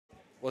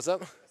What's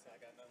up?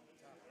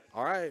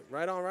 All right,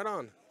 right on, right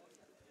on.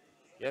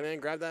 Yeah, man,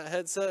 grab that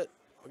headset.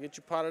 I'll get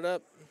you potted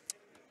up.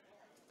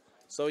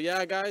 So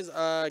yeah, guys,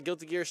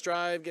 Guilty Gear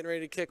Strive getting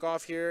ready to kick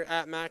off here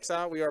at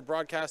Maxout. We are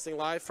broadcasting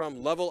live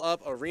from Level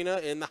Up Arena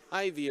in the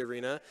Hy-Vee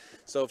Arena.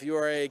 So if you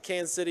are a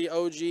Kansas City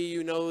OG,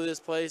 you know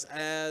this place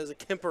as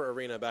Kemper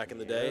Arena back in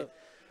the day.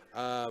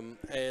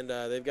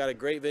 They've got a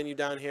great venue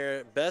down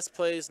here. Best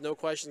place, no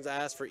questions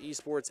asked, for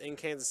esports in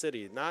Kansas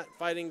City. Not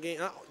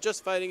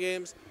just fighting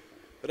games,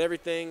 but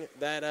everything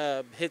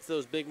that hits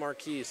those big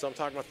marquees. So I'm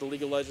talking about the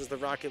League of Legends, the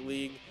Rocket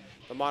League,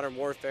 the Modern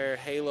Warfare,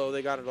 Halo.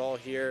 They got it all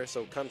here.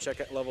 So come check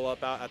it, Level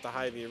Up out at the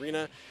Hy-Vee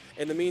Arena.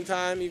 In the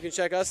meantime, you can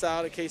check us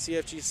out at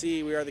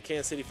KCFGC. We are the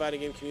Kansas City Fighting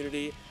Game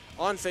Community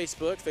on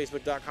Facebook,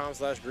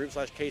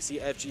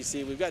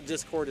 facebook.com/group/KCFGC. We've got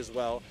Discord as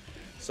well.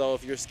 So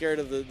if you're scared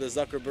of the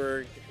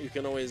Zuckerberg, you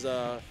can always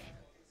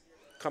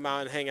come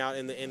out and hang out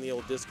in the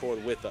old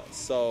Discord with us.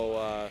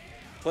 So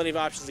plenty of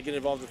options to get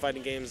involved in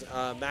fighting games.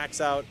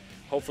 Max Out.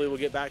 Hopefully we'll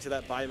get back to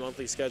that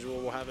bi-monthly schedule.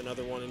 We'll have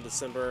another one in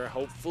December.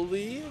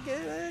 Hopefully,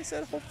 again, I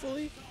said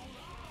hopefully.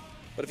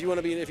 But if you want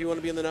to be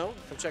in the know,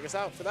 come check us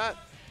out for that.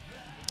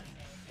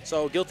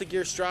 So Guilty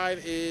Gear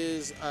Strive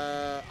is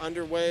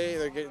underway.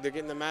 They're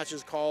getting the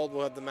matches called.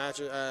 We'll have the match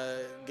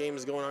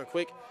games going on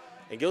quick.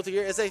 And Guilty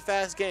Gear is a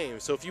fast game,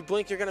 so if you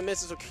blink, you're gonna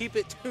miss it. So keep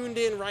it tuned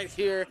in right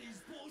here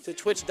to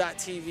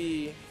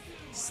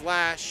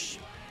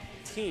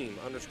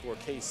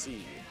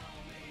twitch.tv/team_KC.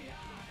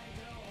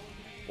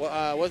 Go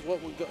ahead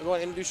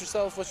and introduce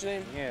yourself. What's your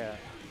name? Yeah,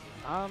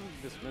 I'm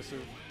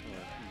dismissive.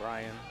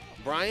 Brian.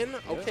 Brian?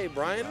 Okay, Yep,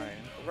 Brian. Brian.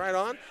 Right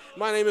on.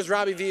 My name is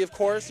Robbie V, of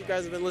course. You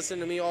guys have been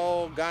listening to me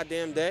all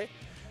goddamn day.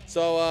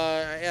 So,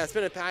 yeah, it's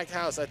been a packed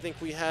house. I think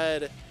we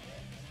had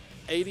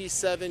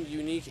 87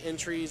 unique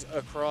entries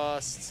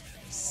across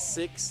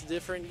 6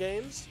 different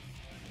games.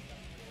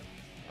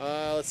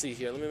 Let's see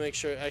here. Let me make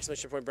sure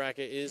exclamation point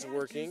bracket is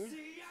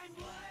working.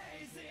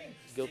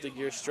 Guilty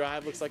Gear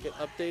Strive looks like it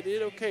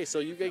updated. Okay, so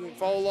you can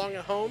follow along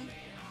at home.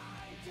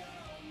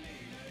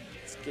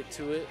 Let's get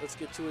to it. Let's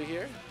get to it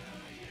here.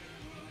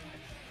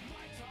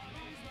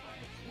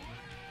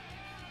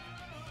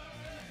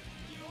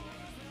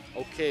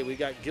 Okay, we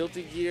got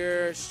Guilty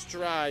Gear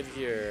Strive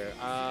here.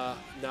 Now,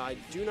 I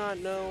do not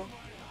know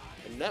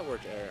the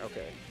network error.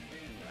 Okay.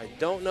 I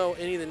don't know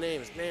any of the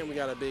names. Man, we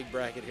got a big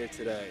bracket here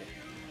today.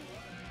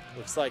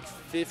 Looks like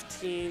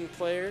 15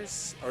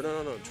 players. Or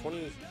no,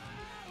 20,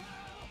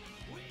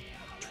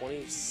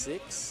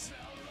 26,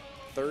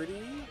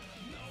 30.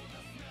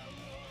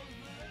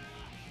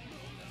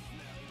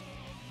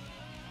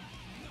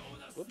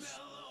 Whoops.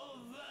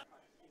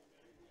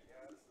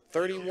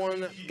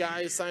 31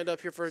 guys signed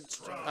up here for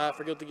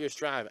Guilty Gear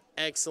Strive.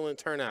 Excellent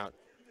turnout.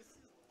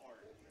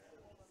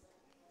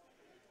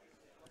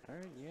 All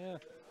right, yeah.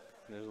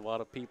 There's a lot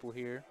of people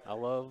here. I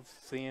love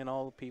seeing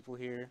all the people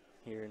here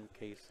in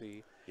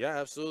KC. Yeah,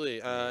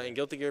 absolutely. And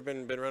Guilty Gear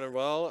been running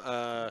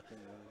well.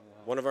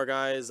 One of our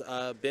guys,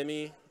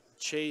 Bimmy,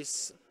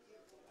 Chase.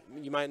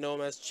 You might know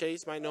him as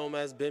Chase, might know him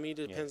as Bimmy.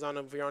 Depends on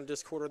if you're on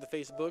Discord or the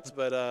Facebooks.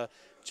 But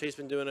Chase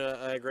been doing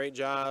a great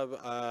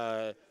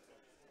job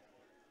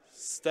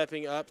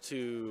stepping up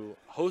to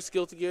host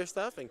Guilty Gear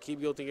stuff and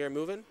keep Guilty Gear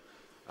moving.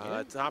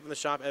 Top in the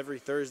shop every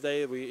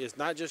Thursday. It's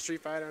not just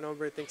Street Fighter. I know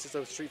everybody thinks it's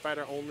a Street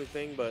Fighter only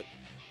thing, but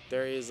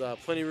there is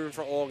plenty of room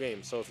for all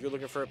games. So if you're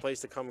looking for a place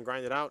to come and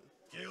grind it out,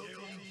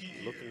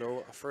 look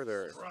no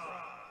further.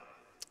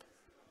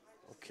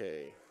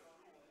 Okay.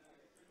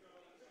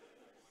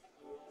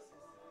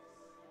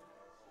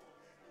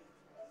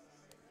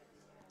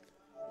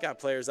 Got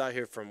players out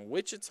here from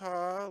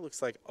Wichita.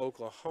 Looks like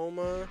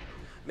Oklahoma.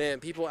 Man,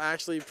 people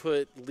actually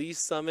put Lee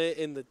Summit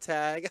in the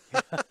tag.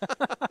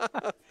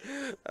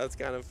 That's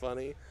kind of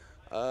funny.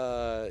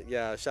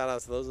 Yeah, shout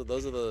outs to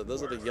those are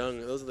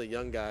the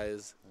young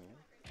guys.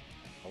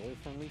 Away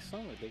from Lee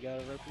Summit, they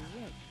gotta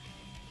represent.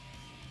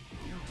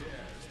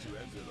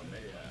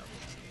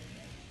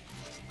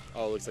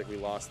 Oh, looks like we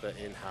lost the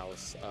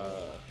in-house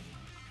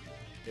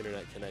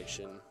internet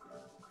connection.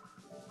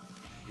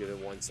 Give it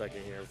 1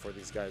 second here before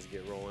these guys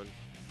get rolling.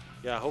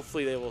 Yeah,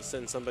 hopefully they will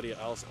send somebody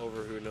else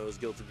over who knows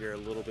Guilty Gear a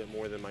little bit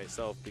more than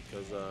myself,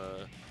 because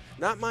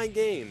not my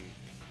game.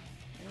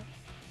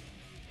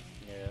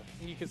 Yeah,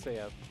 you could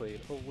say I've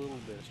played a little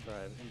bit of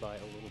Strive, and by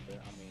a little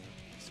bit, I mean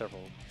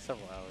several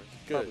hours.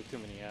 Good. Probably too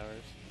many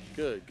hours.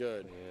 Good.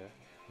 Yeah,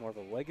 more of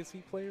a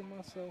legacy player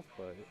myself,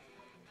 but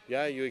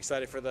yeah, were you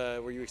excited for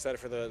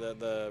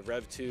the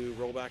Rev 2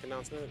 rollback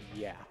announcement?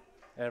 yeah.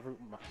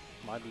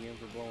 My DMs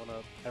were blowing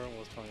up. Everyone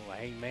was telling me like,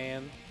 "Hey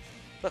man,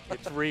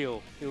 it's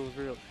real. It was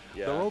real.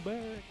 Yeah. The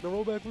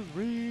rollback was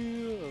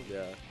real."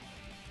 Yeah.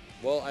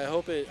 Well, I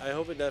hope it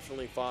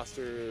definitely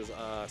fosters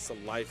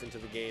some life into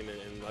the game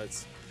and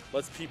lets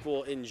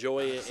people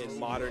enjoy it in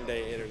modern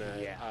day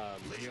internet. Yeah.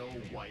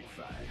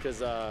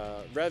 Because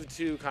Rev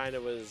 2 kind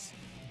of was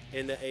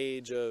in the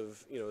age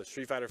of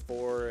Street Fighter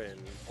 4 and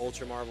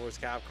Ultra Marvel vs.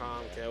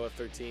 Capcom, KOF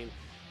 13.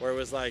 Where it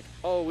was like,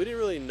 oh, we didn't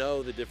really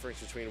know the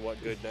difference between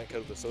what good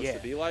netcode was supposed to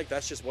be like.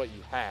 That's just what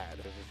you had.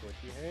 That's just what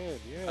you had,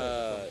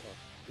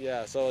 yeah.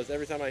 Yeah, so it's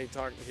every time I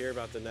hear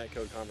about the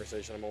netcode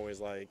conversation, I'm always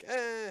like,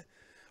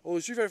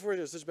 well, Street Fighter 4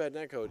 is such a bad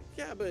netcode.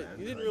 Yeah, but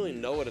you didn't really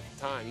know it at the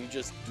time. You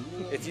just,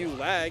 if you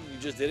lagged, you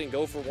just didn't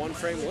go for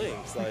 1-frame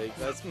links. Like,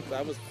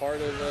 that was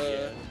part of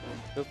It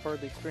was part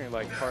of the experience,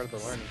 like part of the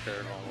learning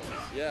curve almost.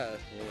 Yeah.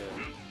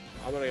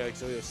 I'm gonna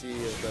actually go see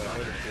if the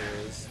item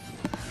here is.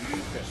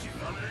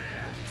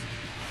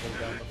 Go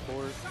down the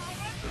court.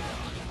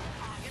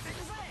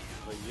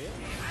 But yeah.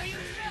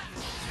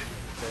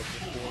 Said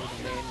before,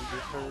 the man you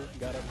just heard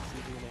got up to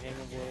see doing the hang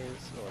of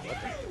was, or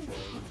weapons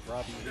was,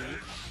 Robbie Lee.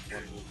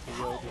 One with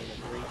Tio doing a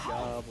great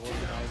job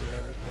organizing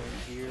everything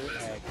here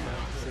at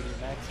Kansas City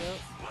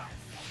Maxout.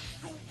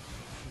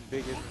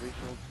 Biggest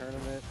regional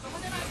tournament,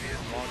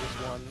 longest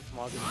running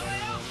one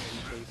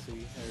in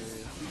KC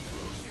area.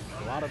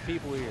 A lot of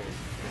people here in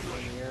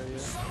the area,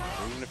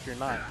 or even if you're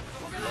not,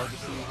 love to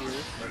see you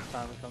here next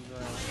time it comes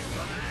around.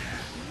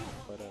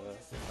 But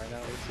right now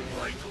we're seeing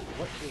like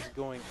what is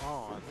going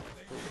on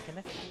with the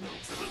connection.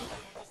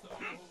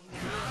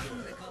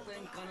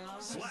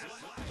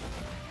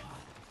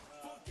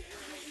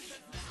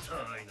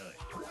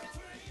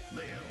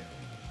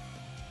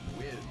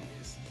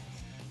 Wins.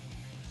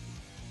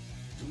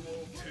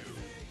 Duel 2.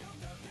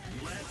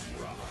 Let's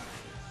rock.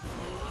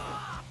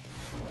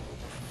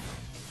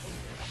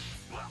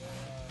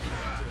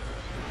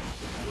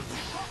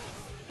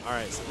 All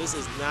right, so this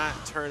is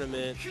not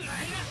tournament.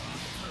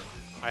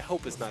 I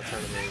hope it's not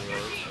tournament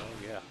related.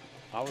 Oh yeah,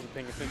 I wasn't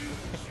paying attention.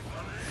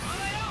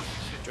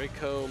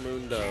 Draco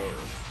Mundo.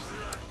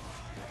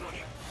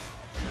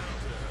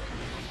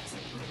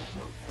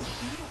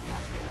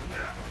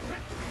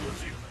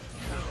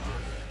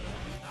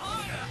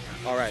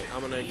 All right,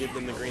 I'm gonna give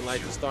them the green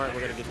light to start.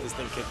 We're gonna get this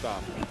thing kicked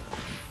off.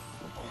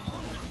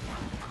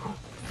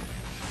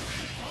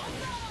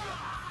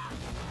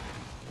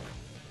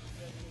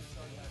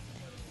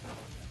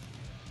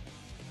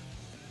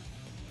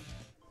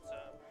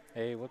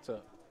 Hey, what's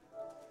up?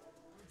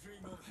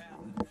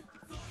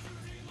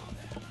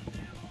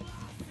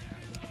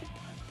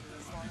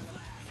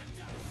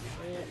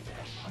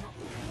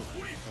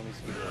 Let me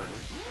see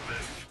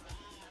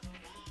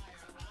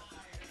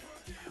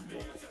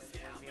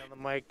Me on the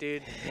mic,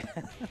 dude.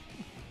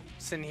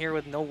 Sitting here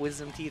with no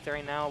wisdom teeth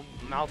right now,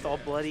 mouth all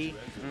bloody.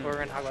 We're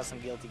gonna talk about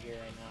some Guilty Gear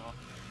right now.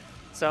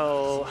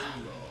 So,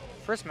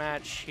 first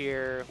match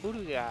here. Who do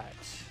we got?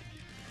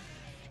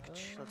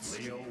 Let's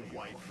see. Leo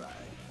White Flag.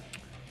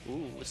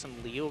 Ooh, with some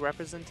Leo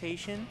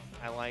representation.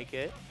 I like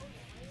it.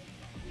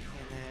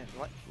 And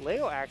then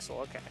Leo Axel.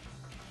 Okay.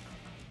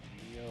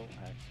 Leo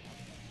Axel.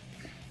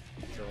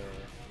 It's a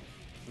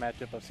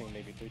matchup I've seen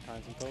maybe 3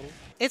 times in total.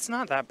 It's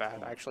not that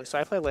bad, actually. So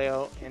I play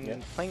Leo,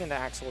 and playing into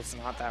Axel, it's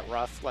not that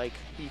rough. Like,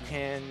 you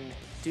can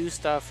do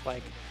stuff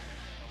like,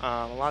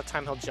 a lot of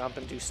time he'll jump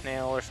and do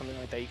snail or something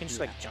like that. You can just,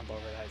 like, jump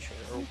over that shit.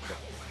 Or,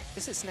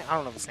 is it snail? I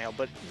don't know if it's snail,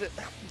 but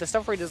the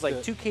stuff where he does,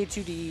 like, 2K,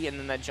 2D, and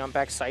then that jump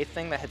back scythe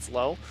thing that hits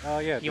low. Oh,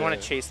 yeah. You want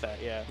to chase that,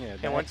 yeah. Yeah,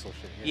 and the once, Axel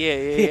shit.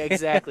 yeah,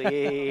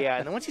 exactly. Yeah.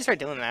 And then once you start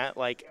doing that,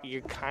 like,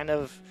 you're kind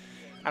of...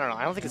 I don't know.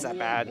 I don't think it's that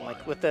bad.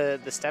 Like with the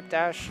step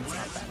dash, it's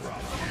not that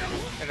bad.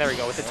 And there we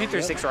go with the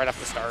 236 right off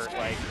the start.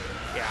 Like,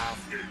 yeah.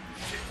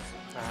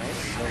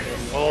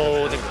 Nice.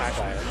 Oh, the clash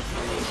fire.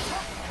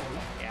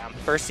 Yeah.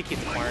 First to keep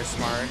the corner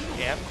smart.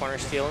 Yeah. Corner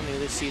steal new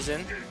this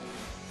season.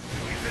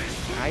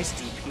 Nice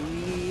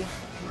DP.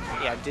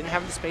 Yeah. Didn't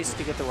have the space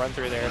to get the run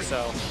through there,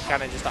 so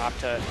kind of just opt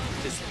to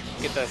just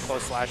get the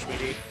close slash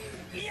meaty.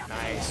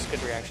 Nice.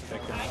 Good reaction.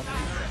 Alright.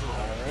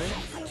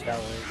 That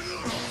was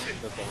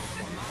the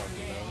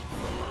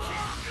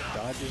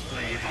dodges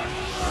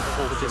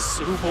just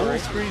super. Full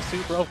screen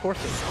super. Of course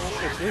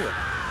it's here.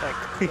 Like,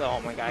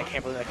 oh my god, I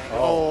can't believe that.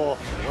 Oh,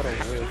 what a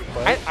weird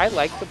play. I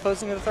like the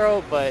posing of the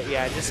throw, but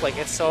yeah, just like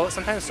it's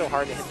sometimes so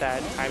hard to hit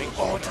that timing.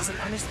 Oh, it doesn't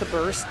punish the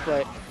burst,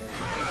 but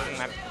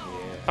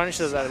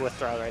punishes that with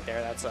throw right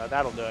there.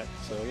 That'll do it.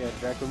 So yeah,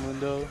 Draco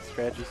Mundo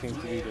strategy seems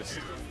to be just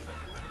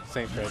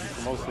same strategy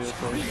for most field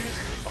players.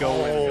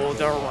 Oh,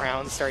 the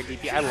round start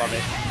DP. I love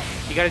it.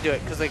 You got to do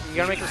it because like you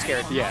got to make them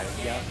scared. Yeah,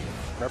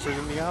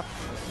 represent the off.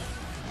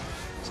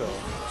 So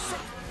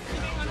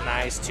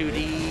nice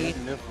 2D.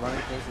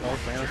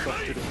 Running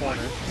stuff to the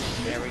corner.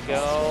 There we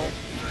go.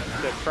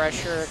 Good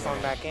pressure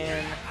going back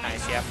in.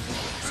 Nice, yeah.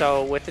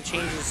 So with the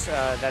changes,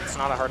 that's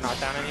not a hard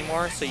knockdown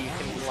anymore. So you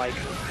can like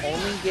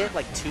only get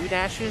like 2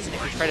 dashes, and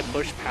if you try to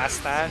push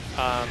past that,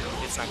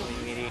 it's not going to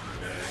be meaty.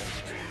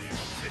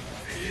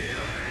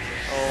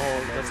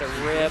 Oh, that's a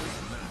rip.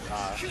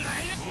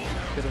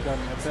 Could have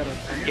gotten a better.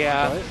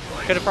 Yeah,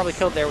 could have probably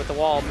killed there with the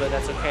wall, but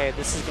that's okay.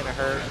 This is going to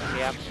hurt.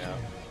 Yep.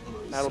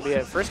 That'll be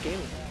it. First game,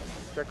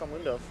 Draco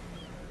Mundo.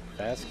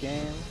 Fast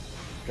game,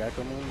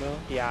 Draco Mundo.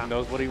 Yeah. He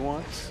knows what he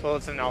wants. Well,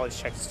 it's the knowledge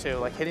checks too.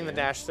 Like hitting the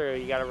dash through,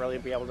 you got to really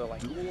be able to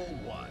like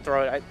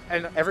throw it.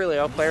 And every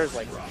Leo player is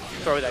like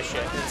throw that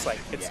shit. And it's like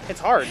it's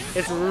hard.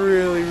 It's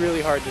really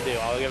really hard to do.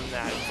 I'll give them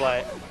that.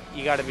 But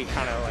you got to be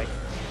kind of like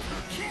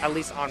at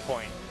least on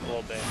point a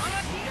little bit.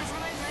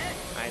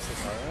 Nice.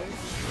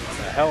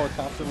 The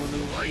helicopter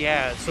maneuver.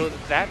 Yeah. So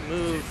that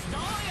move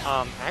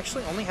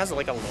actually only has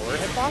like a lower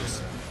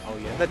hitbox. Oh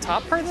yeah. The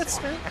top part that's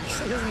spinning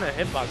actually isn't a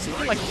hitbox. You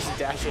can like just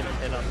dash in and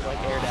hit them, like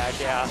air dash.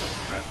 Yeah,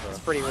 it's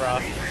pretty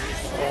rough.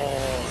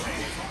 Oh.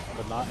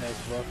 But not as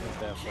rough as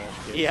that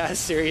flash kick. Yeah,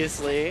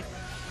 seriously.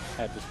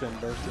 Had to spin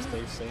burst to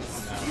stay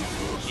safe.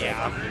 Now,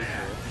 Yeah.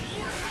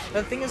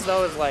 The thing is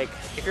though, is like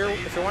if you're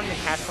wanting to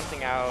cash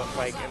something out,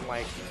 like and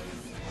like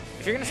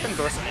if you're gonna spend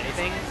burst on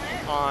anything,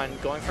 on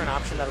going for an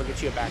option that'll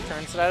get you a back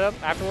turn setup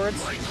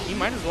afterwards, you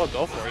might as well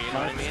go for it. You know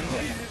what I mean?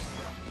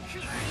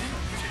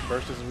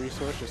 Burst is a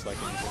resource, just like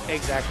anything.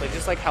 Exactly.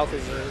 Just like health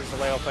is a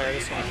Leo player.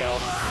 This one kill.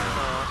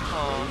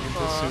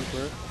 Into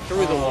super.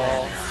 Through the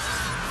wall.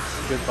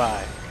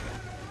 Goodbye.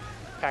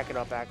 Pack it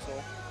up,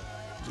 Axel.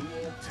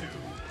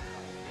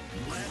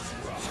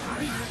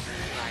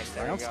 Nice,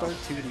 there Round we go. start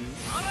 2D.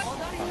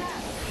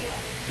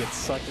 Get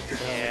sucked into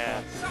the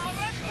Yeah.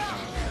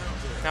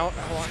 Now,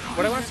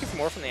 what I want to see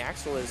more from the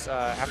Axel is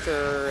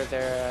after it's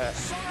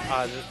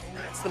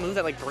the move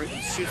that like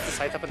shoots the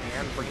scythe up in the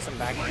air and brings them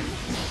back in.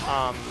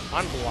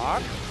 On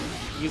block,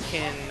 you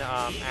can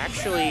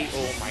actually.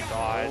 Oh my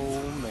god!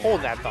 Oh,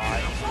 hold that thought.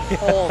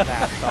 Hold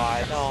that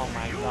thought. Oh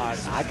my god!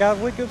 I got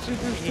wake up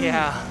supers too.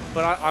 Yeah,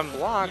 but on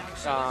block,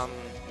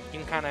 you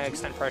can kind of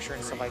extend pressure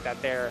and stuff like that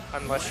there,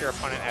 unless your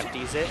opponent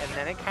FDs it, and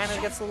then it kind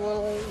of gets a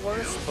little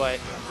worse. But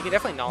you can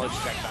definitely knowledge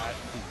check that.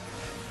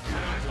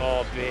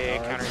 Oh,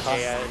 big counter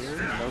JS.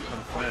 No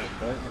confirm,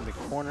 but in the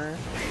corner.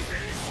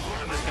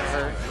 Just gonna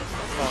hurt.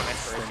 Oh,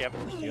 nice burst, yep.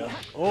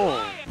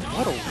 Oh,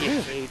 what a You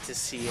whiff. hate to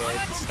see it.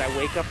 It's that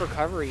wake up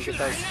recovery. You get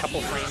those couple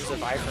frames of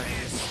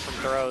iframes from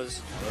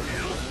throws.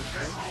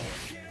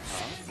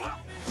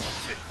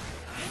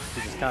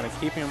 Just kind of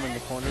keeping him in the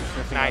corner,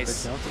 sniffing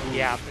Nice. out the jumps. Ooh.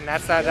 Yeah, and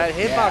that's that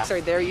hitbox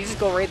right there. You just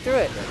go right through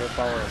it. That hit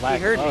power He lack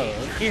heard me.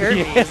 of. He heard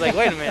me. He's like,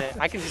 wait a minute.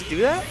 I can just do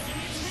that?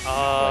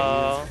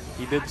 Oh.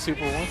 He did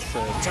super once,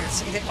 so. Jump the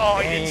second hit. Oh,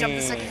 he didn't jump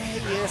the second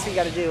hit. Yeah, that's what you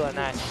got to do on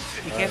that.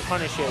 You can't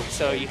punish it,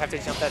 so you have to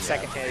jump that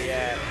second hit.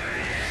 Yeah.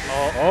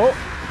 Oh.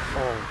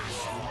 Oh.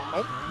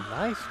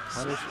 Nice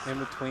punish in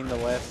between the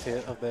last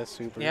hit of that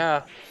super.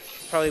 Yeah.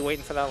 Probably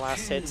waiting for that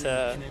last hit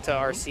to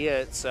RC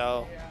it,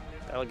 so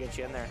that'll get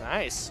you in there.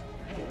 Nice.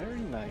 Very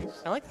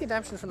nice. I like the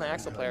adaptation from the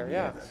Axel player,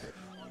 yeah.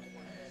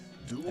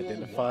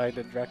 Identify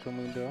the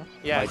Dracomundo.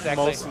 Yeah, like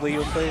exactly. Most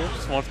Leo players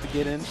just wants to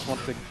get in, just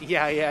wants to.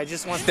 Yeah,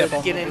 just wants Step to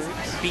on get the in,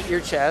 boots. beat your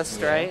chest,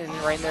 right, and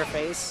right in their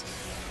face.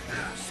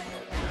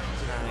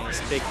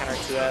 Nice, big counter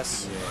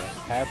 2S. Yeah,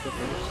 half the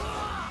boost.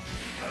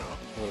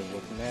 Would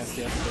look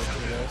nasty after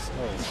that 2S.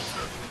 Oh,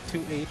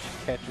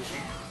 2H catches.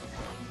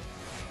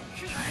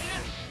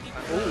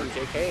 Ooh,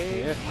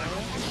 JK. Yeah.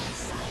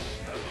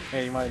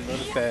 Hey, you might have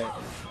noticed that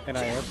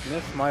NIS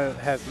Smith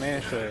has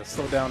managed to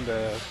slow down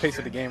the pace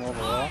of the game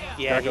overall.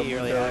 Yeah, he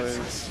really has.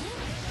 Is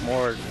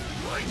more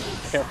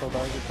careful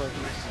about his approaches.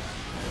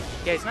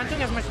 Yeah, he's not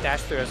doing as much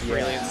dash through as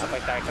really and stuff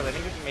like that, because I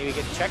think he can maybe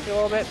get checked a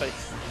little bit, but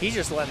he's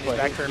just letting these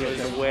back turn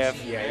moves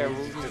whiff. Yeah,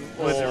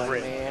 oh,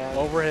 man.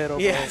 Overhead,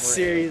 over Yeah, overhead.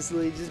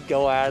 seriously, just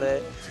go at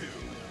it.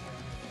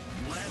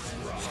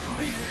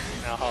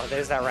 Oh,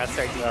 there's that rat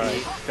star DP.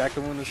 Alright,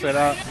 Dracomundo said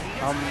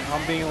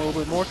I'm being a little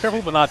bit more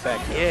careful, but not that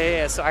careful.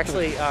 Yeah. So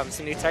actually,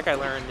 some new tech I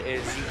learned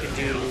is you can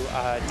do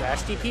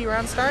dash DP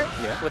round start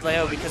with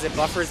Leo because it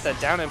buffers the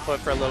down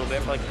input for a little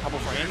bit, for like a couple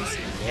frames,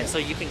 and so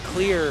you can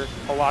clear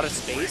a lot of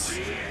space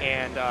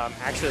and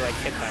actually like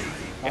hit them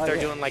if they're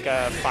doing like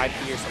a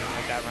 5P or something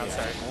like that round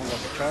start.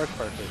 Almost like a charge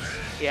purpose.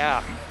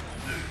 Yeah.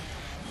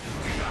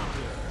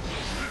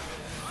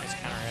 Nice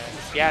counter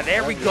hit. Yeah,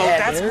 there we go. Yeah,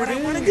 That's there what it I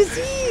is. wanted to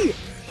see.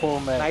 Pull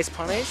him back. Nice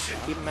punish.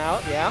 Keep him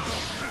out. Yeah.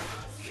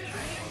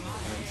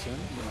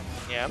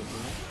 Yep.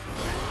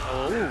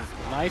 Oh,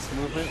 nice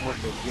movement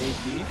with the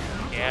JP.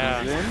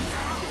 Yeah. He's in,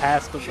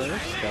 past the burst.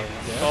 That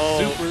was good.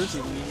 Oh. Supers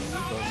immediately,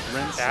 but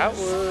rinse. That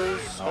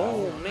was.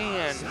 Oh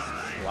man.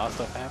 A lot of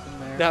stuff happened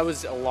there. That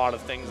was a lot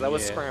of things. That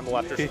was Yeah. scramble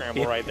after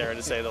scramble right there,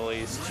 to say the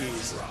least.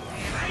 Jeez.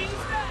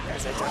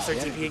 There's that down start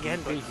TP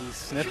again, but He's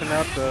sniffing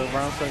out the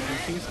round start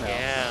DPs now.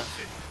 yeah.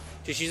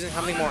 Just using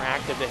something more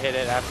active to hit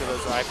it after those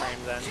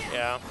iframes then.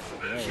 Yeah.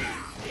 Yeah.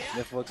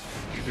 This looks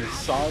he's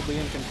solidly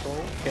in control.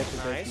 Catches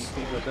that Nice.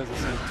 DP, but doesn't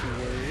seem too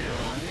worried.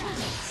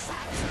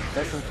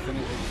 Doesn't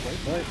finish his play,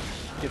 but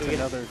gets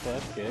another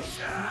flash kick.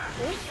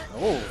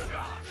 Oh,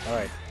 all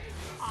right.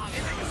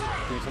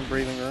 Give me some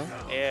breathing room.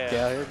 Yeah. Get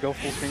out here. Go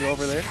full screen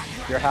over there.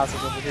 Your house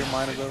is over here.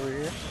 Mine is over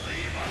here.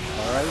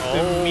 All right.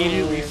 Oh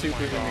Immediately my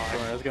super in the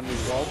corner. That's gonna be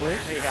wall break.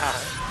 Yeah.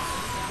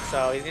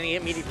 So he's gonna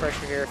get meaty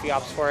pressure here if he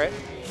opts for it.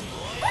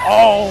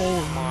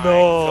 Oh My no!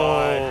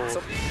 God.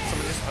 Someone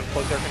just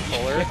unplugged their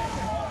controller.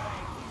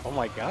 Oh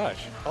my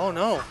gosh. Oh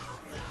no.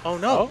 Oh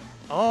no. Oh.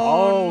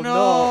 Oh, Oh,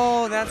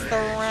 no. That's the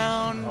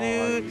round,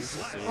 dude.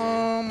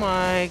 Oh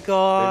my They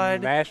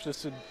God. mashed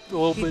us a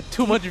little bit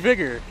too much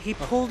vigor. He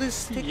pulled his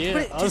stick.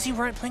 Yeah, But is he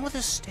right playing with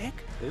his stick?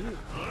 Is it?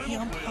 He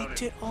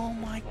unplugged it. Oh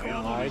my Oh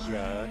God. my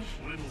gosh.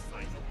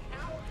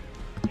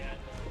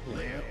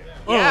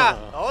 Yeah.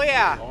 Oh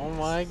yeah. Oh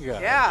my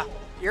god. Yeah.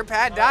 Your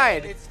pad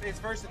died. It's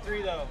first to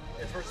three though.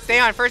 It's first to Stay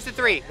on. First to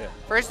three. Yeah.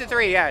 First to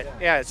three. Yeah.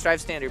 Yeah.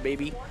 Strive standard,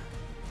 baby.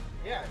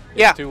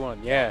 Yeah.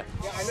 2-1. Yeah.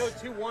 Yeah, I know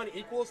 2-1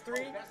 equals 3.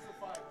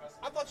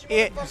 I thought you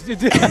Yeah.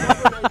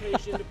 motherfuckers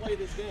notation to play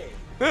this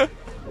game.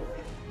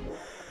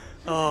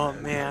 Oh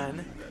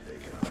man.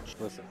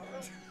 Listen.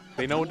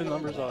 They know what the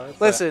numbers are.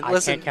 but Listen, I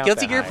listen. can't count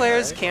Guilty that Gear high,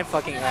 players alright? can't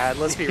fucking add.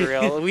 Let's be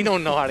real. We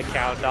don't know how to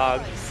count,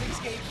 dog.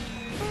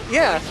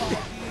 Yeah.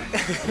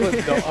 Look,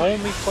 the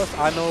only plus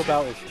I know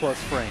about is plus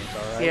frames,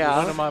 alright? Yeah.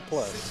 None of my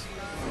plus.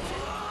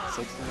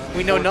 69,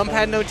 We know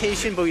numpad 420.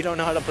 notation, but we don't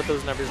know how to put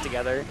those numbers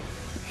together.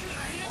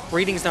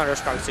 Reading's not our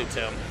strong suit,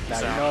 too. Now,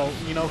 So.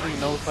 you know who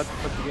knows what to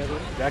put together?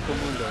 Jacko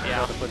Mundo knows Yeah.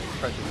 how to put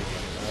pressure together.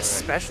 Alright.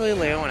 Especially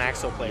Leo and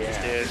Axel players,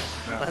 dude.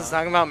 Let's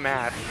talk about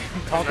math.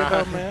 Talk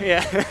about math?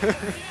 Yeah.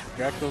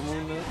 Jacko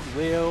Mundo,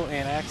 Leo,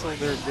 and Axel,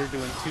 they're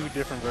doing 2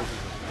 different versions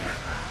of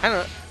I don't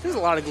know. There's a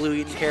lot of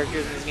glue-eating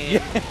characters in this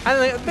game. I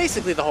don't know,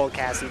 basically, the whole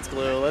cast eats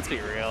glue. Let's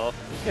be real.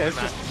 Yeah, it's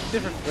just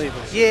different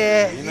flavors.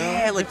 Yeah, you know?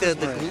 yeah, like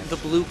the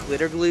blue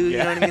glitter glue. You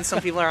Yeah. know what I mean? Some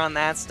people are on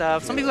that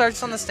stuff. Some people are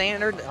just on the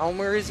standard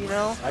Elmer's. You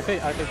know. I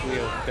think Leo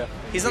definitely.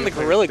 He's on Leo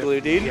the Gorilla Glue,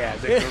 definitely- dude. Yeah,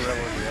 the Gorilla Glue.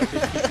 I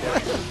think he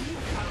definitely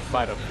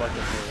might have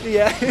fucking glue.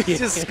 Yeah, he's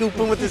just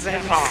scooping with his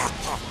hand.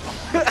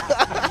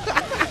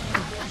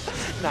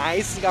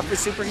 Nice. You got for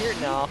super here?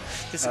 No.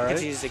 Just All right.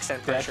 continues to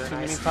extend That's pressure. too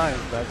many Nice. times,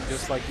 but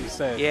just like you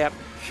said. Yep.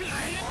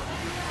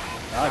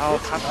 I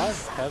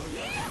Oh,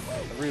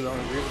 really don't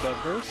agree with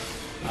that verse.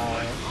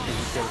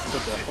 He's going to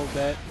put the hold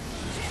that.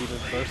 See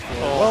this verse for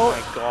Oh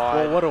my God.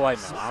 Well, what do I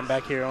know? I'm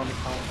back here on the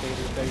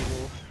commentator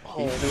table.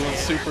 He's doing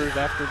supers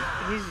after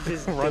He's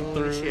just run doing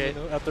through. shit.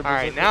 You know, after All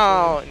right,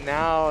 Berserker.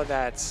 now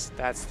that's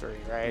 3,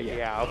 right? Yeah.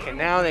 Yeah. Okay,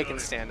 now they can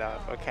stand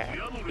up. Okay,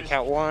 you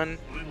count 1,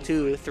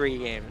 2, 3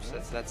 games.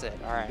 That's it.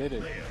 All right. Did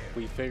it.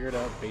 We figured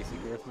out basic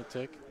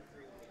arithmetic.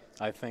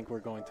 I think we're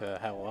going to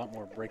have a lot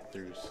more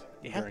breakthroughs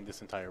during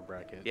this entire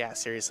bracket. Yeah,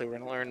 seriously, we're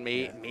gonna learn.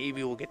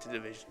 Maybe we'll get to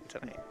division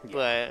tonight, Yeah,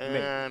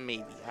 but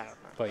maybe I don't know.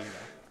 But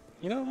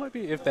you know, it might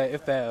be if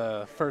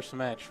that first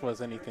match was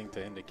anything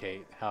to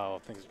indicate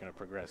how things are going to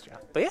progress. Yeah.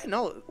 But yeah,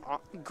 no,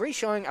 great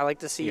showing. I like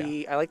to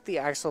see. I like the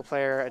Axel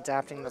player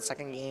adapting the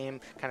second game,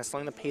 kind of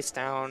slowing the pace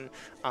down.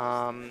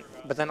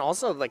 But then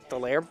also like the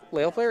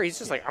Leo player, he's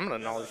just like, I'm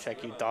gonna knowledge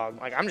check you,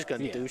 dog. Like I'm just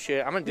gonna do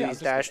shit. I'm gonna do these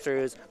dash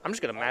throughs. I'm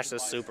just gonna mash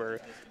this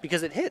super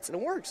because it hits and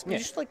it works. You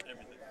just like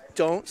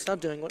don't stop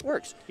doing what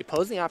works. You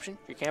pose the option.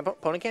 Your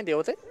opponent can't deal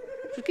with it.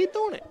 Just keep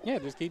doing it. Yeah,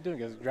 just keep doing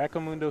it. Because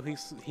Draco Mundo,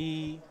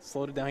 he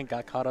slowed it down. He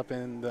got caught up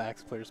in the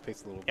Axe player's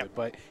pace a little bit,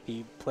 but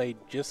he played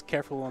just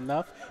careful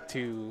enough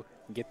to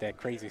get that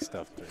crazy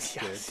stuff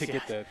to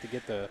get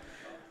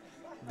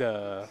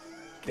the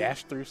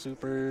dash through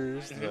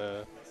supers,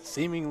 the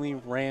seemingly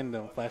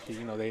random flashes.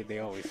 You know, they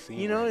always seem.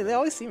 You know, random. they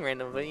always seem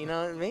random, but you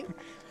know, maybe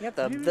you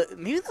got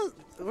maybe those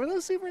were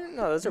those super.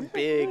 No, those are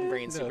big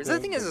brain supers. The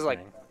thing is like,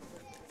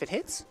 if it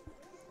hits,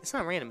 it's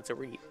not random. It's a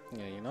read.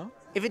 Yeah, you know.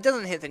 If it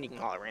doesn't hit, then you can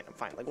call it random.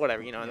 Fine, like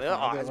whatever, you know.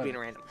 It's being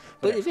random.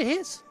 But if it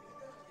hits,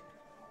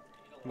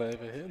 but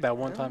if it hit, that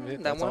one time it hit,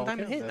 that that's one all time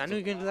it counts. hit, I knew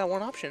you were gonna do that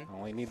one option.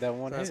 Only need that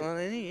one That's hit. all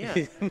I need.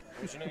 Yeah.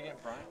 What's your name again,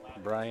 Brian?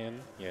 Brian,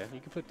 yeah, you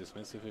can put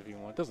dismissive if you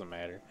want. Doesn't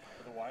matter.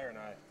 With a Y or an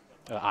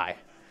I? I.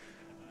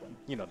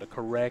 You know the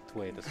correct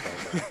way to spell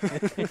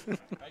that. I get it.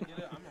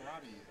 I'm a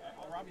Robbie.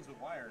 All Robbies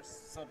with Y are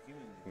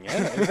subhuman.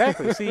 Yeah,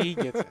 exactly. See, he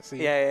gets it.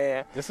 See,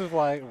 Yeah. This is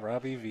why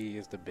Robbie V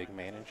is the big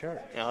man in charge.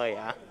 Oh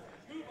yeah.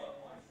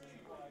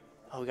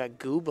 Oh, we got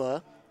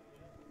Gooba.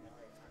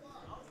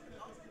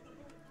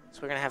 So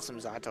we're gonna have some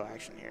Zato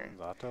action here.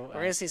 Zato. We're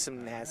gonna see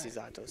some nasty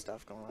Zato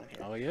stuff going on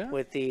here. Oh yeah.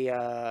 With the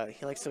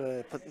he likes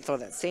to throw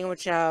that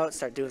sandwich out,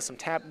 start doing some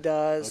tap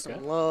does, Okay.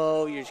 some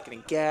low. You're just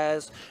gonna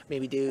guess,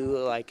 maybe do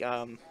like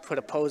put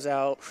a pose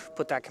out,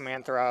 put that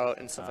command throw out,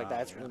 and stuff like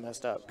that. It's really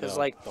messed up because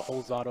like the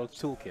whole Zato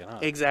toolkit, huh?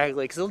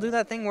 exactly, because he'll do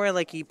that thing where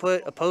like you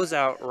put a pose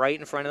out right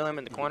in front of them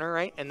in the corner,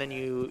 right, and then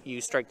you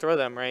strike throw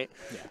them, right,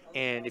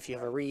 and if you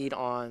have a read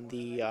on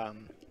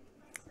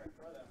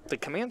the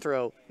command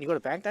throw, you go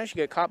to backdash, you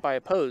get caught by a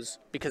pose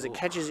because it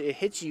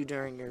hits you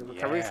during your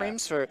recovery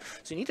frames. So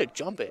you need to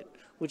jump it,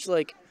 which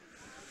like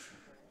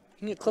you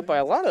can get clipped by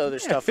a lot of other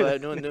stuff without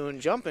doing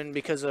jumping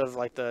because of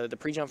like the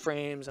pre-jump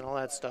frames and all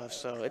that stuff.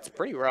 So it's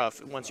pretty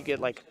rough once you get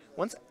like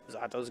once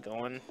Zato's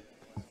going.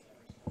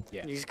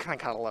 Yeah. You just kind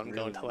of gotta let him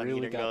go until that really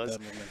meter got goes. that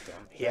momentum.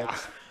 Yeah.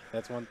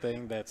 That's one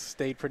thing that's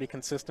stayed pretty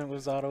consistent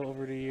with Zato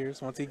over the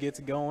years. Once he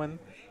gets going,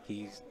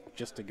 he's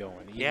just a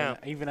going.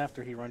 Even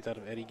after he runs out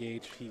of Eddie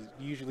gauge, he's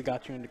usually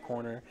got you in the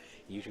corner.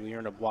 Usually you're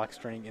in a block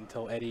string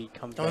until Eddie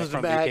comes back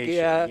from vacation.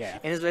 Yeah.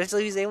 And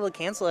especially if he's able to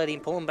cancel Eddie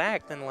and pull him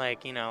back, then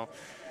like, you know,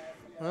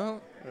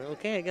 well,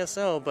 okay, I guess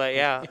so. But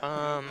yeah,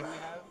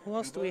 who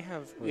else do we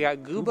have? We got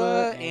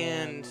Gooba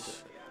and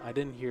I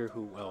didn't hear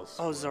who else.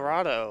 oh,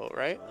 Zerato,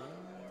 right?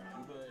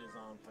 Cuba is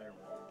on player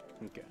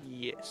 1. Okay.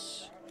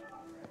 Yes.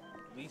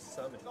 Lee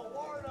Summit.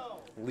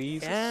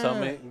 Lee's Yeah.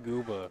 Summit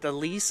Gooba. The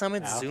Lee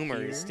Summit Out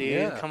Zoomers, here?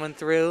 dude, Yeah. coming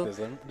through.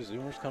 The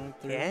Zoomers coming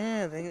through.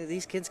 Yeah,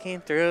 these kids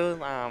came through.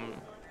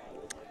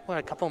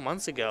 A couple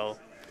months ago.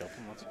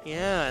 Couple months ago.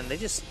 Yeah, and they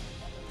just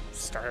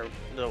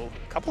a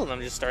couple of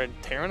them just started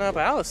tearing up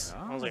Alice.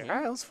 I was like, Alright.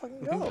 all right, let's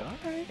fucking go.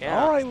 Alright,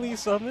 Yeah. alright, Lee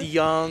Summon.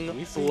 Young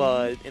We see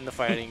blood in the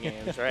fighting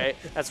games, right?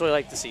 That's what I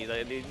like to see.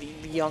 The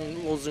young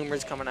little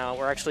Zoomers coming out.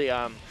 We're actually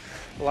a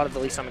lot of the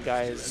Lee Summit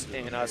guys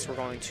and us. We're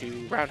going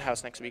to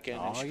Roundhouse next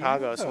weekend in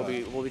Chicago, so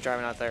we'll be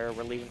driving out there.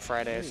 We're leaving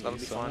Friday, so that'll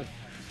be fun.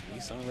 Lee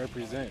Summon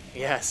represent.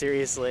 Yeah,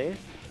 seriously.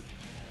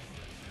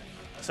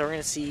 So we're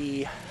gonna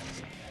see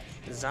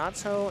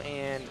Zato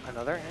and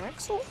another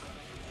Axel.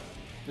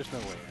 There's no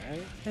way,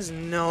 right? There's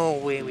no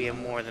way we have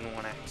more than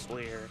one Axel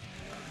here.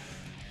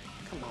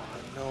 Come on,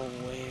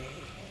 no way.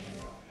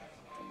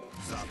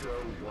 Zato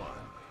 1.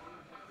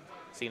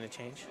 Is he gonna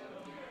change?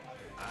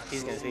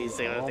 He's gonna say he's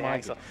the Oh my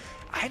Axel.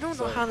 I don't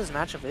know how this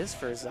matchup is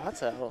for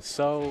Zato.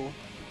 So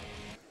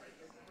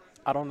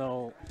I don't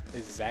know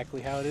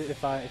exactly how it is.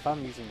 If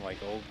I'm using like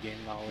old game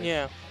knowledge,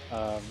 Yeah.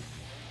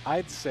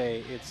 I'd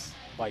say it's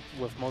like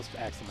with most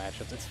Axel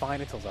matchups, it's fine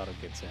until Zato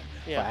gets in.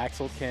 Yeah. But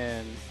Axel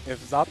can,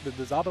 if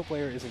the Zato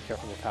player isn't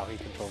careful with how he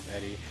controls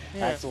Eddie,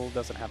 Yeah. Axel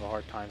doesn't have a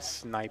hard time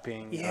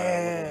sniping with Yeah.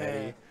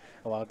 Eddie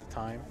a lot of the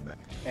time.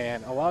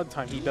 And a lot of the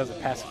time he does it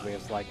passively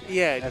as like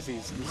as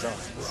he's zoning.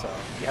 So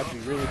you have to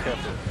be really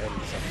careful with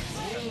Eddie.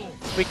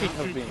 So speaking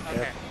of being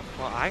careful.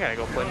 Well, I gotta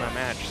go play my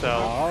match. So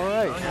All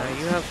right.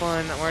 you have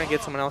fun. We're gonna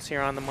get someone else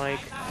here on the mic.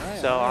 right,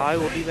 So all right. I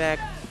will be back.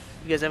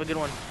 You guys have a good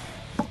one.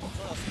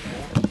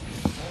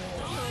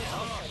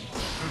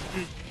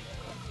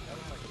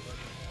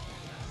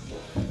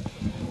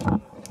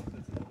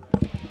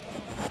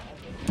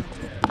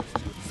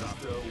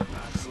 Zato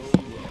Axel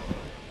Low.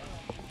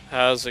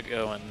 How's it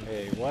going?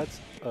 Hey, what's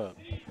up?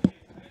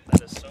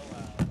 That is so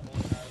loud.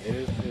 It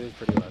is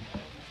pretty loud.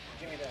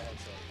 Give me that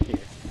headset. Here.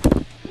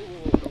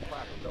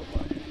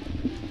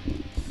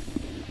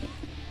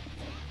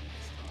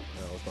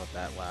 No, it's not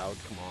that loud.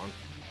 Come on.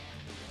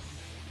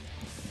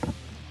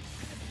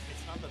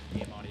 It's not the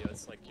game audio,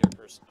 it's like your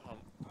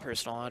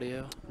personal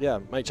audio. Yeah,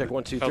 mic check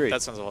 1, 2, Oh, 3.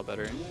 that sounds a lot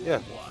better.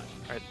 Yeah.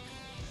 Alright.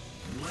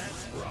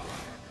 Let's rock.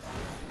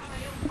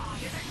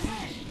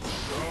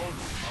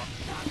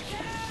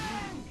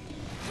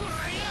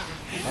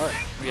 All right.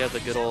 We have the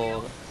good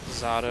old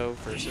Zato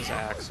versus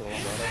Axel.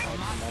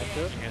 Matchup.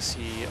 You're gonna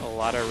see a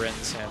lot of Rin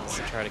Sims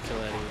to try to kill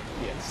Eddie.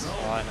 Yes.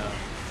 That's all I know.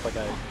 Like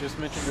I just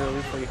mentioned earlier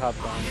before you hopped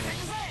on,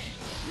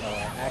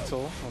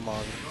 Axel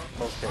among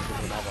most characters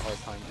would have a hard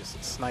time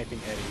just sniping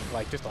Eddie,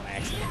 like just on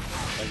accident,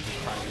 like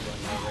just trying to run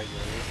more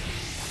regularly.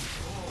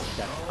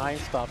 Got time,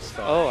 stop,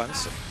 start. Oh,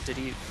 did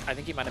he? I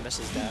think he might have missed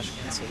his dash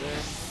cancel there.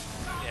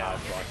 Yeah,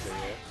 blocked it,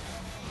 yeah.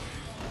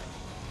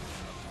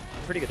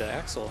 Pretty good at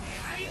Axel.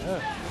 Yeah.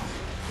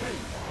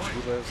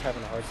 Evo's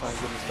having a hard time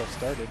getting stuff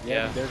started.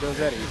 Yeah. There goes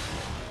Eddie.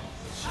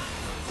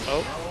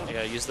 Oh,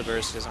 yeah, use the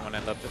burst. He doesn't want to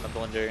end up in the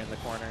blender in the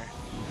corner.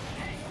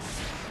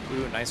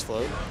 Ooh, nice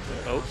float.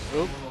 Oh,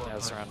 yeah,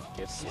 that's around.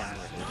 Gets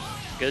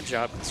Good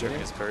job conserving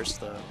his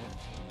burst, though.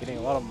 getting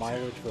a lot of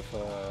mileage with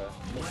no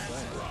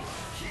flash.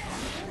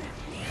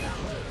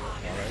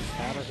 Alright,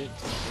 counter hit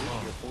to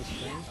your full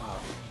screen. Oh.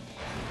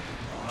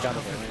 Kind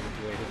of landed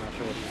too late. Not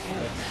sure what he was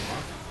expecting.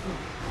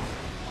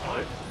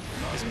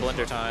 It's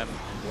blender time.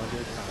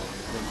 Blender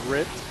time. The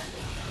ripped.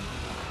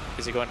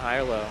 Is he going high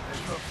or low?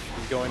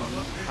 He's going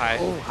High.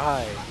 Oh,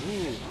 high.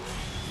 Ooh.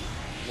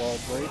 Wall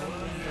break.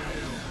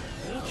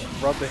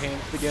 Rub the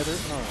hands together.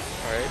 Oh.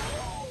 Alright.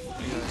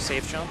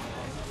 Safe jump.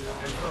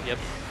 Yep.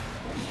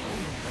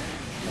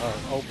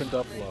 Opened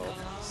up low.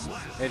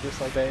 And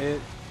just like that,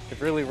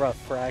 it's really rough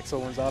for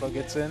Axel when Zato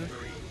gets in.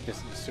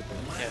 Just super.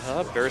 Yeah, he'll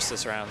have burst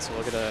this round, so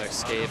we'll get an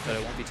escape, but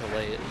it won't be too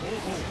late.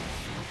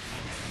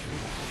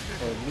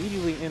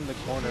 Immediately in the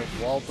corner,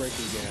 wall break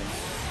again.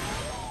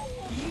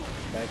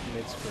 Back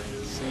mid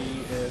screen.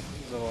 See if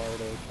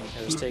Zoardo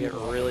can Just take it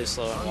really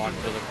slow and walk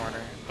into the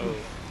corner. Oh,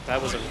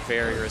 that was a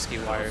very risky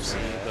YRC,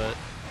 but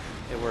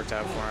it worked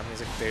out for him.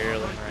 He's like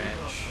barely in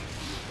range.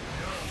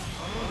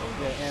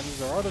 Yeah, and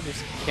Zoardo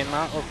just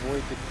cannot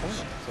avoid the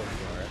corner so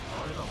far.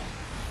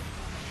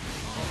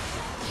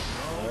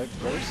 Alright,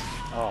 burst.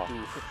 Oh,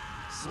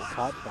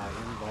 caught by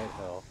Invite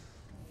Hell.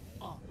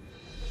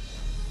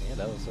 Yeah,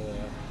 that was a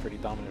pretty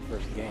dominant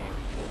first game.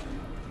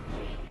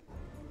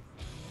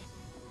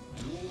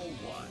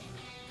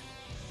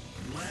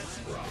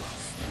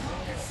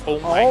 Oh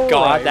my All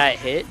god, right. that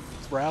hit?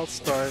 Route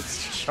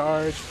starts,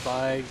 charge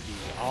 5D.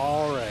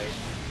 Alright.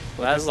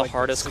 Well, that is the Like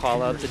hardest six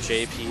call out to meters.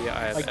 JP I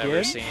have Again?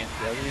 ever seen.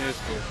 Yeah, I mean,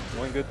 it's good.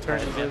 One good turn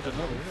deserves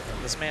another.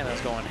 This man is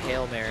going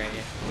Hail Mary,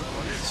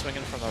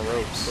 swinging from the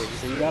ropes.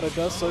 So you got a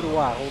dust, so do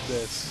I. Hold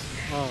this.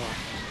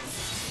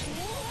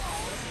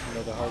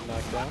 Another hard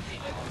knockdown.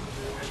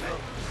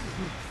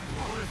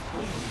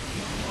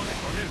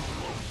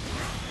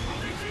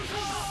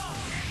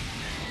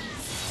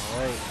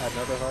 Alright,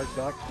 another hard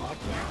knockdown.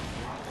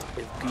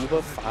 If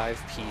Gooba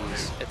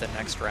 5Ps at the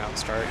next round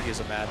start, he's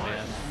a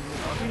madman.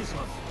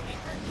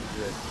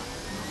 Good.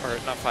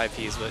 Or not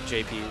 5Ps, but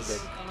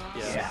JPs.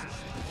 Yeah.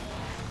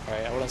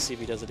 Alright, I want to see if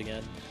he does it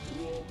again.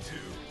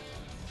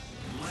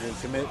 Will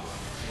he commit?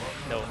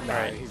 No. Nah,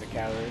 Alright. he's a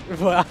coward.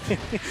 Well,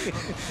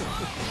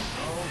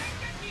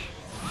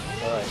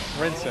 All right,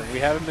 rinse him. We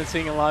haven't been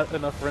seeing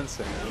enough rinse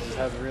him. He just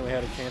hasn't really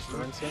had a chance to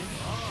rinse him.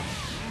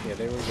 Yeah,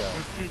 there we go.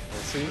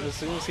 As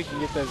soon as he can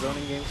get that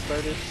zoning game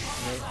started,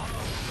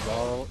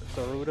 Zarudo?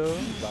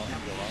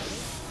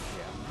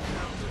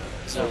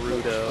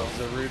 Zarudo.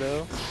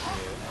 Zarudo.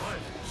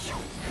 Yeah.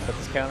 Put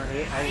this counter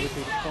hit all the way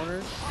through the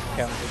corner.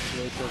 Counter hit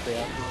slowly towards the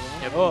after.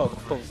 Yep. Oh,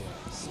 close.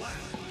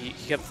 He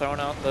kept throwing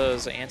out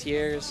those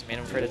anti-airs, made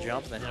him afraid to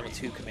jump, and then hit him with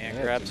 2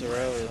 command grabs in a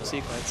row in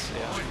sequence.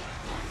 Yeah.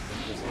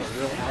 Just a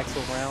real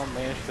axle round,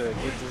 managed to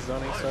get the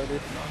zoning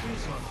started.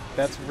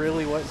 That's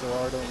really what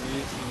Gerardo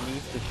needs. He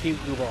needs to keep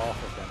Gooba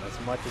off of him as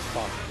much as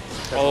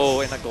possible.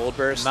 Oh, and a gold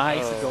burst.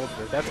 Nice oh. gold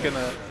burst. That's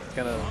gonna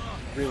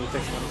really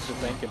take some to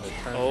think in the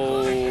turn.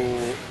 Oh.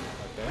 Okay.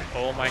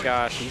 Oh my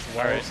gosh. He's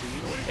All right.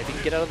 YRC. If he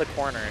can get out of the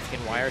corner, if he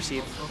can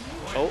YRC.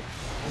 Oh.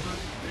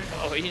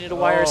 Oh, you need a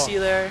YRC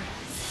there.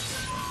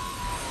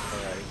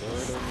 Alright,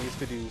 Gerardo needs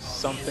to do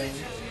something.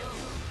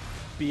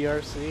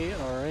 BRC,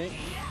 alright.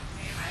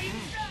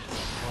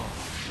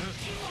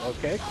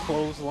 Okay,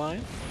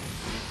 clothesline.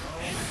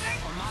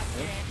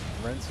 Yep.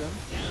 Rinse him.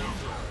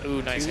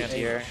 Ooh, nice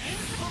anti-air.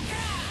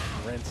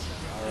 Rinse him,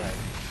 alright.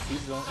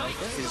 He's on. Okay.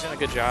 He's doing a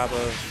good job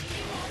of.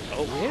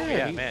 Oh,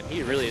 yeah, man.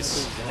 He really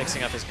is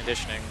mixing up his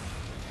conditioning.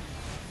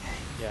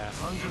 Yeah.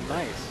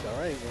 Nice. All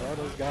right.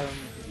 Gerardo's got him.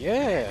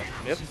 Yeah.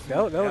 Yep.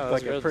 That looked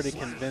like good. a pretty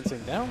convincing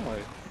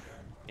download.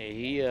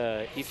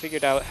 Yeah, he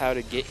figured out how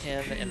to get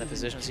him in the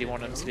positions he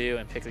wanted him to do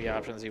and pick the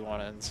options he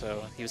wanted.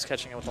 So he was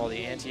catching up with all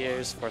the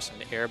anti-airs, forcing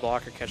the air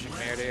blocker, catching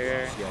air to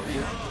air. Yeah,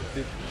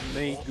 it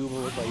made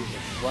Gooba look like he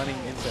was running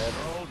into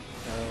everything.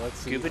 Let's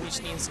see. Gooba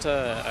just needs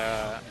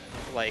to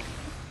like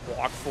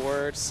walk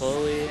forward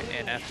slowly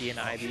and FD and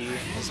IB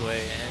his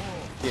way in.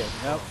 Yeah,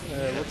 now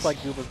it looks like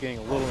Gooba's getting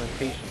a little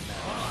impatient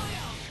now.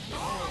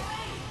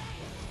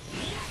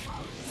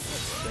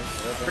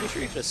 Pretty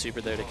sure he could have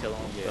supered there to kill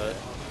him, but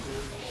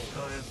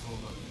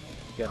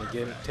you gotta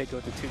get it, take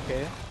out the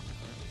 2K.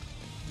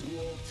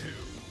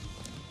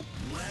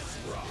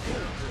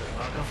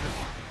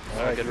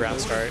 all right, good round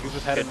start.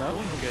 Gooba's had enough.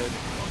 Good.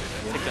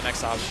 Take the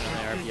next option in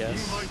the RPS.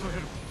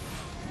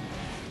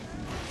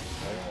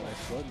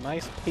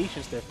 Nice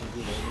patience there from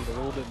Gooba. We need a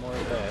little bit more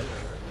of that.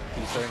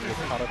 He's starting to get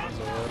caught up in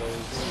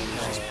Zororo's.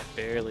 Just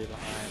barely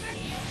behind.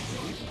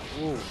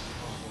 Ooh,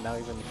 and now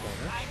he's in the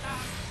corner.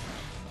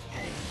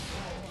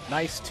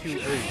 Nice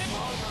 2-8.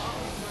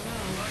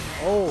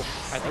 Oh,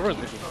 I think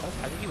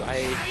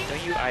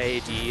don't you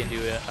IAD and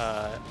do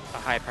a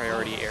high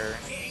priority air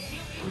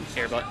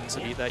button to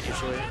beat that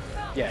usually?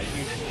 yeah,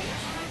 usually.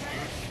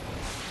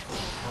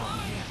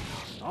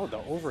 Oh, the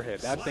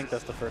overhead. I think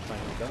that's the first time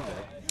we've done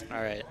that.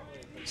 All right.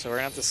 So we're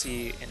gonna have to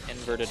see an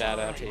inverted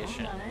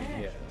adaptation.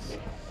 Yes,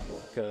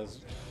 because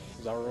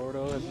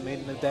Zarudo has made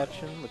an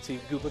adaptation. Let's see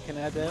if Gooba can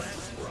adapt.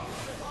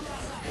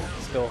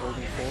 Still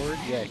holding forward.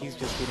 Yeah, he's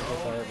just getting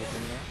hit by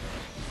everything now.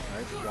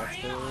 Alright,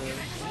 watch the...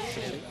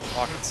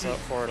 Walking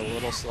forward a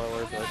little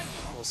slower, but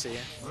we'll see.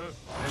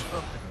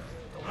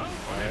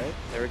 Alright.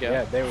 There we go.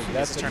 Yeah, there we go.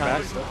 That's the turn kind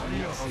back. of stuff we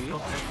need to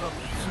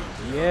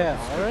see. Yeah,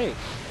 alright.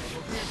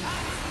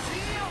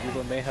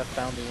 Gooba may have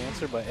found the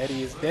answer, but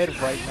Eddie is dead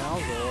right now.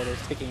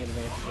 Zarudo's taking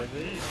advantage of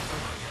it.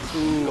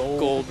 Ooh,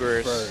 gold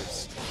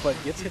burst. But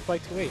gets hit by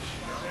 2H.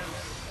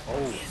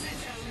 Oh.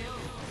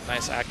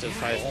 Nice active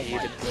 5E to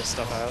get this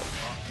stuff out.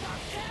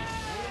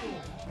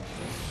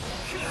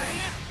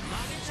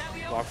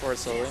 Walk forward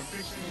slowly.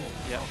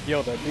 Yeah.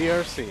 Yo, the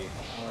BRC.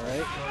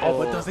 Alright. Oh,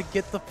 but doesn't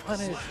get the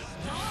punish.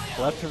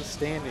 Left him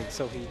standing,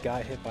 so he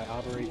got hit by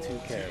Operate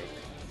 2K.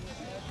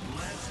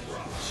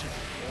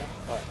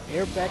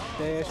 Air back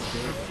dash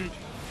damage.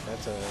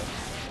 That's a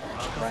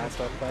Grand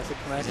Star Classic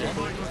match.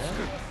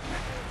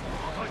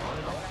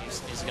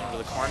 He's going to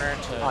the corner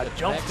to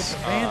jumps the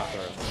command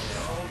throw.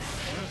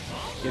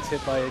 Gets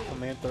hit by a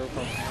command throw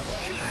from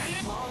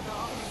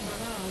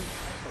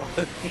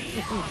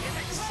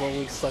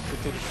slowly sucked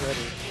it to the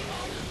shredder.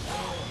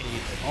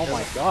 Oh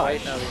my gosh. I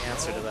don't know the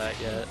answer to that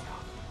yet.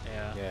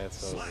 Yeah. Yeah,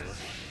 it's over.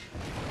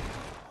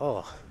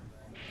 Oh.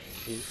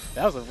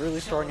 That was a really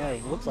strong ad.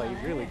 It looks like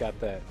he really got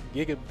that.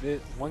 1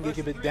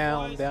 gigabit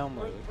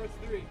download.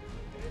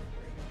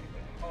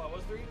 Oh, it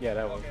was 3? Yeah,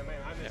 that was. Okay,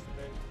 man, I missed it,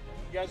 man.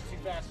 You guys are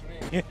too fast for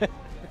me.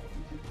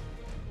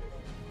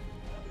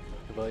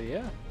 But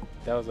yeah,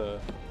 that was a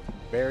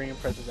very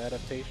impressive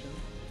adaptation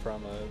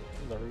from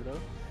Zarudo.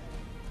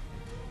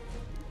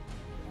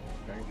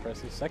 Very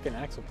impressive. Second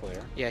Axel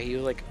player. Yeah, he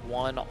like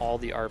won all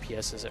the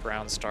RPSs at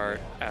round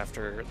start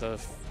after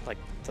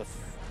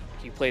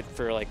he played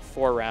for like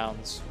 4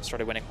 rounds,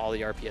 started winning all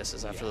the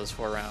RPSs after those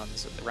 4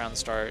 rounds at the round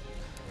start,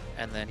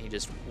 and then he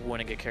just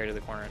wouldn't get carried to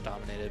the corner and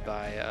dominated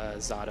by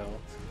Zato.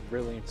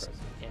 Really impressive.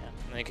 Yeah,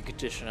 and they could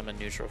condition him in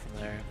neutral from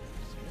there.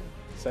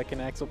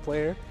 Second Axel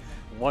player.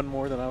 1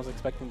 more than I was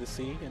expecting to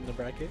see in the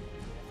bracket,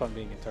 if I'm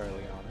being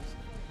entirely honest.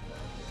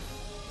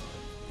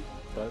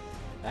 But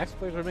Axel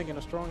players are making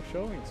a strong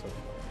showing so far.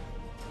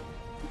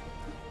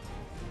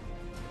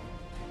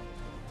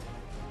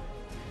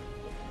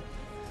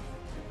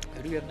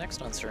 Who do we have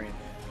next on stream?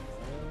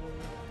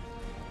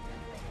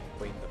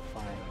 Waiting to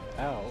find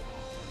out.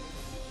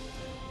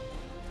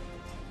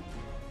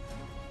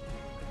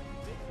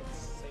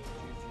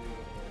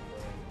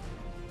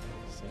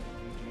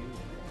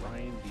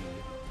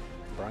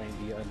 Brian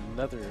D,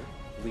 another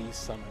Lee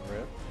Summon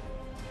rep.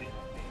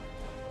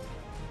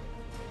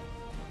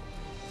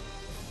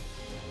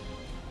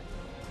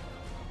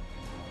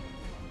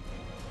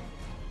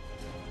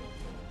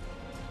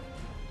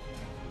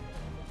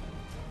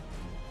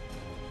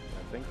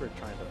 I think we're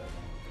trying to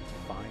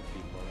find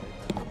people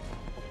right now.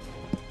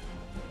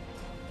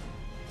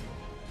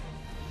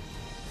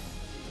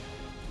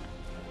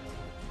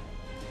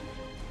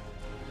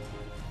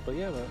 But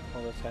yeah,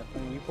 all that's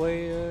happening. You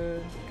play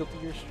Guilty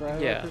Gear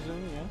Strive, Yeah. I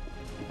presume, yeah?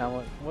 How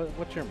much?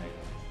 What's your make?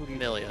 Who do you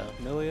Milia.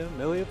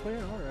 Milia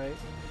player? Alright.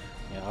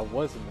 Yeah, I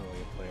was a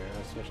Milia player.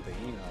 I switched to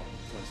Eno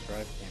when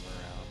Strive came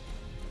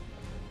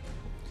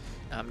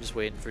around. I'm just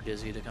waiting for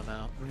Dizzy to come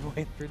out. We're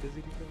waiting for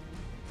Dizzy to come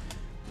out.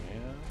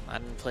 Yeah. I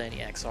didn't play any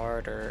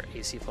Xart or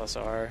AC plus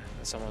R,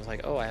 and someone was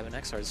like, "Oh, I have an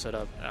Xart set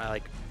up," and I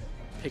like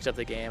picked up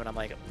the game, and I'm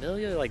like,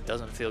 "Milia like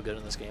doesn't feel good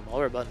in this game. All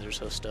our buttons are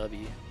so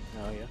stubby."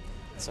 Oh yeah.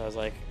 So I was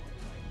like,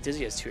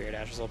 "Dizzy has 2 air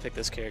dashes. I'll pick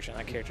this character." And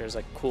that character is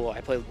like, "Cool.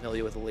 I play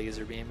Milia with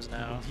laser beams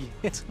now."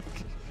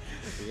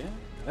 Yeah.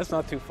 That's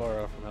not too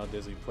far off from how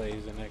Dizzy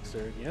plays in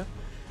Xrd, yeah.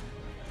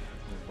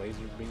 With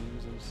laser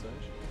beams and such.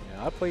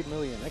 Yeah, I played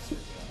Milia in Xrd.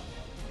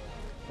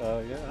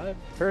 Yeah,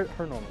 her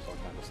normal's all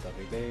kind of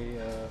stuffy.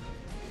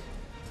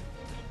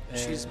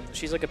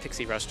 She's like a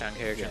Pixie Rushdown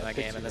character Yeah, in that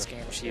Pixie game. In this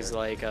game, Rushdown she's character.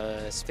 like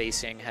a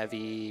spacing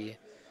heavy,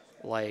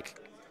 like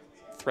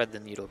thread the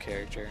needle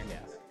character. Yeah.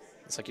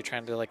 It's like you're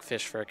trying to like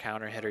fish for a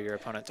counter hit or your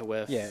opponent to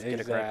whiff, Yeah, get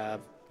exactly. a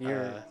grab.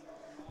 You're-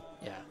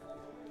 Yeah.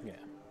 Yeah.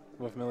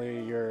 With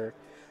Milia,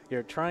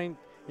 you're trying.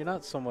 You're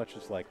not so much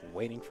as like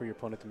waiting for your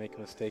opponent to make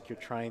a mistake. You're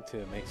trying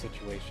to make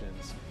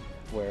situations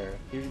where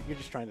you're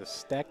just trying to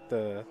stack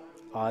the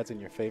odds in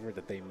your favor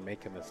that they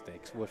make a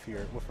mistake with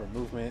her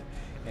movement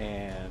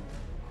and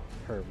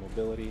her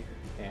mobility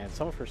and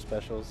some of her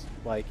specials.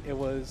 Like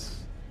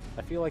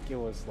I feel like it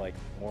was like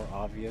more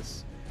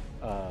obvious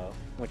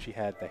when she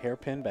had the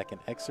hairpin back in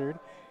Xrd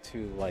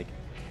to like.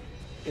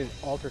 It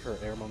altered her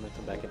air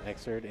momentum back in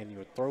Xrd, and you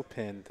would throw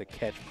pin to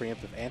catch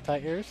preemptive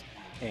anti-airs,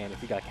 and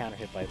if you got counter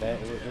hit by that,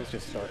 it was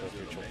just start of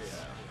your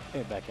choice.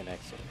 And back in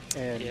Xrd.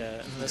 And Yeah,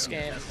 in this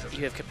game,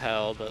 you have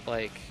Capel, but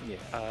like,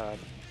 Yeah.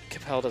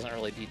 Capel doesn't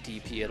really beat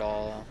DP at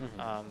all.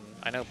 Mhm.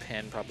 I know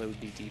Pin probably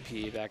would beat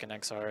DP back in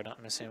XR,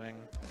 I'm assuming.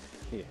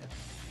 yeah,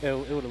 it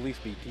would at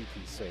least be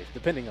DP safe,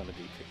 depending on the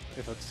DP.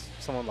 If it's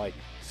someone like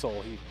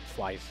Soul, he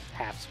flies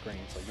half screen,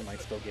 so you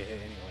might still get hit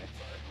anyway.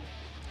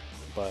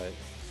 But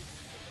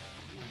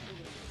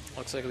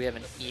Looks like we have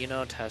an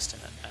Eno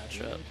Testament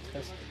matchup.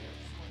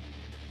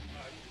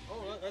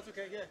 Oh, that's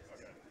okay, yeah.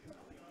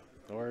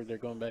 or they're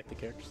going back to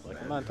character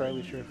select. I'm not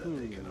entirely sure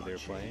who they're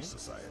playing.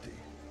 Society.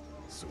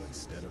 So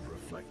instead of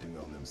reflecting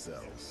on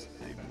themselves,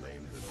 they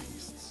blame the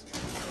beasts.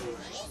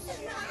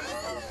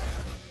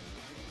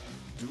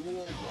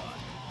 Duel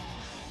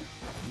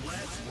 1.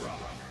 Let's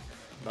rock.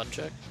 Button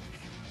check.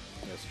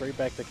 Yeah, straight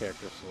back to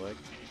character select.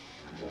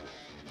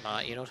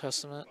 Eno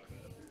Testament.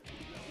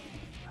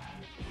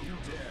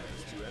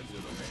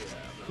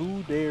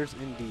 Who dares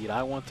indeed?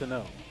 I want to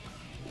know.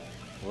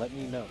 Let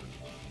me know.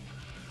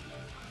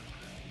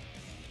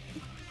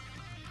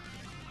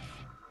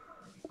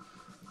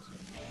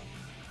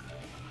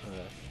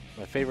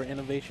 My favorite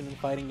innovation in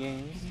fighting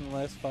games in the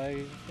last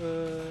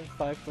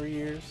 3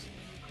 years.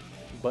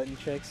 Button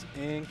checks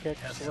and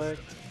character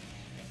select.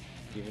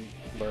 Even,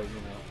 but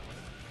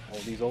all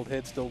these old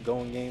heads still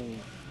go in game and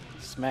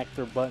smack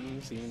their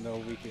buttons, even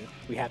though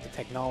we have the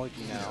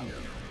technology now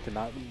to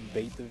not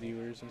bait the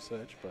viewers and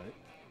such, but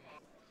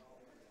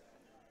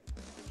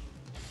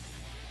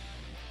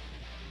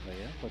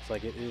yeah, looks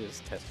like it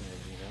is Testament,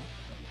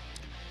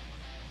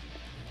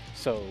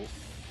 So,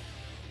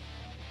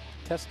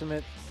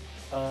 Testament,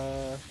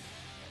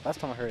 last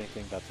time I heard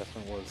anything about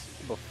Testament was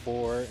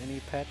before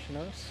any patch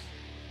notes.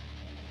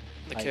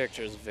 The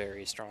character is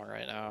very strong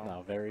right now.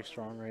 No, very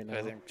strong right now.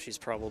 I think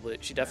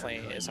she definitely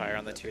is higher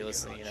on the tier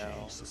list than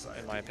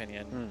in my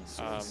opinion.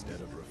 So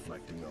instead of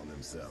reflecting on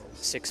themselves,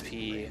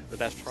 6P,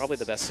 probably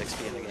the best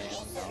 6P in the game.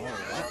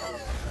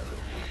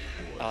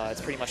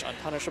 It's pretty much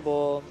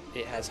unpunishable.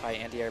 It has high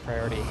anti-air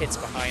priority. It hits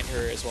behind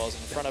her as well as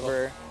in front of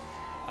her.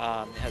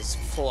 It has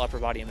full upper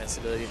body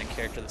invincibility and a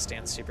character that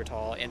stands super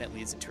tall, and it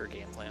leads into her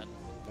game plan.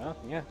 Well,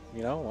 yeah,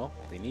 well,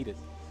 they need it.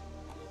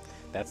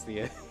 That's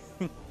the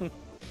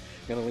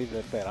gonna leave it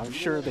at that. I'm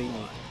sure they need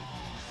it.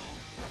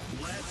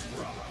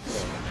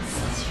 So,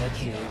 let's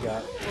see, we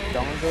got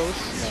Dongos,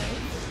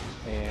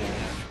 and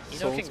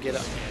Eno can get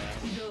up.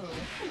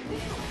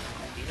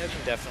 Eno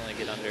can definitely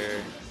get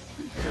under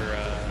her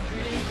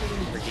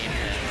game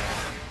plan.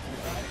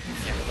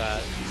 Yeah, with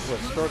that.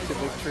 with Stroke to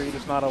Victory,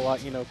 there's not a lot,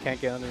 can't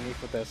get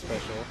underneath with that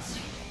special.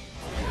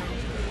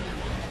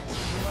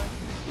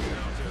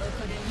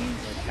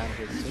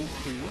 Counter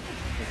 6P,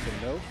 it's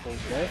a note, full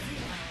deck.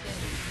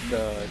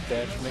 The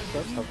dash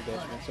mix-up, hover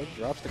dash mix-up,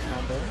 drops the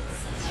combo,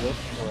 with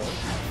throw.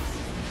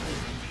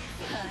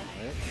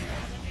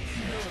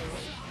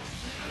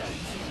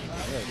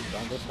 Alright,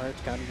 combo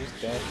starts kind of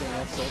just dashing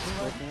that set,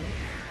 clicking.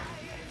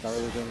 Not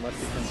really doing much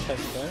to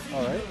contest that.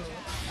 Alright.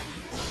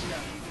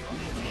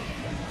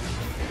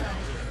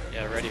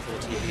 Yeah, ready for the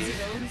TV.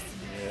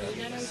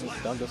 Yeah,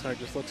 Dungo Snart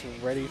just looks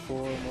ready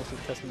for most of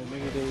the Testament.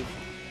 Maybe they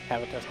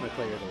have a Testament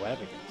player to lab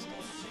against.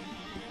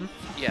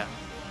 Yeah.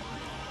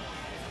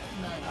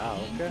 Ah,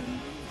 okay.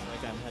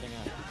 Like I'm heading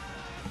out.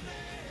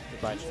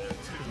 Goodbye.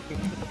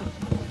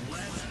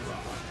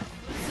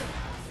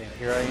 And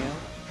here I am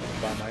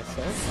by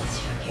myself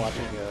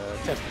watching a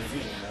Testament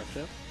Eagle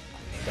matchup.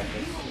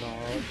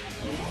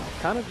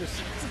 Kind of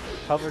just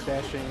hover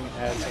dashing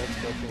as Soul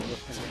Scorpion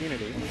with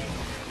impunity.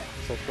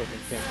 Soul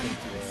Scorpion can't seem to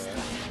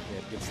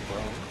it gets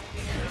thrown.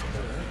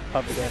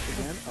 Hover dash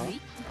again, up.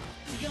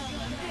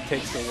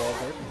 Takes the wall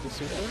break into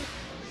super.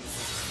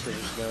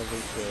 Pretty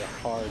lovely to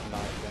hard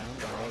knockdown.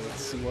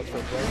 Let's see what's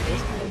for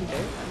breakfast.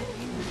 Okay.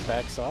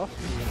 Backs off,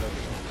 even though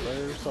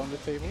there's some burst on the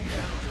table.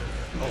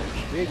 Oh,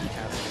 big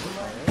counter.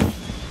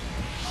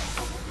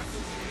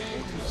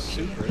 Into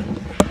super.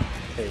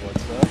 Hey,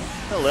 what's up?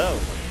 Hello.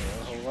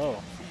 Hello.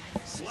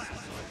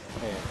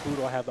 And who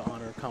do I have the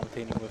honor of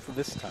commentating with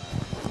this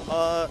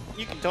time?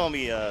 You can call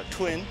me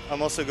Twin.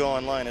 I'm also go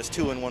online as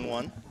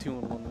 2-in-1-1.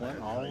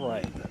 2-in-1-1. All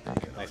right.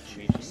 Nice to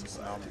meet you.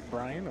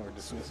 Brian or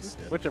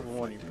Dismissive, whichever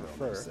one you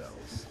prefer.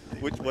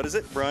 What is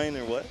it, Brian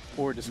or what?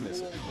 Or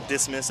Dismissive.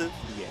 Dismissive?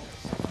 Yes.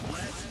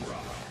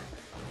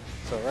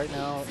 So right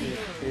now it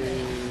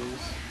is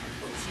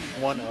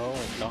 1-0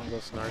 in Dongo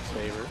Snart's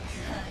favor.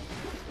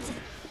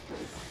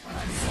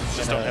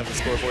 Just don't have the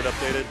scoreboard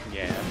updated?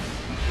 Yeah.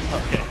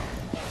 Okay.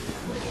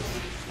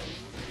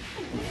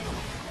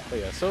 But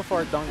yeah, so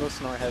far Dongo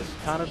Snart has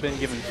kind of been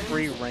given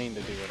free reign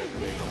to do whatever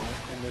they want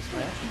in this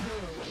match.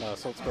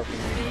 Soul Scorpion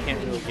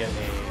can't really get a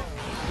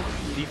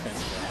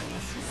defense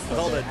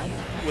going.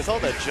 With all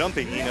that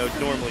jumping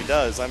normally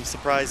does, I'm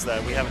surprised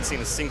that we haven't seen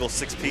a single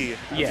 6P.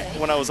 Yeah.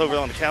 When I was over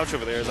on the couch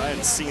over there, I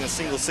hadn't seen a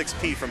single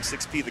 6P from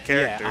 6P the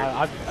character.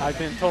 Yeah, I've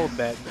been told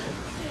that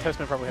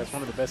Testament probably has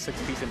one of the best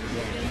 6Ps in the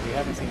game. We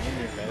haven't seen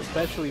any of that,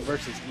 especially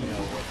versus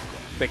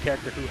the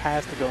character who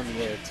has to go in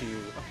the air to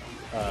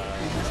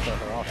start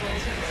her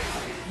offense.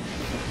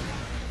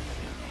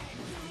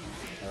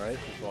 All right,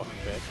 she's walking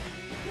back.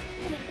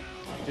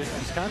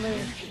 Just kind of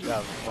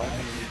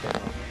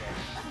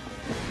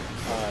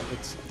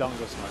it's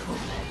Dongo Snart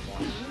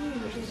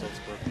versus Soul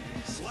Scorpion.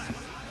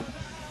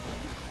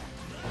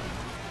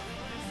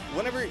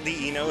 Whenever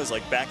the Eno is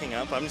like backing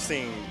up, I'm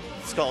seeing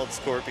Scald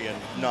Scorpion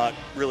not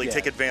really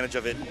take advantage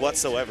of it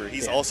whatsoever.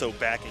 He's also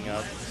backing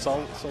up.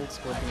 Soul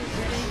Scorpion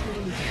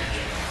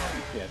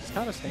is just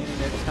kind of standing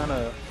there, just kind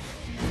of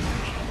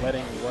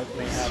letting what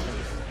may happen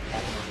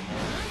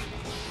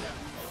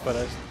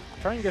But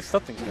try and get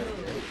something started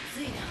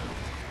here.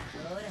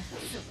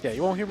 Yeah,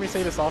 you won't hear me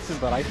say this often,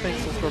 but I think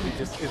Soul Scorpion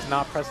just is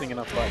not pressing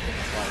enough buttons.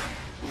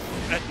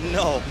 Like,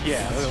 no.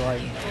 Yeah, they're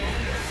like,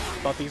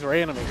 thought these were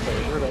anime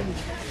players. We're like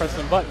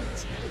pressing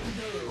buttons.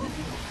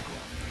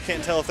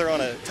 Can't tell if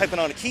they're typing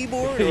on a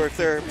keyboard or if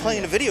they're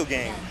playing a video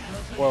game.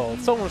 Well,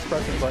 someone's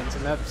pressing buttons,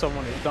 and that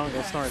someone is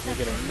Dongo Snart to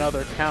get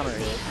another counter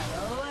hit.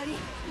 All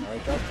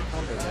right, drops the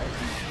counter there.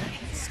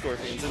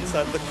 Scorpion's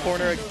inside the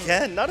corner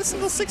again. Not a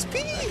single 6P.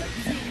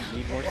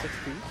 Need more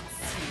 6P.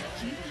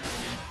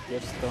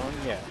 Gets thrown,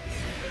 yeah.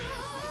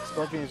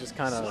 Scorpion is just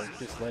kind of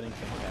just letting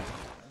things happen.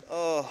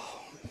 Oh.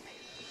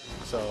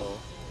 So,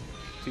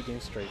 2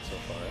 games straight so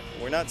far.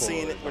 We're not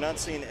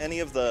seeing any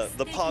of the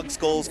Pog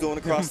skulls going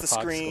across the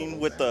screen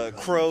with the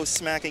crow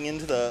smacking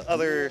into the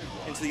other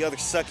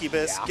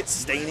succubus,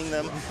 staining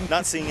them.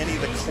 Not seeing any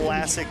of the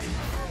classic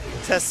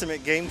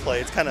Testament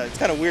gameplay. It's kind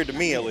of weird to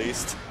me at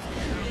least.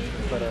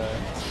 But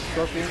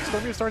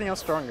Scorpion's starting out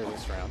stronger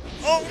this round.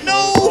 Oh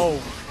no! Oh,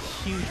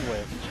 huge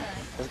whiff.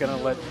 Is gonna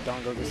let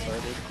Dongo get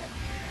started.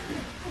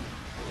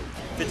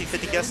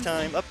 50-50 guess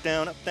time. Up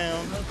down, up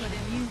down.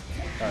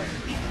 All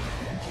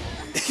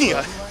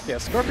right. Yeah,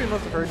 Scorpion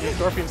must have heard you.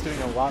 Scorpion's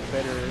doing a lot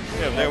better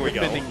there we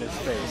go. defending this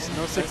space.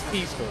 No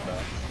 6P score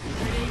though.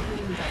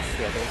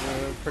 Yeah, there's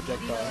a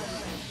projectile.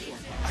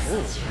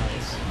 Ooh,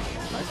 nice.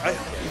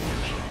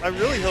 I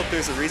really hope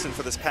there's a reason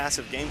for this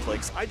passive gameplay,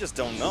 because I just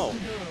don't know.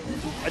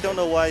 I don't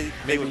know why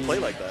they would play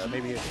like that.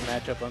 Maybe it's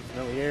matchup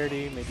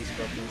unfamiliarity. Maybe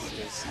Scorpion's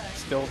just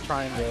still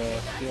trying to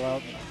feel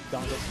out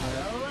Dongo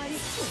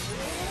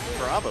Snart.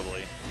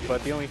 Probably.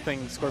 But the only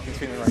thing Scorpion's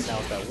feeling right now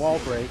is that wall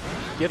break.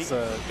 Gets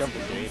a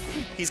jumping bait.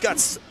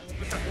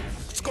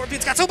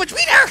 Scorpion's got so much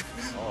meter!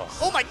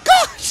 Oh my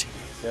gosh!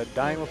 Yeah,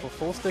 dying with a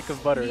full stick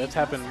of butter. That's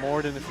happened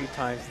more than a few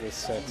times this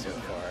set so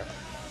far.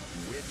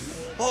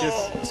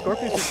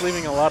 Scorpion's just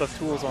leaving a lot of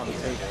tools on the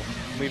table,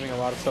 leaving a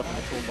lot of stuff in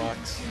the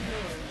toolbox.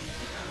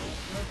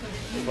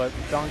 But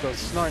Dongo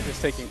Snart is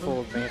taking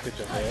full advantage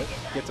of it.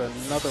 Gets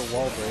another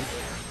wall break.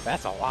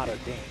 That's a lot of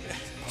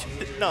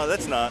damage. No,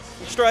 that's not.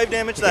 Strive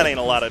damage? That ain't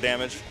a lot of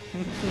damage.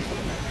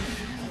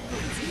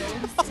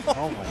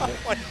 Oh my god.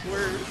 My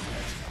word.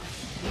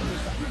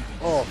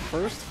 Oh,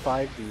 first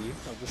 5D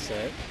of the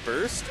set.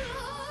 First?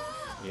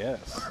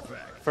 Yes.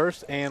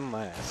 First and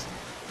last.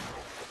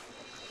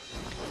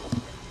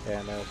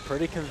 And a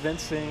pretty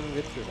convincing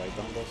victory by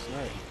Dongo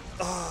Snart.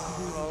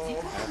 Oh.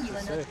 I have to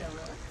say.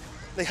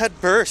 They had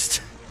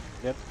burst.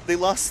 Yep. They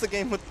lost the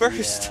game with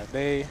burst.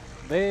 Yeah,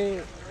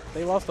 they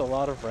they lost a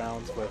lot of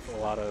rounds with a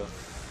lot of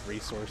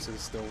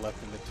resources still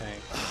left in the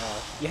tank.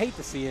 You hate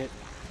to see it,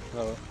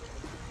 though.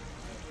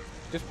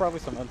 Just probably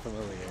some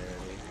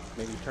unfamiliarity,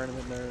 maybe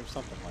tournament nerves,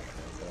 something like that.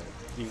 But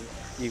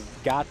you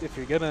got if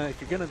you're gonna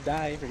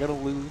die, if you're gonna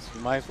lose,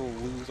 you might as well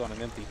lose on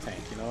an empty tank.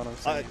 You know what I'm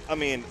saying? I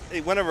mean,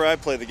 whenever I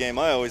play the game,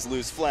 I always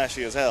lose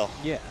flashy as hell.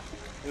 Yeah.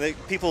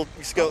 People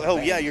just go, "Oh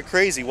yeah, you're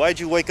crazy. Why'd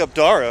you wake up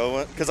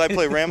Daro? Because I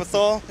play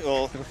Ramethal."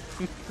 Well,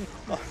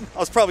 I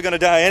was probably gonna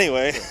die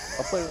anyway.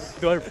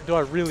 Do I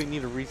really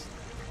need a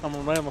I'm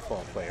a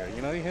Ramethal player.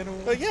 You know, you hit him.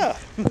 Yeah.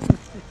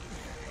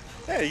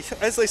 Hey,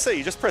 as they say,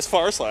 you just press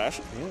 //. Yeah.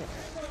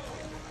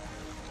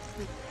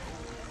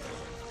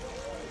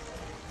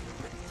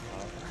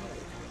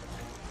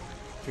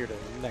 Here the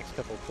next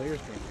couple of players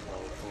being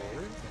called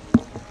forward.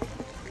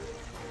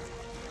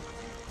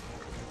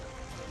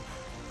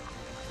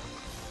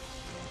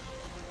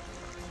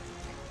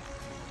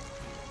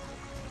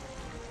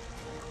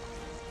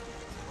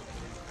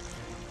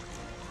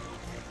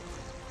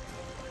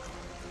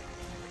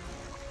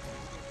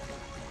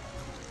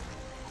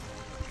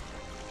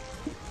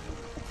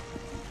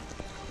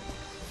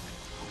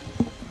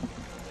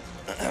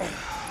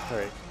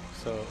 Alright,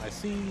 so I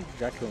see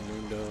Draco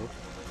Mundo,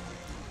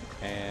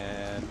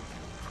 and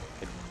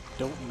I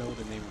don't know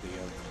the name of the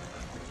other.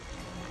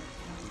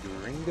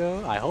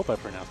 Gringo? I hope I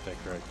pronounced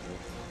that correctly.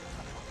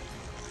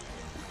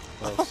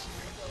 Close.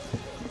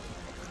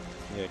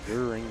 Yeah,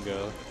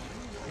 Guringo.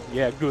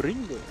 Yeah,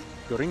 Guringo.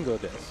 Guringo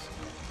des.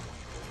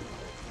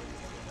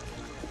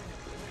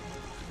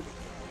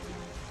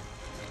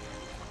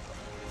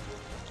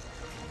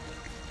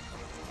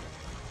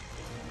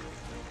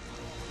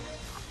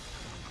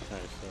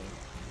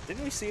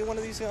 Didn't we see one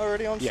of these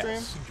already on stream?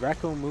 Yes,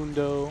 Draco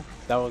Mundo.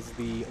 That was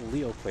the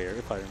Leo player,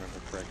 if I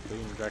remember correctly.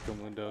 And Draco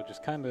Mundo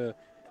just kind of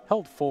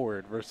held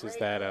forward versus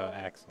that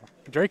Axel.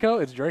 Draco?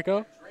 It's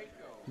Draco?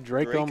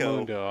 Draco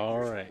Mundo,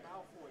 alright.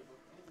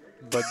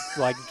 But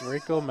like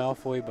Draco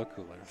Malfoy but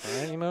cooler.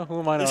 Alright, you know, who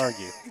am I to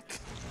argue?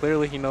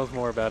 Clearly he knows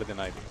more about it than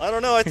I do. I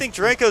don't know, I think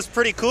Draco's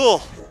pretty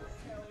cool.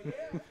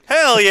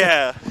 Hell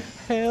yeah!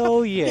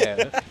 Hell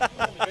yeah.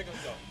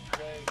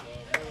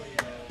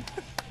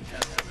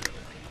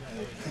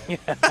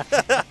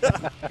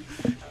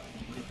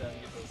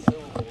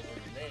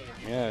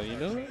 Yeah, you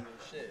know?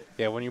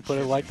 Yeah, when you put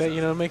it like that,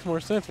 you know, it makes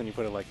more sense when you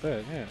put it like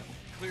that, yeah.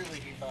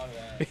 Clearly he thought of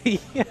that.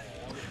 Yeah.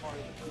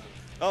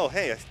 Oh,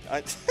 hey,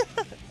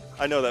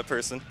 I know that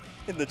person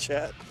in the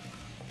chat.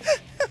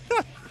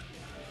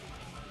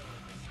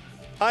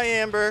 Hi,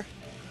 Amber.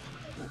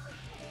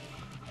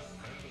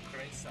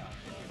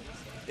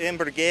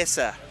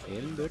 Hamburguesa.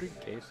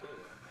 Hamburguesa.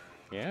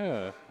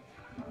 Yeah.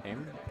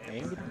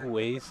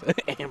 Hamburguesa.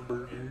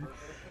 Hamburger.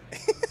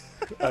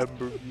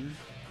 Hamburger.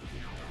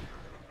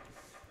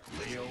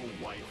 Leo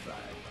Wi-Fi.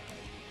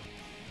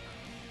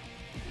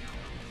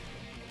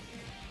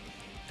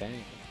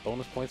 Dang.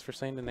 Bonus points for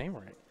saying the name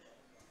right.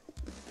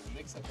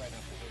 Mix up right now.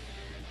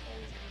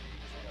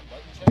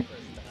 Button check or is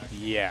it the actual?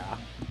 Yeah.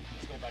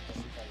 Let's go back to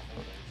Street Fighter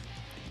 4.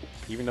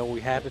 Even though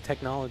we have the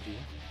technology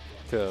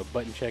to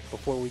button check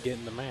before we get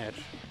in the match.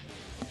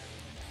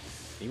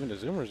 Even the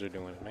Zoomers are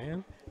doing it,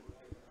 man.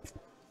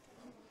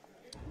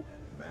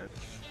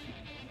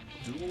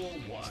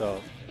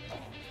 So.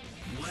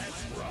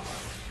 Let's rock.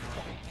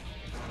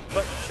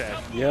 Button check.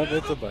 Yep,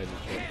 it's a button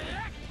check.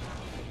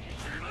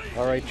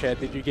 Alright, Chad,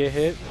 did you get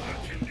hit?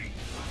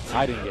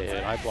 I didn't get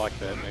hit. I blocked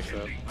that mix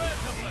up.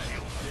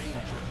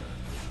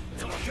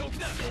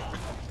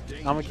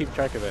 I'm gonna keep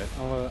track of that.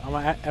 I'm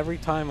gonna every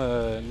time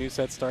a new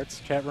set starts,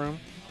 chat room,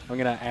 I'm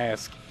gonna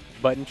ask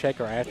button check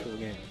or actual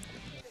game,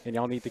 and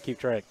y'all need to keep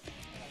track.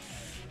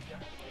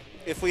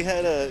 If we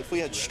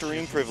had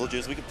stream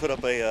privileges, we could put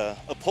up a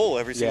poll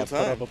every single time.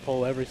 Yeah, put up a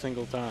poll every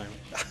single time.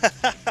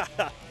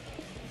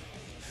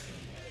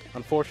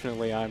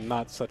 Unfortunately, I'm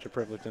not such a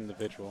privileged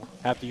individual.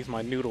 I have to use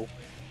my noodle.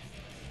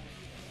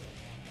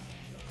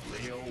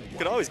 You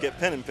could always get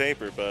pen and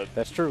paper, but...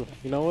 That's true.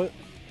 You know what?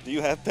 Do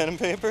you have pen and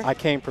paper? I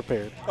came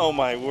prepared. Oh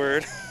my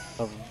word.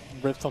 I'll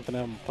rip something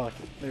out of my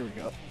pocket. There we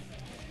go.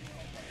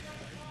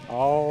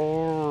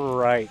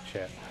 Alright,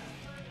 chat.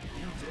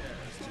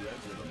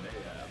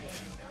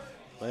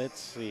 Let's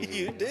see.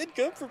 You did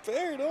come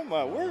prepared, oh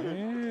my word.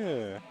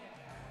 Yeah.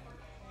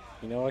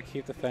 You know I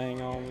keep the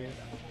thing on me.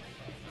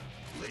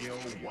 Leo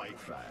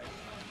Wi-Fi.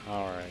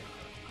 Alright.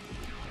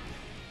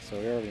 So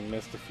we already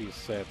missed a few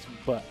sets,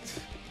 but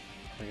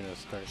we're gonna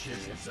start here.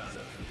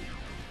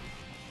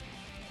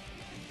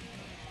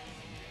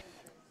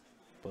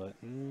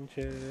 Button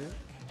check.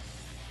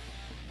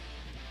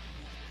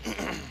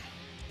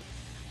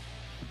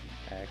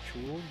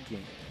 Actual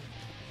game.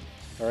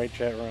 Alright,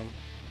 chat room.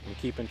 I'm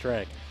keeping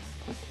track.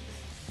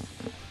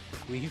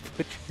 Please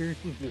put your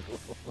noodle.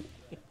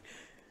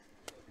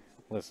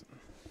 Listen.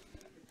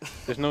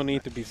 There's no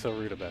need to be so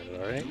rude about it,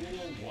 alright?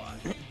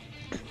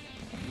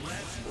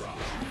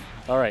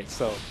 Alright,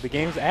 so the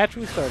game's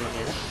actually starting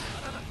here.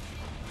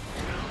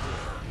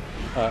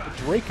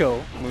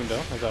 Draco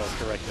Mundo, as I was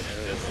corrected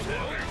earlier.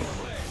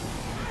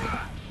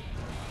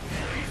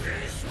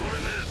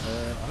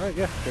 Alright,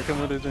 yeah. Draco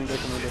Mundo's doing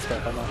Draco Mundo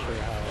stuff. I'm not sure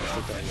how else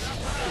to tell you.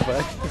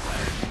 But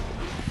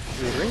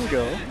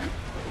Ringo,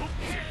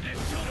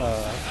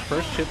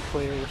 first chip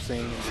player we're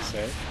seeing in the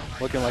set.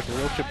 Looking like a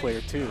real chip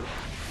player too.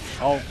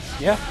 Oh,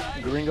 yeah.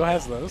 Gringo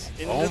has those.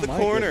 Into the my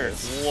corner.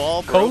 goodness.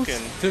 Wall Coast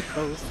broken. to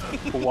coast.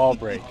 Wall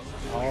break.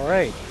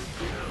 Alright.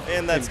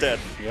 And that's dead.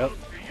 Yep.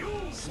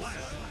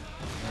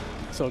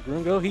 So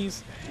Gringo,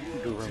 he's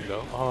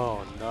Gringo.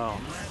 Oh no,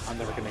 I'm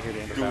never gonna hear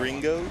the end of that.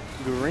 Gringo?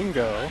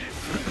 Gringo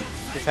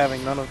is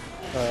having none of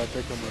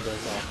Draco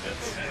Mundo's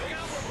offense.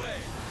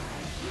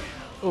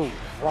 Oh,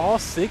 raw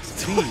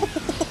 6T.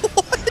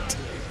 What?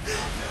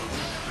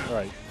 All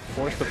right,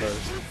 force the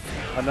burst.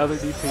 Another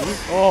DP.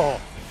 Oh,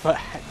 but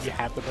you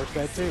have to burst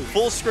that too.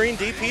 Full screen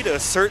DP to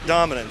assert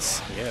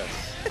dominance. Yes.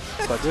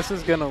 But this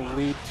is gonna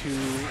lead to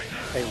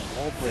a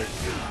wall break.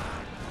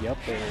 Yep,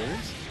 there it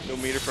is. No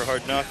meter for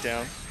hard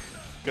knockdown.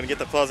 Gonna get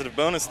the positive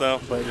bonus though.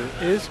 But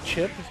it is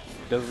chip.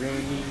 Does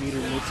really need meter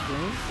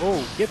mid-screen.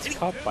 Oh, gets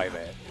caught by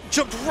that.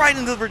 Jumped right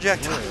into the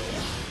projectile.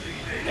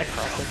 That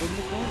crossed up in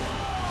the corner.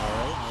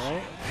 Alright,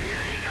 alright.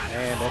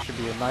 And that should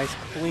be a nice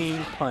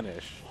clean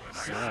punish.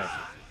 Alright.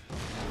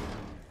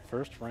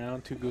 First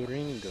round to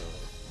Gringo.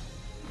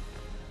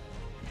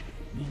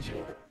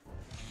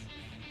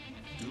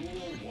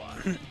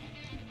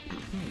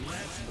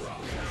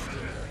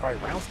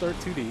 Alright, round start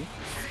 2D. Didn't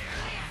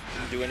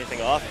do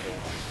anything off of it.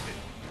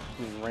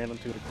 Ran him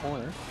to the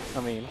corner.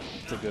 I mean,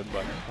 it's a good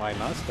button. Why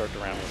not start the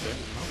round with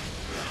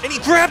it? And he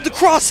grabbed the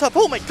cross up.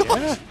 Oh my gosh.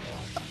 Yeah.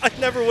 I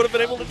never would have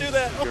been able to do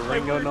that. Oh my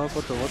Gringo word. knows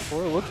what to look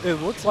for. It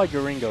looks like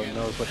Gringo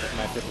knows what this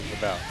matchup is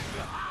about.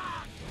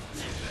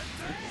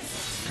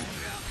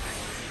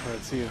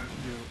 Let's see if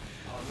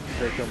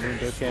Draco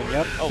Mundo can.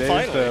 Yep, Oh, there's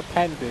finally. the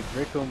patented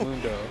Draco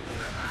Mundo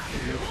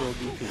neutral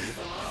DP.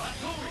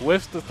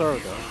 Whiffs the throw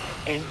though.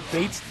 And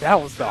baits,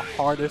 that was the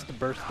hardest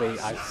burst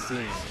bait I've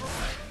seen.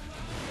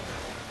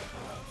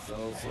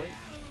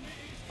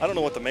 I don't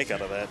know what to make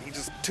out of that. He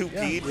just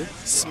 2P'd, Yeah,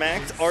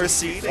 smacked,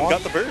 RC'd, and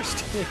got the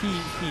burst. Yeah,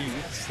 he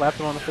slapped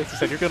him on the face and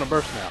said, "You're gonna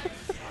burst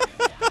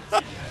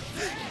now."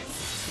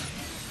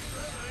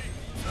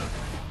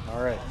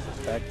 All right,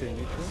 back to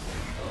neutral.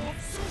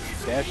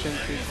 Dash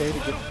into K to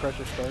get the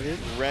pressure started.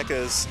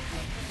 Rekka's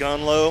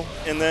gone low,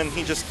 and then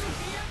he just...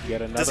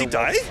 Get another Does he one.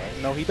 die?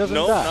 No, he doesn't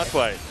No, die. not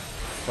quite.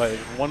 But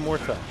one more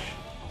touch.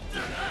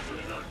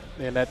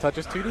 And that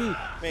touches 2D.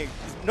 I mean,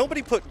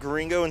 nobody put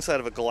Gringo inside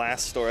of a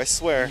glass store, I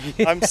swear.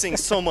 I'm seeing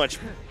so much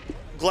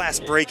glass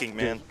breaking,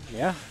 man.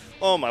 Yeah.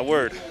 Oh my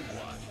word.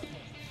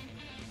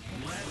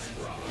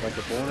 Like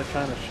a bull in a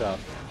china shop.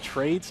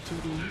 Trades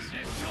 2Ds.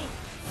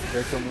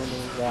 Draco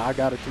Mundo. I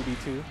got a 2D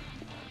too.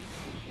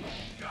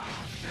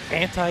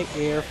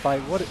 Anti-air fight.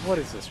 What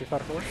is this? Street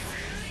Fighter 4?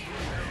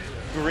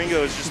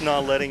 Gringo is just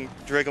not letting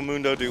Draco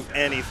Mundo do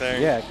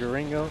anything. Yeah,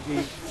 Gringo.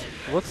 He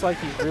looks like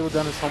he's really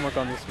done his homework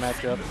on this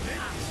matchup.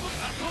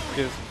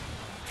 Just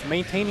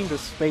maintaining the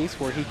space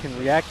where he can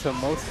react to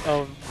most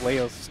of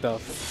Leo's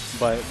stuff,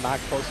 but not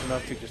close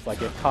enough to just like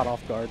get caught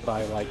off guard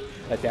by like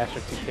a dash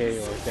of 2K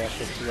or a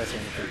dash of 2S or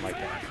anything like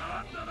that.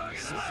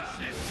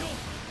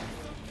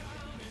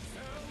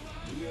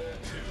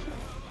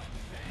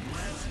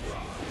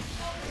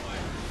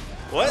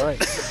 What? All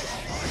right.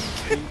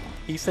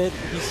 He said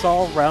he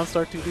saw round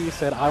start 2D. He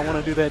said, "I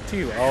want to do that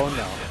too." Oh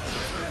no!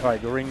 All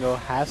right, Gringo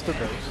has to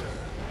burst.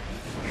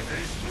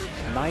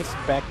 Nice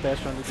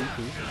backdash on the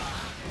DP.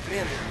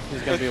 Man,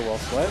 He's gonna be a wall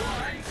sweat.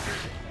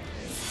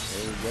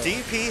 There we go.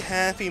 DP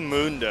Happy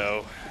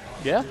Mundo.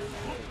 Yeah.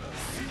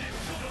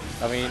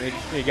 I mean,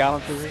 it got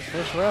him through his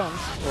first round,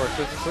 or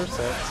through his first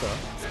set, so.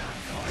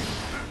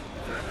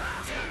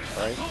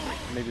 All right,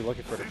 maybe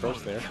looking for the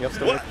burst there. Yep,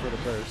 still looking for the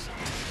burst.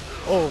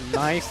 Oh,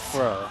 nice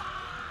throw.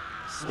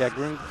 Yeah,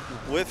 Green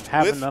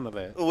having none of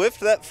that.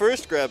 Whiffed that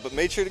first grab, but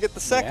made sure to get the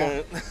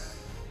second. Yeah.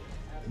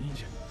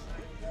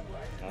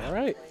 All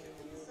right.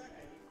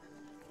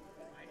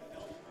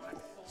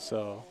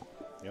 So,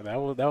 yeah, that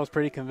was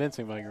pretty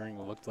convincing by Green.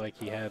 It looked like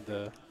he had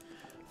the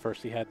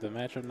first he had the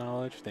matchup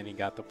knowledge, then he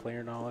got the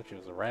player knowledge. It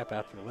was a wrap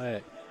after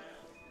that.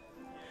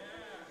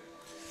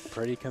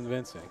 Pretty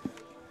convincing.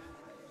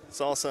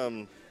 Saw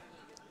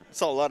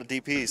a lot of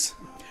DPs.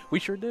 We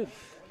sure did.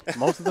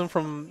 Most of them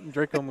from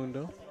Draco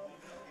Mundo.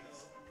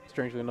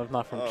 Strangely enough,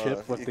 not from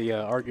Chip with the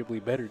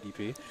arguably better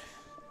DP.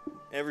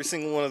 Every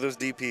single one of those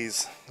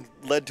DPs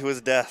led to his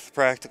death,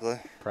 practically.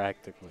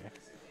 Practically.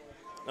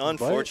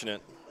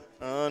 Unfortunate.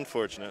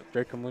 Unfortunate.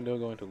 Draco Mundo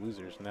going to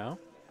losers now,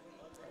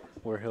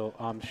 where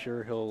I'm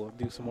sure he'll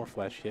do some more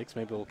flash kicks.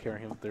 Maybe it'll carry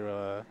him through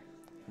a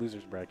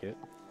losers bracket.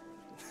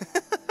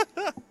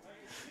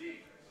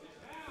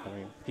 I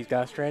mean, he's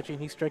got a strategy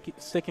and he's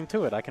sticking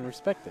to it. I can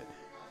respect it.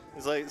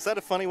 It's like, is that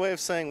a funny way of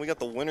saying we got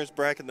the winners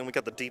bracket, then we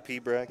got the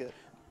DP bracket?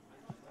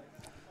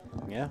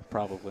 Yeah,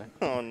 probably.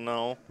 Oh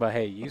no. But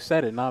hey, you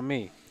said it, not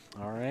me.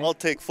 All right. I'll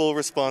take full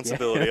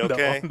responsibility, Yeah,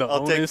 okay?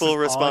 I'll take full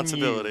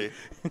responsibility.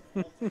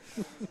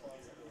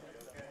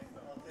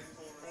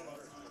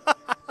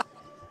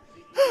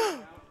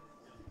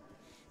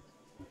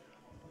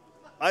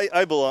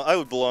 I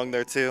would belong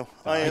there too.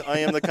 I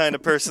am the kind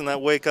of person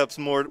that wake up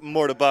more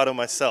to bottom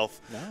myself.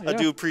 Yeah. I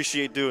do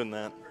appreciate doing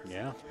that.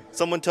 Yeah.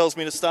 Someone tells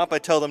me to stop, I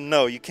tell them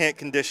no, you can't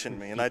condition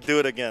me, and I do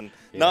it again.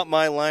 Yeah. Not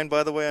my line,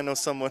 by the way. I know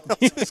someone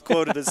else is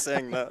quoted as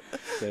saying that.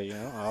 So, you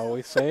know, I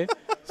always say,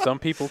 some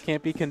people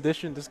can't be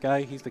conditioned. This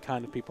guy, he's the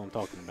kind of people I'm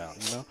talking about.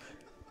 You know.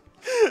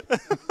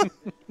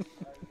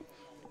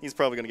 He's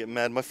probably gonna get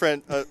mad. My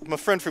friend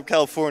from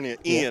California,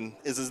 Ian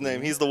is his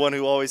name. He's the one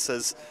who always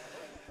says,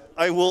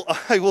 I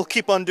will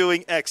keep on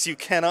doing X. You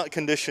cannot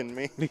condition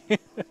me.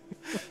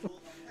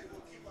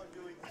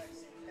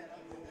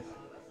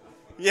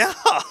 Yeah,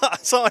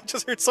 so I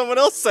just heard someone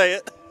else say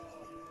it.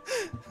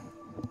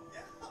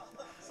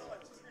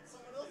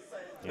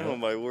 Yeah. Oh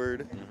my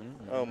word.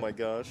 Mm-hmm. Oh my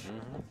gosh.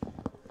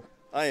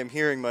 I am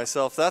hearing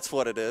myself. That's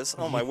what it is.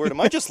 Oh my word.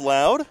 Am I just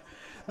loud?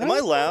 Am I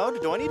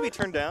loud? Do I need to be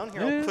turned down?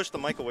 Here, I'll push the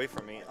mic away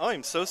from me. I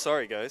am so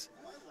sorry, guys.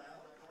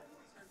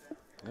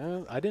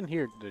 I didn't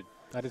hear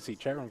I didn't see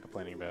chat room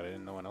complaining about it,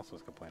 and no one else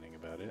was complaining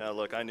about it. Yeah,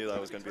 look, I knew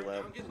that was going to be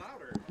loud.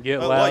 Get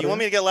Oh, louder. what, you want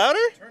me to get louder?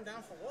 Turn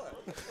down for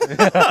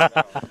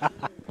what?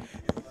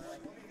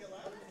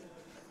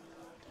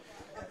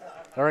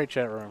 All right,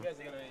 chat room. You guys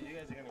are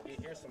gonna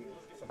hear some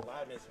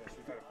loudness when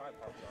Street Fighter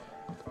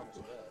 5 pops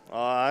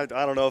on.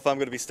 I don't know if I'm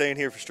going to be staying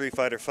here for Street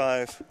Fighter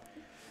 5.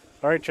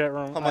 All right, chat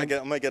room. I might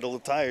get a little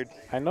tired.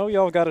 I know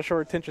y'all got a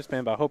short attention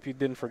span, but I hope you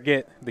didn't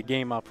forget the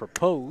game I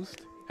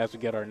proposed as we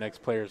get our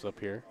next players up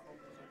here.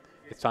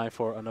 It's time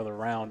for another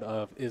round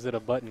of Is It a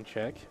Button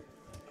Check?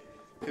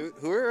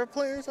 Who are our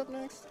players up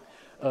next?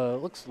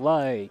 Looks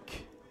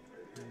like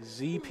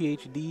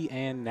ZPHD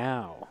and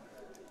Now.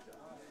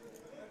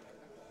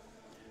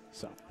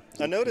 So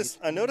I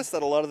noticed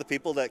that a lot of the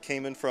people that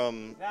came in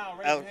from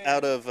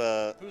out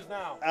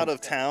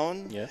of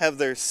town Yeah. have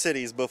their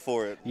cities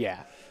before it.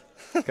 yeah,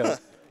 because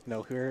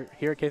here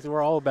at Casey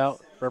we're all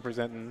about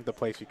representing the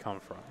place you come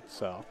from.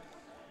 So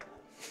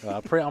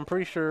I'm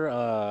pretty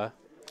sure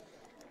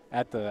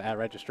at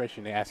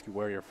registration they ask you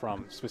where you're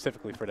from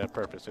specifically for that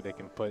purpose, so they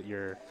can put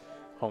your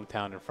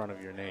hometown in front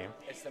of your name.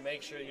 It's to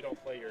make sure you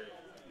don't play your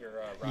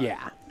ride.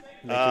 Yeah.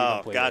 Make sure you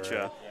don't play your,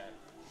 Gotcha.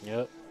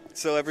 Yep.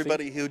 So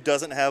everybody who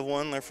doesn't have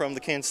one, they're from the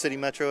Kansas City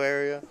metro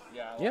area.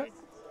 Yeah. Yep. Like,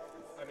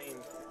 I mean,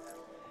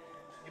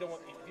 you don't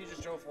want if you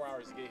just drove 4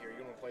 hours to get here, you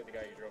don't want to play the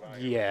guy you drove out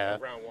here. Yeah.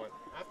 Round one.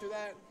 After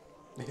that,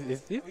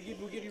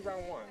 we'll give you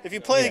round one. If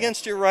you play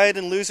against your right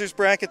in losers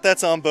bracket,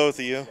 that's on both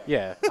of you.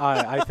 Yeah.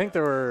 I think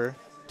there were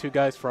two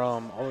guys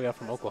from all the way up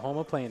from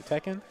Oklahoma playing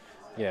Tekken.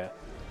 Yeah.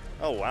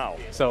 Oh wow.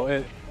 So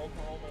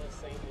Oklahoma,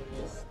 St.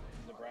 Louis,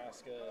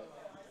 Nebraska,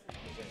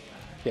 Missouri.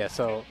 yeah.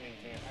 So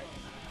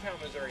Count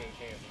Missouri and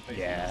Kansas.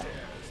 yeah.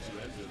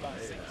 About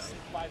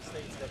 5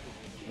 states that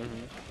could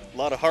be. A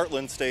lot of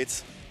Heartland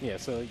states. Yeah.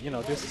 So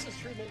just This is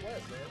true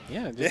Midwest,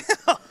 man. yeah.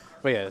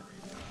 But yeah,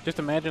 just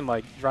imagine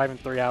like driving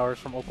 3 hours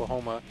from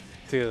Oklahoma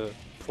to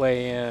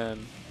play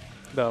in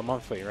the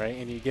monthly, right?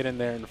 And you get in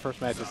there and the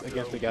first match is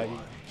against the guy. You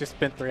just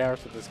spent 3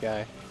 hours with this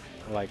guy.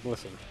 Like,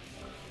 listen,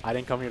 I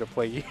didn't come here to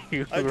play you.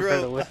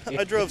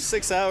 I drove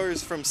 6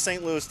 hours from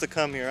St. Louis to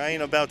come here. I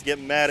ain't about to get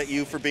mad at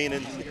you for being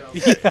in.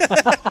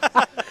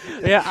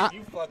 Yeah,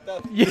 You fucked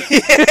up.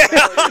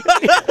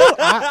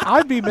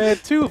 I'd be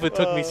mad too if it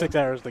took me 6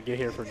 hours to get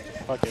here from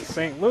fucking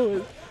St.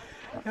 Louis.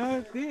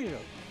 God damn.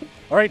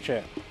 All right,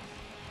 chat.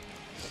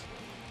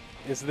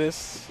 Is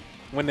this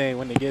when they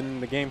get in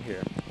the game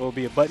here? Will it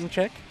be a button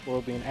check? Will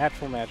it be an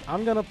actual match?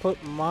 I'm gonna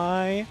put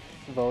my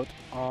vote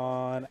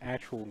on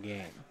actual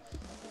game.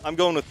 I'm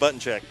going with button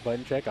check.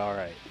 Button check. All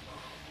right.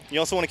 You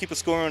also want to keep a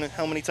score on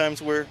how many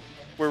times we're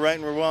right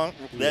and we're wrong.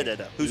 Yeah.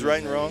 Who's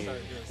right and wrong? Start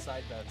doing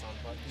side bets on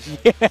button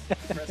check. Yeah.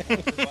 Press 1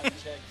 for button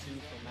check, 2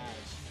 for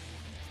match.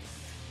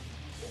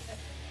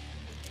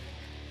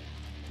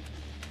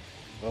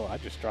 Oh, I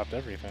just dropped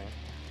everything.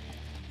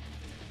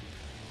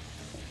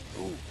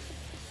 Ooh.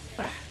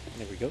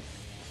 There we go.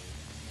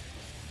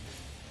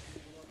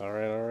 All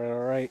right, all right,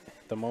 all right.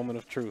 The moment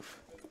of truth.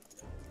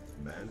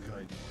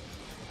 Mankind.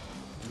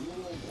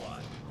 Rule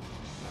 1.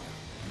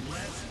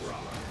 Let's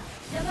rock.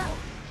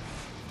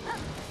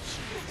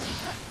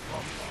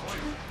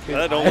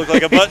 That don't look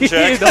like a button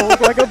check. It don't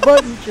look like a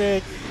button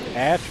check.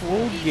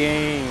 Actual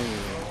game.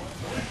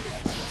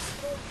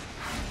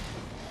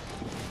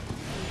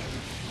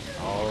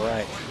 All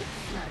right.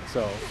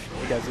 So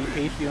we got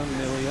ZPHD on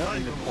Milia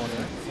in the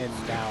corner,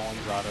 and now on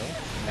Zato.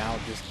 Now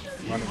just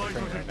running the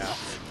train right now.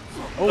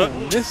 Oh,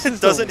 this is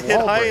Doesn't the hit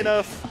wall high break.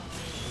 enough.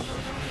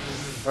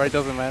 All right,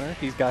 doesn't matter.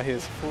 He's got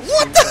his full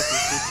screen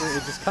super.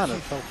 It just kind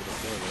of felt it a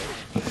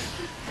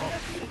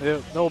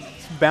little bit. They'll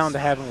bound to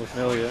happen with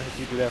Milia if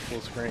you do that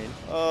full screen.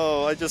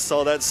 Oh, I just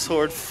saw that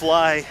sword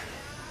fly.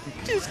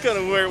 Just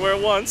gonna wear it where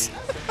it wants.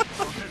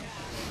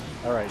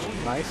 All right,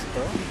 nice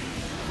throw.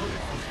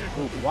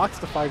 Ooh, blocks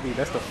the 5B.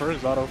 That's the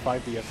first auto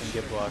 5B I can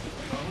get blocked.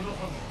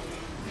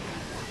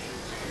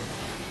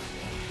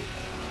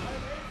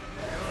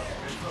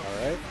 All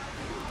right.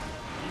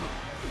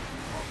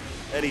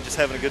 Eddie just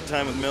having a good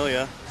time with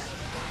Milia.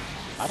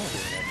 I don't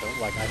hear that though.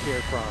 Like I hear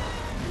it from,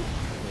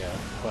 yeah,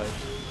 but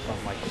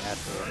something like the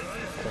actual.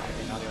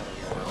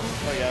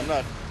 Oh yeah, I'm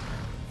not.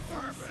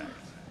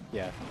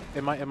 Yeah,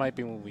 it might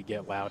be when we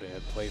get loud and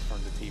it plays from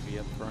the TV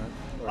up front.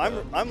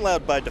 I'm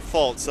loud by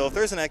default, so if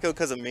there's an echo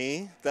because of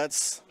me,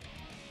 that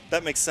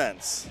makes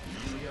sense.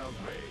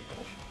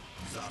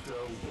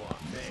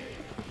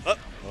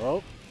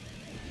 Oh,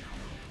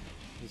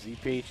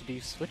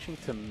 ZPHD switching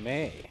to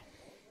May,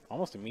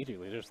 almost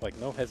immediately. There's like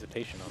no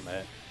hesitation on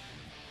that.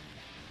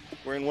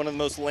 We're in one of the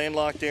most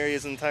landlocked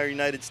areas in the entire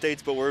United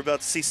States, but we're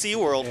about to see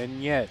SeaWorld.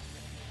 And yet,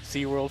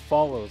 SeaWorld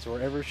follows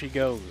wherever she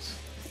goes.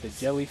 The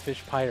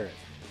jellyfish pirate.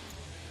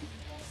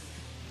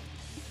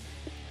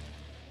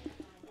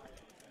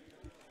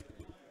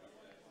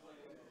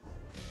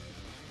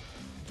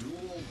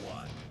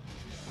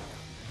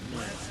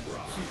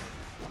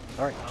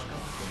 All right.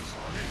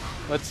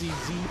 Let's see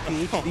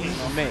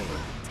ZPHD's May. He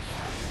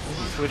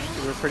switched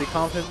to her pretty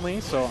confidently,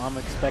 so I'm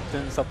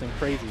expecting something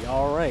crazy.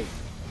 All right.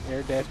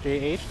 Air dash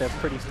JH, that's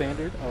pretty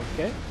standard.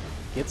 Okay.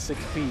 Gets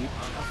 6 speed.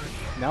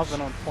 Now's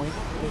been on point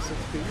with 6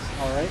 speeds.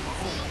 All right.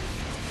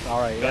 All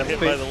right. Got hit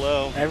by the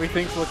low.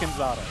 Everything's looking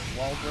Zotto.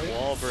 Wall break.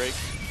 Wall break.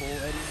 Full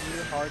Eddie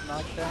here. Hard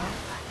knockdown.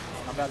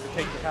 I'm about to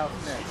take the house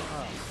next.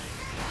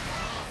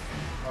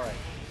 All right.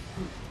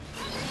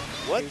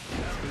 What?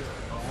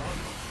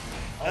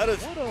 Out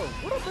of What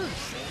a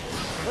burst.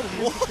 What an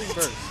interesting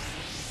burst.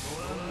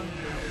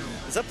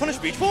 Does that punish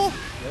beach ball?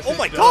 Yes, Oh it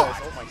my does.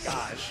 god! Oh my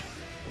gosh.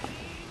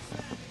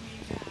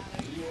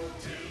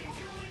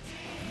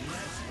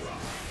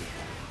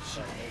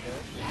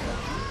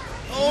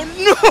 Oh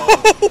no!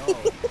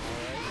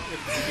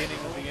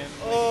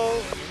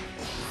 Oh,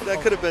 that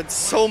could have been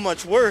so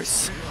much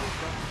worse.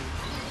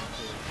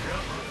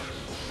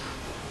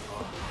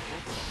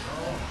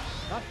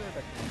 Not sure if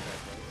that can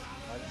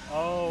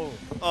Oh.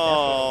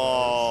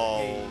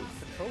 Oh.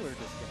 Controller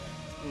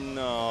disconnect.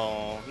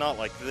 No, not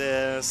like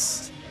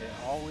this. It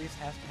always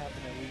has to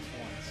happen at least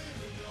once.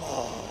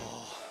 Oh.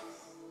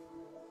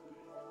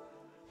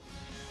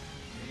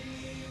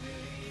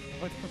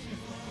 What?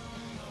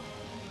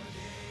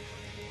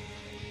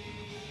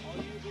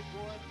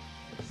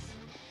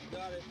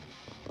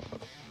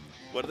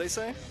 What do they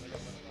say?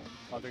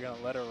 Oh, they're gonna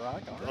let her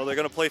rock? Oh, they're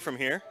gonna play from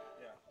here?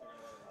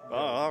 Oh,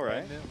 all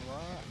right. Let it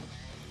rock.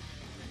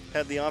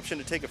 Had the option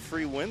to take a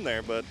free win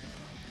there, but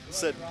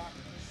said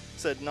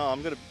no,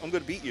 I'm gonna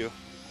beat you.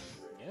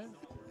 Yeah.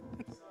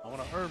 I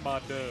wanna earn my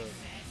dub.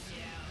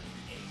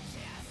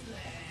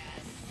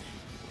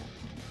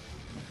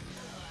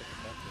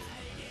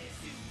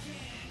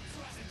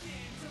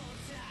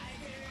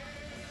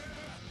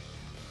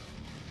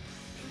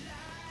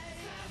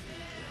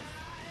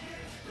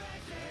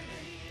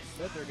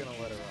 Said they're gonna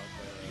let her rock,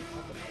 but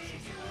something else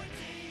is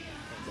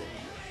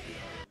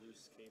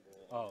loose cable.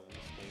 Oh,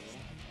 loose cable.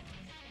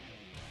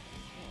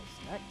 Oh,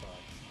 snack box.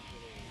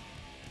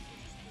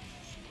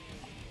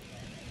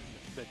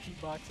 The cheap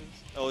boxes.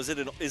 Oh, is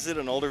it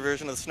an older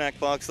version of the snack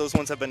box? Those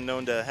ones have been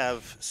known to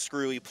have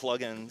screwy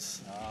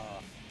plugins.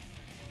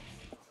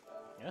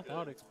 Yeah, that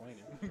would explain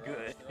it.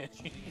 Good.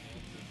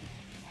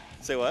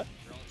 Say what?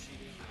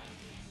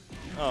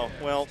 Oh,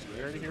 well.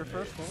 You heard it here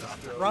first, folks.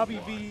 Robbie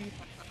V,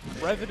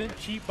 resident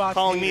cheap box.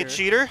 Calling me a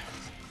cheater?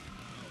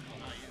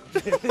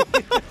 So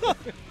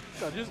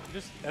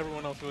just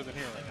everyone else who isn't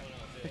here right now.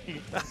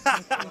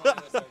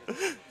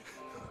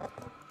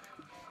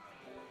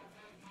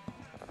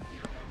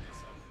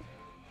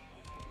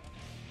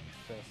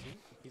 So, see,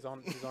 he's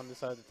on this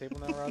side of the table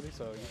now, Robbie.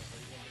 So yeah.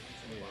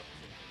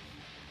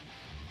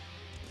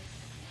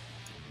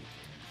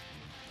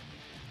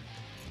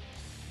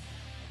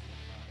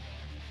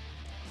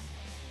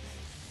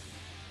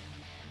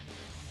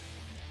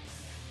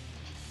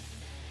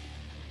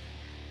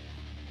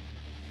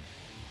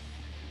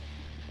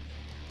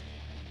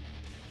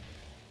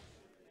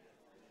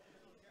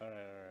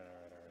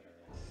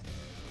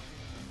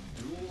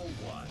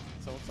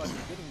 So it looks like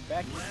we're getting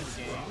back into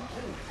the game.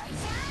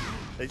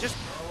 They just.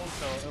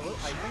 So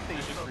I think they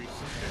just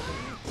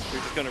reset.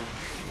 They're just gonna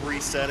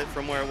reset it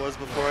from where it was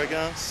before, I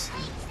guess.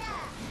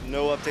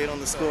 No update on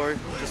the score.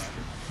 Just.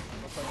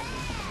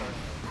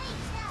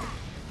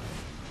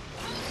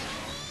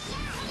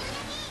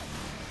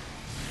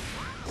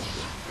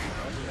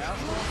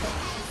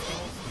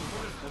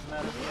 Doesn't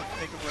matter. We have to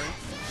take a break.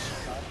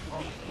 Stop the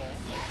beat ball.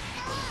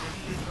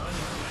 It's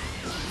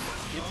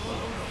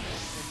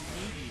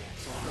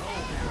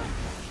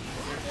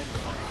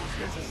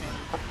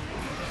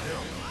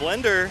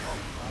Blender.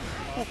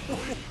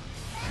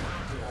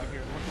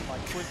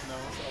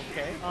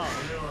 Okay.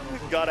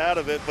 Got out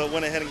of it, but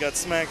went ahead and got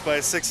smacked by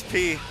a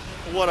 6P.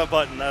 What a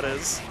button that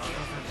is.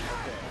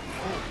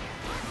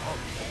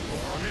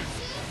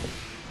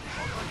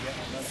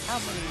 How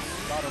many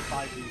Lotto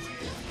 5Ds?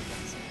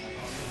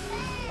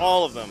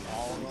 All of them.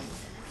 All of them.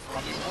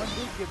 I mean, one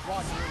did get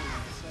blocked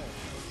earlier.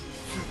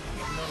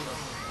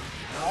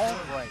 All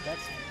right,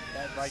 that's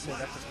that right there.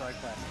 That's the strike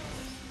class.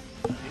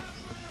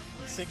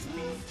 6B,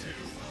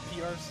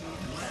 PRC.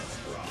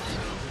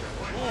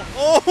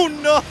 Oh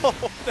no!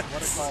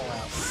 What a call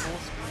out. Full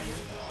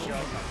speed.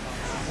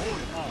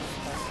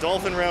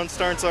 Dolphin round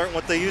starts aren't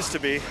what they used to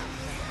be.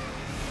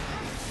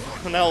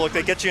 Now look,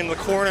 they get you in the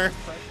corner.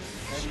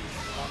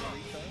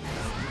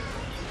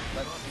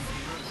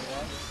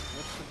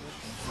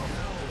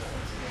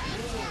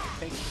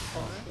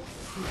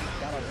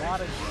 Got a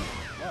lot of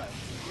left.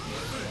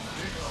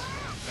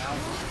 Now,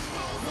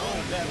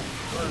 that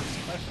first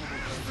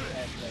questionable break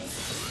at the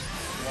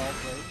wall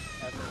break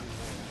after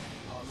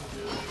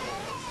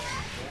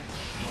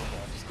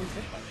just gets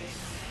hit by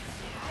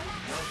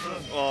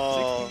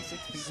Oh.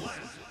 16.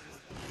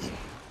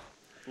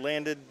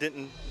 Landed,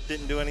 didn't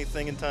do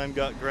anything in time,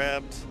 got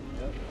grabbed.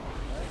 Yep.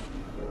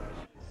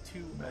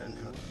 2-0 now right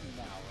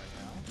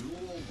now.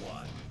 Duel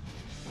 1.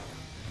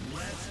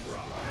 Let's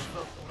rock.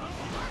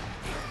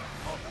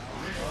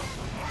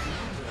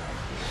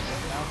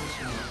 Now this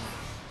is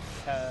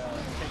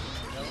taking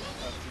note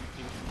of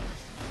DP's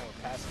more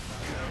passive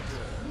versus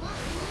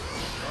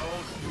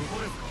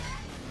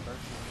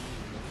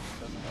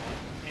doesn't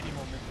have any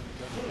momentum to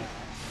go down.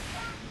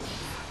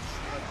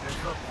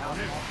 Now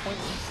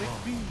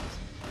 0.6 Bs.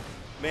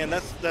 Man,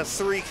 that's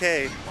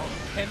 3K.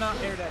 Cannot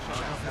air that shit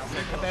out.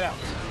 Now cut that out.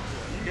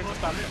 Here's the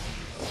stop.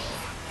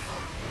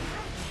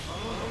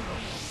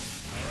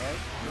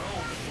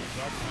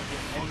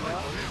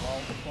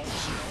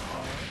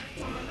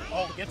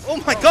 Oh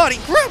my god, he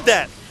grabbed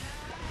that!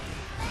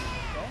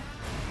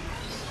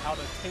 How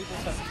the tables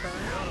have turned.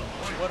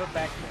 What a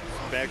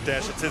backdash.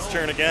 Backdash, it's his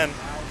turn again.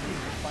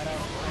 Fight out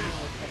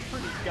with a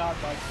pretty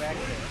godlike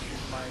backdash.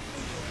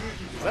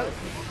 Is that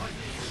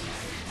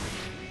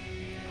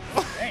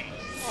Dang.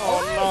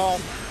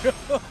 Oh no.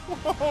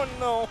 Oh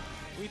no.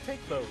 We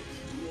take those.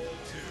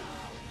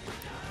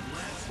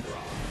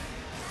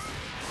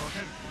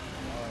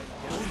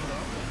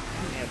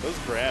 Man, those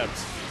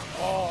grabs.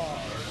 Oh,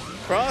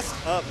 Crossed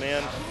up,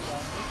 man.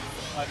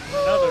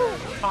 another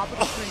top of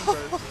the screen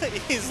burst.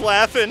 He's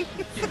laughing.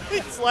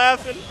 He's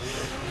laughing.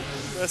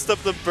 Messed up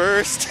the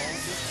burst.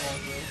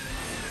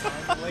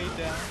 I'm laid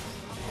down.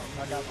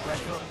 I got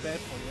breakfast in bed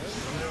for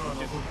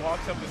you. Just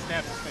walks up and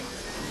snaps his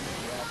fingers.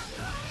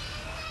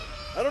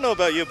 I don't know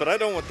about you, but I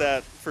don't want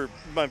that for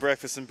my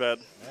breakfast in bed.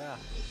 Yeah.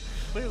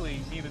 Clearly,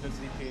 neither does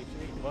DPH,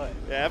 but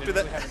Yeah, after didn't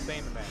that- really have a say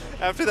in the matter.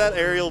 After that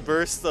aerial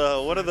burst,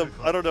 one of them,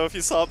 I don't know if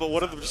you saw, but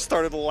one of them just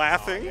started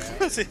laughing.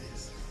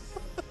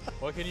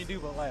 What can you do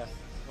but laugh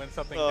when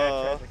something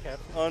that tragic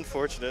happens?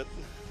 Unfortunate.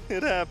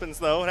 It happens,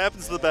 though. It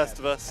happens to the best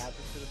of us.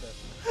 Happens to the best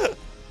of us.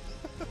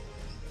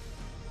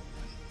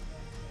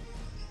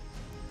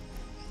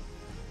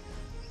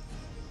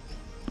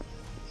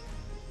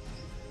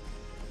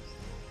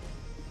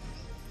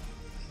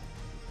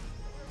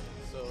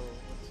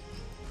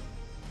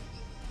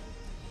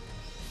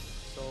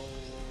 So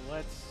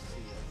let's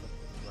see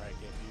the bracket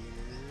here.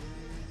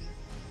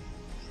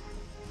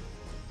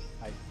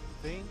 I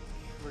think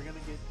we're gonna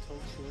get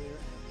Tolslayer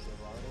and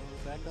Gerardo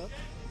back up.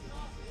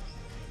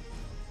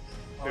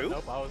 Oh Who?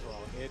 nope, I was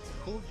wrong. It's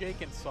Cool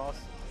Jake and Saucy.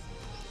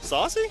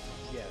 Saucy?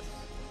 Yes.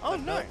 Oh,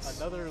 Another- nice.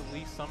 Another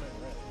Lee Summit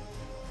Red.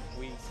 Did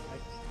we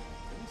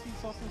see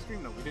Saucy on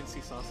stream? No, we didn't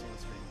see Saucy on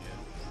stream yet.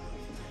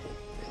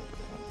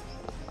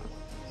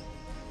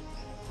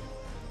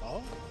 Oh?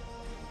 Or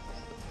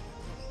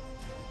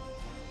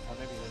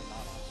maybe they're not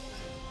on stream.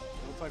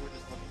 It looks like we're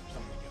just looking for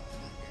somebody to get on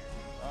stream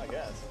here. I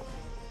guess.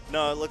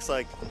 No, it looks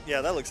like,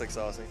 yeah, that looks like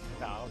Saucy.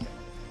 Oh, okay.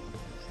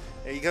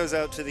 Yeah, he goes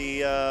out to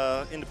the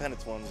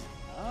Independence ones,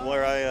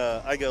 where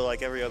I go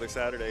like every other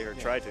Saturday, or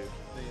try to. The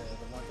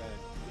ones that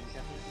Game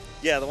Cafe?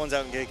 Yeah, the ones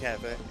out in Gay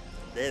Cafe.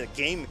 Yeah, the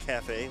Game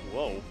Cafe.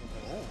 Whoa.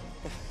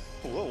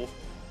 Whoa.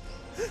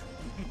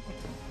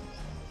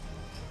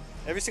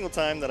 Every single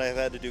time that I've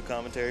had to do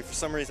commentary, for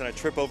some reason I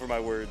trip over my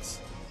words.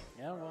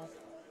 Yeah, well.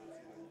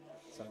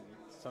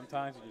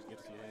 Sometimes you just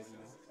get to your head, you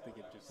know. I think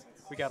it just,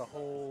 we got a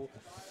whole,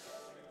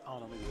 I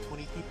don't know, maybe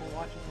 20 people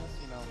watching this,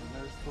 you know, the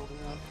nerds pulled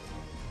around.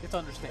 It's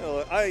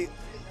understandable. I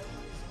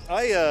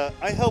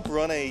help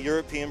run a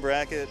European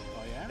bracket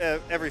Oh, yeah?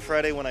 every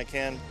Friday when I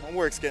can. My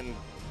work's kind of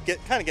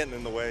getting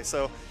in the way,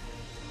 so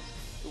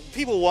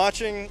people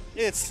watching,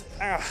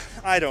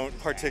 I don't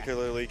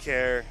particularly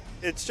care.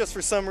 It's just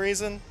for some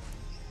reason,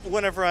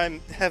 whenever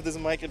I have this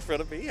mic in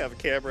front of me, I have a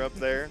camera up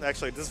there.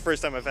 Actually, this is the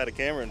first time I've had a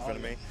camera in front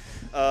of me.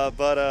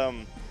 But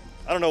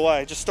I don't know why.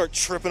 I just start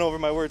tripping over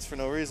my words for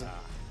no reason.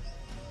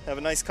 Have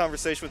a nice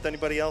conversation with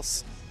anybody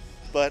else,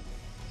 but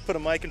put a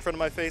mic in front of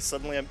my face,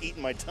 suddenly I'm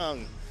eating my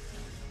tongue.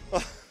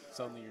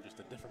 Suddenly you're just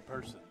a different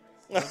person.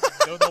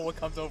 Don't know what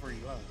comes over you,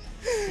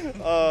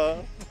 huh?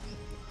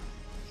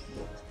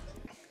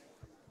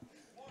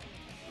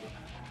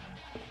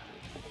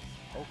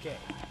 Okay.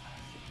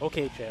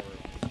 Okay, chat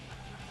room.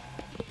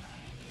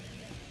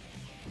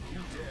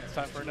 It's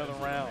time for another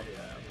round.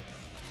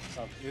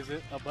 Is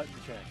it a button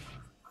check?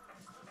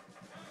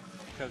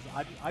 Because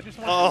I just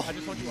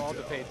want you all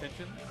to pay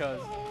attention,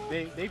 because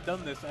they've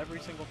done this every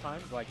single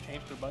time, like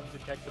change their buttons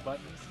and check the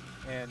buttons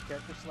and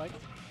character select,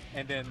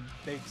 and then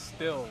they've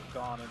still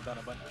gone and done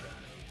a button check.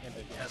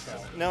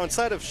 Now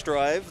inside of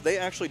Strive, they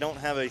actually don't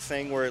have a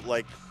thing where it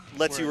like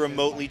lets you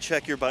remotely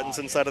check your buttons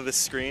inside of this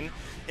screen.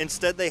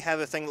 Instead, they have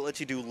a thing that lets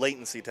you do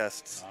latency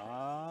tests.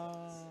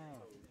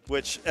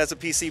 Which, as a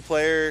PC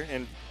player,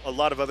 and a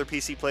lot of other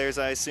PC players,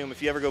 I assume,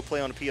 if you ever go play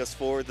on a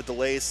PS4, the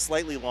delay is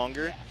slightly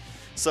longer.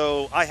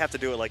 So I have to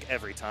do it like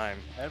every time.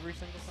 Every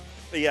single time?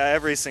 Yeah,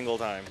 every single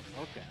time.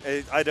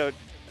 Okay.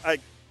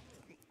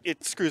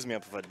 It screws me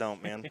up if I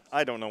don't, man.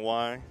 I don't know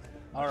why.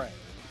 All right.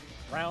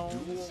 Round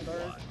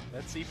start.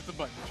 Let's see if it's a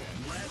button check.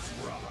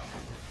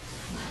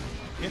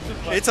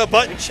 It's a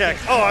button check.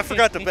 Oh, I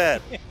forgot to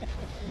bet.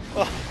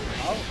 Oh.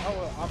 I'm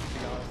gonna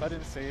be honest. I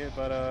didn't say it,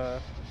 but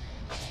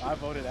I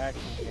voted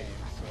action game.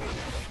 So.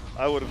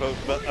 I would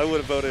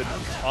have voted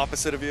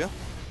opposite of you. Yeah.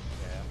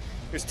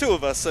 There's two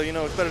of us, so you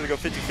know it's better to go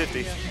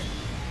 50-50. So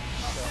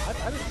I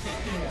didn't see it.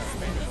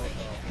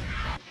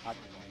 I'm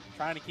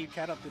trying to keep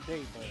cat up to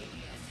date, but.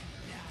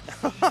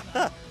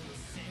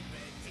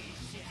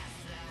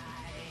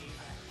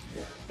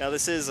 Now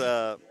this is, if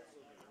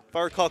I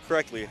recall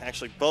correctly,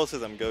 actually both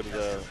of them go to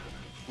the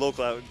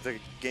local the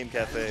game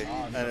cafe,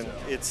 and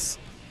it's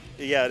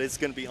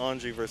going to be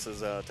Anji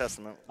versus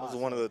Testament. This is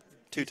one of the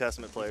two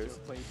Testament players.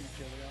 Played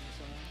each other on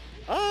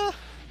the side?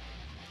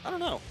 I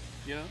don't know.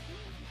 You know,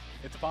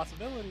 it's a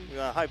possibility.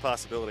 High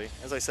possibility.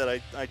 As I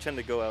said, I tend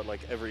to go out like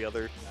every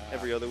other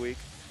week.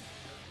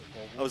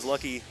 I was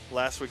lucky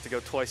last week to go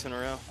twice in a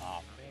row.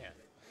 Oh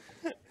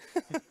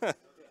man.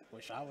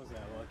 Wish I was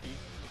that lucky.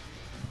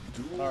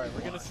 All right,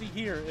 we're gonna see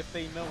here if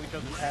they know each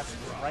other's passes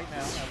right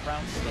now at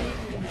round 4.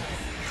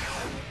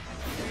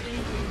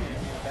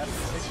 That's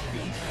 6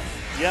 feet.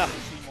 Yeah.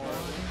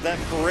 That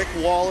brick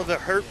wall of the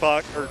hurt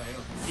box, or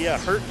yeah,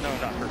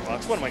 not hurt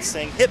box. What am I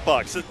saying?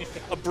 Hitbox.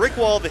 A brick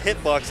wall of the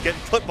hitbox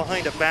getting put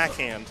behind a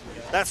backhand.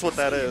 That's what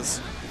that is.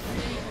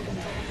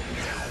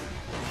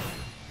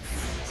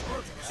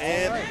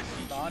 And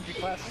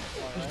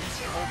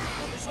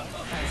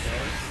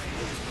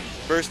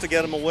burst to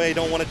get him away.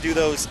 Don't want to do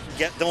those.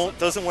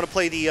 Doesn't want to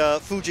play the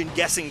Fujin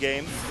guessing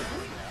game.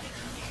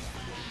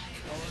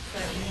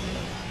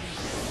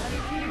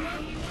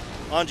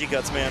 Anji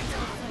guts, man.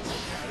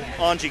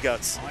 Anji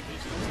guts.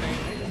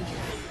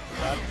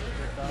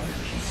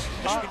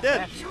 I should be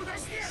dead.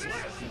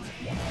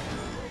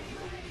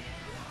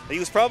 He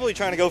was probably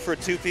trying to go for a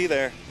 2P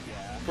there.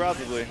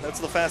 Probably. That's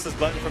the fastest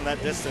button from that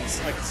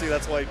distance. I can see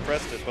that's why he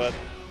pressed it, but.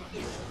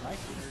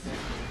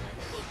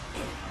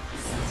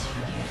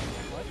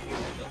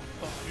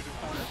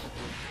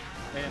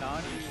 And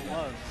Anji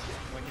loves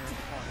when you're in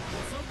the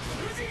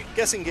corner.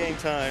 Guessing game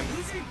time.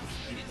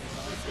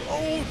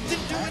 Oh,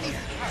 didn't do anything.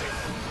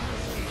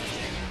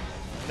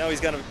 Now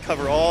he's got to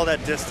cover all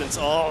that distance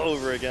all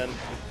over again.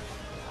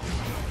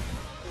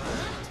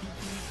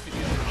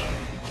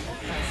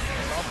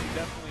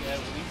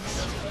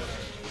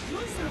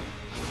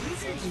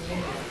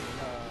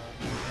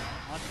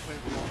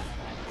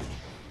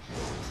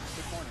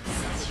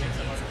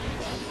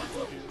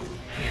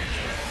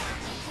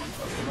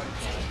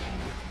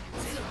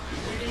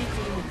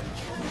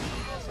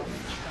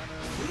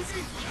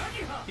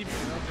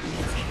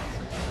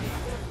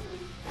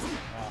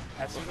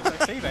 As soon as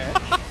I say that,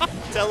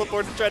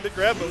 Teleported, tried to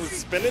grab him, was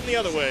spinning the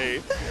other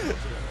way.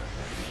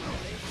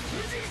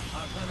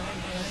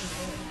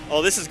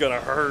 Oh, this is gonna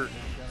hurt.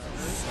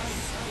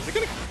 Is it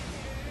gonna?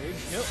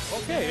 Yep.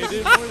 Okay, it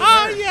did more than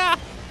that. Yeah.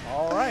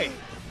 All right.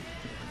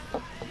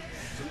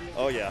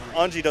 Oh yeah,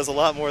 Anji does a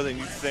lot more than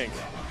you think.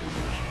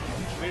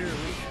 Clearly.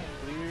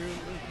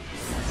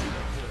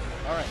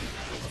 All right.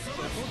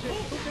 So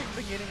Fujin's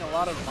been getting a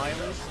lot of mileage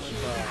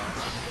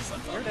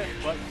with internet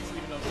buttons,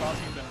 even though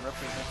Saucy's been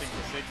representing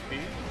the 6P.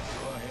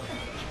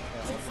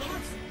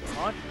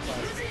 On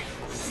class.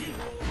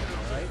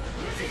 All right.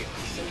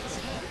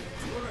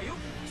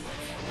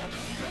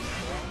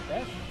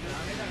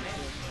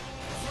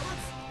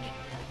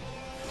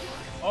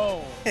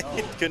 Oh,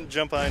 no. Couldn't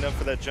jump high enough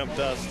for that jump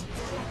dust.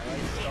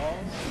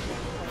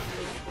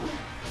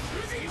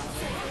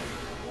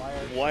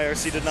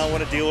 YRC did not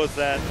want to deal with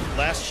that.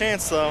 Last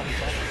chance though.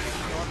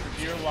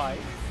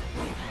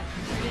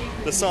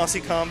 The saucy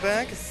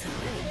comeback.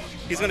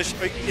 He's gonna.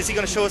 Is he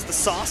gonna show us the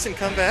sauce and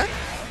come back?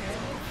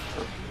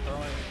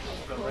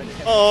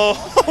 Oh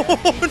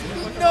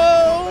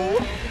no!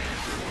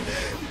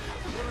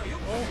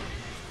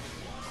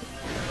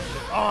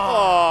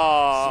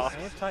 Oh.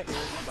 Anti-air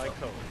by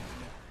code.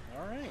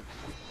 All right.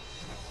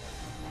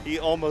 He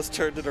almost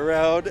turned it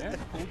around. The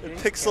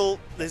pixel,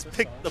 the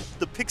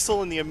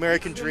pixel in the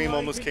American dream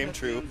almost came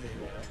true.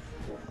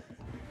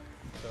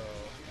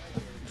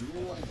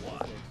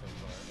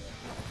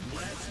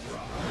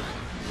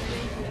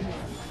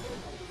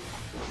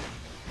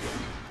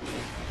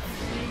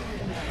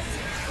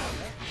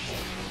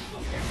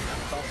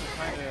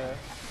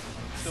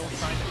 Still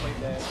trying to play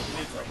that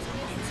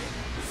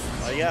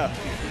mid-range. Yeah.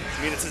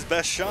 I mean, it's his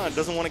best shot.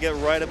 Doesn't want to get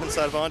right up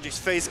inside of Anji's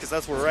face because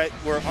that's where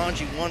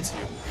Anji wants you.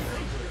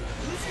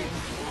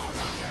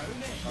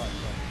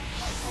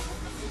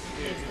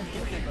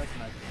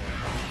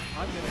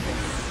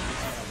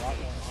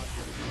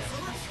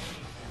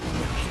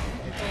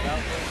 It's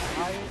about,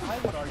 I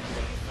would argue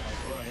that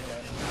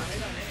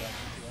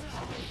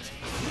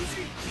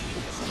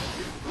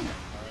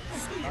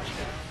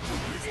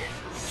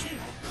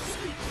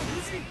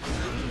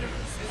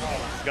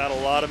Got a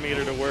lot of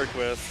meter to work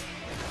with.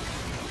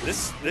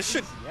 This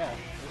should. yeah.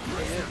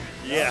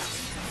 Yeah.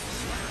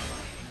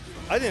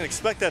 I didn't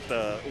expect that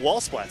the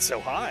wall splat so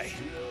high.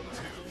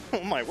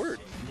 Oh my word.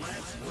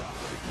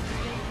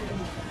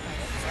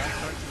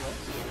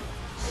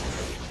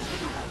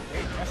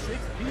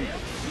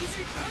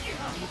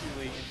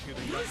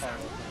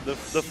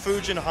 The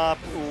Fujin hop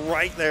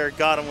right there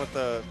got him with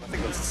the, I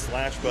think it was a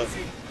slash, but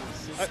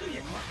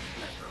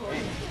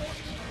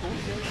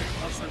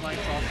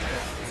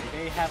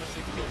they have a 6-2.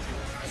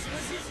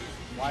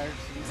 Why are you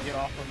get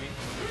off of me?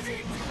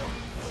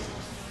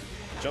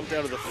 jumped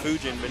out of the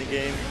Fujin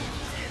minigame.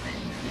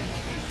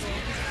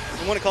 If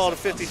you want to call it a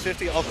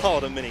 50-50, I'll call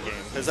it a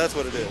minigame, because that's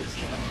what it is.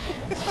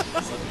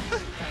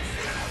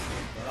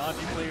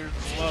 Hockey players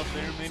love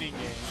their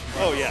minigame.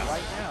 Oh, yeah.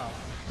 Right now,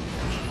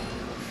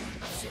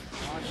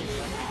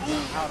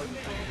 out of the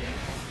minigame.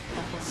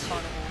 Come from the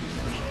carnival,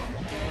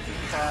 wants to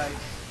try,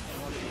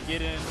 wants to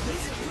get in.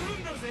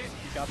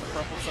 He's got the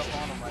purple stuff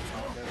on him right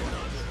now.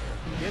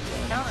 Get the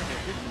counter hit.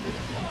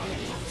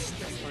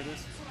 For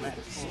this match.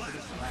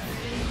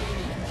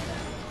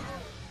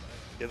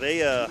 Yeah, they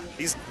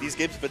these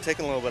games have been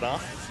taking a little bit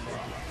off.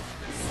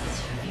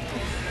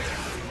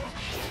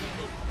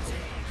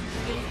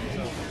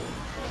 So,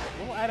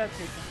 little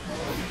adaptation.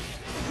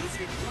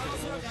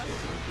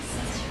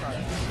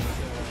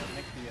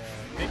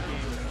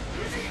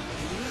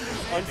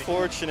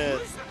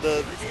 Unfortunate.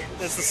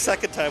 That's the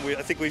second time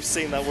I think we've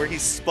seen that where he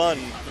spun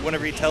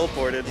whenever he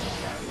teleported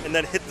and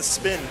then hit the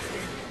spin.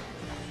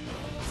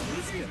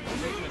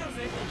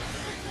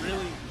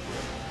 Really,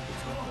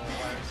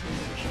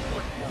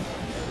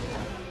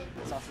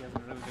 Saucy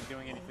hasn't really been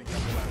doing anything.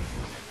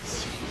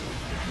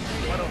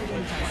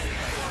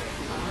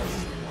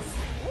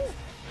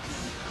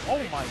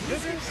 Oh my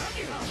goodness!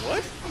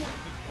 What?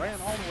 He ran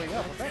all the way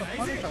up. Was that a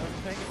punish? I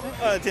wasn't paying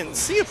attention. I didn't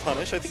see a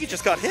punish. I think he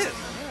just got hit.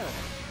 Yeah.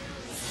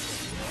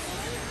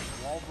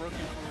 Wall broken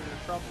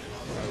for trouble.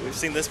 We've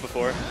seen this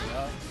before.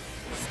 Yeah.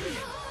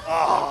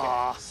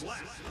 Ah.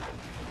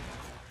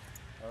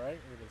 All right,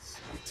 we're just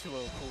 2-0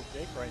 cool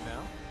Jake right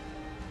now.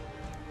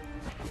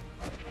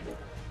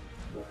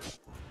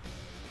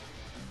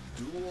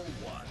 Duel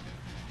 1.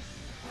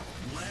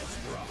 Let's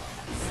rock.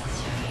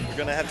 We're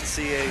gonna have to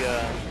see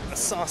a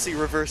saucy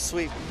reverse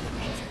sweep.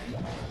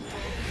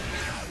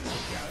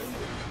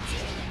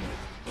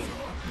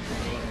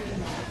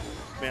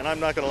 Man, I'm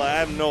not gonna lie. I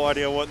have no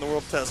idea what in the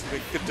world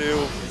Testament could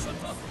do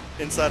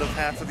inside of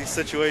half of these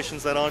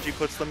situations that Anji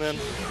puts them in.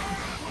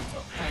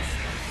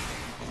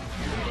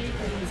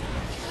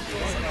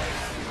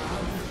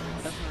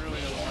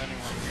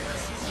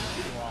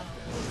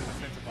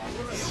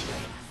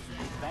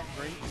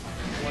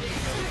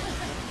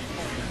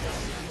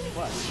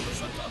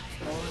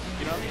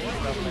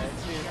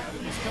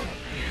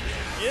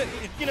 Yeah,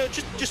 you know,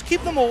 just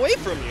keep them away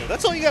from you.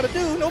 That's all you gotta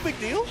do. No big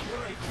deal.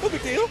 No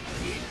big deal.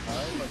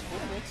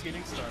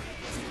 Getting started.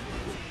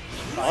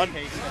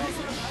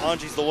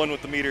 Anji's the one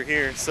with the meter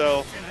here,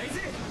 so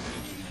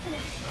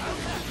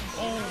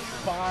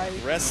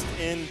rest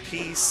in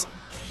peace,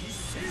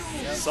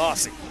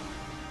 Saucy.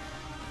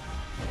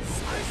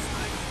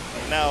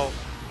 Now,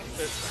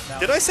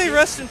 did I say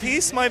rest in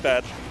peace? My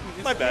bad.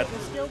 My bad.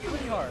 It's still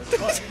pretty hard.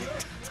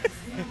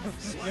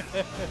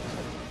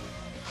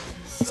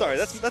 Sorry,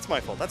 that's my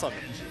fault. That's on me.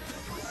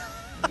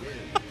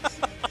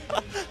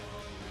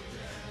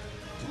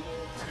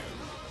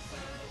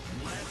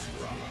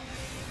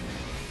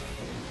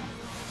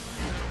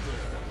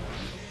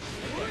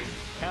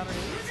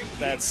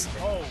 That's.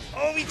 Oh,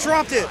 he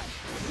dropped it.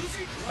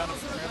 Kind of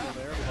scramble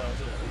there, but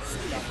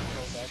got to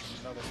go back to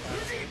another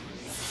time.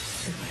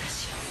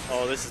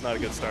 Oh, this is not a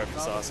good start for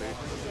Saucy.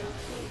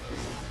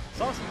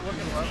 Saucy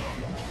looking rough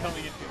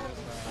coming into this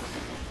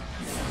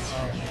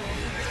round.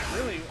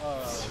 Really,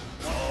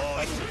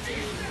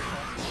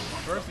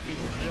 first he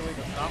really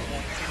does not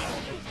want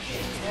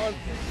anyone.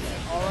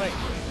 All right.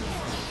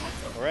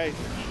 All right.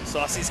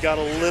 Saucy's got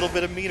a little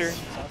bit of meter,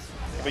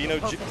 but you know,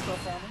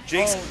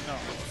 Jake's. Oh, no.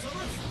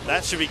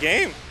 That should be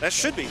game. That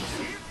should be.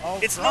 Oh,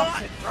 it's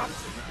not.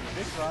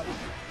 Big drop.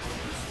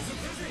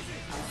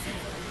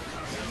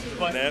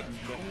 But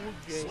Cool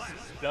Jake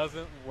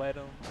doesn't let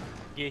him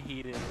get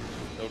heated.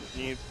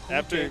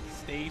 After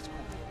stays cool.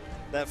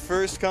 That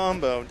first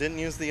combo, didn't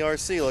use the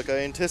RC like I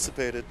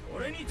anticipated.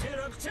 Maybe, you think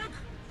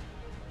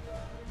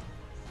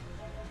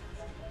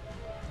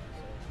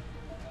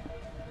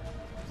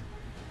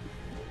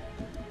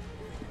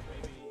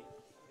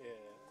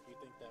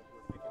that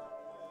we're picking up.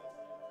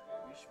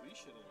 We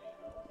shouldn't.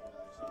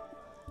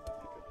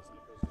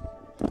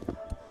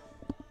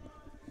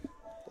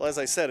 Well, as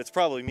I said, it's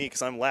probably me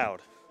because I'm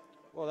loud.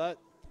 Well,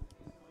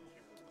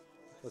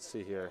 let's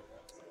see here.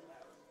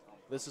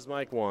 This is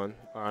mic 1.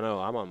 Oh, no,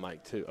 I'm on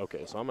mic 2.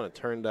 Okay, so I'm going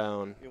to turn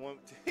down. You're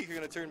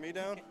going to turn me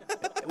down?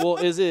 Well,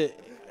 is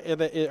it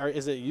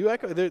you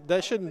echo?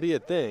 That shouldn't be a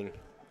thing.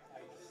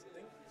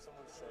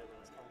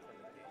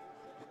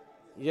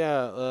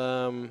 Yeah,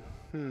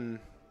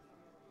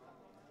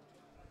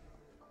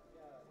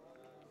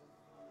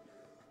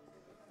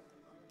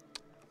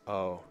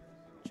 Oh.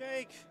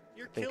 Jake,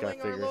 you're think I killing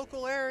our figured.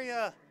 local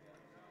area.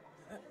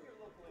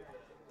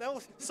 That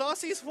was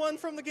Saucy's one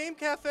from the Game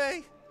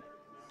Cafe.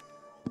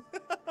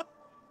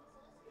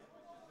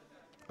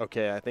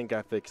 Okay, I think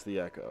I fixed the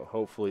echo.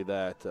 Hopefully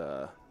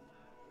that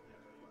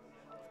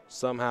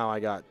somehow I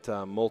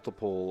got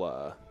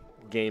multiple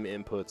game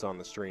inputs on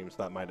the stream, so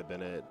that might have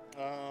been it.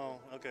 Oh,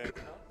 okay.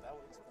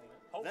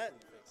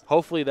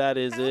 Hopefully that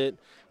is it.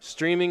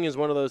 Streaming is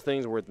one of those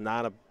things where it's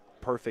not a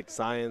perfect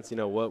science. You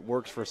know, what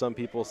works for some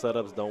people,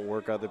 setups don't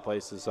work other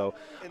places. So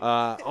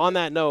on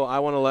that note, I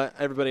want to let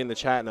everybody in the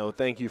chat know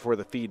thank you for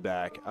the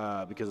feedback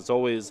because it's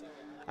always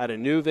at a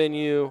new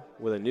venue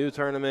with a new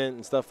tournament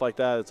and stuff like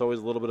that. It's always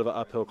a little bit of an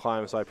uphill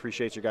climb, so I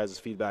appreciate your guys'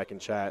 feedback in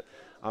chat.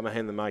 I'm going to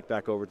hand the mic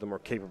back over to the more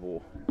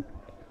capable.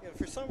 Yeah,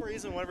 for some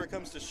reason, whenever it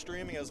comes to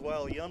streaming as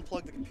well, you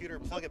unplug the computer,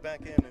 plug it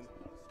back in, and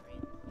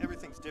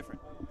everything's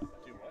different.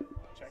 Do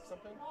what? Check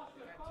something?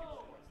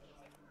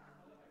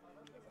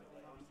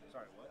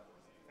 Sorry, what?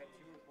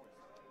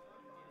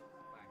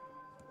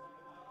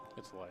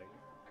 It's like.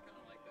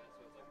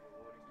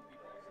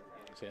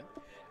 So yeah.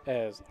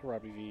 As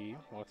Robbie V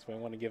walks away, I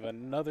want to give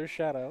another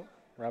shout out,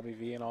 Robbie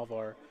V, and all of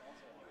our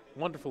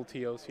wonderful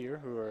TOs here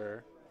who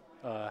are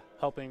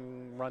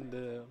helping run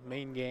the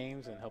main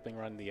games and helping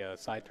run the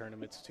side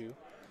tournaments too.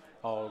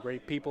 All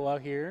great people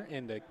out here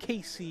in the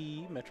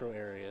KC metro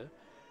area.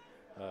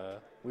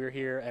 We're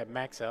here at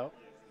Maxout,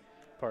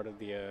 part of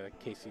the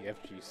KC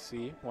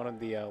FGC, one of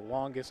the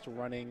longest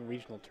running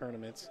regional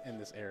tournaments in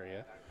this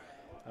area.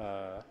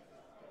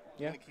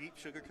 Yeah. Gonna keep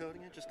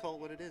sugarcoating it. Just call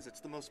it what it is. It's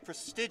the most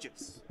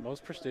prestigious.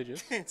 Most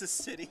prestigious. Kansas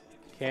City.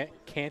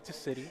 Kansas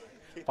City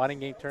fighting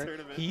game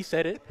tournament. He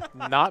said it,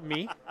 not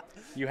me.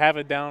 You have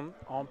it down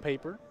on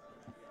paper.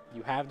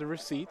 You have the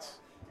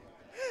receipts.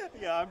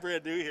 Yeah, I'm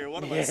brand new here.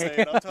 What am I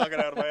saying? I'm talking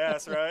out of my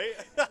ass, right?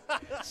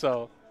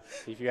 So,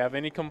 if you have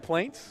any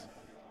complaints,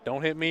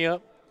 don't hit me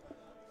up.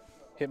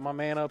 Hit my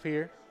man up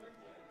here.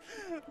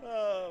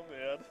 Oh,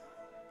 man.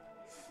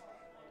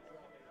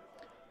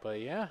 But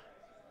yeah.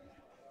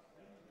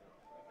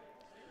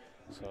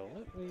 So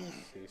let me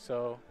see.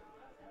 So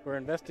we're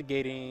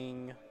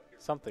investigating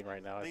something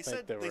right now. They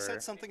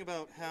said something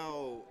about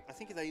how I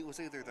think that it was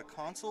either the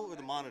console or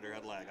the monitor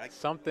had lag.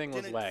 Something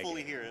was didn't lagging.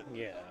 fully hear it.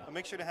 Yeah. I'll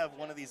make sure to have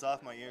one of these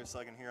off my ears so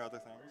I can hear other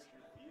things.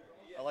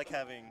 I like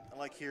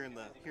hearing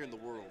the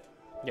world.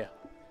 Yeah.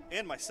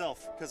 And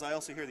myself, because I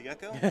also hear the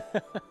echo.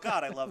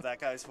 God, I love that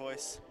guy's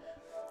voice.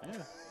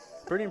 Yeah.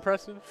 Pretty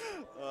impressive.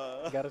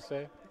 I gotta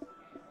say.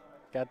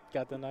 Got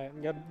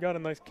a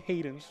nice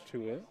cadence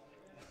to it.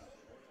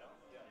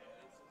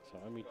 So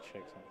let me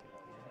check something.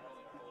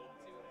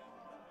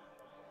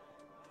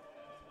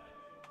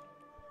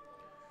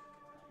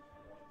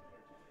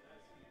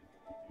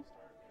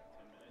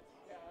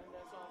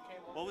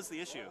 What was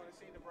the issue?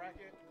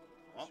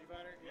 Oh.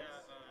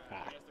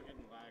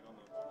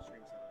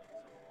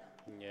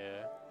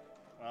 Yeah.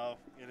 Oh,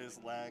 it is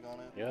lag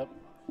on it. Yep.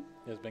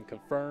 It has been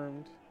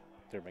confirmed.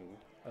 There have been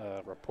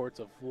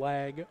reports of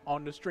lag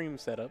on the stream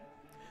setup.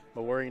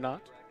 But worry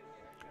not.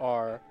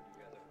 Our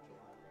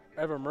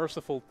ever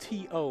merciful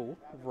TO,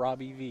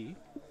 Robbie V,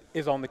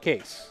 is on the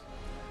case.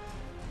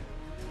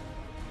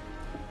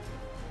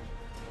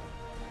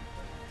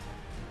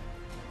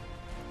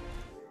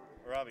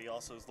 Robbie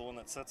also is the one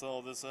that sets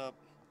all this up.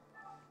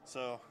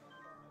 So.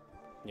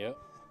 Yep.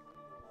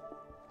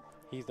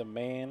 He's the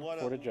man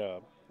for the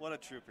job. What a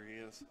trooper he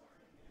is.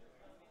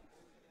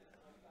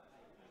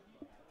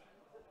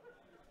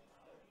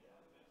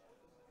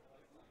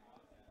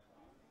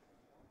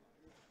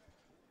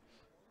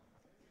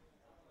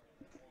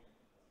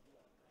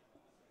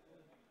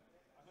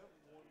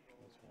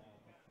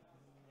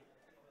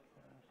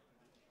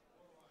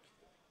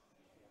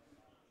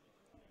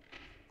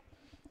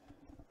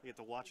 We get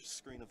to watch a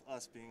screen of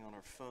us being on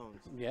our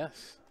phones.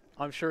 Yes.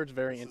 I'm sure it's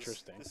very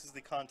interesting. This is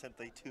the content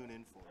they tune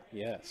in for.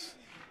 Yes.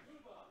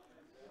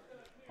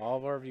 All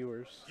of our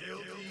viewers.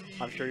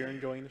 I'm sure you're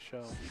enjoying the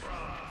show.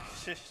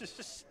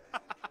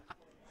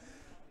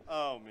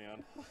 Oh,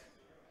 man.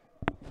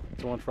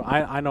 It's one for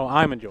I know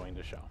I'm enjoying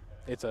the show.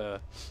 It's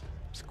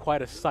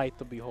quite a sight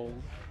to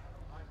behold.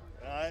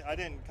 I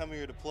didn't come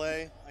here to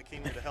play. I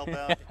came here to help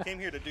out. I came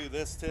here to do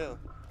this, too.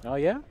 Oh,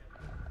 yeah?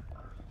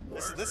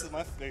 This is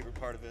my favorite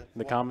part of it.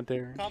 The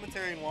commentary?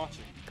 Commentary and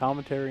watching.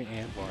 Commentary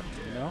and watching,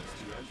 you know?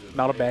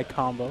 Not a bad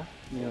combo,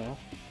 you know?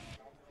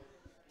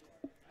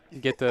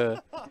 Get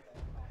to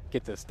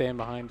stand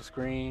behind the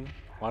screen,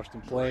 watch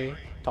them play,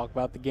 talk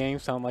about the game,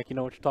 sound like you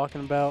know what you're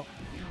talking about.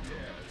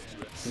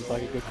 Seems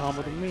like a good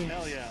combo to me.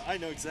 Hell yeah, I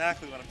know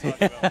exactly what I'm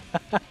talking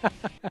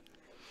about.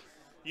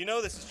 You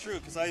know this is true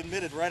because I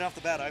admitted right off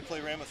the bat I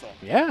play Ramethal.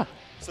 Yeah.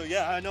 So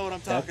yeah, I know what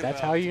I'm talking about.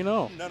 That's how you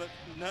know.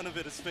 None of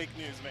it is fake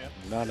news, man.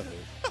 None of it.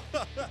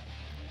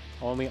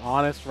 Only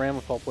honest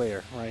Ramethal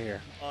player right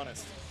here.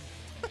 Honest.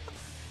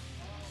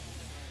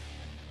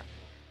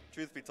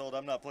 Truth be told,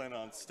 I'm not planning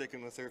on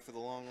sticking with her for the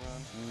long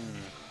run.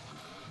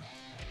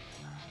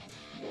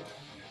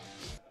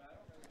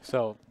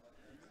 So,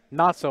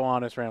 not so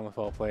honest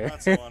Ramethal player.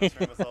 Not so honest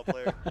Ramethal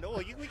player. No,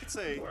 we could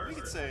say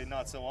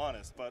not so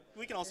honest, but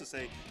we can also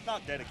say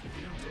not dedicated.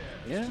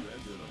 Yeah.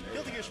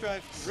 Guilty Gear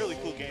Strive, really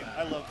cool game.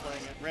 I love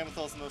playing it.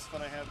 Ramethal's the most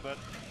fun I have, but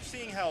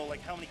seeing how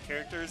many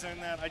characters are in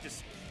that,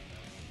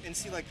 and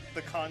see like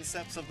the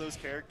concepts of those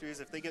characters,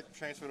 if they get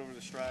transferred over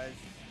to Strive,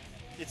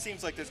 it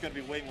seems like there's going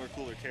to be way more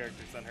cooler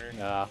characters than her.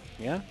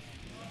 Yeah.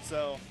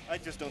 So I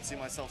just don't see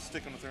myself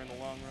sticking with her in the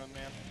long run,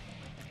 man.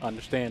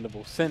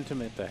 Understandable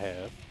sentiment to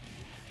have.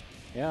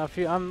 Yeah,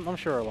 I'm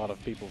sure a lot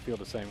of people feel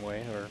the same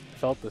way or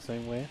felt the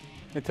same way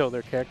until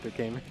their character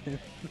came in.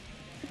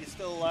 You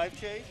still alive,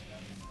 Chase?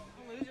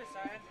 Loser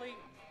side, play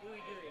Louie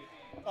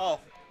Dewey. Oh.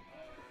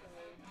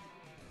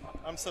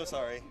 I'm so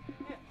sorry.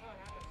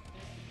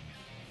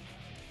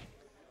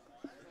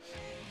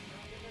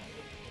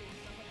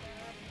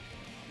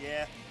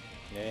 Yeah.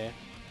 Yeah.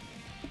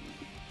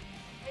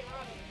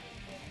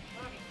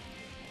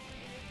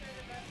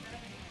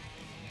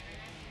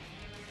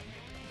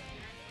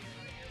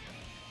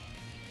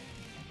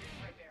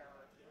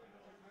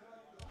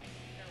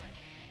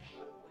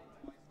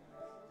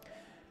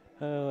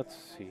 Let's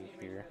see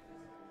here.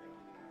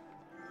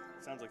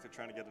 Sounds like they're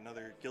trying to get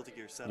another Guilty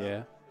Gear setup.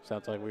 Yeah,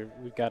 sounds like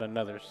we've got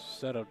another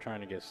setup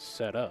trying to get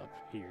set up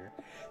here.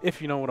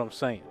 If you know what I'm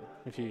saying.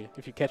 If you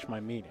catch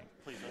my meaning.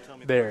 Please don't tell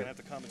me There. we're going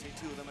to have to commentate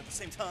two of them at the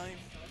same time.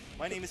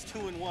 My name is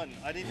 2 in 1.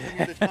 I didn't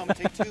mean to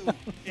commentate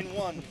 2 in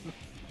 1.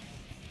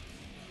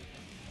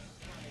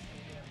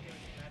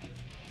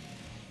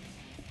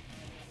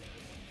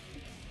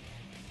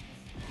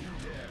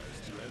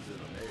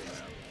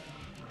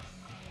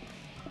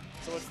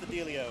 So what's the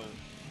dealio?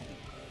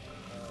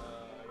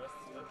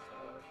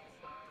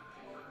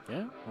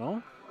 Yeah,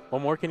 well,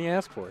 what more can you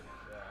ask for?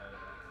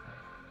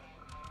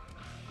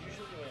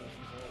 Usually when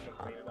people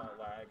complain about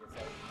lag, it's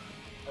like,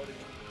 oh,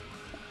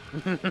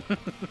 did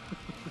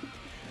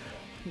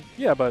you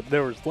Yeah, but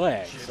there was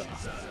lag. So.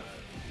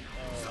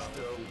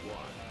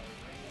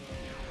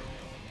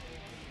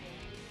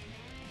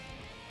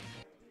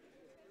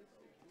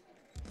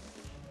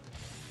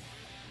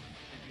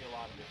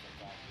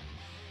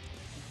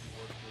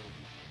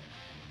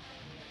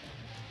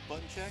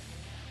 Button check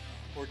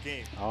or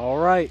game? All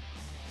right,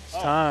 it's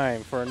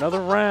time for another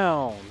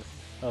round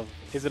of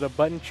is it a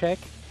button check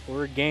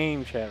or a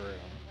game, chat room?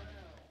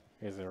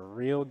 Is it a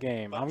real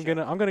game? I'm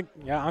gonna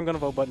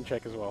vote button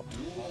check as well.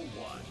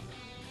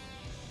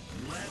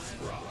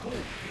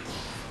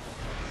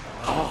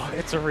 Oh,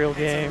 it's a real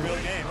game. It's a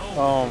real game.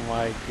 Oh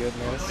my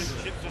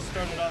goodness. Chip just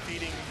started off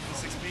eating the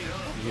 6 feet.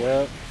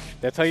 Yep,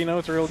 that's how you know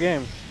it's a real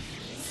game.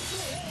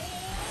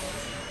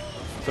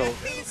 So,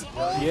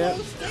 yeah,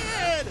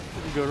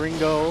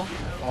 Goringo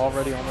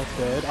already almost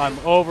dead. I'm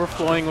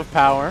overflowing with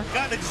power.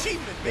 Got an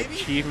achievement, baby.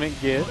 Achievement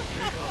get.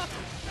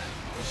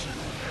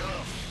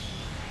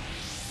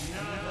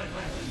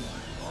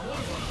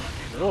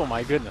 Oh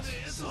my goodness.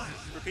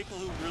 For people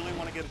who really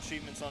want to get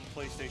achievements on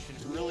PlayStation,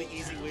 really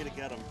easy way to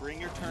get them. Bring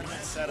your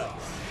tournament setup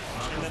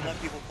and then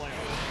let people play them.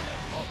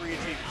 Free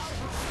achievements.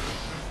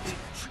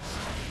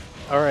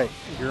 All right,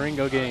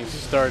 Goringo game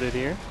started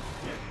here.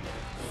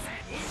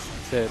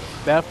 Said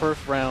that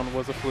first round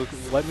was a fluke.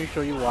 Let me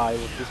show you why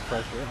with this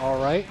pressure. All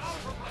right,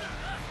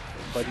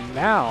 but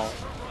now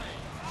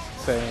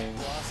saying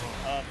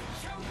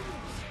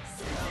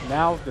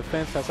now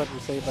defense has something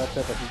to say about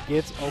that. But he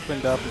gets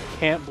opened up. He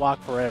can't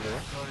block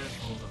forever.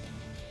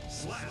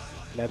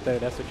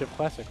 That's a Chip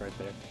classic right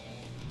there.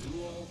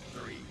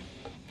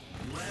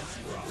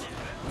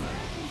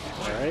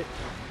 All right.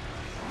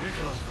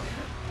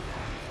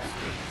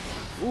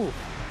 Ooh.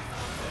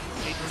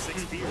 8 to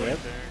 6 feet Yep.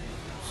 right there.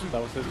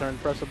 That was his turn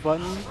to press a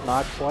button.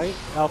 Not quite.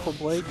 Alpha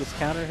Blade gets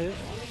counter hit.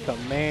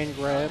 Command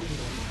grab.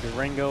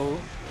 Goringo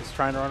is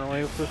trying to run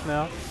away with this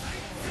now.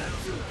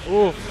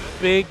 Ooh,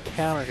 big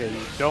counter hit.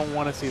 You don't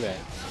want to see that.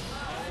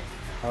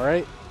 All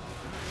right.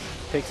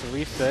 Takes a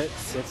reset.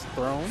 Gets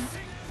thrown.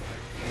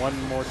 One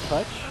more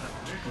touch.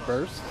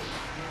 Burst.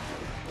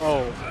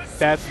 Oh,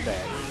 that's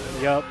bad.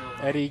 Yup.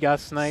 Eddie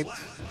got sniped.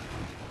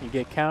 You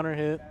get counter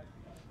hit.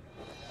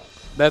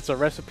 That's a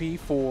recipe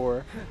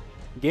for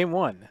game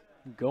one.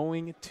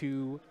 Going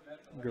to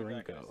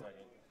Goringo.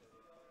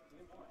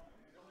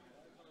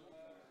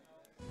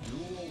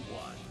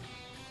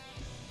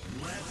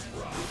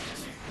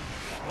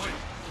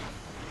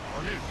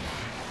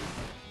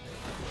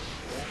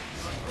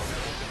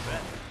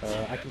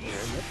 I can hear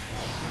it.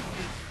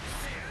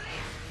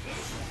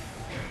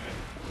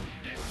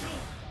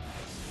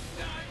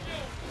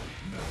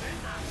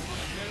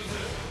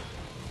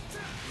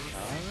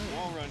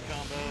 Wall run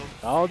combo.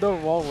 Oh, the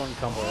wall run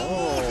combo.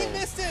 Oh, he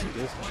missed it.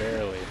 Just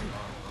barely.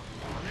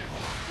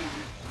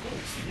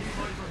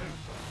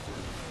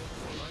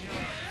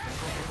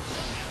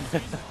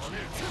 Come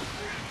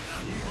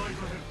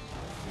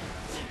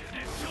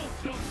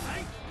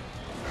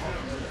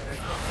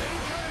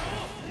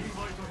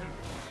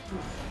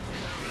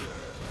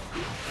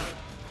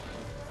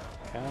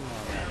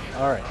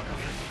on. All right.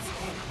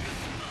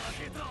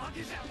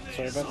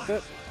 Sorry about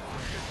that.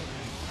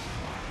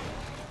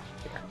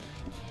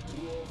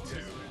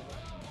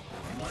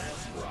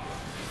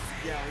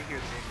 Yeah, we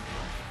hear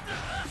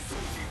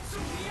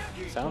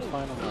Sounds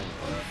fine on mine.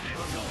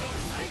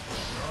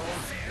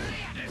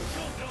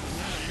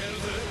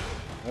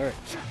 All right.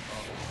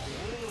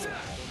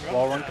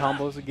 Wall run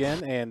combos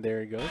again, and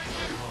there he goes.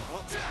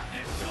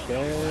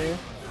 Okay.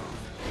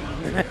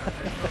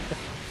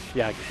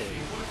 Yeah, I can see it.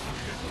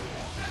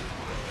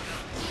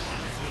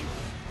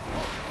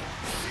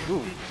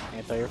 Ooh,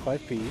 anti-air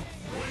 5P.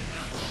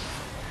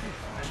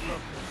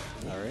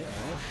 Alright,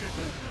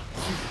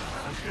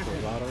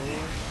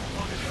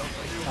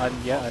 alright.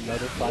 Yeah,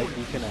 another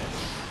 5D connect.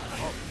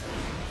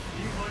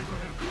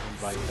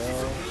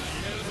 Vital.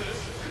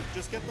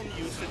 Just get them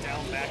used to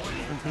down back.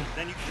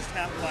 Then you can just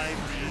tap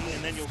 5D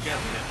and then you'll get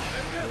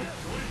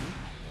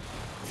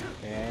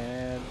it.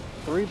 And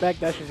 3 back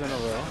dashes in a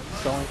row.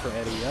 Stalling for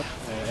Eddie. Yep.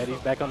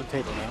 Eddie's back on the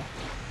table now.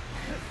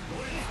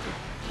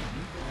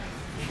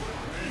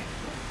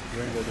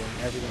 Ringo doing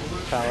everything with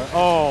his power.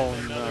 Oh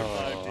no.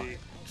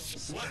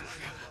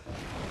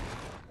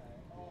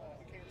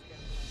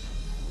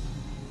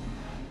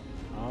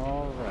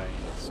 Alright,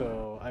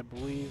 so I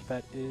believe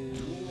that is...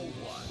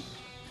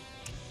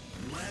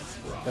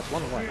 That's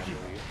 1-1, I believe.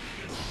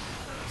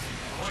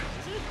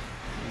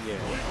 Yeah.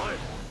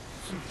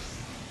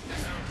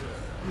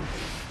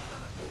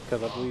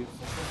 Because I believe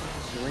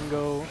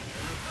Ringo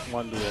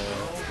won the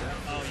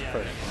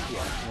first.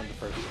 Yeah, won the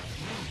first one.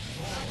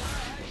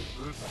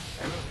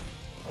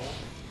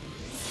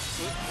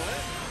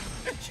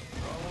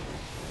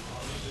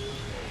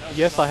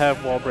 Yes, I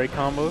have wall break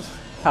combos.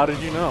 How did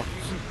you know?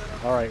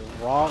 Alright,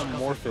 raw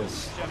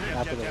Morphous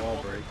after the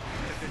wall break.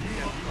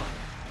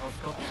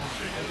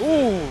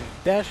 Ooh,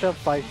 dash up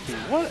 5 feet.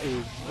 What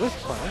a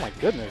whisk punch. Oh my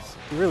goodness.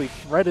 He really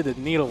threaded the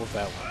needle with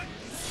that one.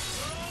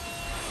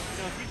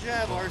 You know, if you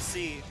jab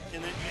RC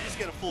and then you just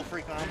get a full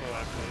free combo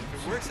after it.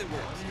 If it works, it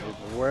works. If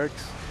it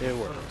works, it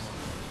works.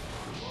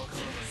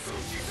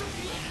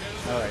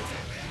 Alright,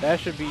 that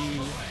should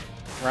be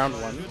round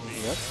 1.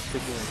 Yep,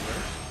 good doing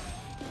there.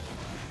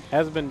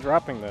 Hasn't been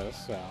dropping those,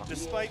 so.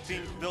 Despite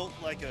being built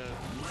like a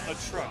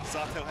truck,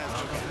 Zato has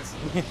no guns.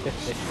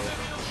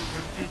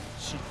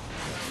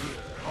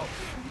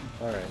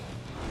 Alright.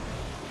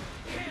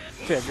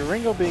 So yeah,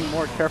 Garingo being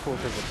more careful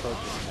with his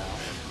approaches now.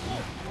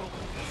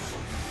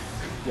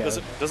 Yeah.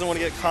 Doesn't want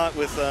to get caught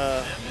with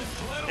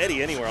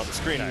Eddie anywhere on the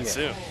screen, I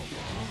assume.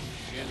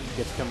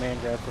 Gets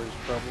command grab for his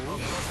trouble.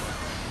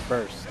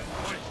 Burst.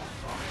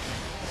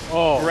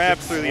 Oh, grab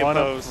through the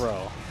oppose.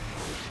 Throw.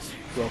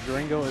 Yeah,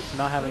 Garingo is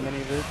not having any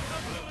of it.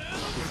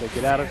 He said,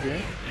 get out of here.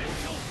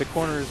 The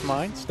corner is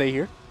mine. Stay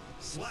here.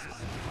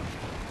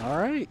 All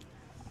right.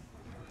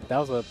 That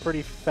was a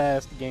pretty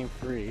fast game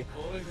 3.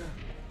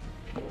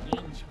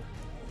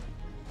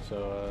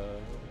 So,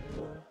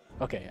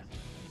 okay, yeah.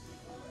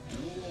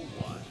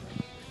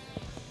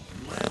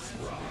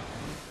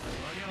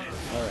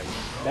 All right.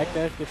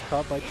 Backdash gets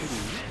caught by 2D.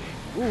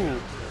 Ooh.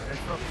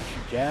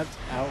 Jabs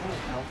out,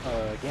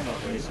 gamma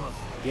blade.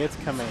 Gets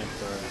command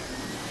throw.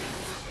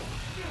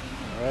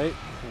 Alright,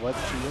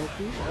 what's the OP?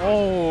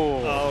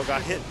 Oh! Oh,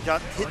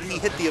 he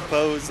hit the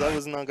oppose. That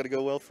was not going to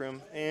go well for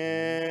him.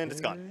 And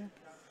it's gone.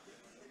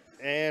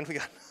 And we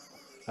got...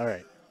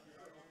 Alright.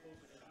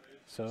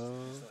 So...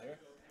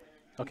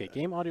 Okay,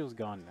 game audio's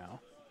gone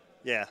now.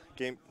 Yeah,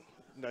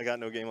 I got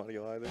no game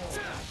audio either.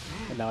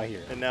 And now I hear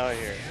it. And now I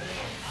hear it.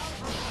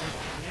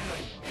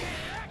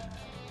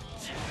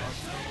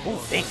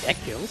 Oh, dang, that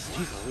kills.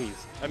 Jeez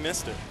Louise. I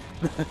missed it.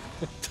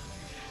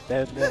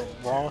 that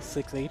wall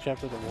 6H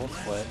after the wall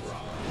split.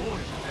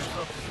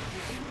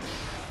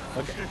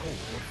 Okay.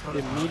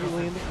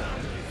 Immediately in the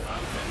front.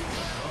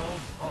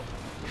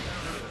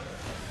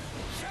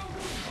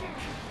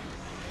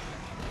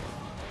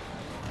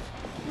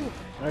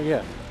 Oh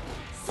yeah.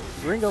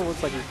 Ringo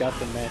looks like he's got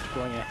the match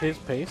going at his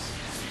pace.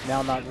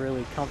 Now not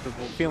really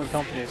comfortable, feeling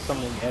comfortable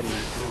summoning Eddie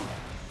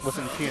with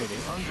impunity.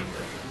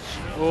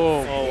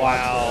 Oh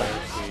wow.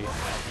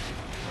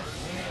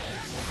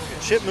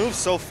 Chip moves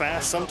so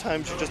fast,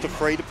 sometimes you're just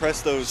afraid to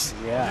press those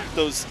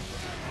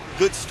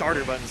good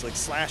starter buttons like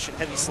slash and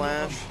heavy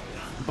slash.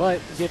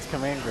 But gets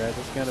command grab,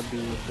 it's going to be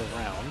the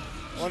round.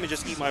 Well, let me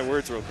just eat my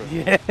words real quick.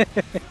 Yeah.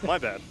 My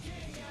bad.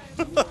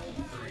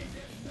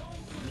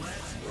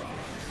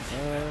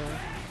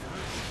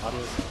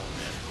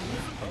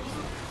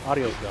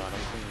 Audio's gone. I'm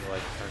thinking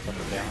like turn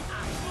something down.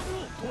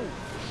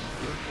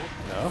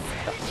 No?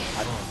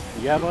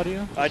 Do you have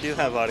audio? I do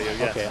have audio,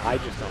 yes. Okay, I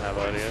just don't have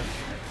audio.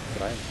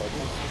 Did I unplug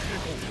it?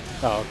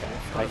 Oh, okay.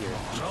 I hear it.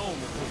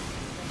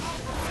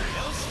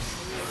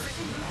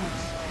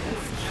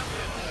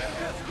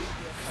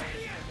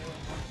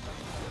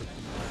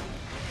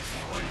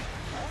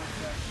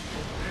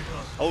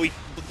 Oh,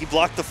 he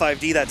blocked the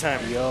 5D that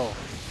time. Yo.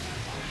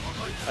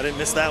 I didn't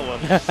miss that one.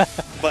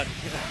 But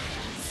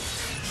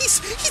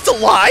he's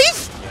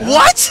alive? Yeah.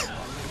 What?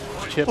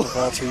 Chip of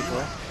all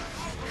people.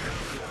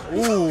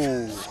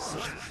 Ooh.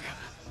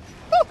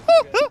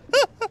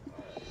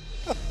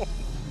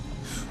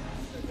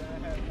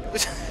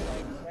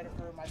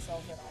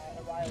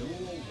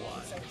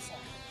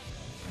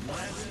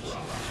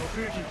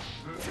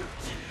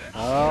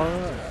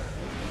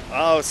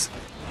 Oh,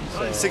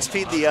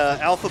 6P the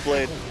Alpha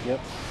Blade. Yep.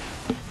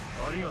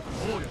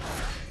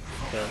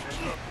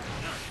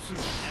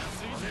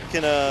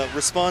 Can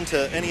respond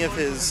to any of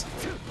his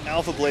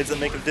Alpha Blades that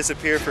make him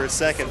disappear for a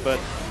second, but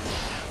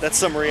that's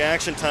some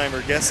reaction time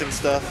or guessing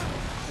stuff.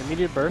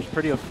 Immediate burst,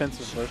 pretty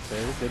offensive burst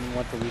there. Didn't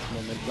want to lose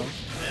momentum.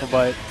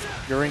 But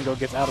Garingo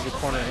gets out of the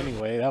corner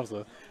anyway. That was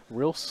a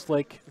real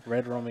slick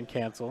Red Roman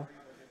cancel.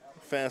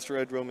 Fast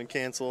Red Roman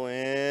cancel,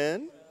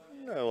 and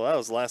well, that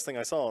was the last thing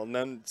I saw. And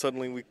then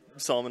suddenly we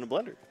saw him in a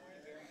blender.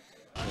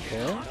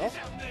 Okay. Oh.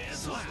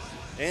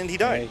 And he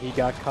died. He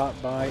got caught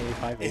by a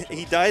 5H.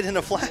 He died in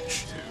a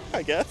flash,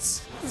 I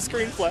guess. The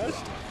screen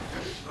flashed.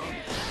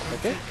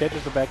 Okay,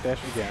 catches the backdash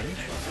again.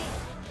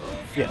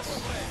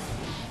 Yes.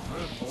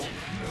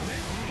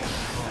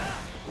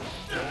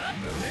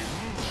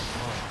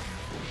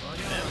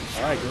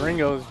 All right,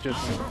 Garingo's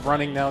just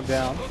running now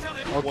down.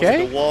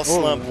 Okay. The wall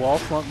slump. Wall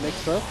slump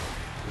mix up.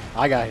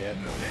 I got hit.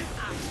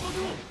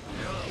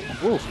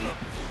 Ooh.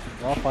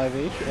 Raw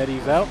 5H.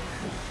 Eddie's out.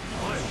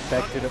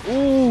 Back to the.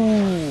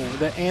 Ooh!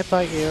 The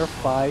anti-air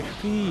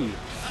 5P.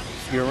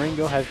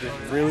 Garingo has just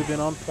really been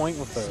on point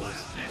with those.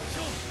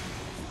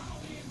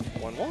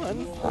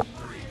 1-1.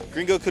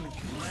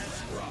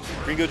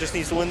 Gringo just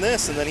needs to win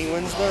this, and then he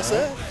wins the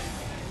set.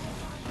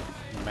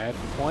 Match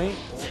point.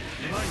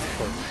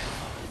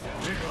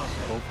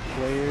 Both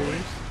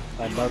players.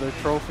 Another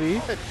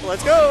trophy.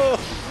 Let's go!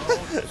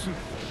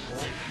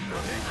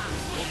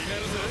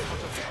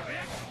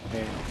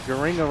 And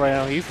Garingo right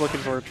now, he's looking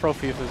for a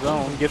trophy of his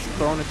own. Gets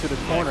thrown into the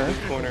corner.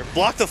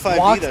 Block the 5D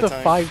Blocks that the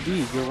time.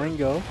 5D.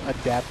 Garingo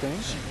adapting.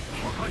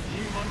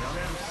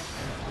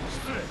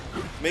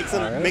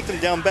 Make them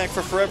down back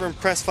for forever and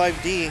press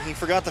 5D. He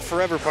forgot the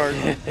forever part.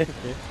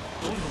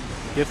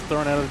 Gets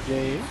thrown out of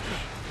JH.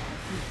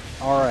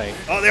 All right.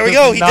 Oh, there we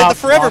go. He did the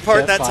forever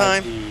part that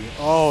time.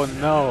 Oh,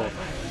 no.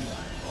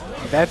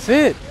 That's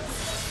it.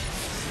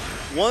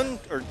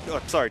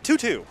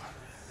 2-2.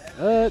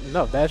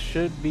 No, that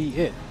should be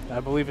it. I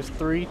believe it's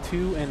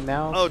 3-2 and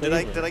now. Oh, did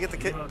I get the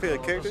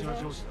character?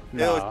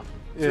 No.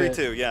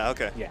 3-2. Yeah.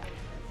 Okay. Yeah.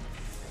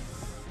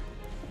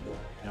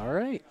 All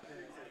right.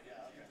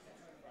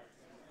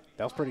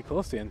 That was pretty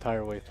close the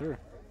entire way through.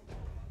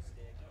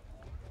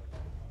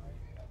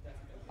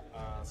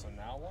 So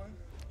now one?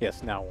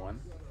 Yes, now one.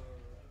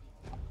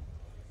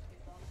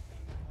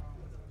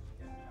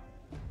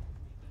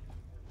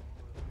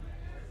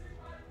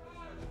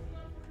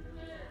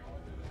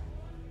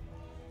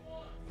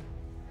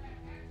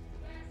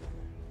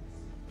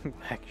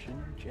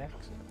 Action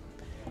Jackson.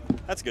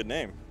 That's a good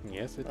name.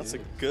 Yes, it is. That's a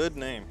good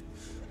name.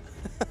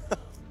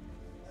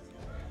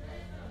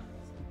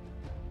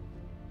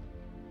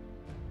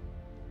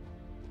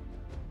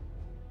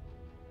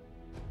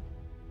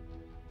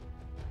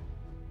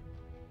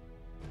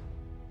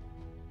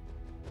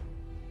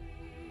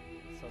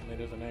 Suddenly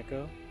there's an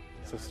echo.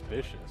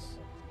 Suspicious.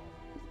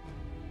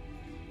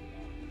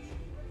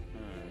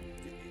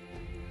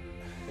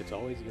 It's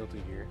always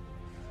guilty here.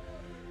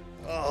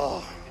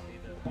 Oh.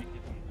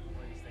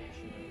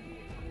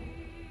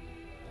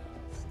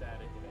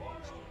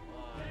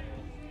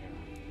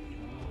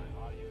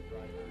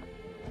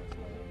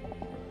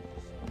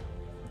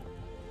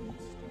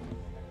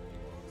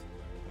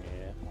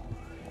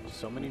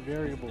 So many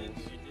variables.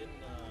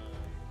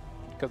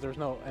 Because there's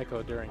no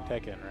echo during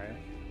Tekken, right?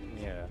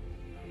 Yeah.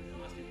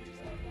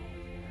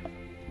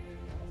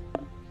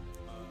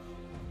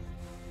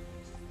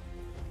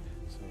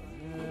 So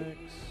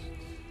next.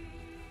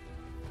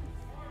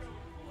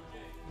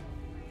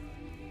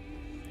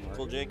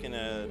 Cool Jake and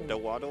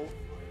Zawado.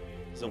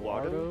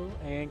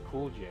 And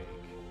Cool Jake.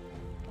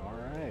 All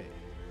right.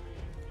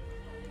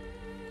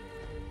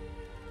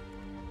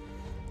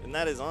 And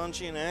that is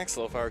Anchi and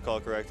Axel, if I recall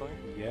correctly.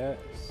 Yes.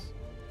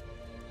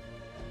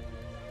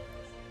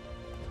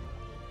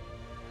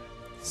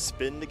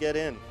 Spin to get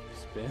in.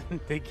 Spin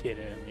to get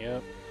in,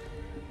 yep.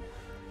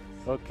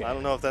 Okay. I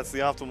don't know if that's the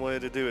optimal way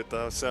to do it,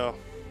 though, so.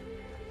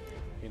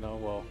 You know,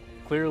 well,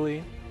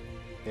 clearly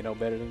they know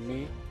better than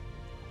me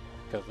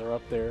because they're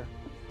up there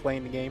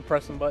playing the game,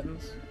 pressing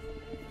buttons.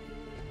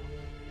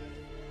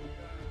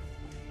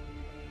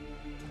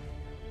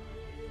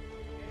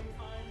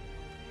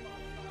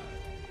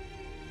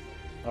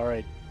 All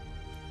right.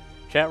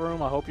 Chat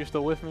room, I hope you're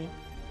still with me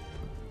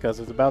because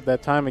it's about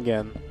that time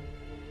again.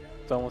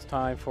 It's almost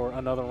time for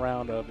another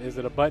round of Is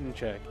It a Button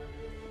Check?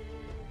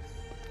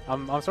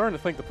 I'm starting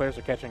to think the players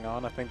are catching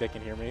on. I think they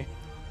can hear me.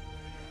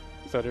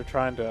 So they're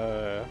trying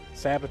to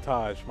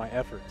sabotage my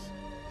efforts.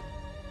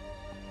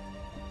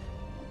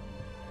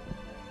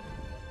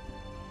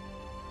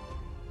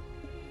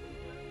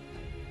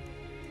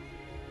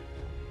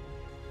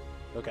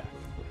 Okay.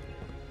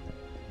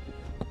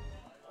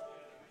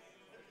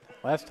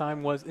 Last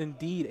time was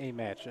indeed a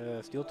match.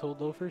 Steel-toed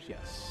loafers,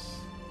 yes.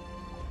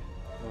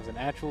 It was an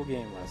actual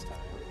game last time.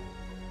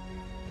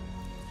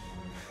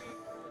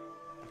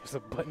 There's a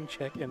button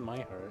check in my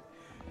heart.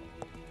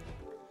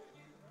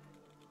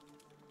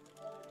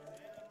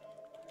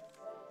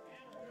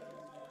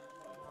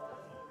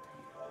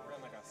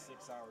 Ran like a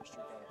 6-hour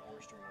streak on a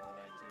 4-string the other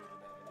night too.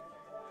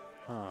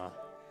 Didn't have any. Huh.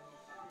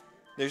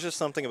 There's just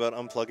something about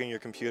unplugging your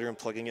computer and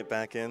plugging it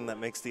back in that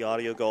makes the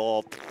audio go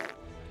all. More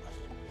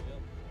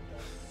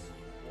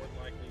than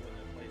likely when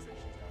the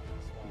PlayStation's got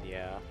this.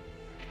 Yeah.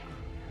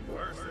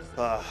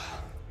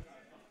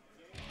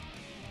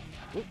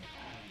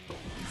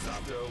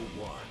 Zato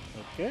 1.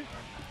 Okay.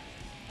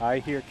 I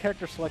hear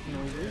character select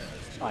noises.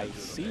 I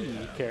see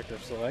character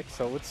select,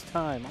 so it's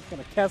time. I'm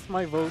gonna cast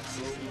my vote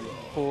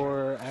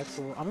for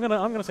Axel. I'm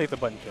gonna say it's a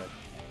button check.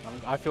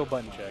 I feel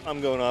button check.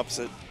 I'm going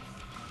opposite.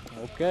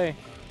 Okay.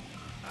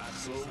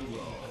 Axel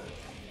Low.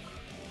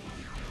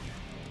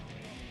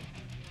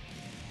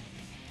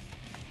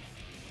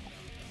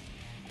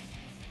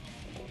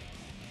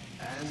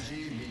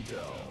 Angie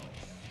Mito.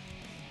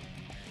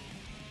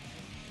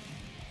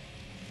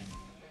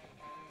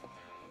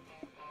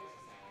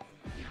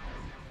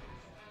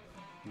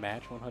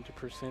 Match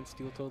 100%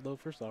 steel-toed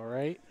loafers. All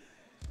right.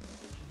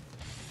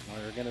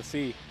 We're gonna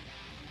see.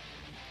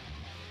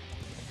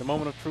 The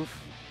moment of truth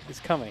is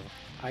coming.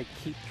 I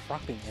keep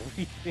dropping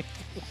everything.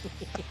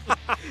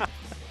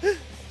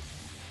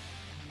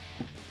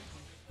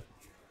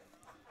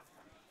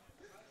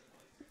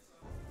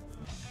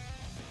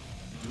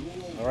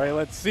 All right,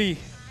 let's see.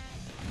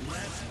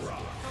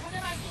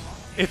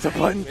 It's a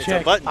button It's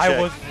check. a button I check.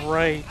 was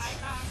right.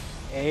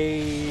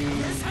 A.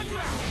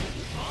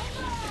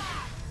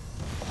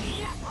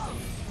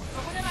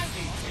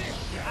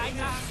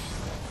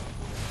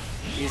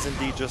 He's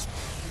indeed just.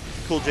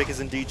 Cool Jake is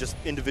indeed just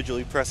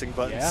individually pressing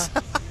buttons.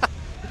 Yeah.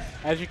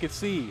 As you can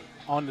see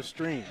on the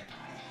stream,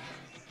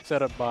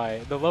 set up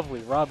by the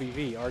lovely Robbie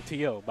V,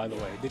 RTO, by the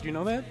way. Did you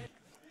know that?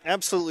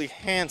 Absolutely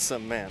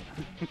handsome man.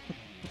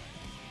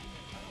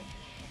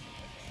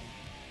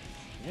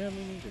 Yeah,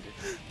 me neither.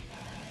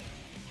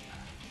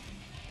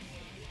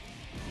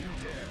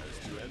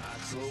 To an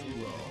Axel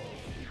Low.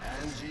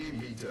 Angie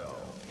Mito.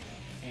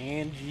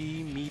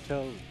 Angie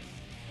Mito.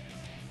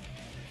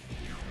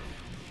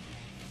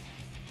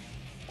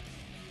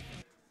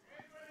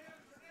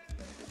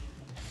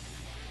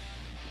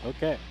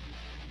 Okay.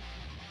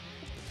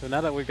 So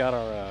now that we've got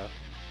our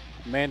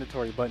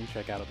mandatory button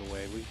check out of the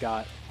way, we've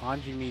got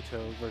Angie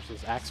Mito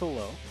versus Axel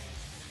Low.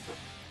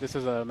 This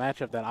is a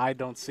matchup that I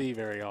don't see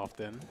very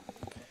often.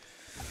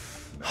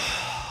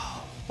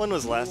 When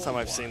was the last time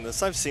I've seen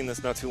this? I've seen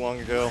this not too long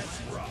ago.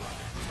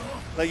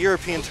 That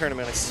European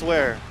tournament, I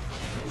swear.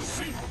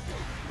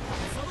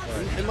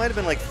 It might have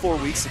been like 4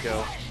 weeks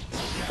ago.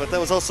 But that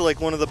was also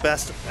like one of the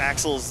best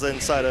Axels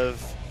inside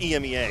of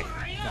EMEA.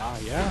 Ah,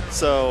 yeah.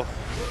 So,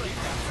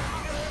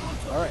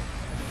 All right.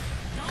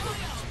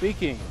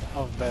 Speaking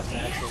of best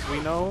Axels, we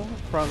know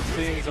from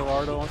seeing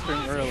Gerardo on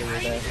stream earlier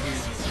that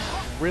he's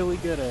really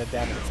good at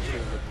adapting to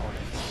his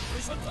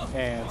opponent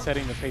and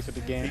setting the pace of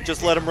the game.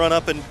 just let him run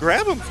up and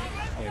grab him.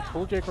 Yeah,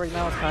 Cool Jake right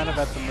now is kind of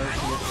at the mercy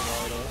of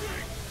Gerardo.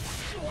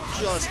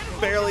 Just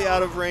barely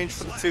out of range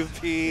for the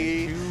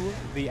 2P. To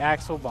the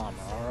Axel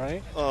Bomber, all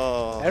right?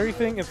 Oh,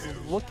 Everything is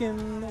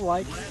looking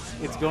like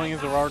it's going in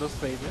Gerardo's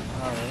favor.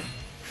 All right.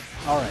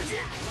 All right.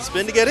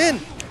 spin to get in.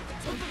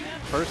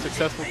 First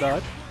successful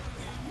dodge.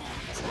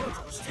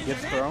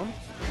 Gets thrown.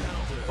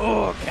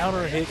 Oh,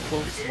 counter hit,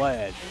 close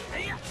sledge.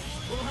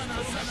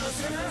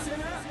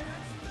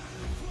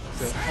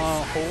 So,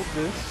 hold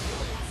this.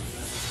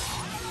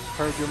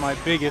 Heard you're my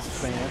biggest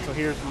fan, so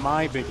here's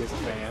my biggest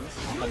fan.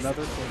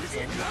 Another close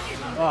sledge.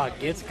 Oh,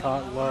 gets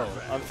caught low.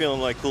 I'm feeling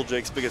like Cool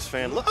Jake's biggest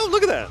fan. Oh,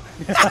 look at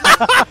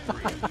that.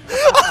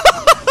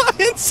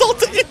 Insult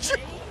to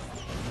injury.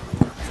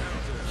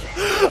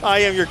 I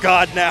am your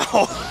god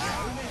now.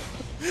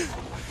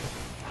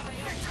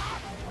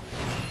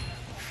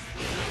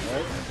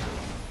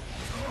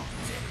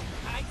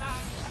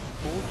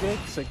 Cool Jake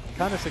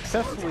kind of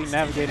successfully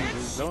navigating the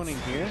zoning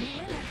here.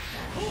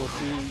 We'll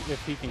see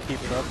if he can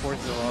keep it up.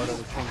 Forces Gerardo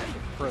to change his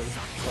approach.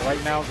 So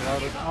right now,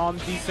 Gerardo's on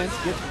defense,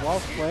 gets wall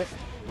split.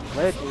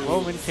 Red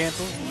Roman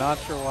cancels. Not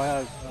sure why.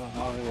 I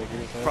don't really agree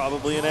with that.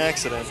 Probably an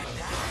accident.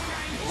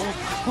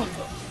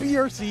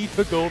 BRC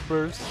to gold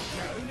burst.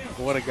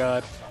 What a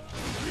god.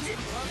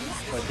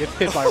 But gets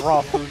hit by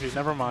Raw Fuji.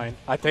 Never mind.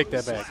 I take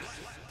that back.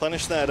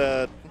 Punish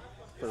that,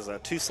 what is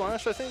that,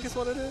 2-slash I think is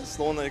what it is?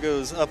 The one that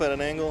goes up at an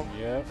angle.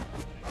 Yep.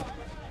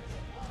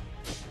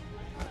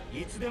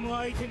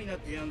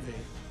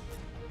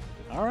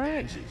 All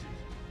right.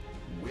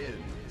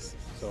 Wins.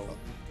 So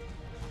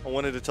I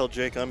wanted to tell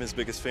Jake I'm his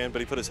biggest fan, but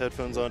he put his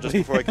headphones on just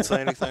before I could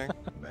say anything.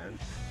 Man.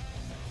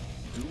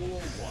 Duel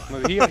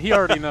 1. he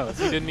already knows.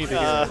 He didn't need to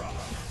hear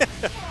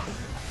it.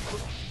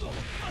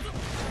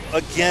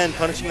 Again,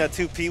 punishing that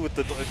 2P with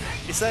the...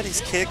 Is that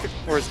his kick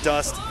or his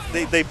dust?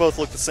 They both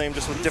look the same,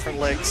 just with different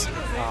legs.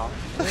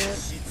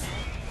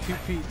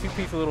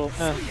 two-piece little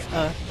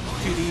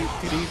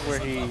 2D where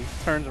he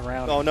turns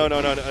around. Oh, no.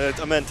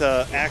 I meant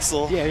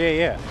Axel.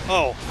 Yeah.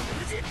 Oh.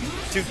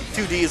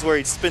 2D is where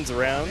he spins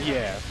around?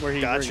 Yeah, where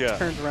he turns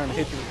around and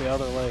hits you with the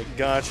other leg.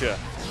 Gotcha.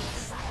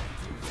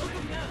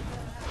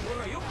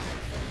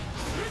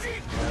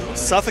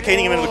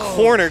 Suffocating him in the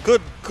corner.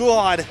 Good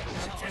God.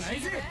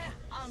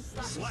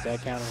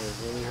 That counter hit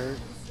really hurt.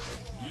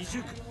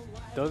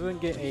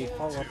 Doesn't get a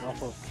follow-up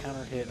off of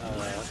counter hit,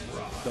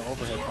 the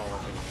overhead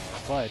follow-up anymore,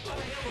 but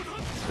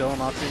still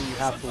an option you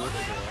have to look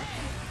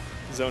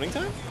for. Zoning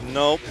time?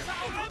 Nope.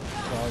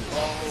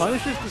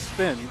 Punishes the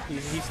spin.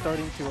 He's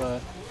starting to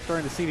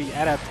see the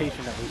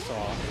adaptation that we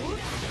saw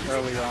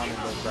earlier on in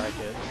the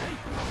bracket.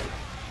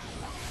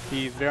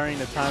 He's varying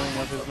the timing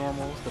of his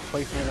normals, the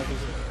placement of his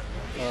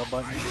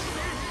buttons.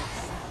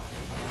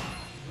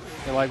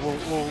 And like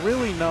we'll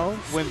really know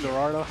when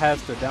Gerardo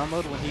has to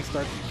download when he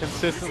starts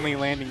consistently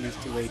landing these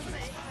 2 H's.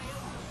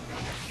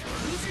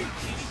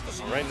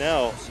 Right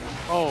now.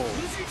 Oh,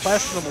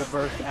 questionable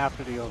burst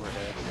after the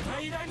overhead.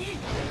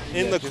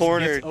 In the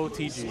corner.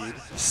 OTG'd.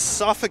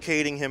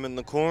 Suffocating him in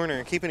the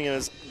corner, keeping it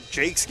as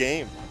Jake's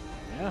game.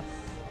 Yeah.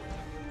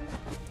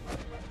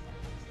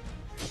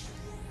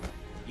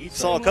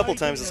 Saw a couple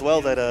times as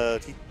well that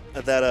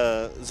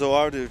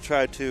Zoardo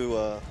tried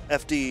to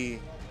FD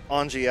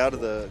Anji out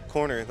of the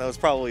corner. That was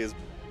probably his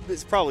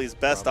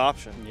best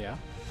option. Yeah.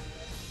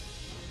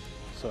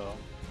 So,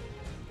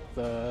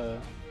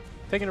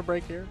 taking a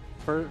break here.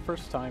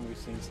 First time we've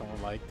seen someone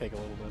like take a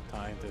little bit of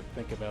time to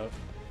think about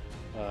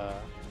their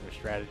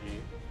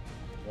strategy,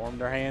 warm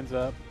their hands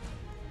up.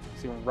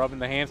 See them rubbing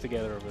the hands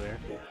together over there.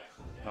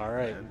 All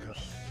right.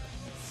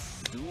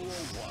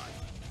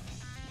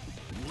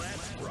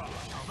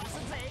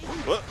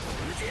 What?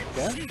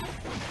 Okay.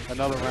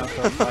 Another round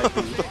start.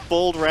 5-2. The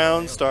bold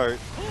round start.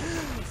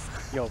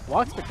 Yo,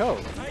 blocks the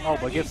code. Oh,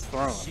 but gets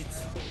thrown.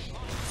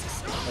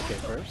 Okay,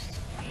 first.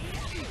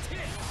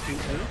 2-8.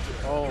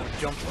 Oh,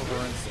 jumps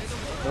over instant.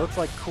 It looks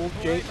like Cool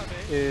Jake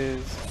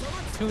is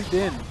tuned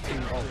in to.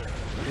 Oh,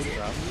 big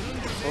drop.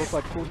 It looks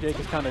like Cool Jake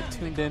is kind of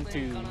tuned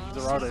into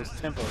Gerardo's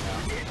tempo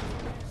now.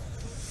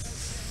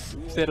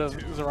 Instead of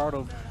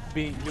Gerardo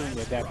doing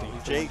the adapting,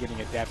 he's Jake getting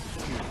adapted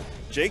to.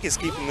 Jake is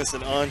keeping this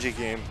an Anji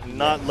game,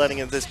 not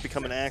letting this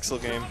become an Axel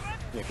game.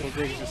 Yeah, Cool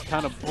Jake is just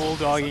kind of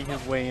bulldogging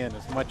his way in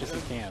as much as he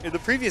can. In the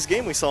previous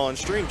game we saw on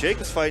stream, Jake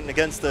was fighting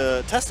against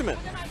the Testament.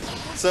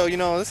 So, you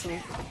know, this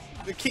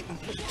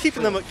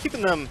keeping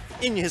them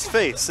in his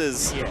face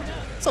is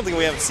something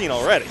we haven't seen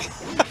already.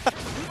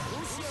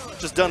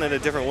 Just done in a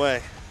different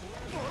way.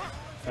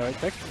 All right,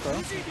 Texas Pro,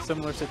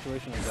 similar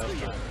situation as last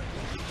time.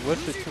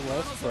 Lifted to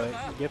us, but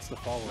gets the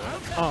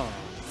follow-up. All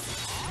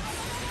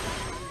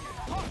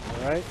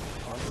right,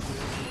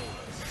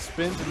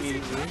 spins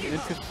immediately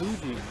into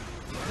Fuji.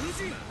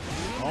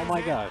 Oh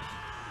my gosh,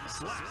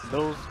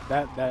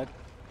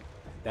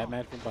 that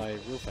match went by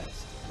real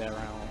fast. That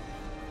round.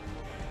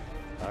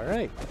 All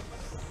right.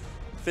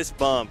 Fist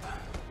bump.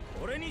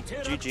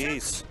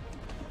 GG's.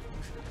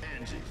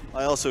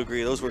 I also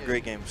agree. Those were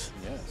great games.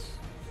 Yes.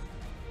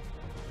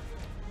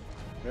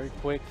 Very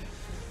quick.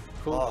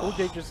 Cool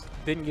Jake just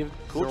didn't give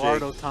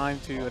Gerardo time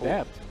to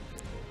adapt.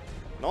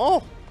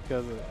 No.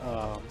 Because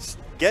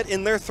get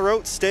in their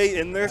throat. Stay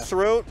in their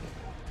throat.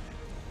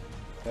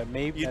 That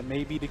may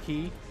be the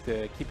key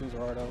to keeping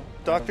Gerardo.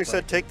 Doctor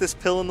said take this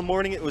pill in the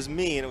morning. It was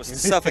me, and it was to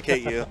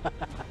suffocate you.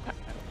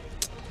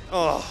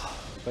 Oh.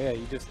 But yeah,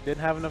 he just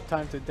didn't have enough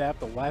time to adapt.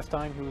 The last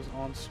time he was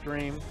on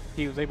stream,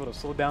 he was able to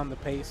slow down the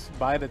pace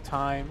by the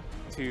time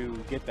to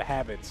get the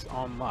habits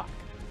on lock.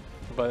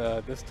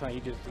 But this time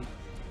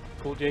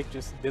Cool Jake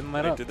just didn't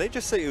let up. Did they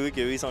just say ooey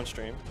gooey's on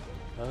stream?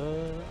 I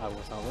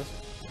was not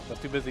listening. I was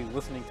too busy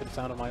listening to the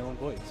sound of my own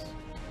voice.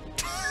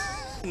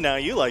 Now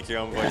you like your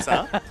own voice,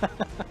 huh?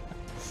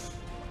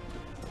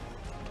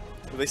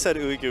 They said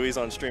ooey gooey's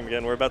on stream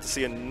again. We're about to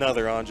see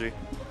another Anji.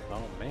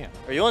 Oh man.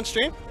 Are you on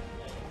stream?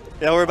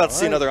 Yeah, we're about to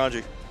see another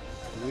Anji.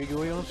 Ooey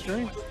gooey on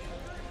stream.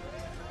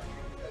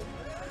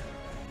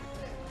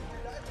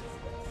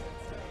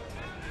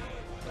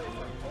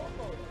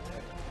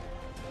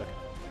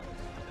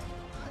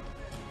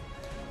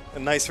 A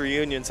nice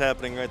reunion's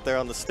happening right there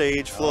on the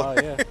stage floor.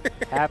 Oh yeah,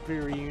 happy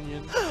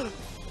reunion.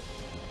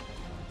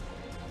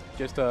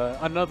 Just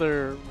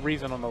another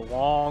reason on the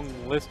long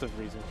list of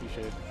reasons you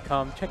should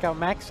come check out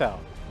Maxout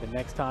the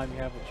next time you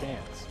have a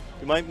chance.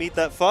 You might meet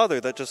that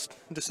father that just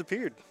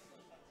disappeared.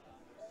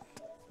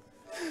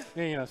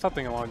 Yeah, you know,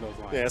 something along those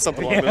lines. Yeah,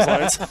 something along those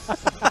lines.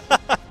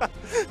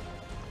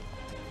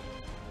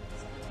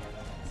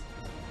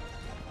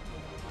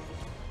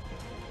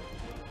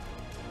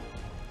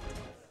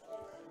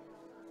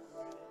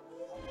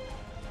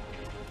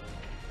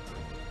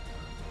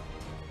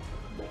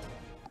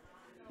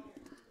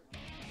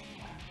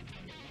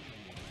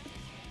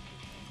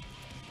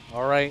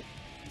 All right.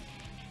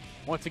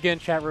 Once again,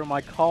 chat room, I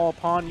call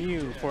upon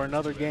you for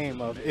another game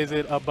of Is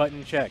It a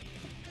Button Check?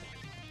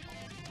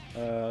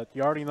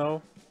 You already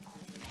know.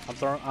 I'm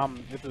sorry.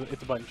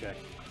 It's a button check.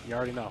 You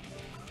already know.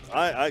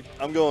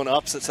 I'm going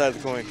opposite side of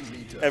the coin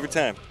every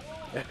time.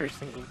 Every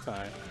single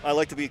time. I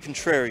like to be a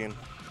contrarian.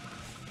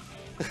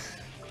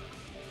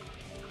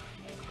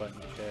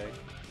 Button check.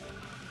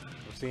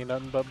 We're seeing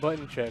nothing but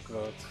button check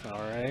votes. All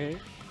right.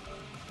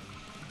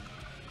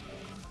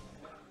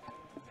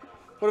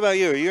 What about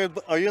you?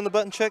 Are you in the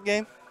button check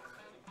game?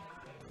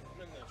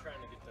 I'm in there trying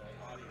to get the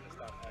audio to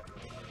stop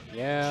echoing.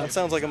 Yeah. That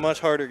sounds like a much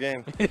harder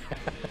game. I'm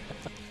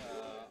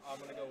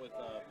gonna go with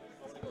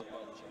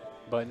button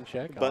check. Button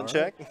check. Button all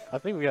check? right. I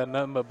think we got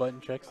nothing but button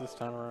checks this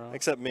time around.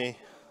 Except me.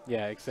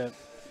 Yeah, except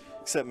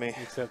me.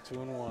 Except 2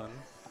 and 1.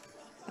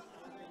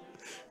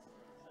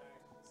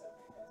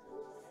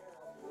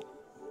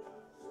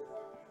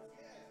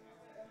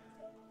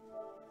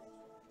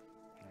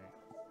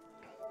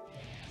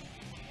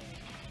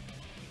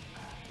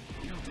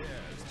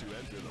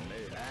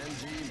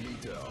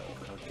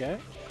 Okay.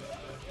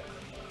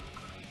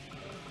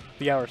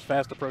 The hour's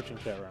fast approaching,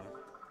 chat round.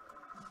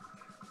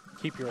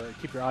 Keep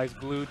your eyes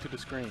glued to the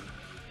screen.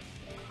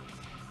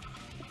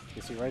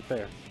 You see right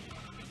there.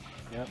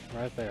 Yep,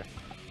 right there.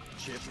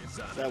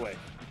 That way.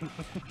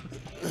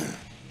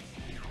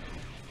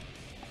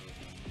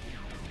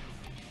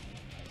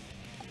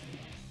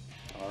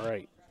 All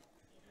right.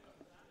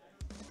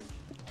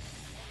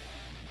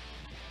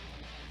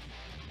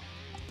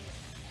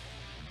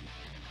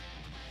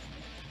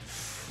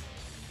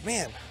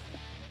 Man,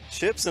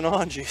 chips and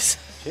Angies.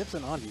 Chips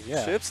and Angies,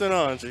 yeah. Chips and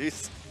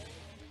Angies.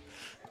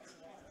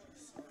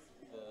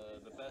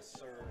 The best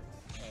served.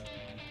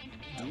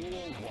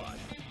 Duel 1.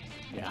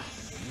 Yeah.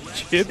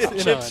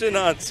 Chips and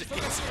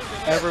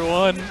Angies.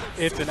 Everyone,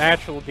 it's an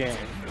actual game.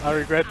 I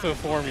regret to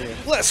inform you.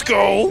 Let's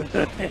go!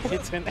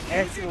 It's an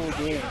actual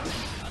game.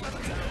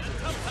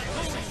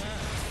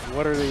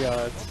 What are the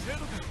odds?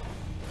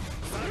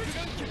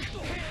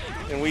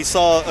 And we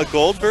saw a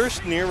gold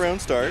burst near round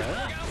start.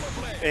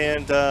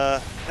 And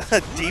a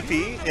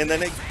DP, and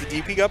then the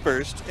DP got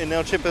burst, and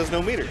now Chip has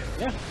no meter.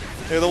 Yeah.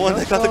 They're the one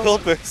that got the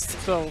gold burst.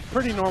 So,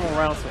 pretty normal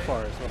round so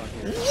far is what I'm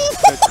hearing.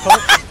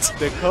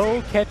 The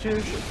Co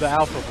catches the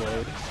Alpha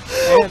Blade,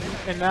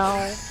 and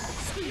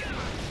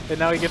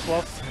now he gets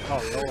lost.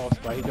 Oh, no lost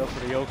spot. He goes for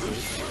the Yoku.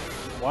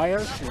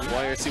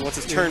 YRC wants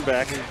his turn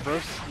back.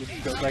 First, he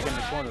goes back in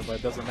the corner, but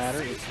it doesn't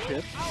matter. It's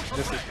Chip.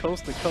 This is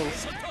coast to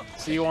coast.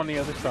 See you on the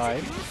other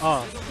side.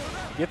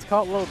 Gets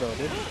caught low, though.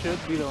 This should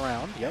be the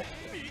round. Yep.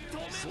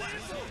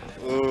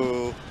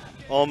 Ooh,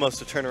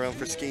 almost a turnaround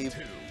for Skeeb.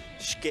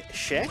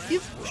 Shaq?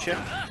 Shaq.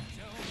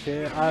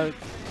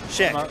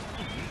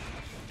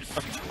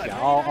 Yeah,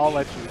 I'll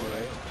let you do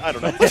it. I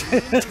don't know.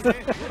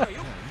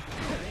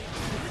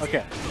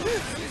 Okay.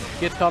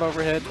 Gets caught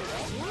overhead.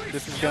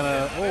 This is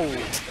gonna... Oh,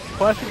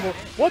 questionable.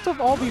 What's with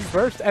all these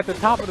bursts at the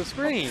top of the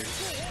screen?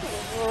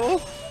 Oh.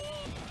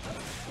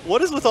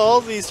 What is with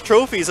all these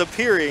trophies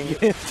appearing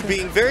to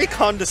being very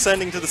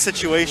condescending to the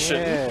situation?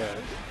 Yeah.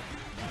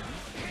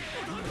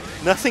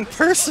 Nothing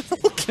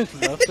personal, kid.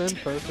 Nothing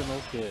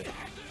personal, kid.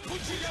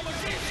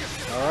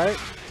 All right.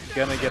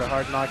 Gonna get a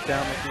hard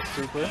knockdown with this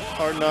super.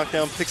 Hard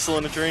knockdown, pixel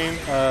in a dream.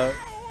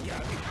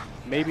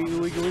 Maybe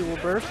Ooey Gooey will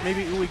burst.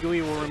 Maybe Ooey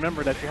Gooey will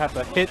remember that you have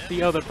to hit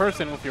the other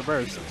person with your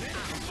burst.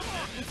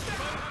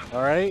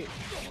 All right.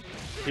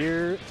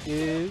 Here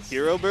is...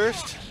 Hero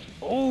burst?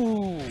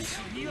 Oh.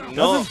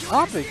 No. Doesn't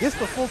drop it. Gets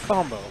the full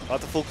combo.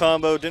 Got the full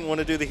combo. Didn't want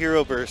to do the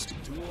hero burst.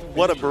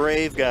 What a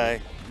brave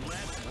guy.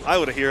 I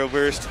would have hero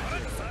burst.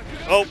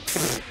 Oh.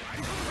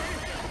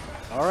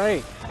 All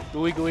right.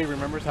 Ooey Gooey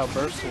remembers how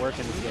bursts work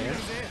in this game.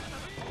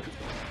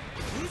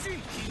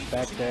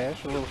 Back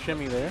dash. A little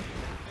shimmy there.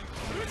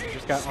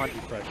 Just got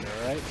Anji pressure,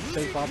 all right?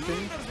 Safe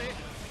option.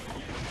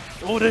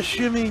 Oh, the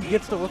shimmy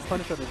gets the whip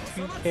punish on the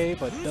 2K,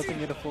 but doesn't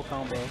get a full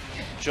combo.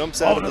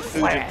 Jumps out of the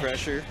flash. Fujin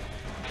pressure.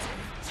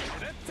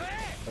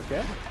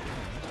 Okay.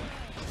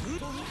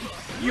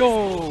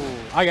 Yo!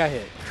 I got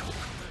hit.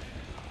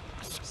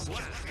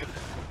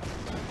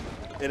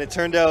 And it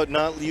turned out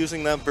not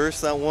using that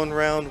burst that one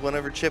round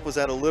whenever Chip was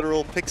at a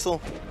literal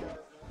pixel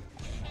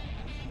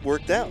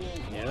worked out.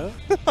 Yeah.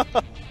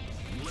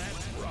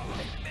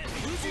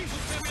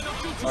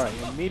 All right,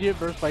 immediate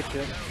burst by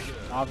Chip.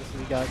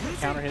 Obviously got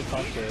counter hits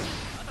on Chip.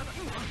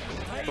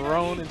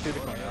 Thrown into the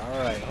corner. All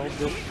right, hold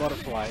this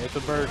butterfly. It's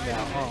a bird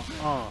now.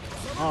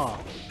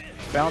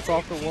 Bounce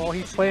off the wall.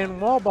 He's playing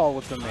wall ball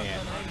with the man.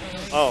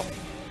 Oh.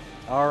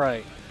 All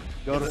right,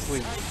 go to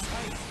sleep.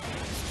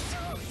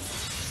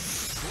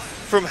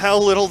 From how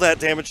little that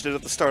damage did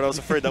at the start, I was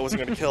afraid that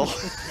wasn't going to kill.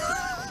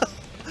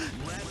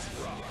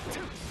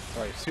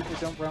 All right, super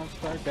jump round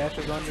start,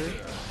 dashes under,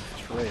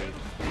 trade.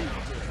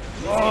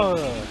 Oh,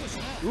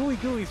 Ooey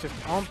Gooey's just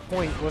on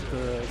point with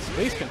the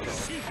space control.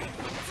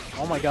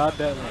 Oh my god,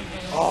 that one.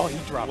 Oh, he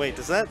dropped Wait, it.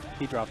 does that?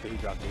 He dropped it,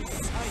 Yeah.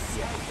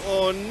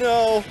 Oh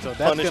no. So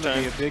that's Punish going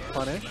to be time. a big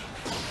punish.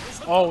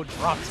 Oh,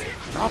 drops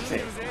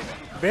it.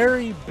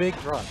 Very big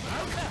drop.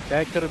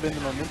 That could have been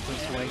the momentum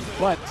swing,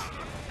 but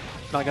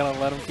not going to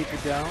let him keep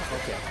it down.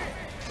 Okay.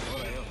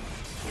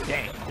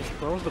 Dang, just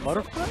throws the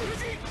butterfly?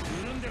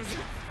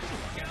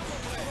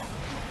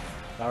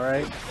 All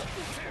right.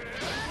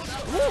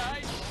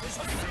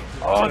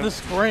 Oh, the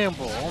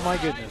scramble. Oh my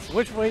goodness.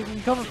 Which way is he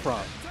coming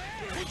from?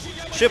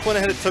 Chip went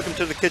ahead and took him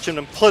to the kitchen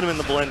and put him in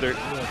the blender.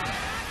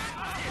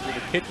 With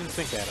the kitchen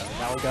sink at him.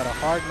 Now we got a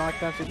hard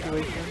knockdown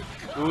situation.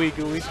 Ooey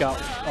Gooey's got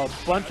a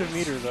bunch of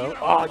meter though.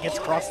 Oh, it gets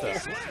crossed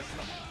us.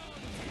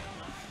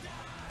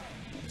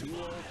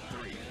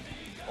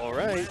 All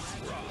right.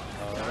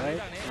 All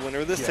right. Winner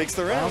of this takes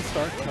the round.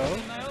 Start toe.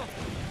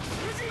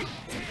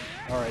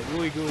 All right,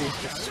 Ooey Gooey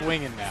is just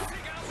swinging now.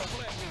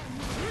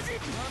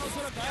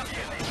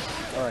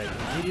 All right,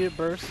 immediate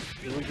burst.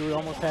 Ooey Gooey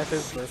almost has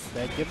his burst.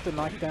 That gets the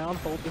knockdown.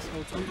 Hold this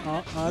OT.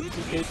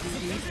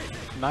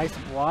 2K2E. Nice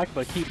block,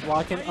 but keep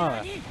blocking.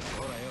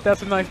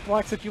 That's a nice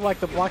block. Since you like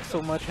to block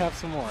so much, have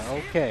some more.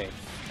 Okay.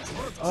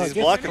 He's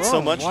blocking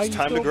so much, it's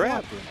time to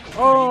grab.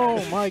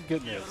 Oh my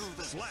goodness.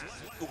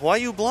 Why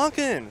you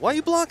blocking? Why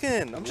you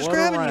blocking? I'm just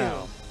grabbing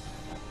you.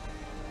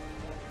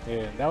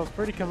 Yeah, that was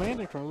pretty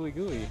commanding from Ooey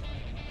Gooey.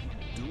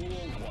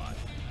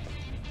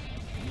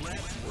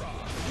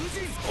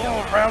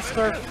 Oh, round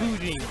start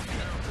Fuji.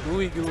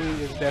 Ooey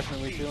Gooey is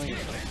definitely feeling it.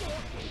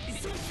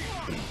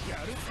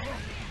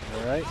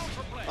 Alright.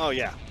 Oh,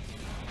 yeah.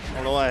 I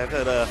don't know why I've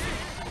had a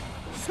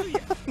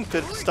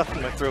bit of stuff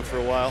in my throat for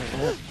a while.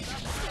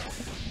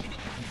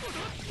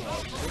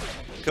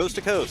 Coast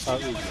to coast.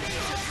 Alright.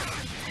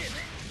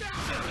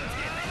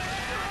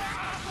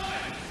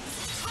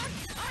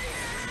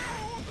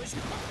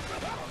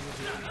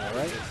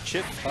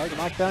 Chip. Hard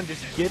knockdown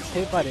just gets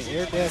hit by the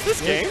air dash.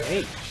 This game?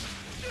 H.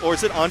 Or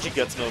is it Anji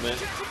Guts moment?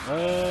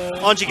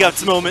 Anji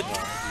Guts moment.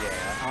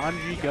 Yeah,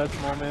 Anji Guts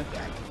moment.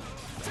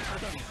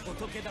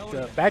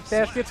 The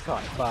backdash gets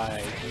caught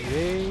by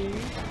J.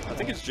 I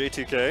think it's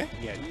J2K.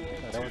 Yeah,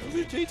 no, that was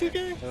Is it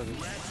J2K? that was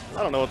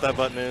I don't know what that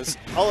button is.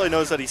 All I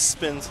know is that he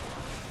spins.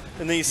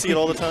 And then you see it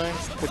all the time.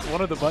 It's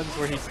one of the buttons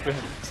where he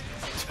spins.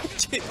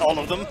 All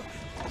of them.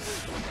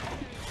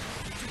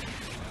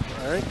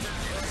 Alright.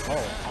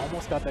 Oh,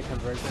 almost got that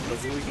conversion, but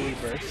Ooey Gooey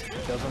burst.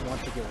 Doesn't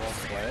want to get roll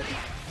flat.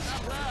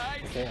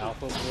 Okay,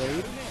 Alpha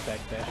Blade.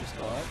 Backdash is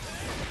caught.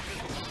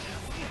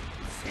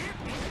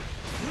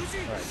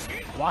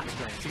 Alright. Block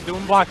strings. He's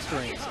doing block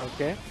strings.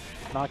 Okay.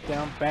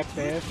 Knockdown,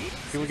 backdash.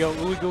 Here we go.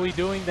 Ooey Gooey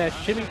doing that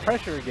shimmy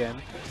pressure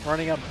again.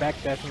 Running up,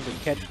 backdashing to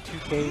catch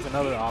 2Ks,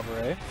 another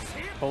Abre.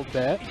 Hold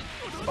that.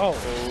 Oh,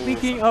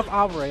 speaking of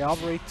Abre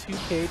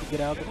 2K to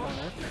get out of the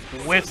corner.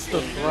 Whiffs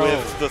the throw.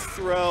 With the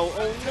throw.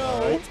 Oh no.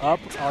 Right, up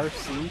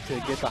RC to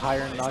get the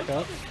higher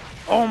knockup.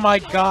 Oh my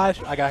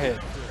gosh, I got hit.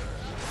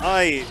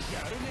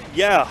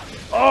 Yeah.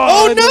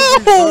 Oh no!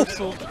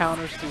 Reversal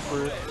counter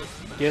super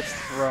gets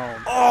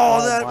thrown.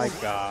 Oh my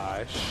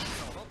gosh.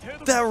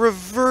 That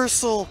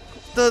reversal.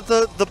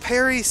 The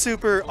parry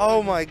super.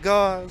 Oh my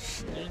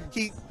gosh.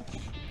 He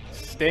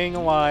staying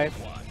alive.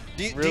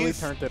 Really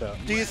turned it up.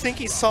 Do you think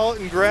he saw it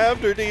and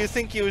grabbed, or do you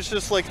think he was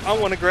just like, I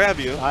want to grab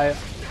you?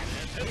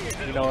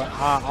 You know,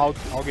 I'll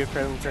give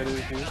credit where credit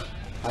is due.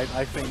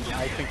 I think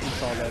he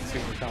saw that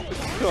super combo.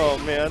 Oh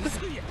man.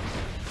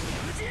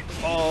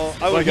 Oh,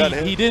 I would have got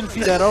hit. He didn't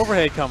see that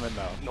overhead coming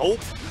though. Nope.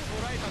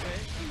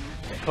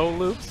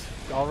 Co-loops,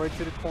 all right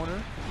to the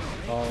corner.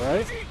 All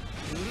right.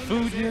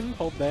 Fujin,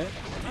 hold that.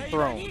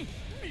 Thrown.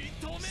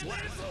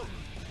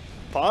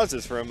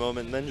 Pauses for a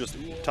moment and then just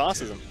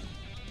tosses him.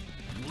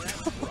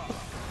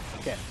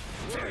 Okay.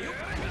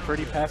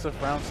 Pretty passive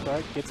round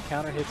start. Gets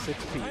counter hit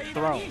 6P.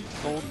 Thrown.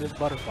 Hold this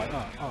butterfly.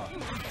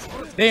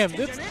 Damn,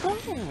 that's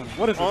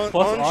what is it?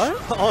 Plus R?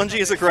 Anji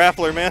is a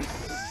grappler, man.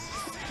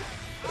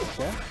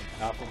 Okay.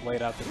 Alpha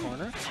Blade out the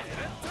corner.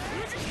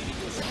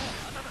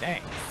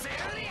 Dang.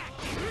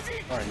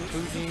 Alright,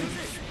 Fuji.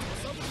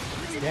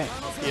 Dang.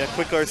 Yeah,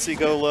 quick RC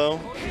go low.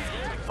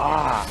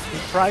 He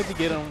tried to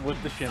get him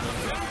with the shimmy.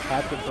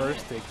 Had the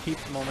burst to keep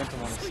the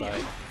momentum on his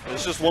side.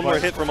 It's just one more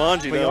hit from Anji,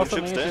 but he though. also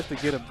Chip's dead. manages to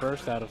get a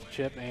burst out of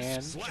Chip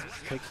and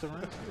takes the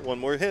round. One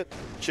more hit.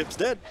 Chip's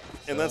dead.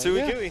 And that's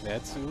Ooey Gooey.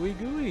 That's Ooey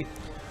Gooey.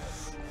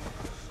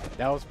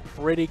 That was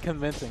pretty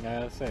convincing,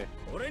 I gotta say.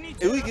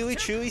 Ooey Gooey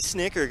Chewy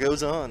Snicker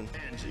goes on.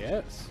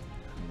 Yes.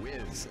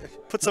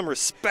 Put some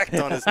respect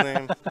on his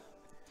name.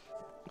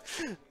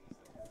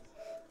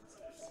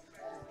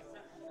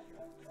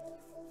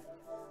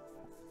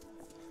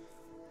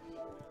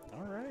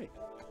 Alright.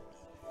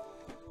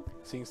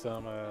 Seeing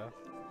some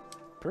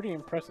pretty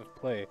impressive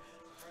play.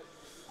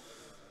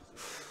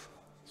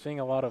 Seeing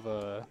a lot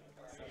of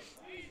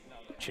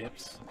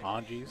Chips,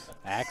 Anjis,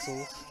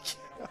 Axels.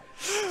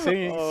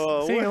 Seeing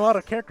a lot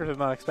of characters I'm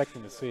not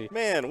expecting to see.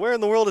 Man, where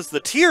in the world is the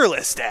tier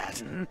list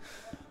at?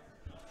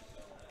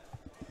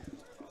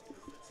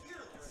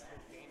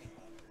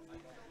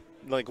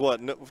 Like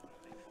what? No,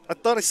 I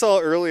thought I saw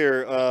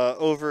earlier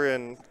over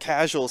in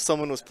Casual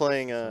someone was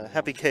playing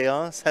Happy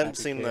Chaos. Haven't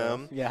seen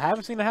them. Yeah,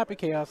 haven't seen a Happy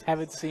Chaos.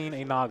 Haven't seen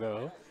a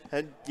Nago.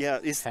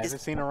 Haven't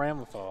seen a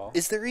Ramlethal.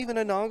 Is there even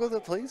a Nago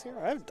that plays here?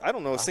 I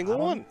don't know a single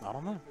one. I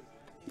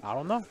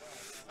don't know.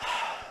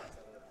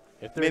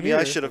 Maybe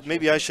I should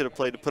have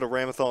played to put a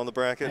Ramlethal in the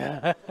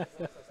bracket.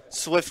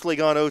 Swiftly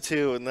gone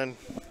 0-2 and then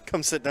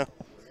come sit down.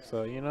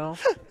 So, you know,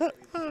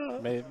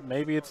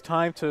 maybe it's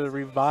time to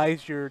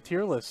revise your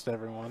tier list,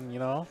 everyone, you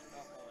know?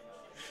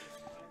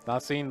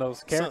 Not seeing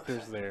those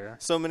characters there.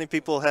 So many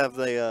people have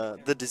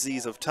the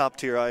disease of top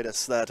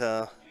tier-itis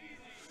that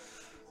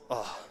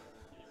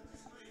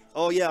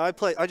oh yeah,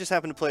 I just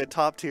happened to play a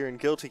top tier in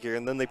Guilty Gear,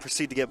 and then they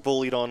proceed to get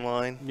bullied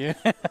online. Yeah.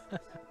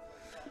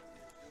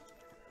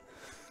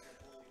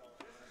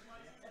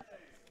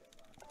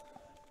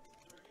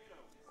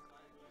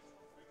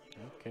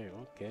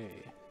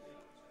 Okay.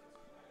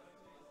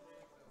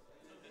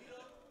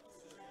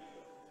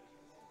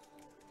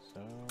 So.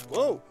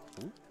 Whoa.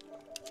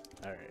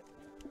 All right.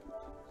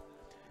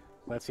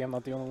 Let's see. I'm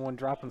not the only one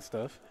dropping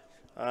stuff.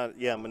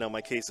 Yeah, but no,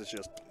 my case is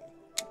just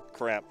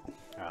crap.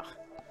 Ah.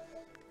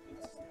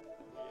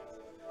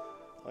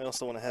 I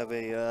also want to have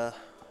a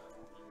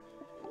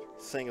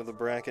thing of the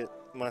bracket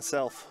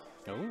myself.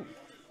 Oh.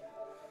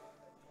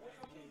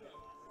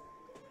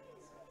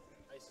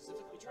 I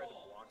specifically tried to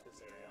block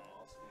this area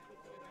off so we could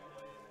go that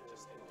way, and I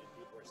just think that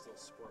people are still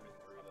squirming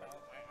through that.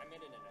 I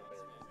made an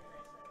announcement.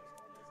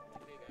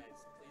 Okay, guys,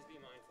 please be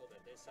mindful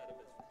that this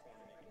setup is for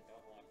tournament and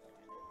don't walk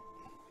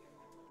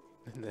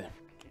around. There.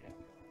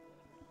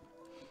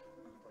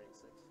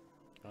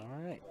 All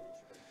right.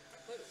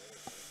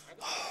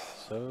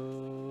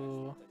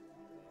 So.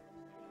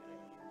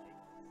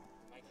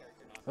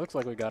 Looks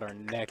like we got our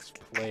next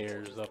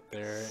players up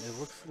there. It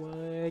looks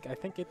like, I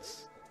think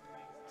it's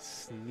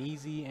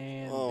Sneezy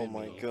and Oh Bimmy.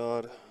 my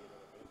god.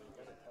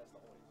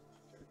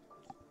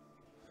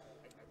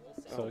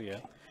 So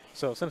yeah.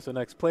 So since the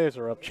next players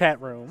are up, chat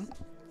room,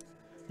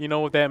 you know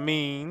what that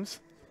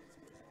means.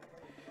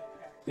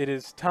 It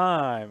is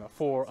time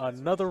for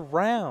another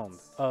round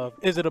of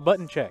Is It a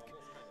Button Check?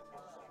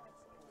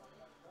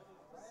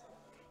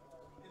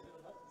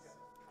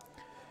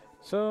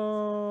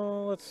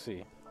 So let's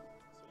see.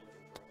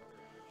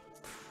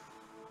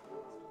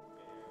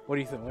 What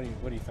do you think?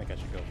 What do you think I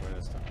should go for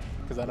this time?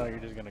 Because I know you're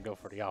just gonna go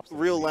for the opposite.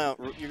 Real loud.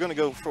 You're gonna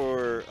go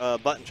for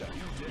button check.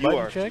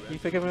 Button check? You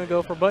think I'm gonna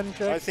go for button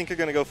check? I think you're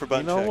gonna go for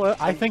button check. You know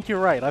what? I think you're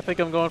right. I think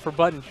I'm going for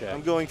button check.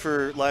 I'm going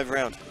for live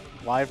round.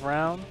 Live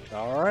round.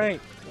 All right.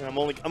 And I'm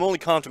only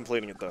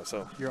contemplating it though.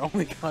 So you're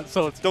only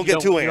so it's don't get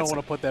too antsy. You don't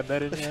want to put that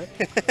bet in yet.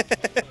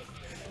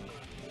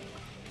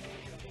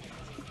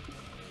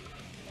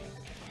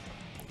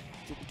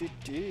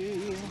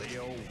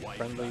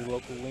 Friendly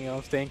local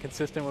Leo staying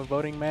consistent with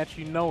voting match.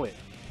 You know it.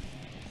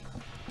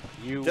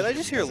 Did I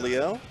just hear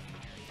Leo?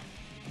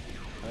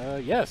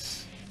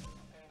 Yes.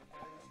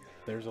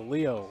 There's a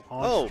Leo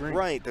on stream. Oh,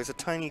 right. There's a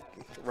tiny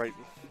right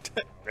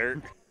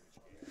there.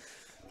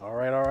 All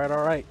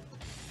right.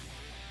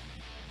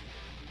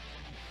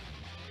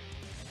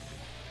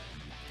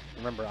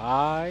 Remember,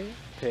 I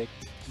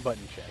picked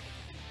button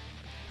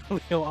check.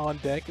 Leo on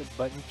deck,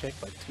 button check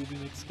by Tubi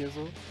and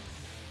Skizzle.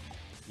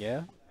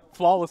 Yeah.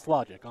 Flawless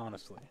logic,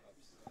 honestly.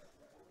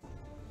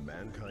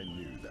 Mankind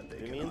knew that they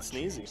Bimmy and cannot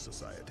change Sneezy.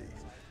 society.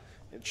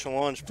 And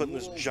Challenge putting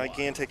this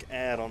gigantic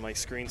ad on my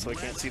screen so I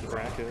can't see the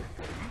bracket.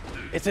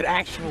 It's an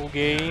actual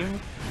game.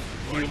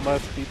 You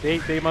must be.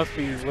 They must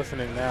be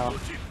listening now.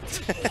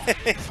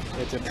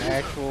 It's an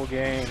actual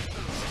game.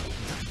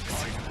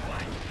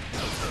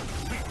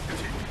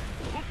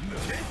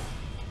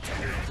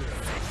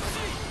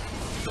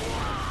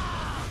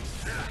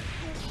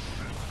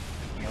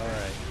 All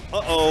right.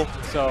 Uh-oh.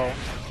 So,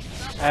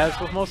 as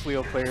with most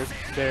Leo players,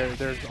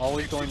 there's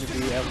always going to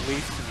be at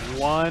least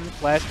one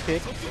flash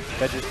kick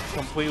that just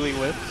completely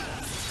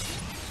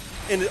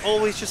whiffs. And it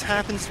always just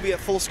happens to be at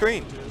full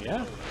screen.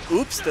 Yeah.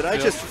 Oops, did I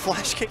just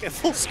flash kick at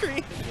full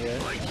screen? Yeah.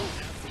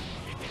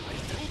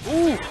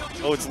 Ooh.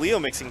 Oh, it's Leo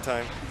mixing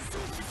time.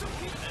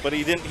 But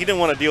he didn't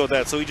want to deal with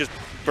that, so he just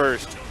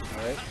burst.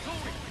 All right.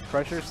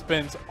 Pressure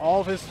spins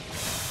all of his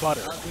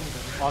butter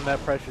on that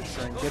pressure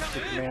string, gets the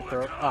command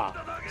throw.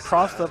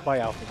 Crossed up by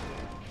Alpha.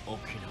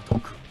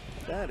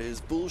 That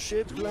is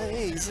bullshit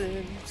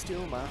blazing.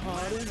 Still my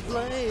heart is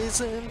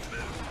blazing.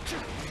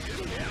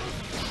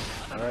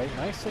 Alright,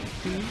 nice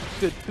 6P.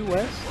 Good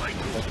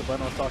 2S. That's the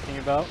button I was talking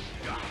about.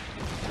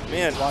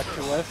 Man. Block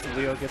 2S and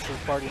Leo gets his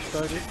party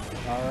started.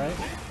 Alright.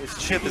 This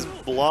chip is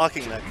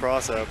blocking that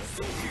cross up.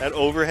 That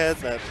overhead,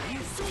 that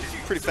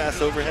pretty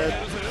fast overhead.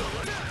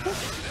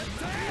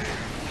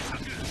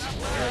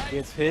 That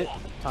gets hit.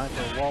 Time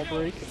for a wall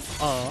break.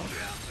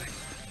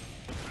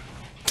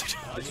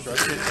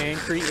 Destruction and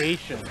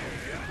creation.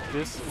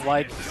 Just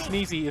like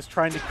Sneezy is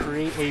trying to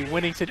create a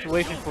winning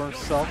situation for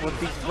himself with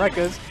these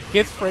Rekkas.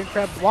 Gets frame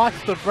trap,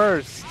 blocks the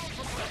burst.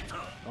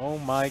 Oh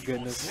my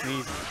goodness,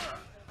 Sneezy.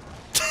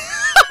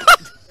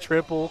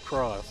 Triple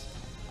cross.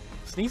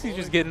 Sneezy's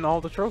just getting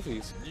all the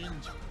trophies.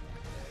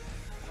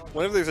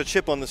 Whenever there's a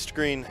chip on the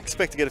screen,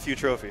 expect to get a few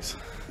trophies.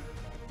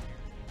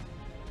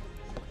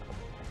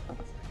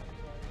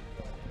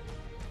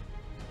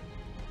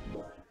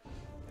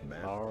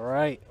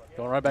 Alright,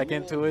 going right back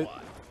into it.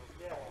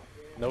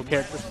 No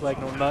character select,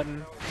 no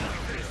nothing.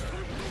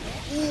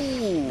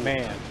 Ooh,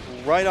 man.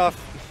 Right off.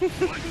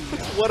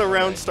 What a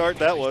round start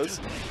that was.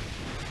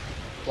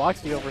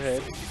 Blocks the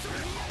overhead.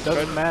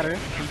 Doesn't matter.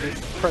 He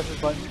just presses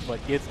buttons,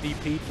 but gets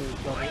DP for his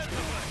doubles.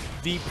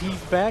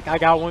 DP's back. I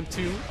got one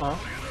too.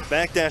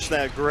 Backdash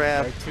that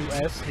grab. Right,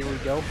 2S, here we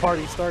go.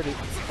 Party started.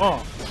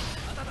 Oh.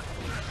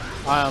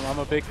 I'm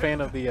a big fan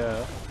of the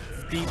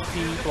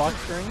DP block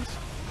strings.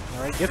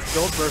 All right, gets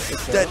gold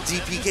burst. That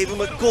DP gave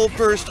him a gold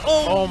burst.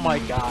 Oh my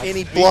god. And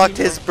he blocked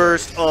his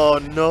burst. Oh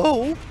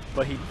no.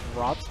 But he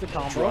drops the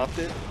combo. Dropped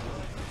it.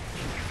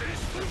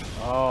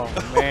 Oh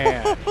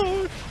man.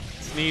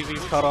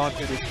 Sneezy's caught on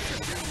to the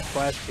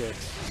flash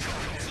kicks.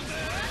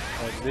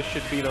 This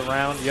should be the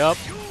round. Yup.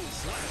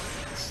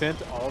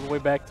 Sent all the way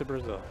back to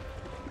Brazil.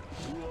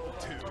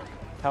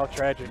 How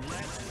tragic.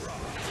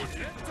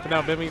 But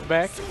now Bimi's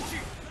back.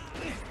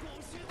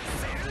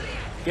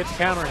 Gets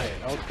counter hit.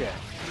 Okay.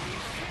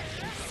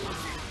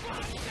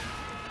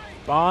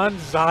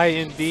 Bonsai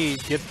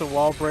indeed. Gets the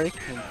wall break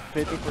and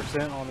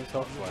 50% on his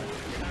health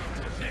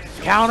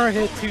flash. Counter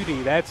hit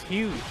 2D. That's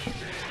huge.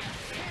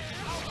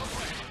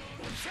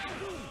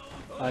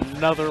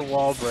 Another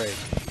wall break.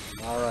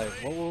 All right.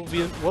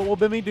 What will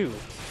Bimmy do?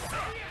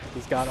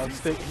 He's got a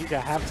stick. He's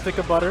got half a stick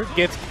of butter.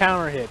 Gets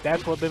counter hit.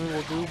 That's what Bimmy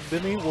will do.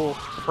 Bimmy will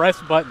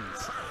press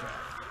buttons.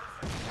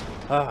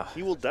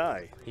 He will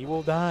die. He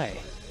will die.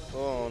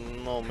 Oh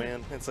no,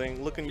 man! It's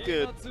ain't looking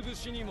good.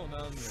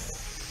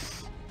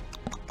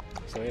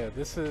 So yeah,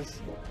 this is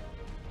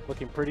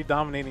looking pretty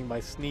dominating by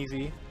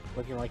Sneezy.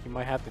 Looking like you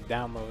might have to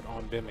download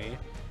on Bimmy.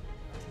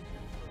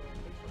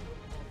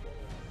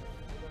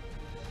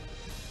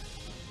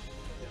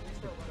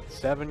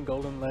 Seven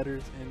golden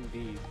letters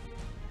indeed.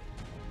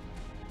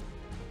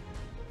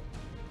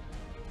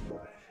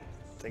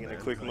 Taking a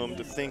quick moment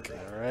to think.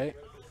 All right.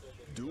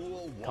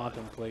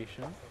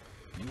 Contemplation.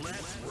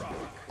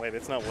 Wait,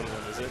 it's not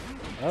 1-1, is it?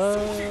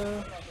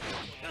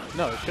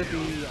 No, it should be.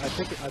 I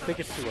think it's 2-0. I think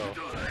it's 2-0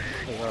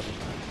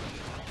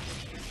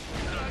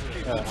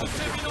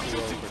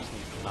 for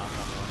Sneezy, not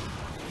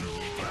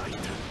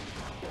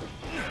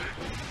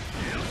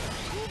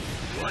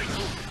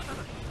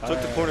 1-1. Took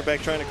the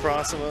cornerback trying to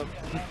cross him up.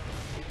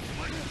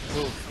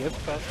 Ooh, gets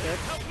cross check.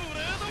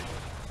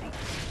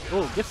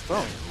 Ooh, gets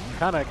thrown.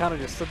 Kind of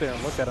just stood there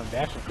and looked at him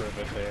dashing for a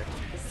bit there.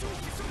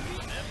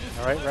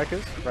 All right,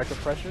 Rekka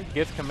pressure,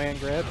 gets command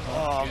grab.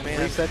 Oh man!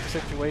 Reset the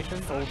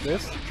situation. Hold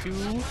this to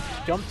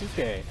jump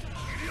 2K.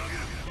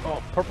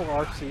 Oh, purple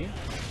RC.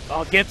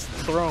 Oh, gets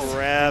thrown.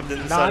 Grabbed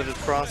inside of his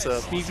cross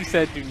up. Sneezy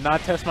said, "Do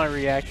not test my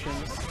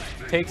reactions."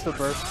 Takes the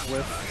burst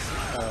with.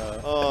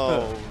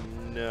 Oh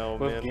no,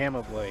 with man!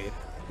 Gamma Blade.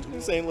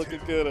 This ain't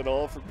looking good at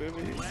all for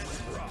Bimmy.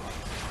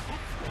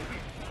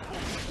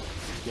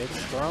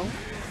 Gets thrown.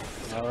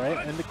 All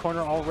right, in the corner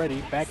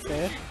already.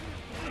 Backdash.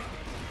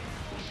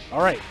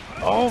 All right.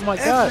 Oh my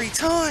god. Every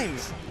time.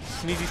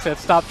 Sneezy said,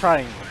 "Stop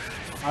trying.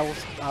 I will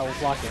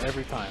block it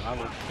every time. I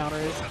will counter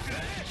it.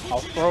 I'll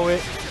throw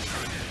it.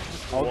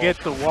 I'll get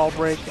the wall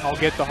break. I'll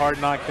get the hard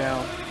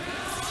knockdown."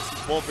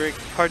 Wall break,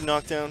 hard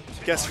knockdown.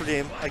 Guess for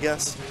game, I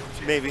guess.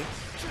 Maybe.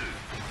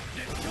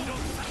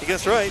 He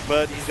guessed right,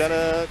 but he's got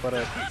a... But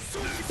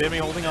Bimmy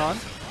holding on.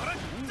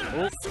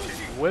 Oh,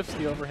 whiffs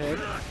the overhead.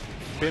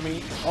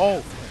 Bimmy.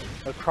 Oh,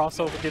 a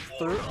crossover gets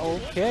through.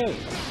 Okay.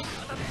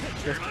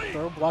 Just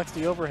throw, blocks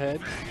the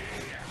overhead.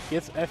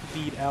 Gets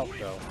FD'd out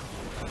though.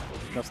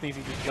 Now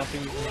Sneezy just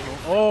jumping.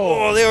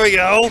 Oh, there we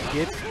go.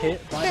 Gets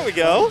hit by there we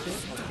go.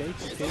 Okay,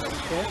 hit.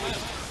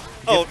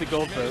 Oh, the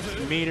gold burst.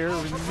 Meter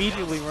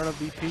immediately run a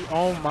BP.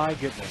 Oh my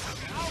goodness.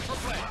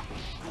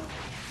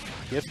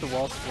 Gets the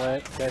wall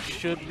split. That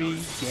should be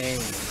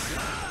game.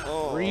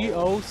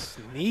 3-0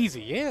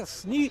 Sneezy. Yeah,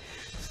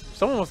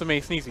 Someone must have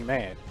made Sneezy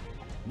mad.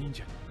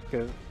 Ninja.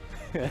 Because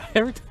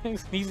every time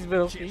Sneezy's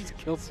been up, he's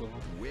killed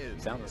someone.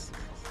 Sounds.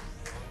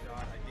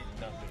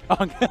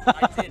 I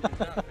did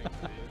nothing.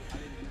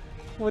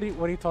 What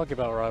are you talking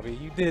about, Robbie?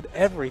 You did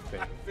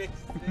everything.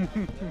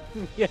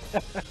 Yeah.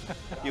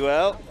 You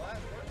out?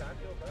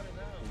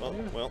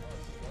 Well.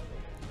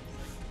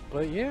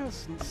 But yeah,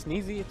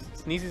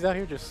 Sneezy's out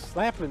here just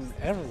slapping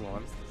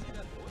everyone.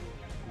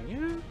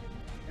 Yeah.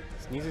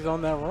 Sneezy's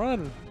on that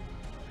run.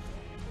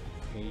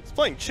 He's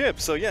playing chip,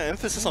 so yeah,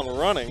 emphasis on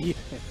running. Yeah.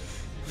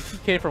 He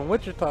came from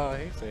Wichita,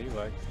 he's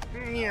like,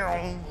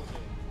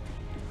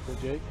 Cool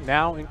Jake.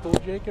 Now and Cool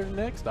Jake are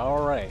next?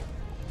 Alright.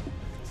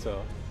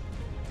 So,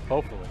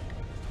 hopefully.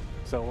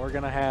 So we're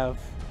going to have,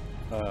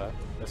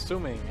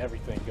 assuming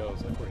everything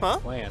goes according to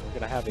plan, we're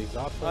going to have a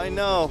Zato I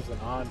know. versus an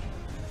Anj.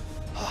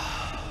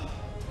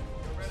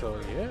 So,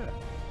 yeah.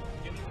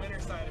 Give me winner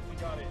side if we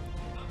got it.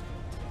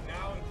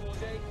 Now and Cool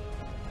Jake.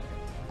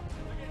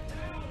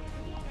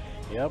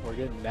 Yep, we're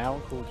getting Now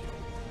and Cool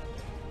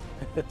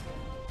Jake.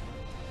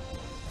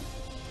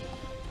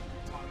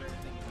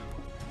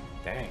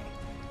 Dang.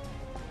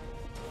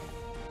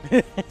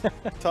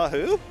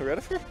 Tahu?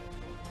 Redifer?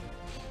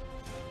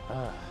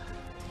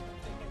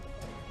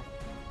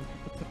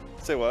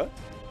 Say what?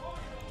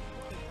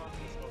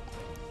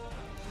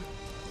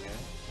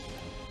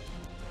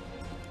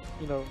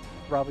 You know,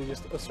 Robbie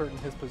just asserting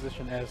his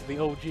position as the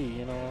OG,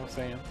 you know what I'm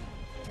saying?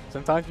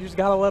 Sometimes you just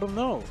gotta let them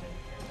know.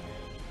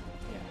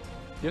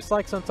 Just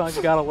like sometimes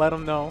you gotta let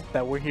them know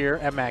that we're here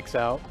at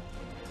Maxout,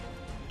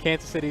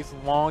 Kansas City's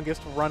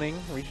longest running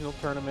regional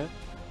tournament.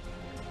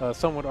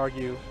 Some would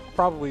argue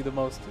probably the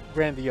most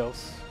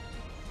grandiose.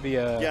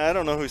 Yeah, I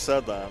don't know who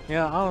said that.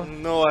 Yeah, I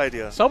don't. No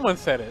idea. Someone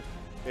said it.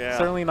 Yeah.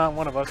 Certainly not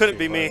one of us. Couldn't two,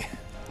 be me.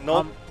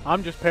 Nope.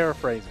 I'm just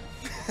paraphrasing.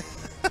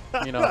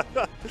 You know,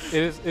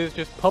 it's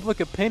just public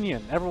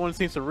opinion. Everyone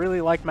seems to really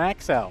like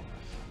Maxout.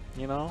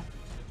 You know,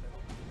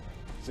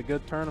 it's a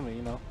good tournament.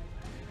 You know,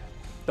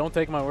 don't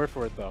take my word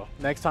for it though.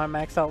 Next time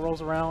Maxout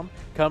rolls around,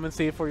 come and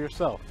see it for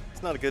yourself.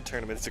 It's not a good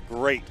tournament. It's a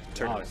great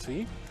tournament. Oh,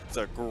 see? It's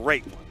a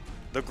great one.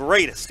 The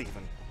greatest,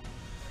 even.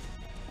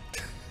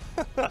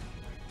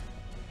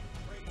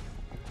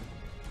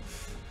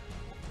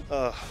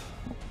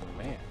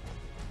 Man.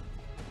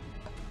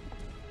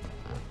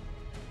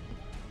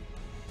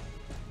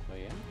 Oh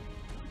yeah.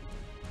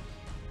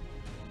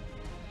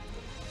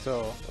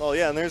 So. Oh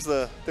yeah, and there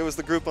was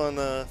the group on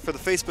for the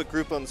Facebook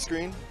group on the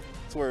screen.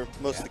 It's where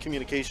most of the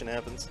communication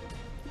happens.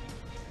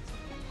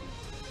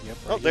 Yep,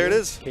 oh, there it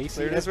is. KCFGC.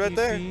 There it is right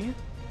there. You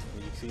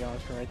can see on the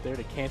screen right there,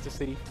 the Kansas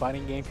City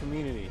Fighting Game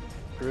Community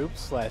Group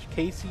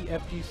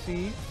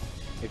 /KCFGC.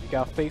 If you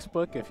got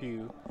Facebook, if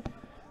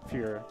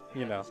you're,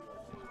 you know,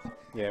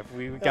 yeah, if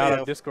we got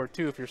on Discord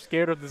too. If you're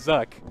scared of the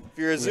Zuck, if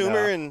you're a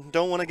Zoomer and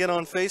don't want to get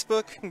on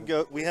Facebook,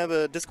 we have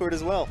a Discord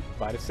as well.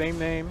 By the same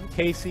name,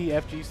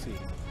 KCFGC.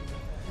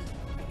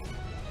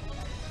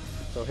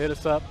 So hit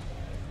us up.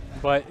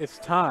 But it's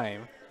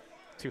time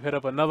to hit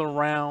up another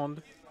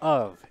round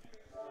of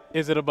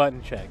Is It a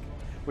Button Check?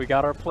 We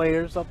got our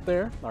players up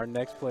there, our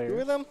next players. Who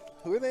are them?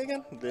 Who are they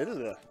again?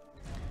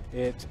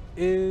 It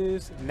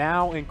is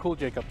Now and Cool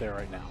Jake up there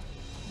right now.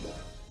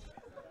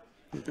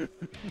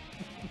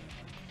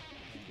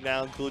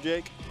 Now and Cool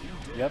Jake?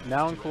 Yep,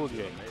 Now and Cool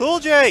Jake. Cool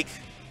Jake!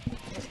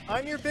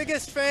 I'm your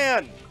biggest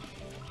fan!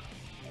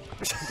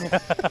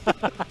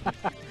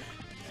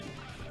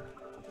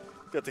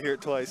 Got to hear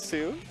it twice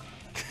too.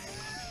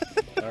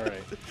 All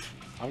right.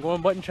 I'm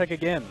going button check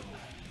again.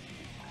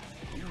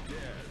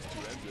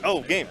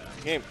 Oh, game.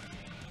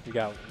 We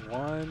got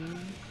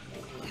one.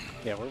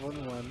 Yeah, we're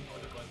 1-1.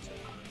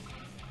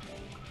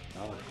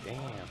 Oh,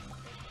 damn.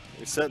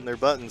 They're setting their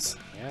buttons.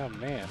 Yeah,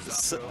 man.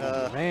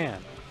 Oh, man.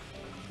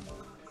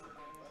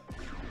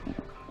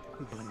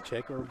 Button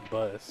check or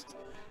bust.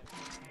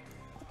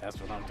 That's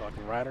what I'm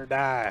talking. Ride or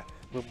die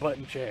with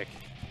button check.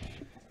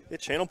 Get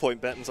channel point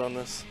buttons on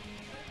this.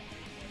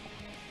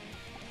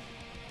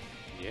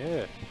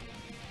 Yeah.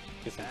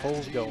 Get some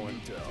polls going.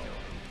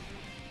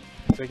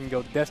 So you can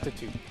go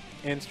destitute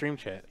in stream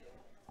chat.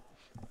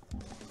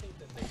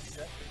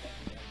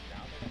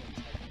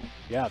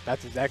 Yeah,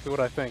 that's exactly what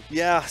I think.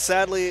 Yeah,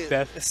 sadly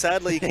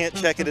you can't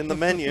check it in the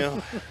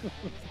menu.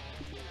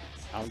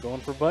 I'm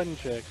going for button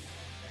check.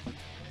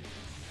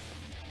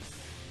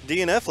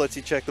 DNF lets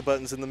you check the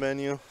buttons in the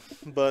menu,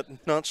 but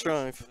not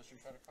Strive.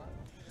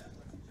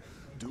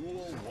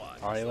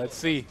 All right, let's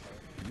see.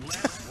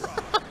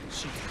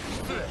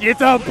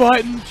 It's a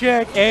button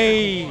check.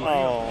 Hey.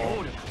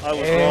 Oh, I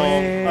was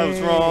wrong. I was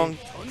wrong.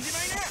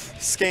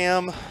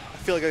 Scam. I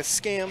feel like I was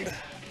scammed.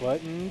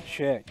 Button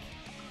check.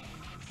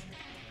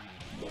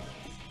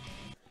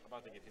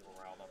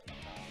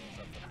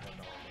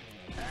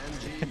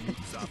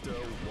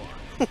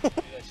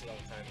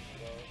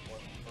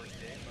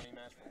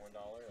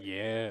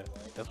 Yeah,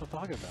 that's what I'm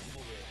talking about.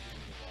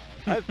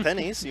 I have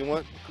pennies. You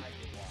want?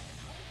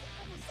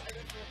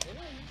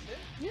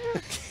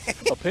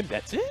 A pin,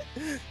 that's it?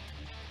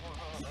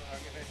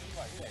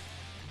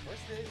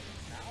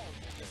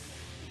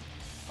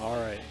 All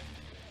right.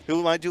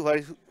 Who do I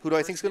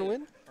think is going to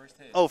win?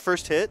 Oh,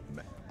 first hit.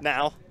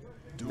 Now.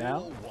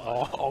 Now?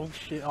 Oh,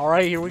 shit. All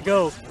right, here we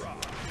go.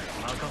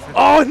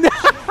 Oh, no!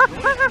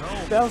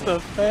 That was the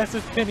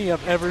fastest penny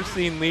I've ever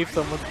seen leave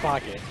someone's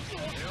pocket.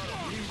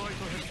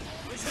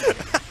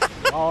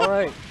 All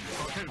right.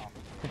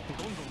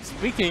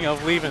 Speaking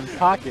of leaving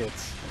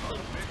pockets,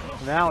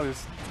 now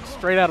is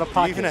straight out of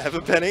pocket. Do you even have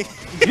a penny?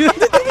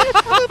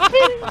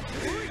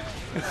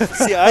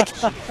 See,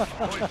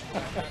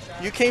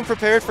 you came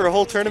prepared for a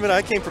whole tournament.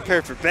 I came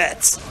prepared for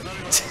bets.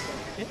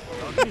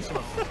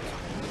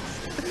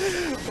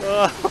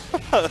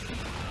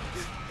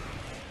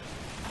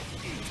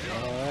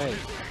 Alright.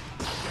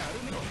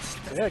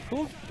 Yeah,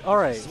 cool.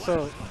 Alright,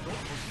 so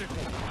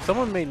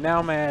someone made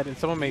Now mad and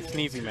someone made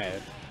Sneezy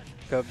mad.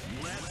 Because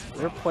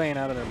they're playing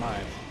out of their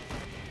minds.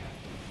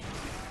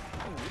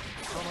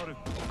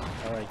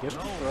 Alright, get the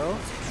throw.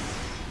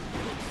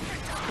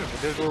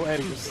 There's little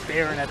Eddie just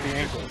staring at the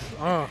ankles.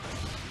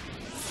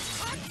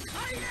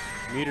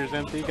 Meter's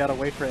empty, gotta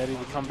wait for Eddie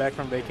to come back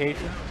from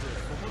vacation.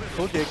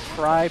 Cool Jake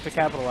tried to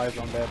capitalize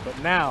on that, but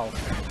now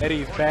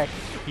Eddie's back,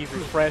 he's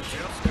refreshed,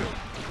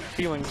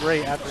 feeling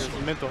great after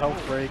his mental health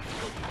break.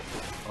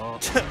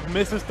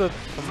 Misses the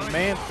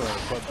man throw,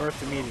 but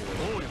bursts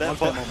immediately.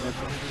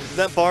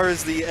 That bar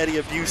is the Eddie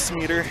abuse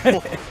meter.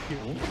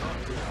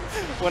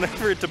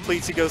 Whenever it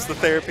depletes, he goes to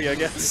therapy, I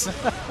guess.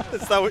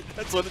 That's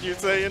what you're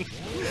saying.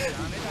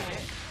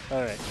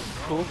 All right,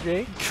 Cool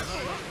Jake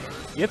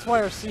gets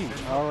YRC.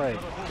 All right,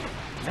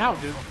 now,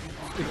 dude,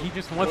 he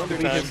just wants to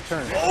be his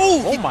turn.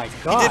 Oh my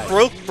God!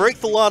 He did break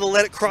the law to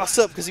let it cross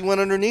up because he went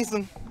underneath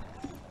him.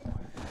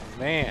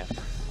 Man.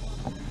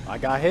 I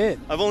got hit.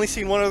 I've only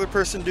seen one other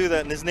person do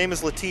that, and his name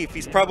is Latif.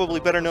 He's probably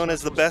better known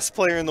as the best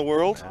player in the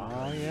world.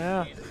 Oh,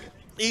 yeah.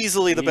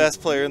 Easily the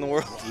best player in the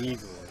world.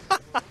 Easily.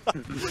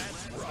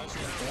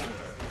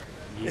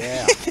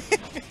 Yeah.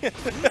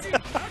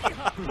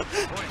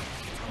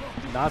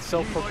 Not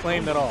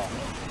self-proclaimed at all.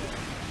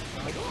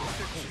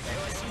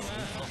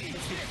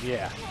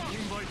 Yeah.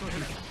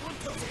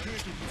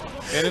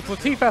 And it's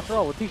Latif after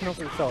all. Latif knows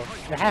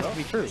himself. It has to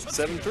be true.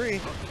 7-3.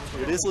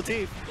 It is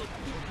Latif.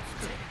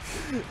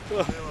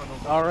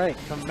 All right,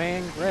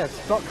 command grab.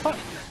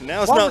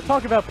 Now it's While not. we're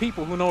talking about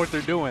people who know what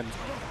they're doing,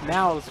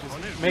 now it's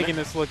just making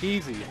this look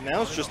easy.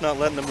 Now it's just not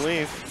letting them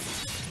leave.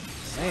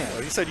 Man.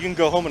 Like you said, you can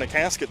go home in a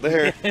casket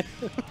there.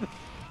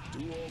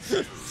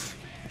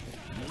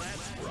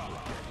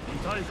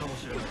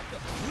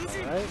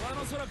 Alright.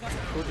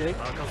 Cool, Jake.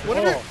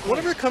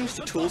 Whenever it comes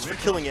to tools for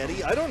killing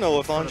Eddie, I don't know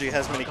if Anji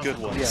has many good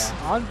ones.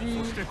 Yeah,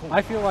 Anji,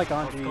 I feel like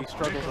Anji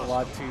struggles a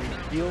lot to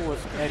deal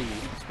with Eddie,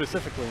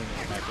 specifically in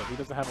this matchup. He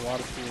doesn't have a lot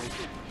of tools.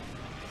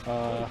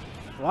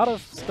 A lot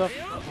of stuff,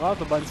 a lot of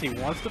the buttons he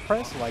wants to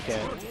press, like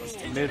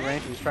at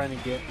mid-range, he's trying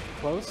to get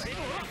close,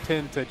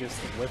 tend to just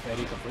whip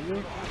Eddie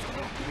completely.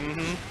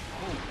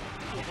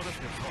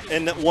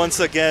 And once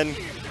again,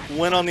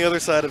 went on the other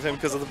side of him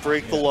because of the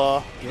break the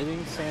law.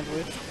 Getting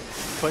sandwiched,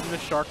 putting the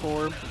shark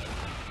orb.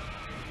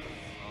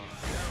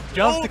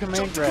 Jumps to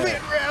command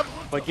grab,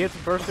 but gets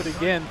bursted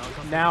again.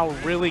 Now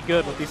really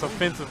good with these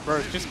offensive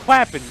bursts. Just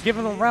clapping,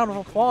 giving him a round of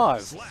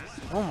applause.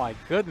 Oh my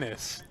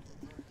goodness.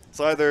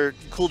 So either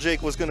Cool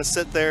Jake was going to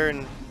sit there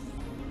and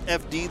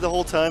FD the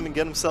whole time and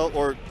get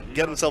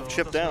himself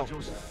chipped down.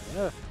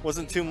 Yeah.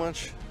 Wasn't too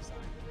much.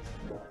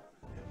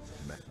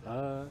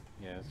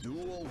 Yes.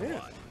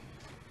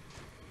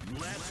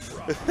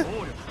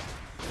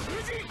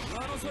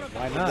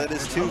 Why not? That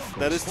is two.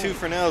 That is two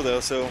for now, though.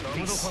 So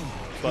peace.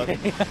 But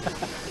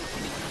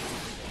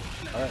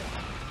Alright.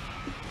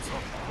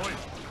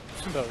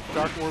 So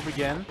Shark Orb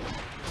again.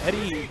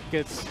 Eddie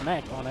gets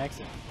smacked on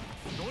accident.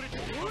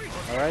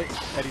 Alright,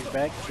 Eddie's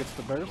back, gets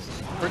the burst.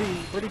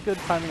 Pretty good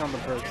timing on the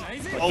burst.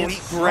 oh, he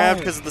grabbed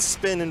because of the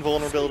spin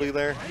invulnerability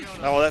there.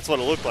 Oh, well, that's what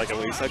it looked like at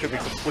least. I could be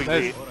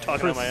completely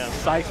talking on my own.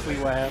 Precisely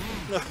what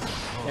happened.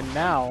 And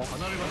now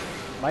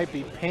might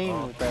be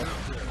paying with that.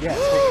 Yes,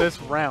 with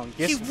this round.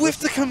 He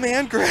whiffed the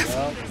command grab.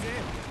 Well,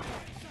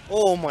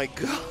 oh my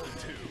god.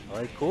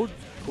 alright, cool.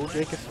 Cool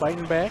Jake is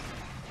fighting back.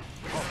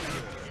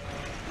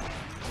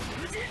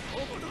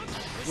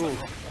 Ooh.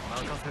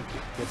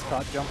 Gets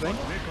caught jumping.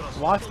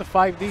 Blocks the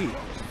 5D.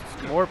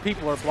 More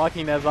people are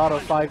blocking as auto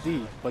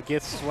 5D, but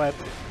gets swept.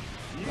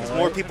 As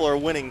more people are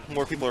winning,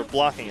 more people are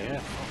blocking it.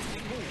 Yeah.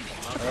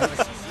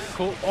 Alright.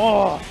 Cool.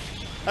 Oh!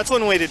 That's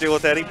one way to deal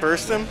with Eddie.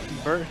 Burst him.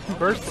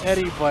 Burst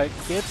Eddie, but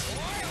gets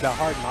the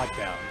hard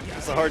knockdown.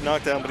 It's a hard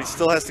knockdown, but he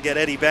still has to get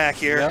Eddie back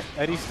here. Yep.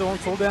 Eddie's still on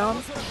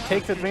cooldown.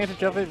 Takes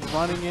advantage of it,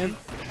 running in.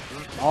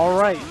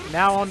 Alright,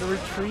 now on the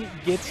retreat.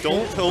 Gets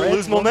Don't hit.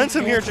 lose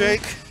momentum here,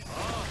 Jake.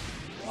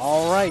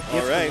 Alright,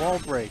 gets Alright. the wall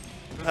break.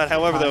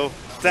 However, though,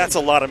 that's a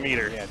lot of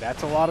meter. Yeah,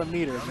 that's a lot of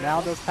meter.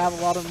 Now does have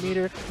a lot of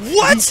meter.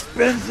 What? He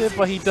spends it,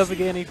 but he doesn't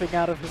get anything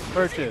out of his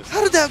purchase.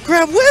 How did that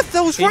grab whiff?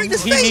 That was right in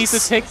his face. He needs to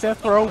take that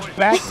throw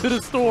back to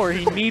the store.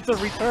 He needs a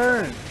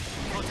return.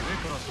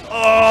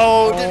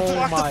 Oh, didn't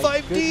block my the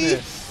 5D.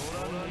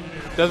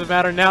 goodness. Doesn't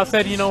matter. Now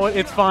said, you know what?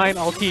 It's fine.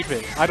 I'll keep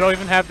it. I don't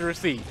even have the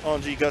receipt.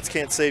 Anji Guts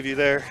can't save you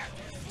there.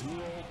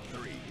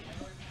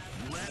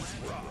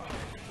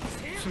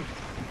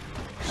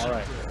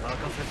 Alright.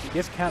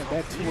 Gets counted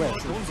that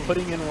 2S. He's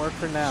putting in work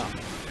for now.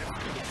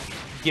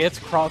 Gets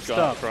crossed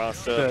up. The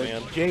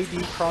man.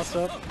 JD cross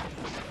up.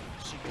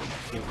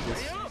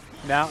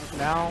 Now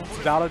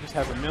Dada just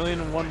has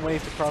 1,000,001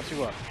 ways to cross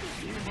you up.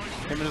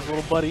 Him and his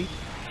little buddy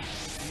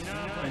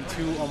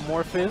into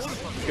Amorphous.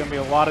 It's going to be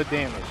a lot of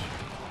damage.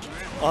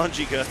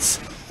 Anji Guts.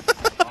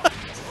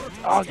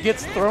 Oh,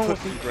 gets thrown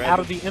with the, out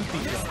of the empty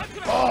zone.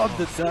 Oh,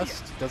 the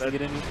dust. Doesn't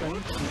get anything.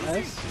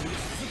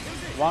 2S.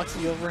 Blocks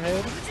the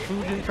overhead.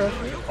 Fujin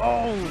pressure.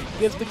 Oh,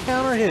 gets the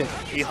counter hit.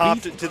 He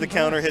hopped to the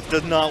counter hit.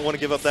 Does not want to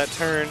give up that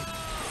turn.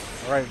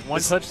 All right,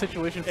 one touch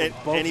situation for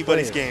both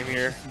anybody's players. game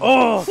here.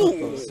 Oh!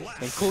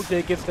 And Cool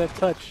Jake gets that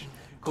touch.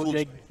 Cool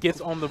Jake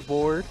gets on the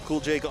board. Cool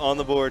Jake on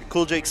the board.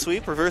 Cool Jake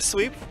sweep. Reverse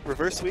sweep.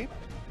 Reverse sweep.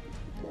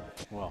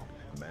 Well,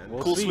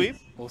 we'll Cool see. sweep.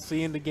 We'll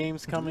see in the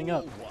games coming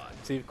up.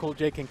 See if Cool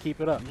Jake can keep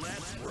it up.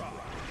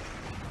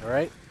 All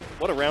right.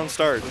 What a round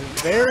start.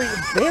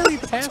 Very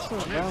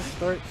passive round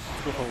start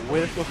with a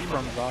whiff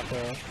from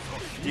Zaka.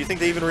 Do you think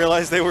they even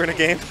realized they were in a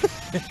game?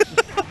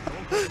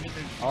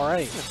 All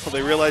right. Well,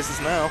 they realize this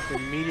now.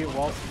 Immediate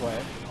wall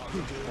splat.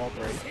 Wall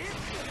break.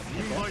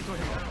 Okay.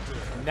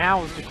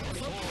 Now it's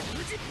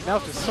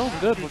just so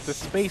good with the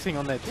spacing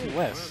on that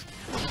 2S.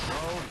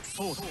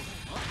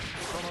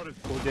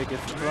 Cool Jake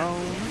gets thrown.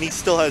 And he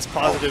still has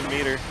positive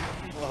meter.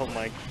 Oh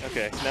my.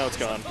 Okay, now it's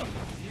gone.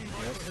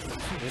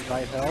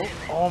 Invite help.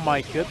 Oh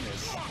my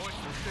goodness.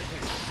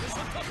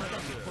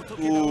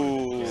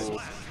 Ooh.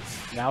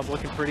 Now it's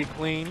looking pretty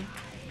clean.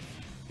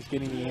 He's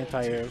getting the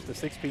anti-airs, the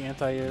 6P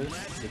anti-airs,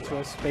 the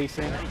 2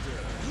 spacing.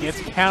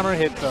 Gets counter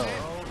hit though.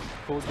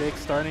 Cool Jake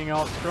starting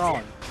off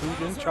strong.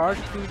 Fujin, charge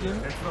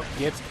Fujin,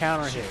 gets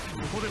counter hit.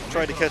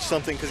 Tried to catch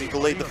something because he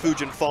delayed the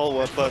Fujin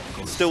follow-up, but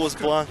still was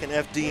blocking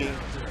FDing.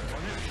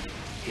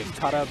 Gets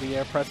caught out of the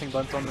air, pressing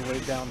buttons on the way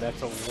down.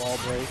 That's a wall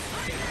break.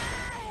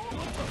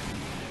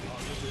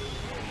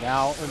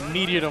 Now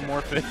immediate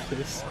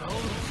amorphosis.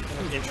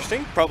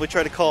 Interesting. Probably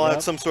tried to call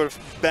out some sort of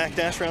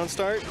backdash round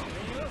start.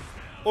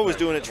 Or was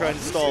doing it trying to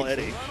stall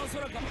Eddie.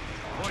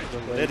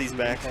 But Eddie's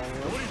back.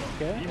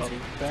 Okay,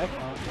 Eddie's back.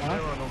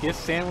 Get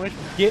sandwiched.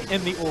 Get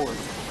in the orb.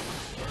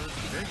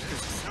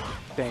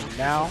 Thing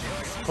now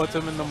puts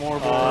him in the more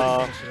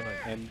board,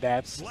 and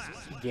that's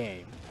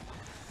game.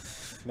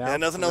 Now Yeah,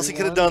 nothing else he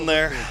could have done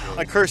there.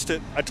 I cursed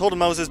it. I told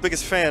him I was his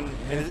biggest fan,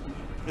 and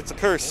it's a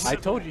curse. I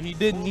told you he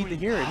didn't need to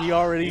hear it. He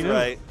already knew.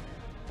 Right.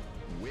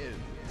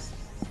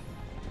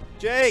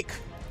 Jake,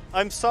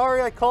 I'm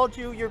sorry I called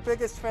you your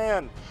biggest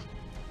fan.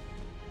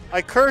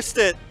 I cursed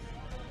it.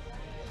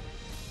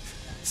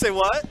 Say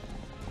what?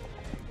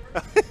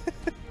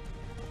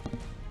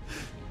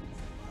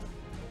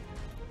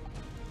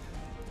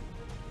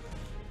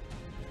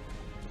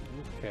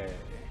 Okay.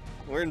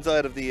 We're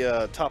inside of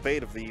the top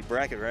 8 of the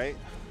bracket, right?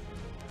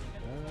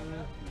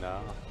 No.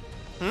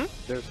 Hmm?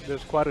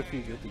 There's quite a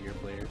few Guilty Gear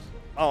players.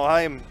 Oh,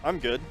 I'm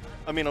good.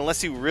 I mean,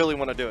 unless you really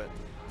want to do it.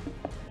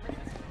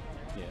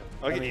 Yeah.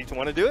 Okay, I mean, you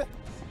want to do it?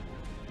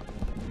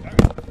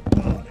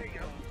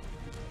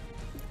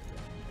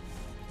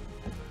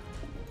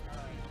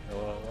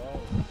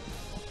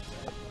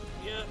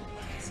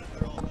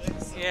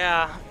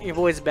 Yeah, your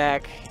boy's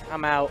back.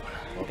 I'm out.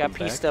 Got Welcome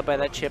pieced back. up by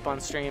that chip on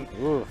stream.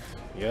 Oof.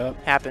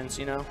 Yep. Happens,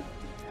 you know?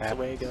 That's the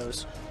way it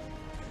goes.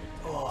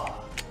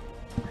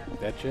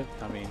 That chip.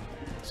 I mean,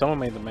 someone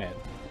made them mad.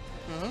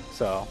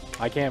 So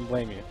I can't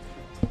blame you.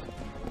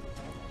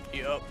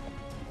 Yep.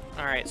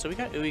 Alright, so we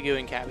got Uigu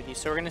and Cavity.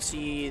 So we're going to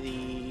see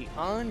the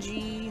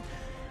Anji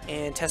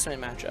and Testament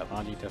matchup.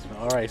 Anji Testament.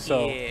 All right.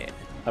 So Yeah.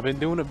 I've been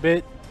doing a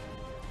bit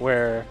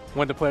where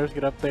when the players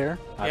get up there,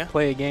 I Yeah.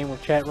 play a game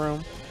with chat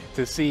room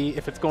to see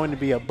if it's going to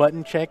be a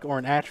button check or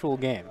an actual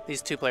game.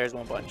 These two players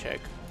won't button check.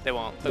 They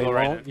won't. They'll They go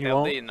right won't? in. You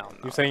won't? No.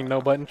 You're saying no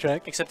button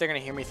check? Except they're going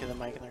to hear me through the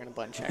mic and they're going to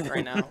button check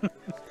right now.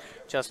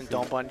 Justin,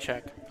 don't button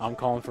check. I'm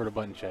calling for the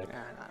button check. Nah.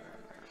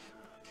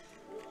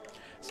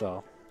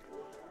 So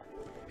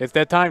it's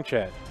that time,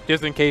 chat.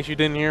 Just in case you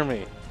didn't hear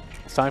me,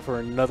 it's time for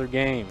another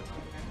game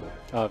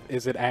of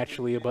Is It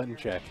Actually a Button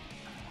Check?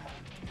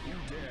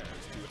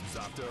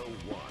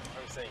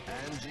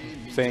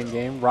 Same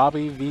game,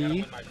 Robbie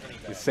v.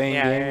 The same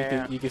Yeah, game.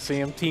 yeah, You can see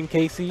him, Team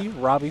KC,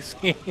 Robbie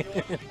skin.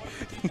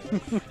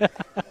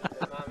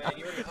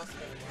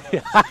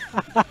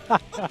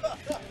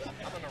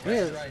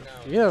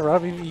 Yeah,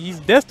 Robbie, he's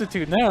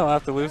destitute now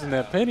after losing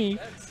that penny.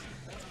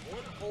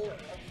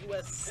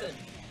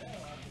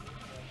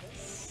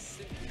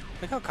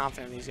 Look how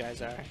confident these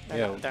guys are. They're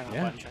Yeah, not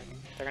yeah. button checking.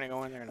 They're going to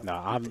go in, they're going to No,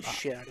 I'm the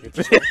shit out of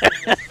you.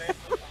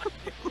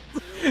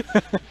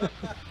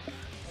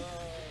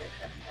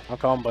 I'll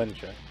call him button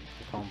check.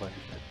 I'll call him button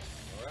check.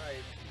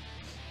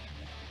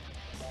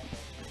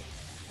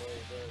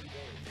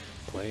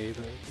 Play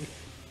the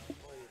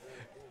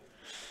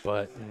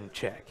button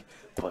check.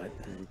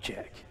 Button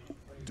check.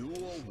 Duel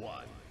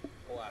 1.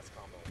 Let's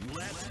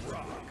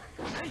rock.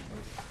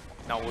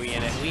 No, we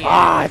in it. We in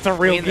Ah, it. it's a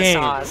real We in the game.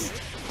 sauce.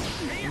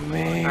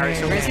 Man. All right,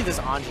 so we're gonna see this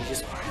Anji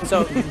just.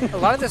 So a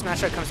lot of this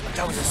matchup comes.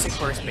 That was a sick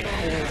burst bait.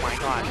 Oh my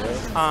god.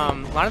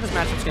 A lot of this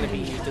matchup's gonna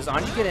be: does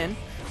Anji get in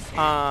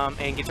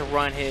and get to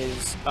run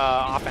his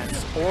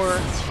offense, or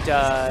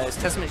does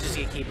Testament just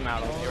get to keep him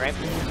out all day, right?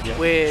 Yep.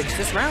 Which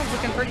this round's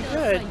looking pretty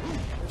good.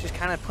 Just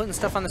kind of putting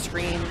stuff on the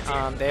screen.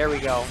 There we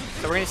go.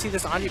 So we're gonna see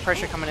this Anji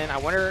pressure coming in. I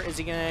wonder, is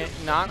he gonna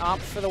not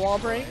opt for the wall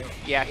break?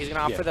 Yeah, he's gonna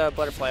opt for the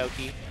butterfly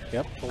Oki.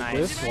 Yep, Nice.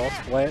 this wall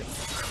split.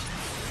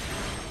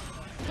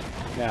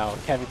 Now,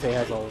 Cavite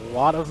has a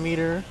lot of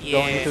meter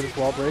going into this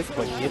wall break,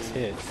 but gets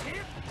hit.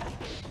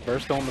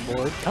 Burst on the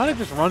board. Kind of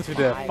just runs through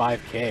the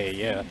 5K,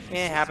 yeah.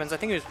 Yeah, it happens. I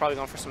think he was probably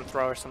going for some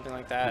throw or something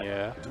like that.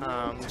 Yeah.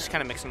 Just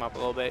kind of mix him up a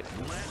little bit.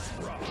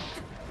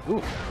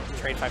 Ooh.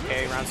 Trade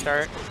 5K, round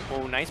start.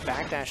 Oh, nice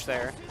backdash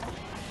there.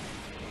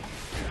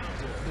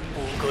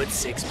 Oh, good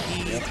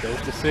 6P. Yep,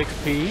 there's the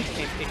 6P.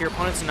 If your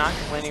opponent's not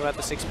complaining about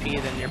the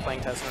 6P, then you're playing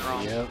Testament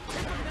wrong. Yep.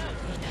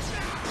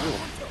 Ooh.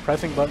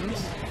 Pressing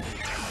buttons.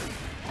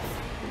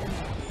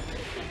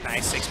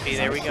 Nice 6P,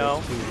 there we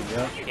go. 6P,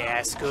 yep.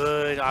 Yes,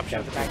 good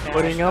option for the backdash.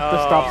 Putting up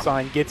the stop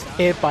sign, gets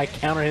hit by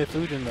counter hit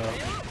Fujin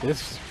though.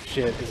 This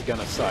shit is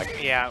gonna suck.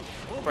 Yeah,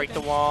 break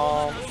the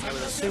wall. There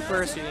was a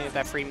super, so you need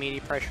that free meaty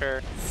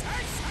pressure.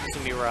 It's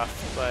gonna be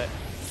rough, but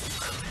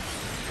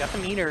got the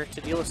meter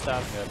to deal with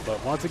stuff. Yeah,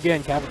 but once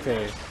again,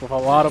 Cavite with a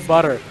lot of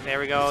butter. There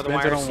we go, the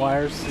Spins wire it on C.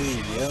 wire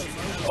C. Yep.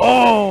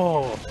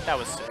 Oh, That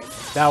was sick.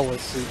 that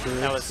was super.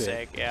 That was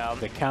sick, yeah.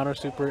 The counter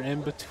super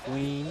in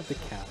between the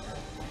counter.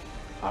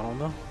 I don't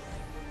know.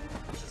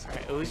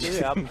 Alright, ooey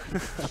gooey up.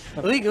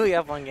 Ooey gooey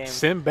up one game.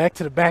 Send back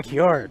to the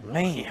backyard,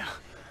 man.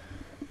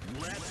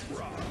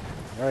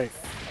 All right,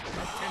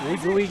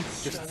 Gooey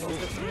just throws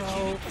the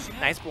throw.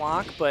 Nice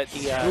block, but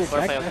the Back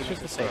fail dash can is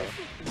the the throw.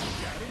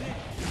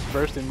 save.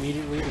 Burst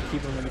immediately to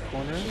keep him in the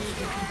corner.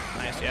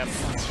 Nice, yep.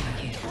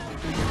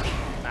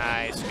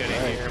 Nice, good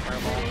in here,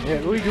 Purple. Yeah,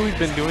 Gooey's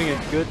been doing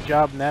a good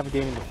job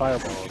navigating the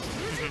fireballs.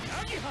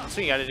 That's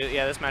what you gotta do.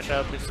 Yeah, this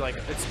matchup is like,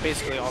 it's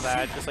basically all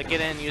that. Just like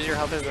get in, use your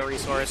health as a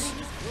resource,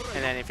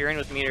 and then if you're in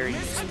with meter, you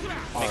just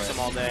mix them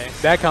all day.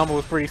 That combo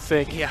was pretty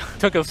sick. Yeah.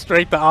 Took us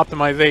straight to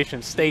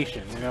optimization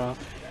station, you know?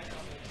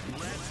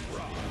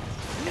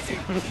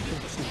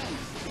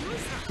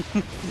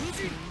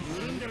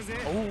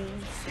 Oh.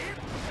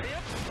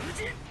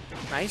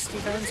 Nice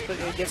defense, but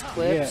it gets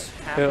clips.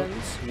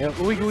 Happens. Yeah,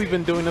 Gooey's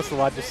been doing this a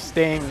lot, just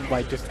staying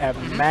like just at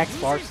max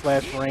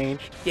 /slash range,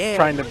 Yeah.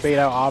 trying to bait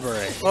out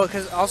Abare. Well,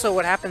 because also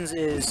what happens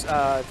is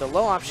the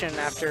low option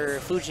after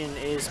Fujin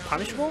is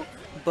punishable,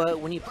 but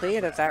when you play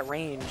it at that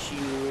range,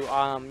 you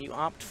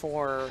opt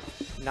for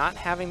not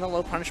having the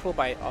low punishable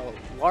by a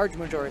large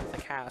majority of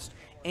the cast.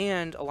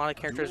 And a lot of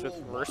characters with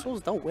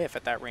reversals, they'll whiff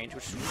at that range.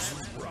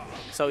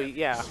 So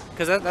yeah,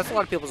 because that's a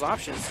lot of people's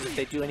options is if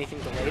they do anything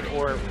delayed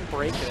or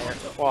break there.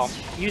 Well,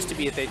 used to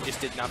be that they just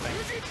did nothing.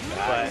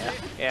 But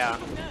yeah.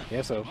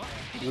 Yeah, so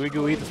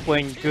Gooey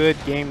displaying good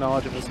game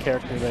knowledge of his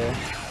character there.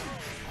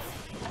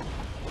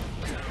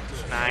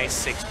 Nice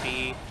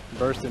 6B.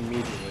 Burst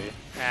immediately.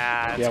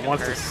 Ah, Yeah, gonna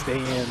wants hurt. to stay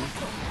in.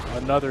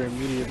 Another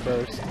immediate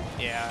burst.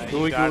 Yeah,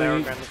 Gooey you got it Gooey.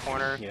 over in the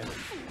corner. Yeah.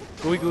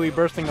 Gooey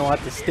bursting a lot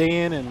to stay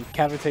in, and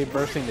Cavite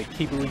bursting to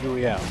keep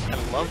Gooey out. I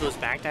love those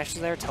backdashes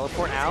there.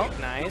 Teleport out,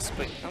 nice,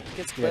 but oh,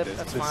 gets Yeah, clipped.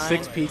 That's the fine.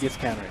 6P gets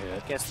counter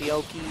hit. Gets the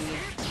Oki,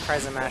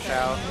 tries to mash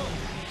out.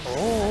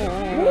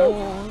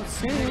 Oh,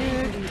 sick.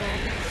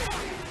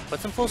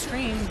 Puts him full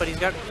screen, but he's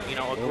got, you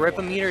know, a grip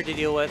of meter to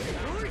deal with.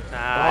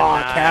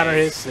 Nice. Counter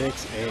hit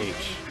 6H.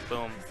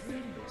 Boom.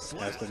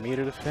 That's the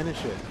meter to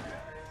finish it.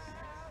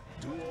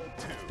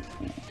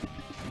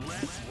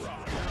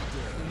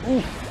 Ooh.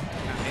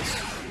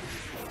 Nice.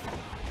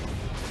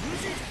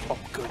 Oh,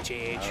 good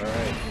JH. All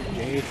right,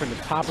 JH from the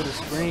top of the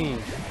screen.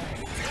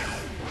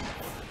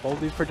 Hold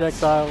these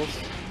projectiles.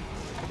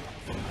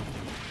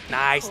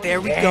 Nice, there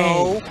we Dang.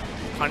 go.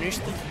 Punish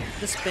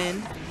the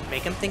spin.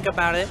 Make him think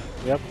about it.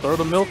 Yep, throw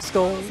the milk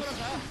skulls.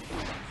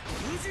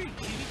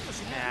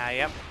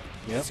 Yep.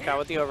 Yep. Scott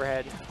with the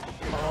overhead.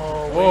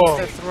 Oh, Whoa,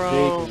 waits the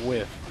throw. big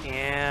whiff.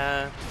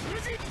 Yeah.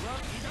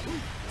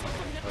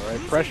 All right,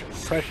 pressure,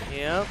 pressure.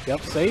 Yep.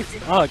 Yep,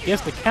 safe.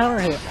 Gets the counter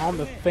hit on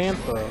the fan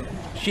throw.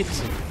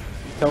 Shitsu.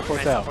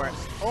 Teleports out. Teleport.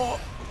 Oh.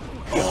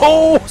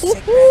 Oh! Sick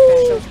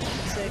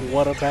backdash. Sick.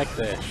 What a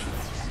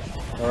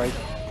backdash. All right.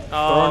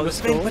 Oh, throwing the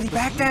spin, but he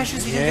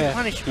backdashes. He didn't Yeah, get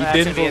punished. he That's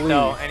didn't gonna be it,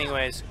 though. believe.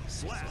 Anyways.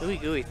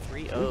 Gooey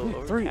 3-0.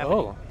 over 3-0.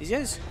 Cavity. These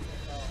guys,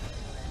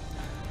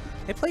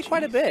 they play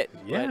quite a bit.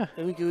 Yeah,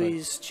 But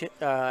Gooey's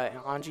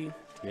Anji.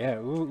 Yeah,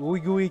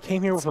 Gooey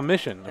came here with a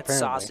mission, It's apparently.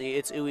 saucy.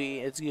 It's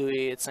ooey. It's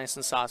gooey. It's nice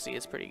and saucy.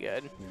 It's pretty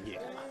good.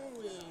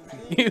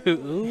 Yeah.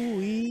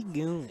 Gooey.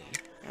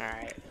 All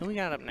right. Who we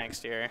got up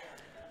next here?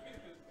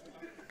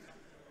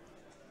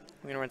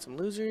 We're gonna run some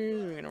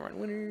losers. We're gonna run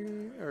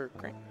winner or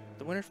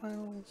the winner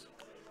finals.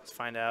 Let's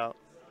find out.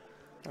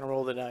 Gonna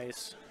roll the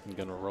dice. I'm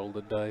gonna roll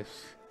the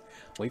dice.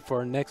 Wait for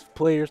our next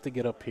players to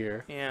get up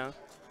here. Yeah.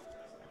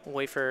 We'll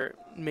wait for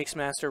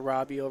Mixmaster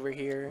Robbie over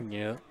here.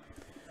 Yeah.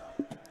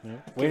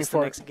 Waiting for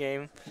the next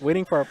game.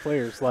 Waiting for our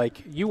players,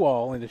 like you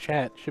all in the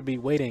chat, should be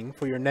waiting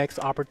for your next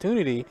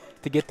opportunity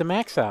to get the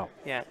Maxout.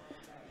 Yeah.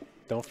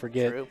 Don't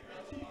forget, True.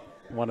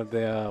 one of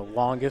the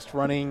longest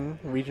running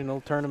regional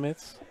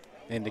tournaments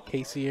in the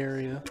KC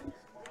area.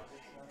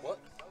 What?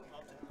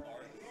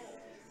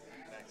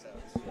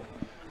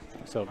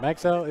 So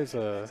Maxout is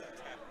a...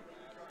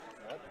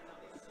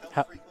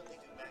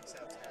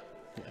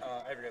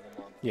 Every other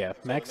month. Yeah, So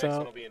the next one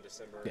Maxout. will be in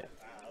December. Yeah.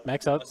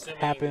 Maxout Assuming-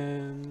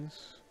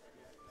 happens...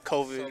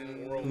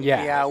 COVID.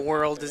 Yeah. Yeah,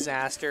 world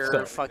disaster.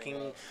 So-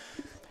 Fucking.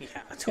 Yeah,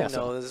 who Yeah, so-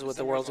 knows what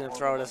the world's gonna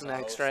throw at us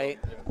next, right?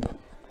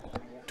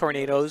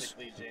 Tornadoes.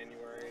 Basically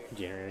January.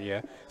 January,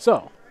 yeah.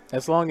 So,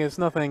 as long as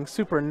nothing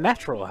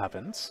supernatural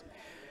happens,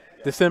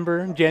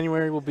 December,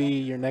 January will be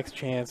your next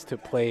chance to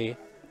play,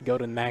 go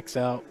to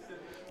Maxout.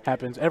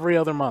 Happens every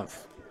other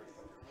month.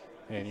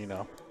 And, you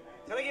know.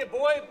 Can I get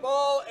boy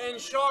ball and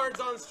shards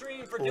on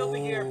stream for Guilty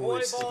Gear? Boy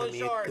this is ball gonna and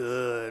be a shards.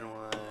 good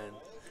one.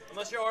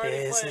 Unless you're already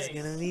This playing.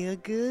 is gonna be a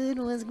good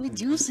one. It's gonna be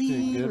It's a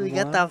juicy. good We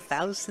got one. the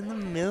Faust and the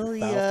Milia.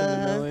 Faust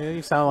and Amelia,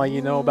 you sound like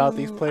you know about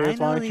these players. I know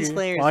Why don't these you,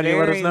 players why don't you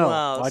let us very know?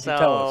 well. Why don't you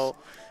tell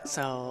us?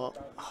 So,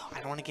 I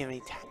don't want to give any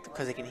tactics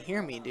because they can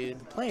hear me, dude.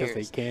 The Because players.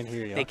 they can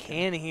hear you. They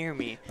can hear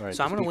me. All right,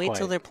 so I'm just going to be wait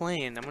till quiet. they're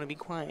playing. I'm going to be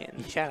quiet.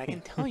 In the chat, I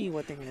can tell you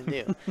what they're going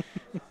to do.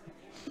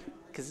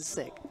 Because it's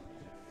sick.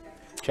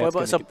 Chat's Boy,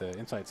 gonna so- get the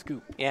inside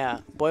scoop.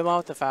 Yeah. Boy Ball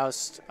with the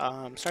Faust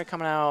started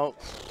coming out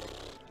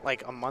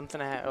like a month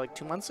and a half, like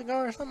 2 months ago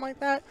or something like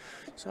that.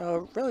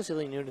 So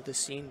relatively new to the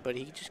scene, but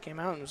he just came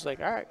out and was like,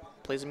 all right,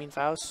 plays a mean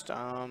Faust.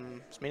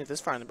 He's made it this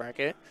far in the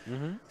bracket.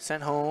 Mm-hmm.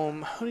 Sent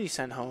home. Who did he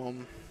send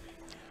home?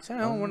 Sent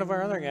home one of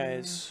our other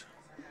guys.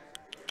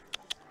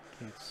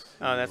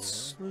 Oh,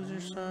 that's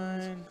loser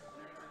side.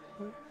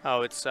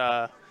 Oh, it's It's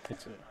a,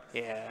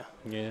 yeah.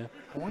 yeah.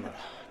 I'm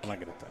not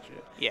gonna touch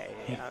it. Yeah.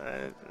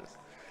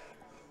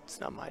 It's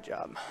not my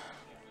job.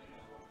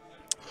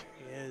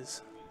 He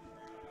is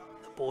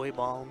the boy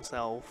ball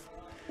himself.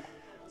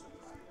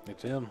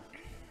 It's him.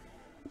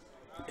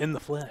 In the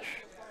flesh.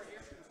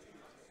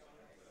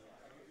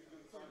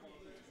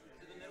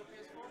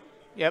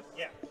 Yep.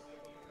 Yeah.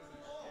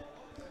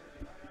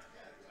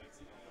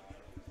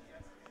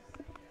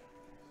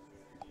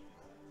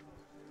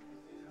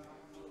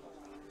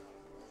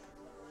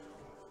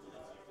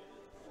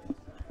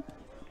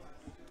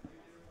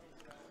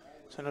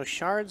 So no,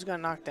 Shards got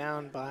knocked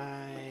down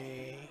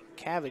by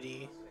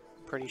Cavity.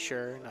 Pretty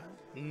sure.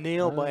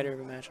 Nail biter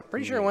match. I'm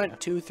pretty sure it went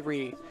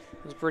 2-3. It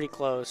was pretty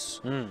close.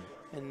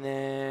 And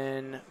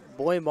then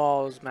Boy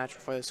Ball's match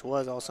before this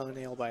was also a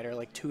nail biter,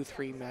 like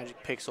 2-3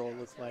 Magic Pixel. It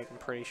looked like, I'm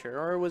pretty sure,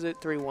 or was it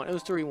 3-1? It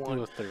was 3-1. It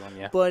was 3-1,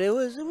 yeah. But it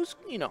was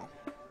you know,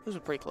 it was a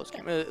pretty close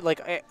game. Like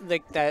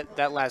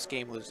that last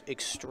game was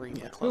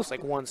extremely close,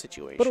 like one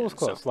situation. But it was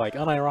close, so. like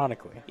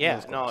unironically. Yeah, it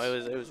was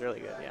close. it was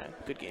really good. Yeah,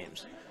 good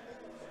games.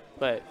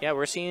 But yeah,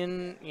 we're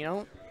seeing, you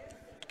know,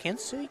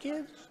 Kansas City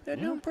kids, they're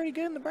doing pretty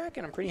good in the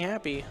bracket. I'm pretty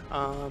happy.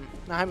 Not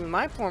having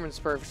my performance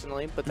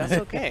personally, but that's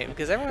okay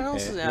because everyone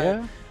else is out.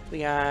 Yeah. We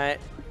got,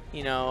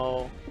 you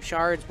know,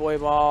 Shards, Boy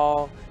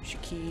Ball,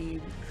 Shakib,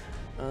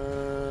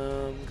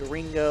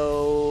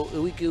 Gringo,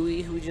 Ooey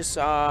Gooey, who we just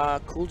saw.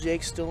 Cool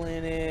Jake's still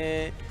in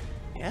it.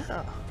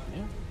 Yeah.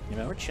 Yeah. You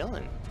know, We're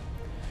chilling.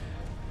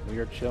 we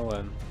are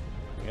chilling.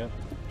 Yep.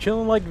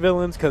 Chilling like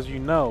villains because you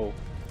know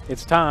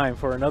it's time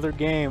for another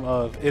game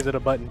of Is It a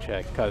Button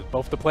Check? Because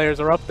both the players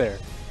are up there.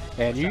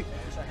 And you. I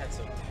wish I had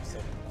some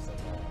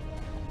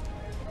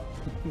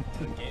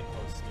game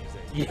host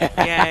music.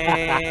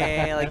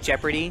 Yeah. Like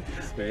Jeopardy.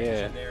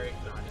 Yeah. Generic,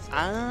 not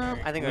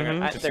just I think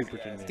Just super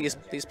generic.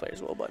 these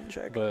players will button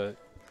check. But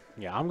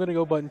yeah, I'm gonna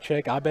go button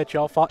check. I bet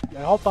y'all thought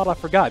I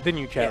forgot, didn't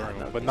you, chat Yeah, room?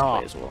 no, But these nah,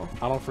 players will.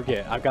 I don't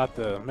forget. I've got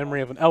the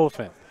memory of an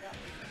elephant,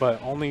 but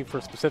only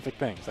for specific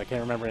things. I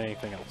can't remember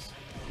anything else.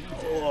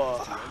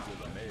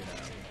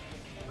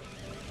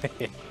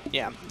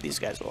 Yeah, these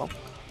guys will.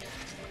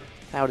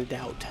 Without a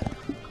doubt.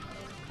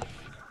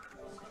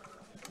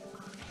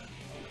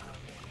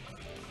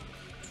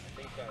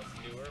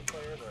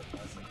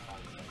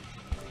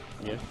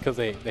 Yeah, because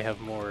they have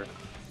more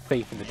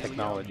faith in the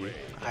technology.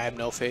 I have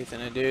no faith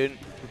in it, dude.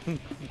 I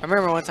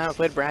remember one time I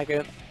played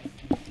bracket.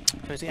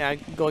 I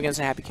go against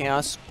a Happy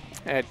Chaos.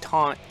 I had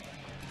taunt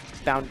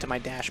down to my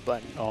dash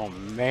button. Oh So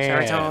man.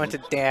 every time I went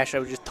to dash, I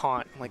would just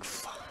taunt. I'm like,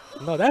 fuck.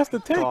 No, that's the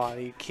tick. God,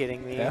 are you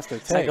kidding me? That's the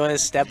So I tick. go in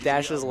step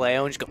dash as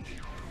Leo and just go.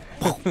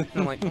 And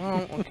I'm like,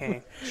 oh,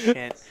 okay,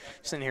 shit.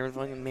 Sitting here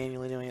fucking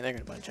manually doing it. They're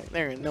gonna button check.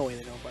 No way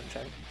they don't button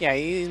check. Yeah,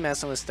 he's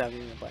messing with stuff.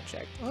 He's gonna button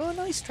check. Oh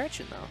no, he's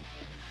stretching though.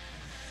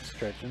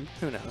 Stretching.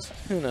 Who knows?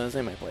 Who knows?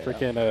 They might play it out.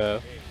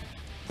 Freaking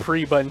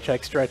pre-button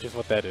check stretch is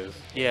what that is.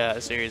 Yeah,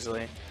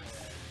 seriously.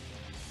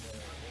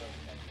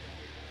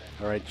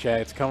 All right,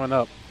 chat, it's coming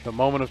up. The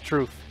moment of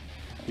truth.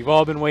 You've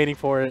all been waiting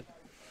for it.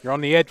 You're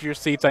on the edge of your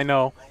seats, I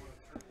know.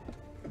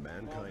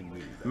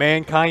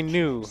 Mankind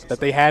knew that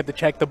they had to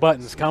check the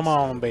buttons. Come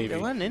on, baby. They're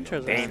letting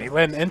intros Dang, rock. they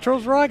letting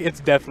intros rock? It's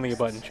definitely a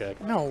button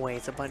check. No way,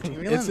 it's a bunch of.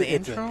 You're letting the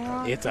intro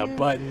rock, it's a dude?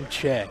 button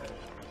check.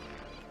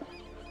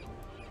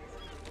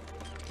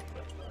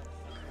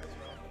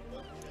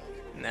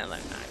 No, no, no.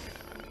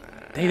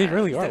 They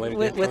really are letting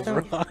with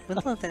intros rock.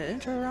 with the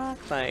intro rock,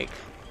 like.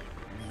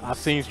 I've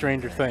seen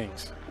Stranger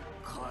Things.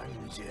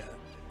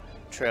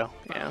 True.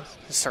 Yeah.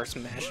 It starts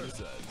mashing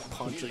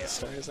punch at the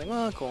start. It's like,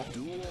 well, cool.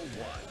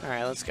 All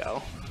right, let's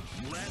go.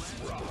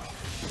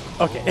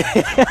 Okay.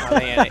 Oh,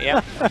 they end it.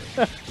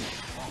 Yep.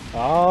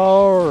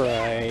 All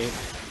right.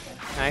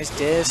 Nice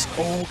disc.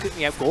 Oh, good.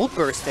 Yeah, gold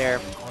burst there.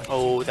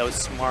 Oh, that was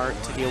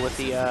smart to deal with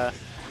the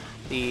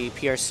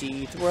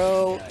PRC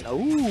throw.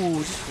 Oh,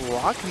 just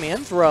rock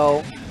command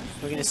throw.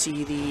 We're gonna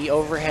see the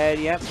overhead.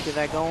 Yep, get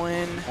that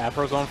going.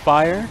 Afro's on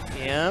fire.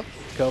 Yep.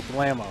 Go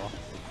blammo.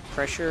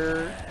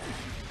 Pressure.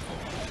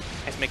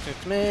 Nice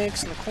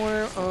mix in the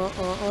corner.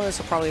 This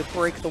will probably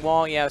break the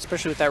wall. Yeah,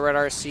 especially with that red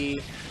RC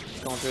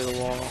going through the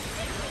wall.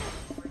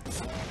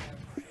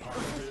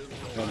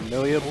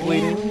 Amelia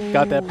bleeding.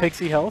 Got that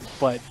pixie health,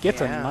 but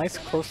gets Yeah. a nice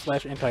close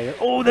slash anti-air.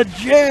 Oh, the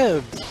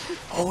jabs!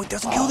 Oh, it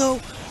doesn't kill though.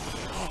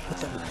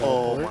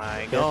 Oh my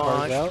Hair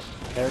car's gosh. out.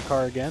 Hair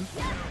car again.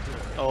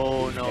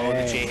 Oh no,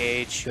 Dang. the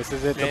JH. This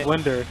is it, the Man.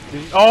 blender.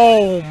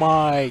 Oh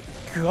my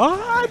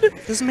god!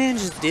 This man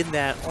just did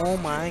that. Oh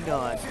my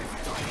god.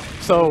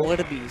 So, What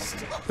a beast.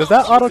 does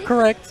that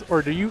autocorrect,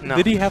 or do you? No.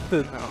 Did he have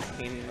to? No,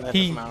 that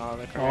He- does not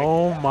autocorrect.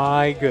 Oh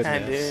my I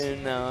goodness! do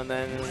no,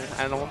 then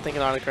I don't think it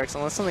autocorrects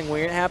unless something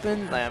weird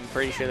happened. I'm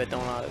pretty sure that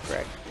don't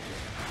autocorrect.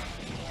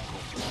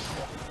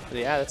 But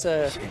yeah, that's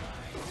a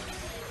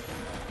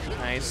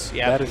nice.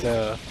 Yeah,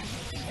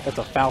 That's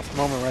a Faust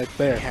moment right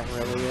there. yeah, it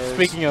really is.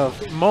 Speaking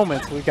of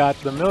moments, we got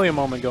the Amelia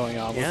moment going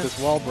on Yeah. with this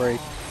wall break.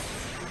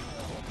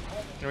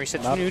 And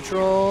reset Not- to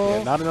neutral.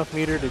 Yeah, not enough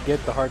meter to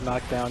get the hard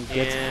knockdown.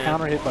 Gets Yeah.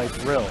 counter hit by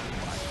Drill.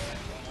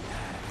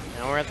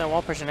 Now we're at that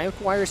wall pressure. Now we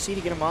can wire C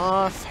to get him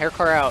off. Hair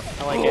car out.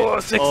 I like it.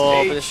 6-8.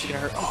 Oh, but this is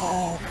going to hurt.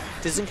 Oh,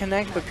 doesn't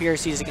connect, but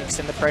PRC is going to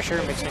extend the pressure.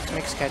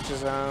 Mix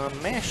catches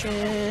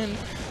mashing.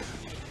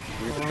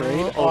 Weird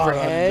trade.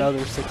 Overhead. Another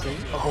 6-8.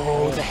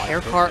 Oh, the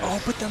hair car.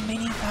 Oh, but the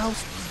mini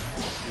house.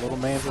 Little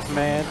man's this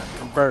man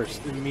and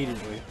burst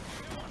immediately.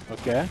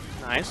 Okay.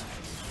 Nice.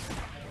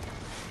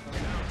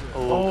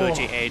 Oh, good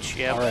GH.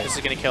 Yep, right. this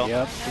is going to kill.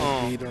 Yep,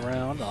 Oh. beat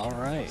around. All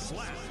right.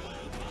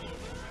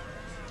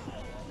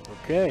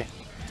 Okay.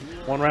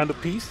 1 round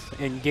apiece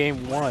in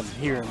game 1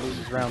 here in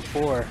loses round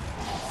 4.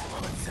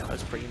 That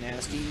was pretty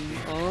nasty.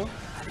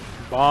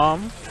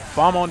 Bomb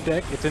on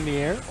deck. It's in the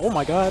air. Oh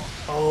my god.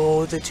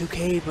 Oh, the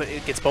 2K, but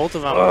it gets both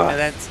of them. And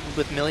that's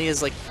with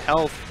Milia's like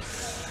health.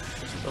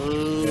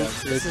 Ooh, Yeah,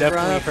 this it is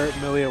definitely rough. hurt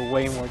Milia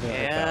way more than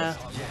it Yeah.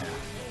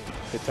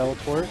 does. The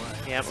teleport.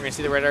 Yeah, we're gonna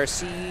see the red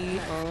RC.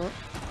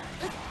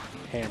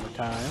 Hammer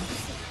time.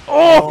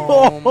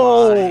 Oh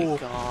my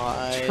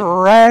god.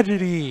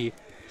 Tragedy.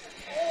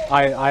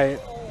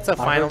 It's a I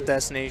final heard-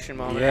 destination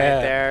moment Yeah.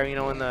 right there. You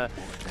know, when the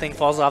thing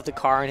falls off the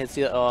car and hits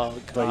the. Oh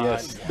god. But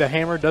yes, the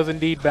hammer does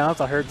indeed bounce.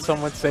 I heard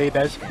someone say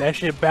that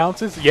shit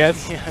bounces.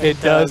 Yes, Yeah,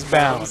 it does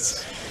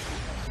bounce.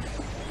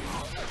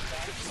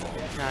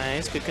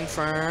 Nice, good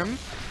confirm.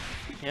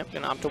 Yep,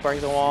 gonna opto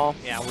break the wall.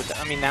 Yeah, with the,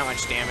 I mean that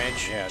much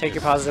damage. Yeah, Take your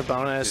just- positive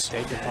bonus. Just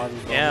take your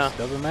positive bonus. Yeah.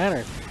 Doesn't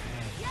matter.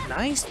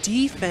 Nice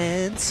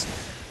defense.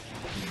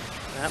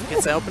 Yep,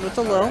 gets open with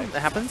the low. That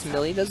happens.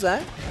 Millie does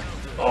that.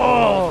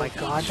 Oh my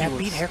god, she that was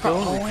beat hair still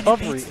car. Oh, and it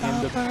recovery beats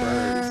in the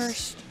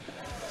burst.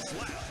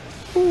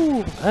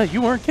 Ooh,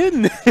 you weren't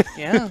kidding.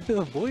 Yeah.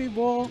 Boy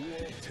ball.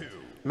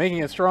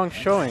 Making a strong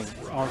showing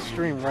on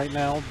stream right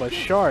now, but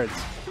Shards.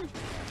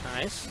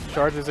 Nice.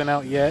 Shards isn't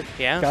out yet.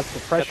 Yeah. Got the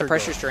pressure. Got the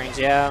pressure going. strings,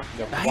 yeah.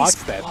 That Nice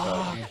blocks that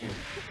block.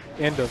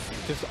 though. End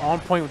of just on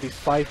point with these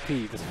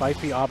 5P, this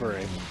 5P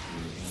operate.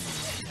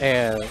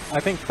 And I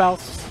think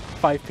Faust's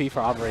 5P for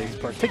operating is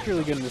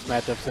particularly good in this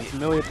matchup since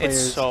Milia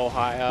players It's so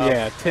high up.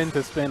 yeah, tend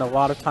to spend a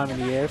lot of time in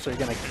the air, so you're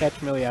gonna catch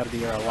Milia out of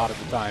the air a lot of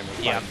the time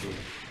with Yeah. 5P.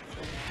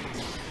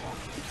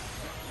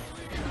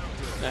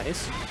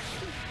 Nice.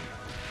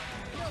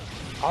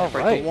 All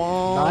Break right. the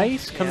wall.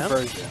 Nice Yep.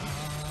 conversion.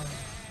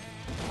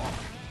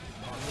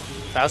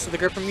 Faust with the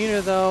grip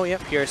Bermuda though.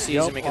 Yep, PRC's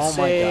Yep. to make it Oh my gosh,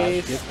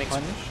 safe. gets Makes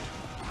punished.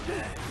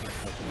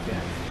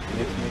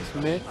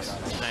 Mix.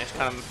 nice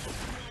kind of.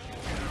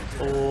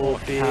 Oh,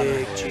 big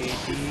counter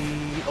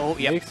JD. Oh,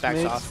 yep, Mix.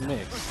 backs off. All right,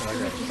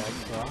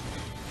 backs off.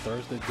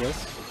 Throws the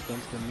disc,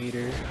 spins the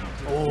meter.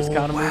 Oh, He's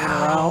kind of moving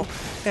wow. around.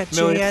 That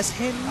Millie- JS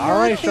hit. All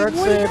right, nothing. Shard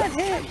What did said, that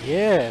hit?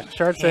 yeah.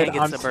 Shard Yeah, said, gets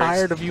I'm the burst.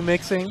 tired of you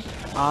mixing.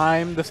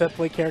 I'm the set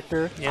play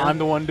character. Yeah. I'm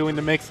the one doing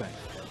the mixing.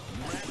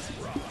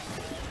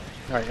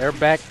 All right, air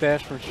back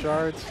dash from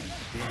Shards.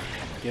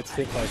 Gets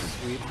hit by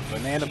Sweet.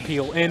 Banana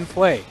peel in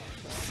play.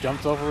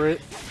 Jumps over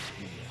it.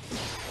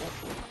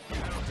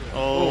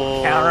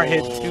 Oh, Counter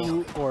hit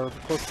 2 or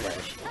close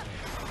slash.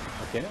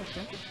 Okay.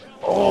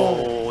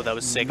 Oh, that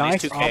was sick.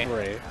 Nice Nice 2K.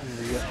 operate.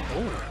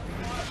 Oh.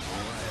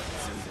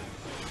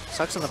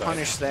 Sucks on the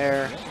punish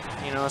there.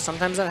 You know,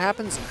 sometimes that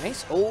happens.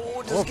 Nice.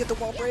 Oh, does Oh. it get the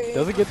wall break?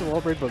 Doesn't get the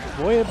wall break, but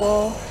Boya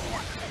Ball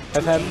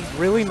has had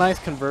really nice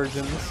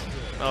conversions.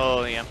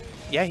 Oh, yeah.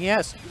 Yeah, he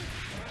has.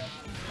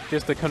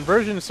 Just a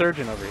conversion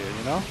surgeon over here,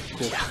 you know?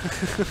 Just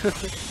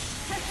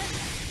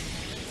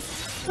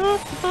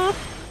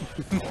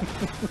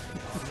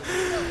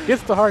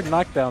gets the hard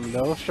knockdown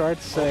though. Shard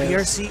says,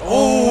 PRC.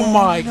 "Oh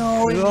my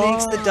no, god!" it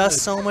makes the dust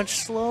so much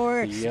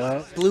slower.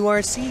 Yeah. Blue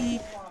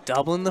RC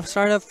doubling the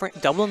startup,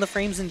 doubling the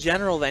frames in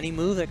general of any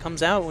move that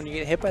comes out when you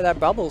get hit by that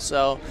bubble.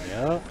 So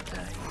Yeah.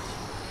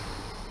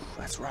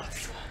 that's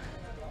rough.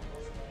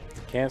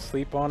 Can't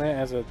sleep on it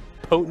as a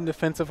potent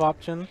defensive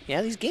option.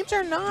 Yeah, these games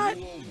are not.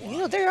 You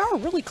know, they are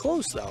really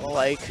close though.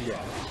 Like,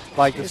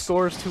 Like the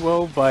score is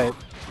 2-0, but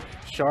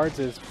Shards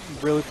is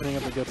really putting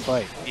up a good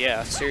fight.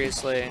 yeah,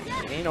 seriously,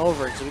 it ain't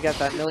over because we got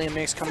that million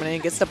mix coming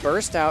in. Gets the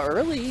burst out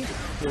early.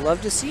 We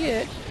love to see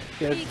it.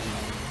 Yeah, And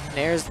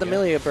there's the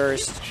Milia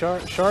burst.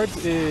 Shards'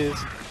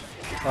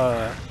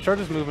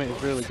 movement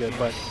is really good,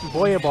 but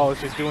Boya Ball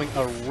is just doing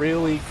a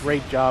really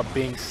great job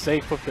being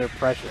safe with their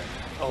pressure.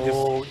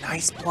 Oh,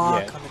 nice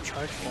block yeah. on the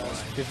charge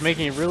balls. Just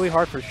making it really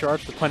hard for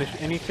Shards to punish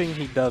anything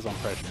he does on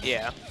pressure.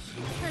 Yeah.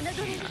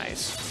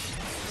 Nice.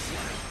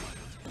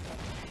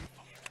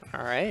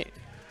 All right.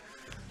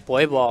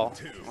 Boy ball.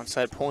 One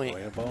side point.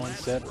 Boya Ball and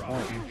set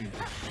point.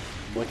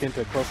 Looking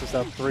to close this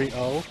up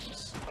 3-0.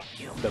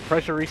 The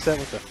pressure reset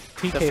with the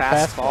TK The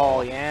fast fastball.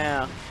 ball,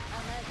 yeah.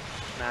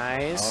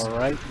 Nice. All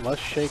right,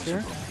 Lush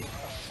Shaker.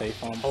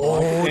 Safe on Oh,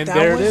 point. And that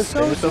there it was is.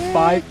 so There's the sick.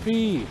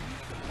 5P.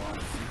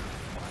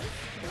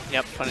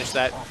 Yep, punish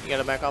that. You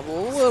gotta back off a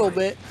little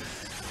bit.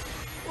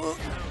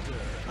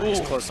 Nice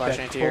close slash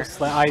That anti-air.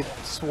 close I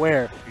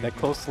swear that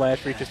close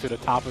slash reaches to the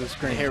top of the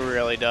screen. It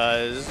really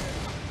does.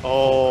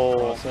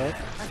 Oh, Close up.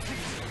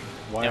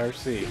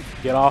 YRC.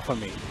 Get off of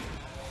me.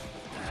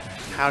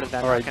 how did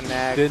that All not right,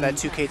 connect? didn't- That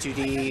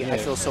 2K2D, I Yeah.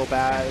 feel so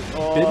bad.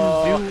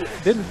 Oh,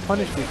 Didn't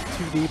punish the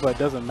 2D, but it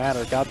doesn't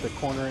matter. Got the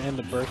corner and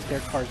the burst.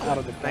 Hair cards out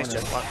of the corner. nice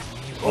jet block.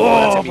 that's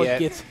Oh, gonna be but it.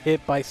 gets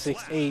hit by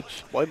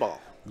 6H. Boy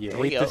ball. You There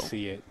we hate go. to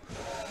see it.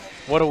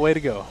 What a way to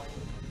go.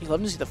 You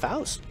love to see the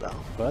Faust, though.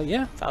 But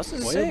yeah, Faust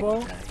is Boy sick.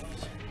 ball,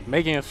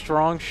 making a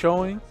strong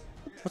showing.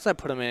 What's that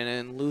put him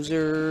in?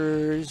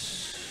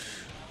 Losers.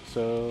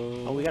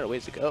 So Oh, we got a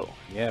ways to go.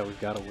 yeah, we've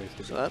got a ways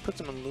to So go. that puts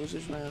him in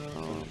losers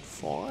round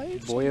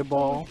 5. Boy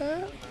ball Like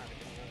that.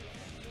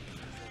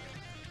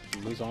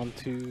 moves on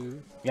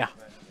to yeah.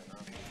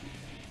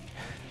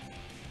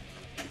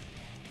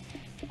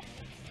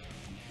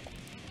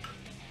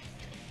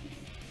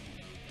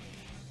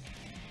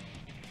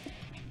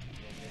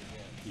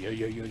 Yo.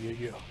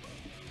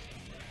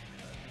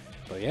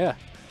 But yeah,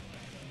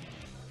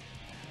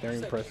 very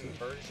impressive.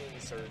 Conversion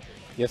surgery.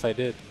 Yes, I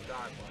did.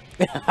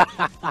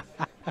 I'm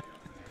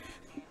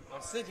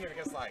sitting here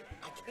because like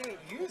I can't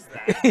use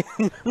that.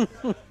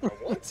 I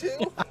want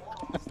to.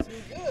 It's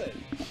too good.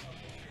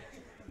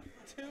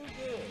 Too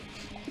good.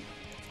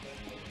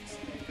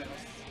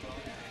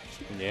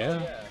 Yeah. I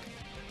mean,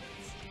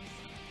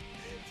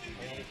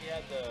 if he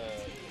had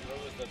what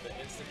was the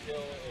insta kill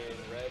in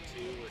Red 2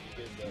 where he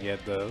did the You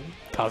had the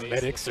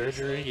cosmetic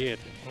surgery. You had,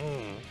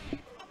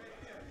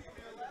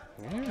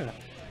 Yeah.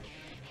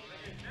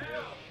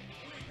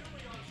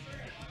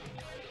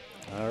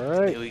 All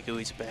right. Gooey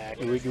Gooey's back.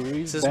 Gooey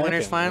Gooey's Is this back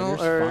winners and final?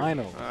 winners Or?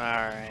 final.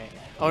 Alright.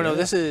 Oh, no, Yeah.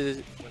 this is...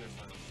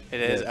 It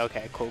is? Yes.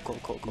 Okay, cool.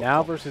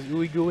 Now versus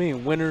Ooey Gooey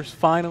in winners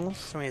finals.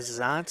 So it's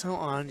Zato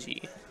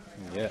Anji.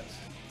 Yes.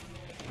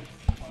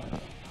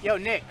 Yo,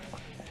 Nick.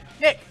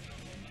 Nick!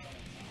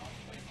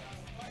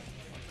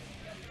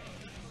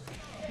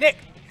 Nick!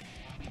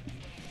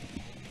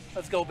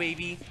 Let's go,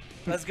 baby.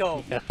 Let's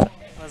go.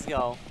 Let's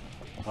go.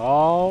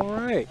 All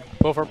right.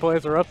 Both our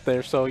players are up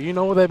there, so you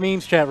know what that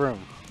means, chat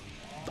room.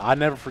 I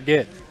never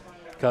forget,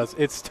 because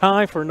it's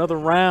time for another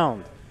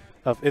round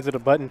of Is It a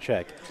Button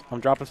Check. I'm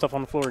dropping stuff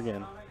on the floor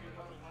again.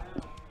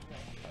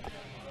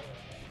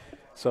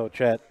 So,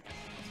 chat,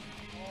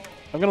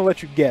 I'm going to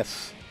let you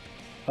guess.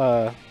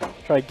 Try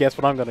to guess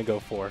what I'm going to go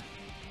for.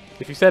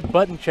 If you said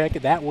button check,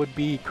 that would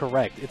be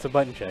correct. It's a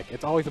button check.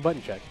 It's always a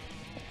button check.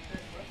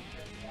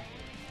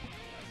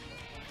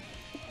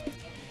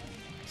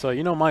 So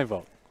you know my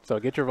vote. So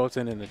get your votes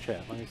in the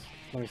chat. Let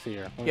me see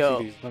here.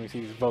 Let me see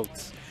these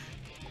votes.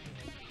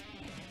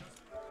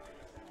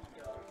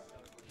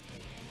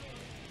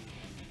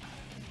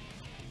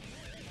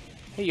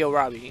 Hey, yo,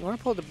 Robbie, you want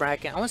to pull the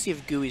bracket? I want to see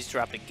if Gooey's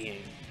dropped a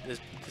game this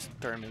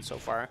tournament so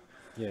far.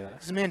 Yeah.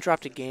 This man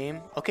dropped a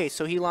game. Okay,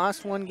 so he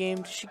lost one game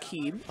to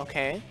Shakib.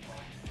 Okay.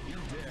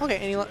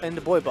 Okay, and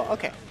the boy ball.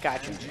 Okay,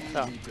 gotcha.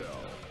 So.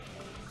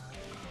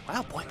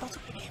 Wow, boy ball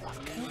took a game off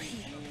Gooey.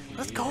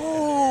 Let's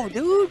go,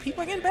 dude.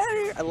 People are getting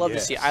better. I love to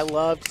see it. I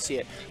love to see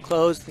it.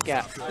 Close the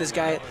gap. This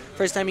guy,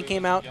 first time he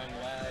came out.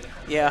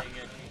 Yeah.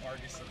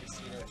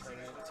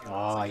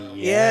 Oh,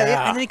 yeah.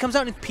 Yeah, and then he comes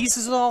out and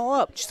pieces it all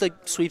up. Just like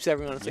sweeps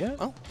everyone. It's like, Yeah.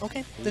 oh,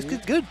 okay. That's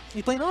good. Good.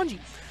 He's playing Anji.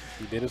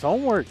 He did his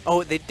homework.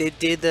 Oh, they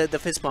did the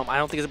fist bump. I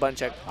don't think it's a button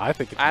check. I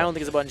think it's I don't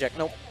think it's a button check.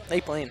 Nope.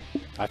 They playing.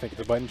 I think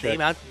it's a button They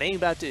check.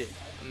 about to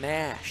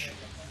mash.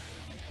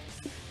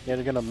 Yeah,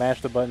 they're gonna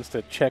mash the buttons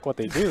to check what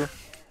they do.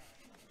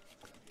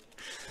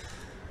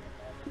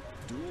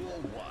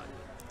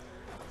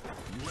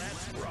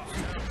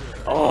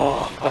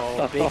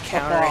 Oh, big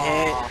counter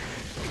hit.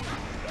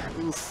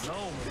 Oof.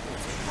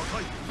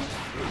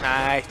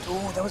 Nice.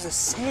 Oh, that was a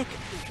sick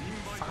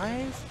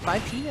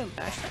 5 p.m.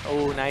 mash.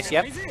 Oh, nice.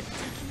 Yep.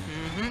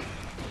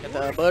 Got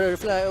the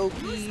butterfly OP.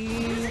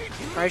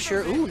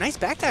 Pressure. Ooh, nice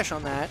backdash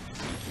on that.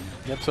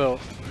 Yep. So.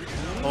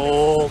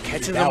 Oh,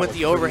 catching them That with was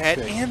the overhead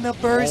pretty sick. and the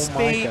burst Oh my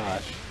bait.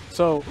 gosh.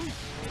 So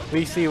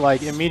we see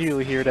like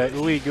immediately here that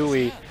Ooey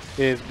Gooey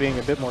is being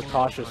a bit more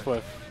cautious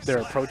with their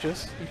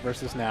approaches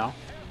versus now.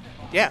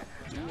 Yeah,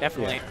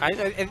 definitely. Yeah. I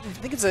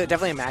think it's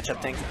definitely a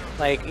matchup thing.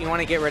 Like, you want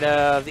to get rid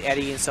of the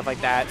Eddie and stuff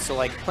like that. So,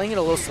 like, playing it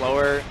a little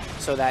slower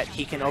so that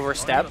he can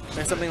overstep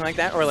and something like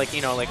that. Or, like,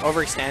 you know, like,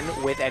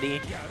 overextend with Eddie.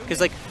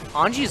 Because, like,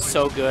 Anji is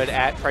so good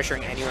at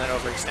pressuring anyone that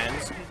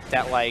overextends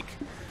that, like,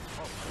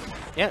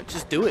 yeah,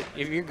 just do it.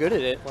 If you're good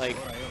at it, like,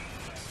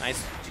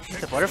 nice.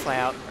 Get the butterfly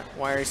out.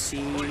 Wire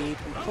C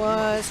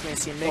plus. May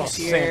see a mix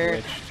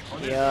here.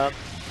 Sandwiched. Yep.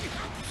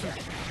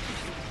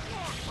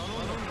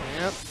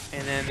 Yep.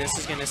 And then this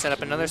is going to set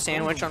up another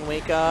sandwich on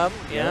wake up.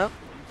 Yep.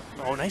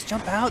 Oh, nice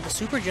jump out. The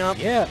super jump.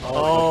 Yeah.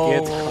 Oh. It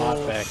gets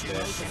caught back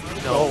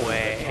there. No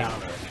way.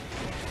 Counter.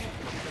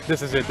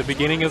 This is it. The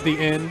beginning of the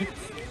end.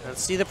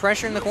 Let's see the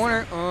pressure in the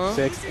corner.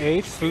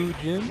 6H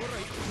Fujin.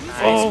 Nice.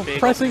 Oh, Big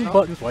pressing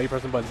buttons. Why are you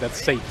pressing buttons?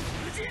 That's safe.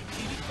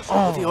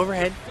 Oh, the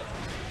overhead.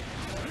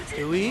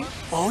 Gooey.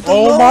 Oh, the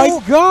Oh low.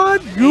 my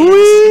God, And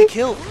Gooey!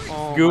 kill.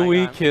 Oh my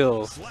Gooey God.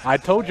 kills. I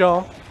told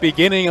y'all,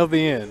 beginning of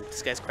the end.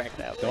 This guy's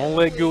cracked out. Don't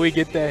let Gooey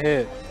get that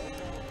hit.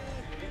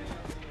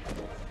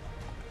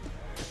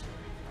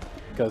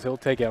 Because he'll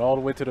take it all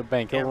the way to the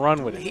bank. He'll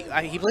run with it.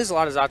 He plays a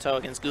lot of Zato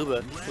against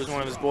Guba, who's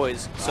one of his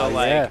boys. So, Oh,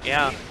 like,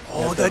 yeah. yeah.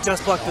 Oh, the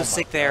just block was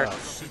sick there.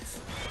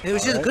 It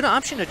was just a good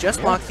option to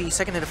just block the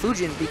second hit of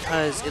Fujin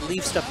because it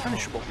leaves stuff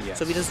punishable. Yes.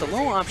 So if he does the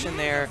low option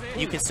there,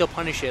 you can still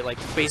punish it like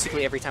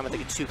basically every time with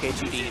like a 2K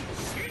 2D.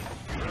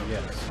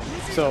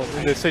 Yes. So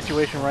in this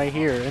situation right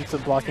here,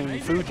 instant blocking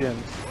Fujin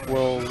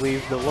will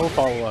leave the low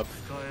follow-up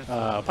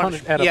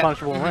at a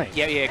punishable range.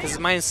 Yeah, because it's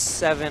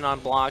 -7 on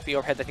block. The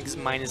overhead I think is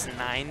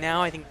 -9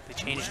 now. I think they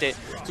changed it.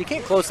 So you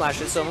can't close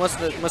slash it. So unless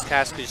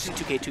cast is just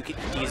 2K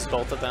 2Ds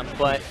both of them,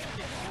 but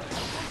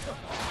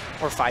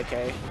or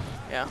 5K.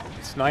 Yeah.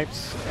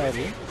 Snipes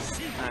Eddie.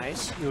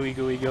 Nice. Ooey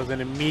Gooey goes in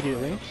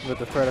immediately with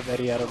the threat of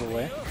Eddie out of the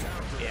way.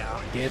 Yeah.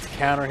 Gets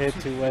counter hit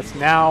 2S.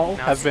 Now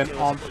has been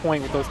on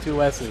point with those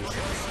 2S's.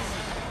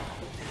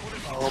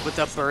 Oh, but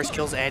the burst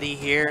kills Eddie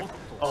here.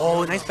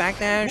 Oh, nice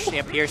backdash.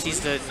 Yeah,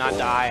 PRC's to not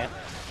die.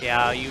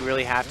 Yeah, you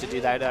really have to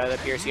do that, the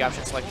PRC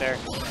option select there.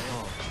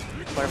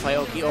 Butterfly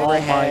Oki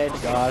overhead. Oh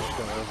my gosh,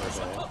 the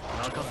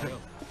overhead.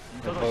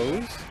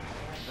 Propose.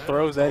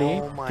 Throws Eddie.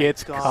 Oh my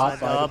gets God, caught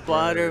by the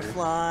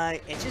butterfly.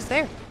 It's just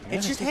there. Yeah,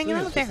 it's just hanging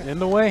out there. In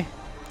the way.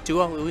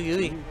 2-0, ooey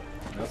gooey.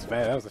 That's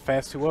bad. That was a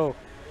fast 2-0.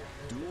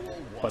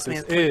 But this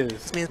man's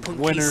is putting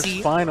winners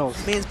KC finals.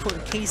 This man's putting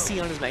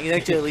KC on his back. He's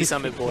actually at least a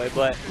mid boy,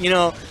 but you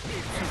know,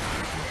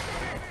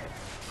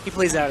 he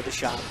plays out of the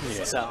shop.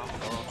 Yeah. So,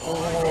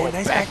 oh,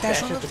 nice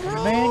backdash on the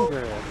throw. Man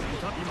grab.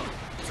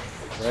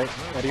 Right,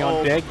 Eddie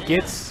on deck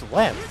gets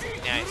swept.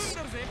 Nice.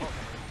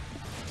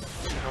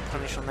 No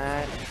punish on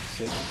that.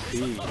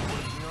 6B.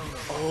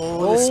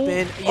 Oh, the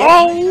spin. Yeah,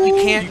 Oh! you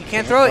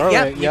can't throw it.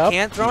 Yep, you Yep.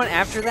 can't throw it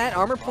after that.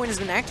 Armor point has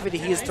been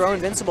activated. He is throw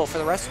invincible for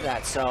the rest of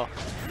that. So,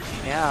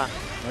 yeah.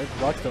 Right,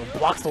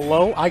 blocks the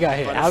low. I got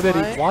hit. How did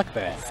he block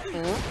that?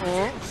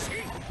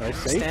 Right,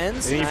 safe.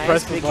 Extends, And he nice,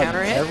 pressed the big button.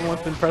 counter hit.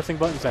 Everyone's been pressing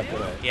buttons after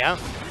that. Yeah.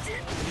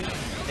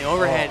 The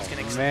overhead's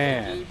gonna extend.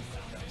 Man.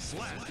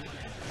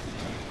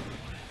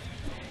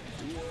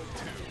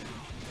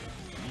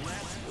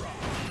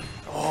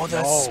 Oh,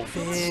 the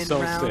spin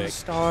so round sick.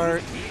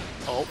 start.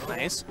 Oh,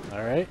 nice.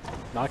 All right,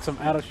 knocks him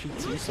out of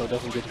Shitsu, so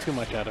doesn't get too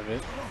much out of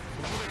it.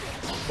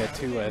 That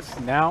 2S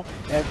now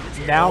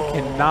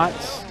cannot.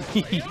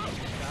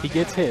 He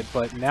gets hit,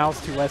 but now's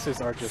 2S's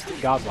are just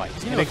godlike,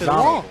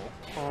 inexorable.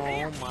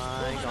 Oh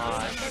my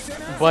gosh.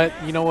 But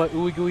you know what?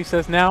 Ooey Gooey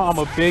says now I'm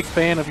a big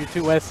fan of your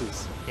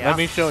 2S's. Yeah. Let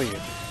me show you.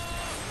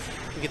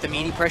 You get the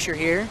meaty pressure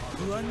here.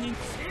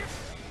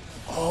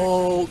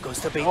 Oh, goes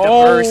to bait the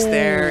burst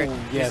there.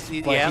 Yes,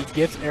 but he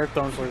gets air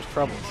thrown for his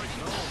troubles.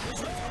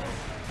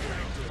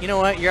 You know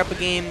what? You're up a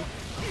game.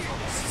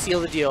 Seal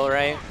the deal,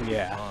 right?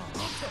 Yeah.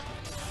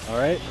 All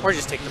right. Or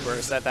just take the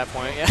burst at that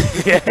point.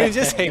 Yeah.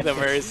 Just take the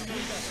burst.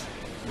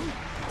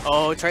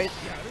 Oh, try it.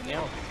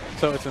 Yeah.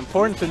 So it's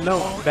important to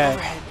note that.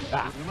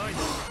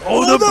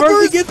 Oh, the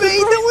burst gets bait. That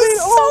was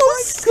oh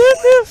my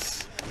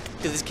goodness.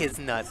 Dude, this kid's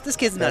nuts. This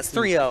kid's nuts.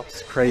 3-0.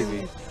 It's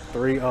crazy.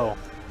 3-0.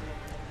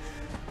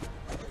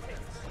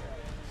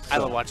 I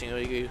love watching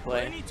Ooey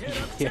play.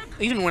 Yeah.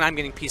 Even when I'm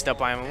getting pieced up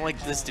by him, I'm like,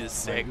 this dude's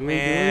sick,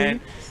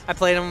 man. I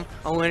played him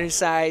on winner's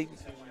side,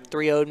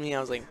 3-0'd me. I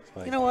was like,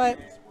 you know what?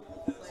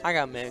 I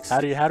got mixed. How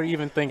do you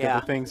even think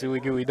of the things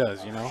Ooey Gooey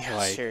does? You know, Yeah,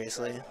 like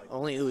seriously,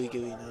 only Ooey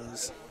Gooey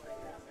knows.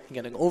 You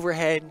got an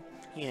overhead.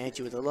 He gonna hit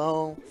you with a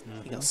low.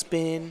 You gonna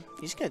spin.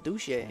 You just gotta do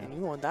shit, and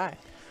you won't die.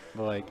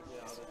 But like,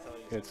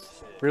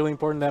 it's really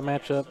important that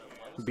matchup.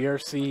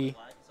 BRC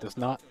does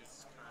not.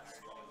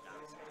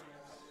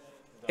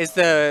 Is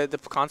the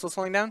console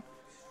slowing down?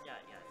 Yeah,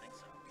 I think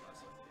so.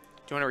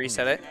 Do you want to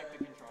reset it?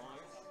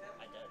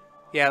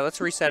 Yeah,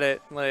 let's reset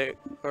it. Like,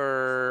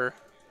 or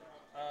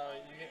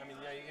you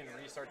can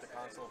restart the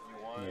console if you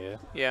want.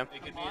 Yeah.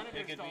 It could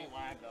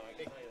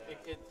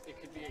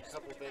be a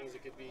couple things.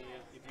 It could be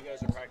if you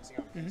guys are practicing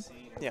on PC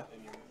and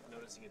you're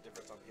noticing a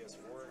difference on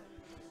PS4.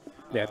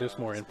 Yeah, there's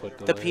more input.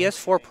 the delay.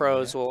 PS4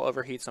 Pros will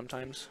overheat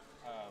sometimes.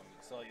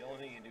 So the only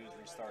thing you do is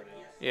restart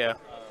it. Yeah.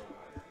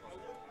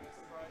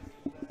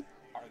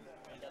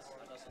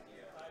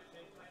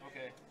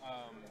 Okay.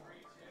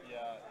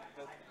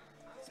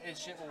 Yeah.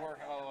 Shit will work.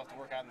 I'll have to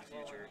work out in the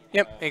future.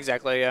 Yep.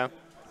 Exactly. Yeah.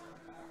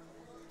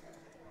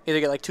 Either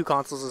get like 2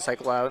 consoles to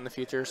cycle out in the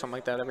future or something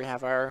like that every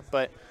half hour.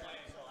 But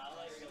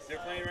They're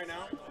playing right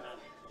now.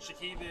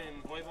 Shakib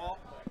and Voivol.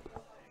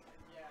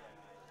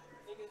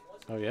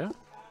 Oh yeah.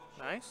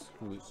 nice.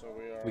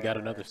 We got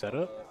another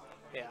setup.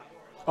 Yeah.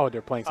 Oh,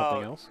 they're playing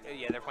something else.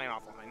 Yeah, they're playing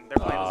offline.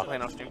 They're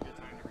playing off stream.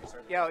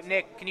 Yo,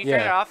 Nick, can you Yeah.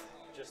 turn it off?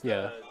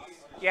 Yeah.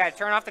 Yeah,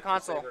 turn off the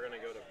console.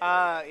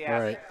 Yeah.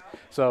 All right.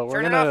 So we're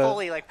Turn it gonna off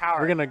fully, like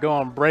power. we're gonna go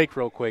on break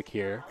real quick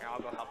here. Here, I'll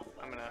go help.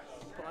 I'm gonna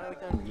put my mic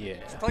down. Yeah.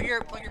 Plug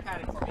your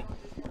pad in for me.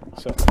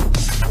 So.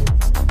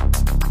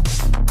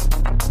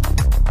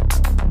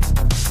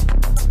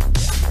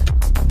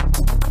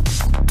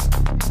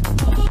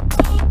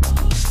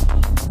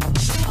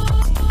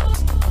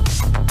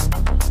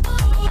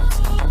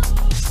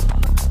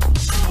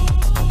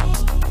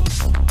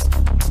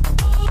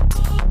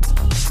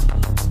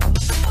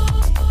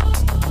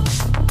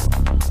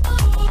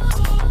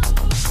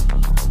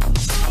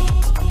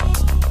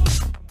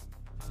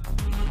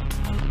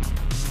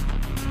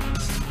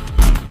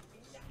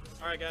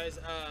 All right, guys.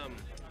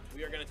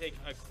 We are going to take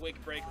a quick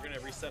break. We're gonna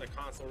reset a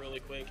console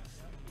really quick.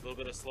 A little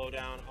bit of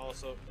slowdown.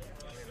 Also,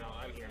 you know,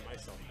 I'm hearing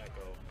myself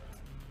echo.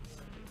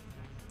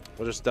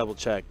 We'll just double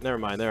check. Never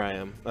mind, there I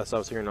am. That's what I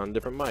was hearing on a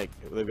different mic.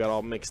 They've got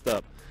all mixed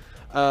up.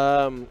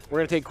 We're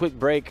gonna take a quick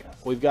break.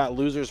 We've got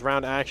losers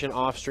round action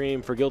off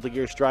stream for Guilty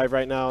Gear Strive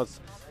right now. It's,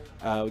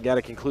 we got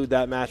to conclude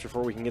that match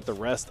before we can get the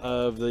rest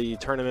of the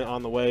tournament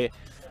on the way.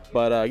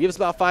 But give us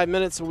about 5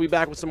 minutes. We'll be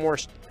back with some more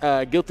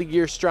Guilty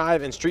Gear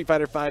Strive, and Street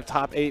Fighter V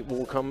Top 8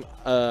 will come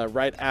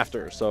right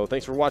after. So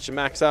thanks for watching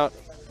Max Out.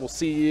 We'll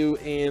see you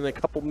in a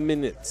couple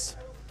minutes.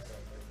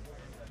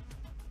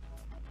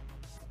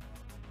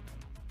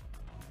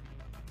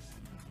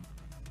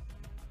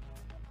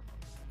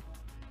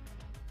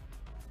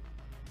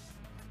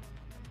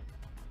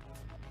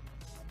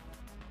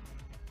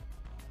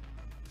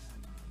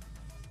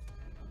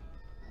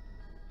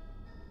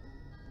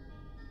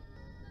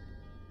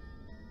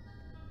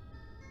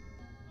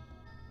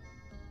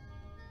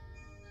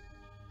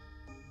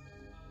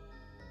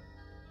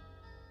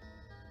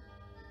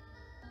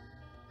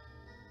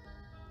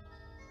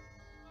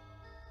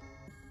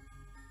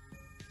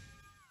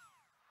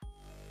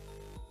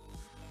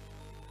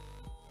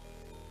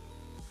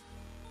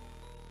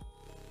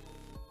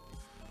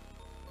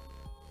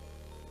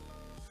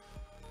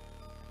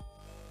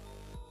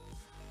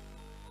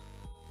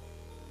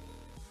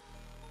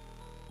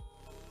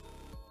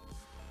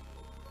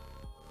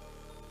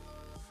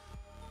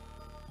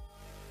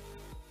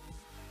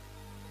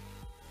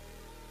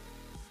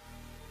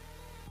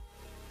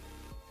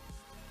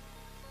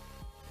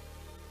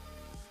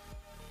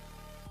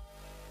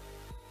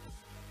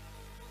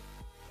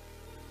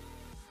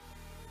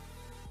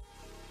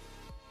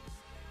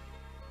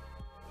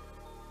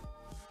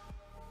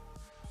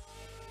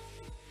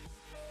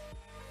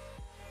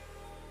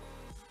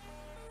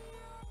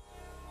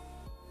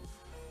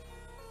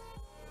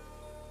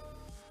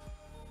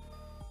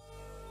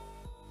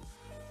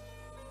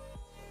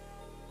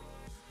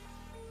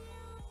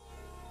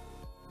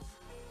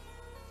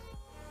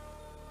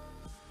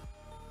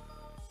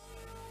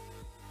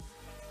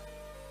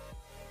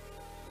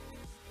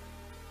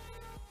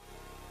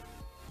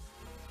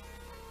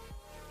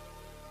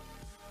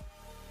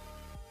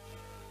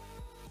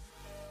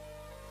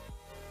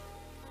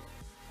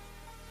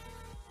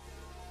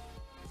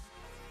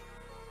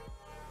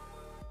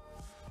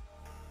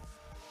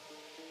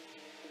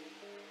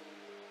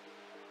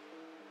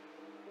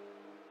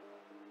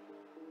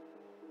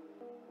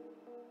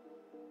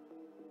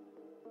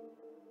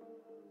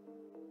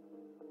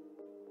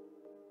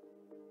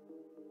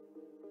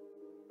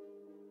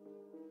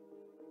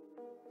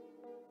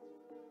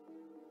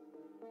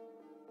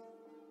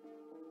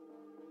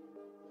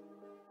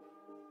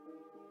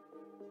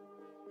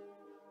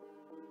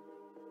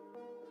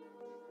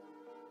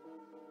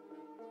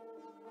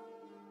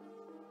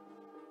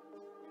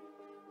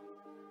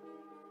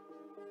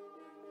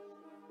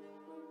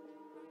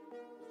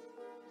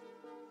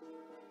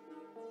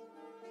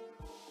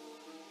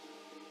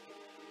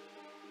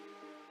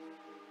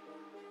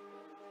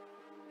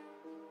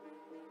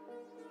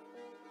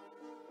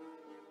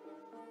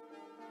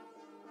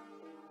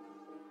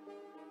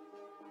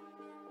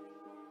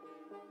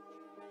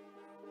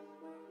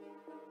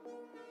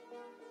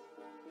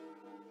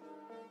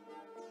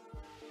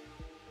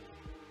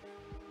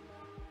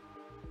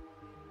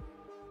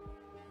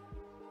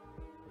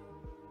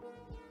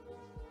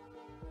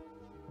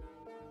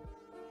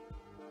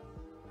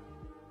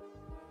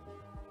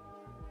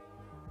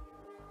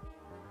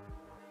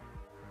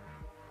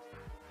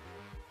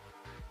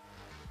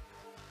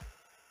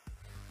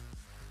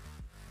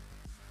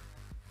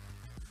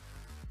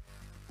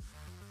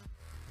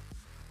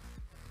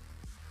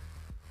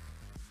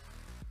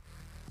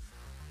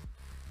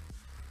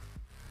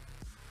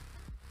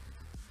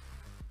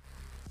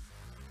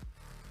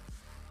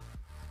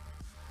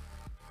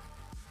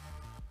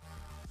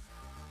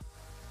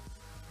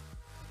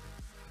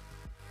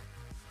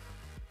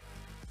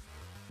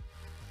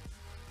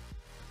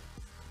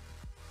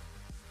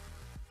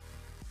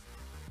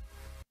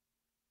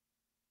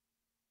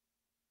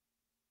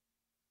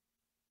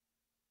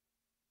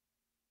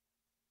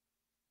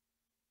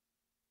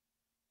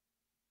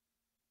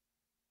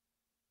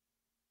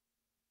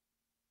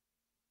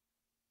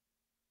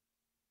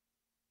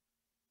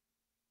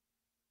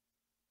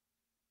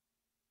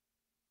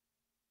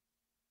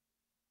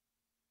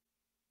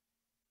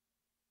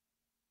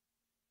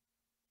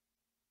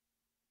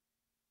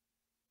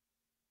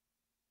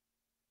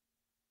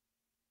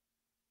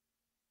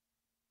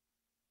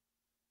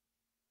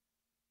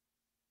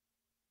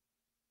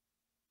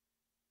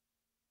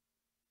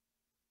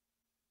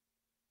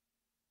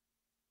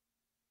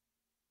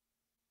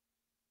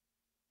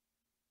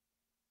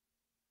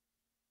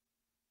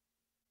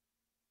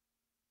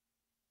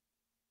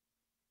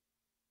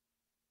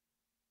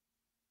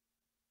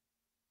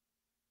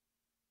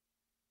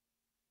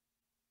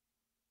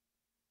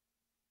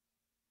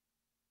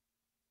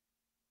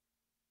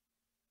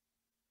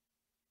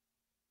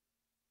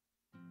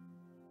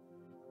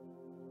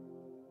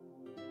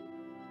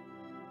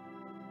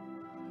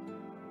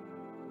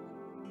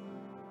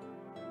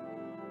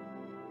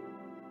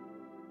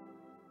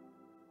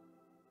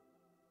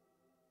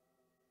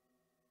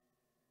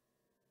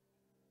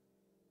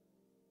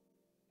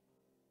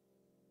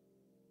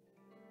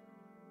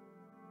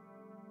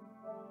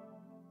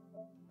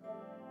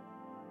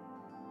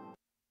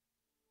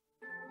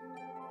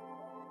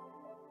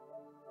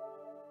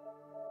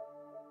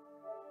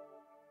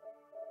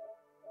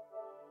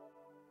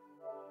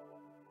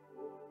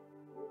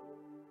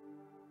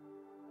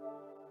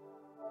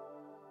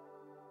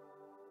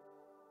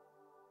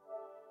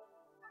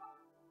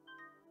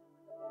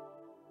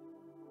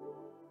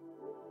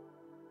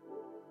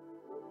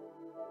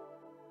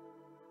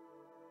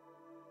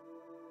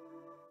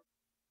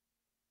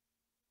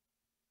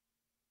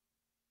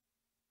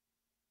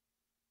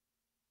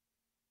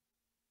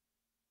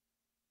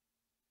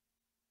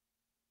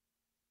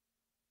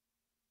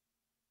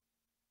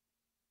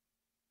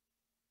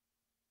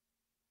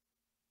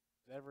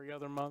 Every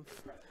other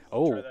month.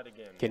 Oh, Try that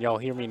again. can y'all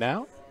hear me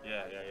now?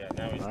 Yeah.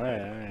 Now he's All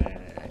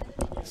right.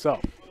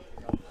 So,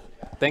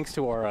 thanks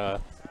to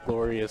our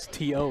glorious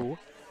TO,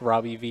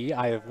 Robbie V,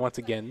 I have once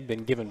again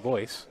been given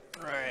voice.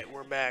 All right,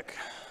 we're back.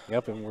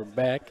 Yep, and we're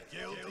back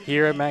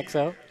here at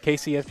Maxout,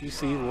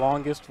 KCFGC,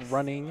 longest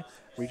running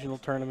regional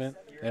tournament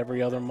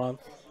every other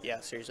month. Yeah,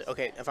 seriously.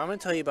 Okay, if I'm going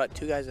to tell you about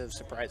 2 guys that have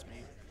surprised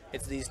me,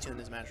 it's these 2 in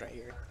this match right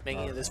here.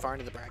 Making it this far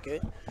into the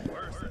bracket.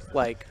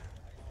 Like,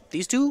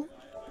 these 2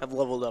 have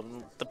leveled up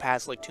in the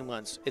past, like, 2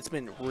 months. It's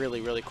been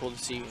really, really cool to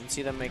see and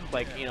see them make,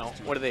 like, you know,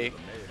 what are they?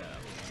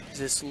 Is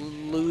this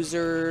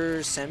loser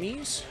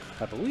semis?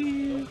 I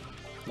believe.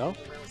 No?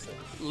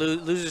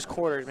 Losers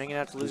quarters, making it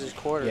out to losers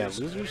quarters. Yeah,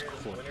 losers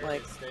quarter.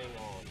 Like,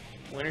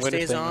 winner Winner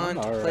stays staying on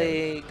on? to All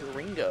play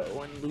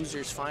Gringo and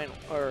losers final.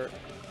 Or,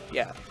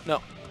 yeah,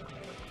 no.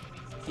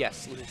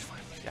 Yes, losers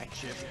final. It's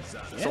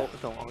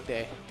been a long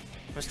day.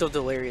 I'm still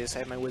delirious. I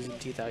had my wisdom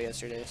teeth out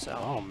yesterday, so.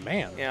 Oh,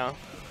 man. Yeah.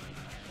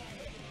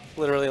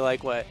 Literally,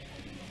 like, what?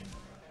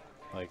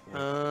 Like, 30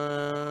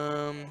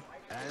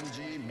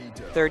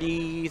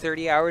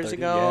 hours 30,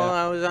 ago, yeah.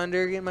 I was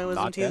under getting my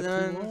wisdom Not teeth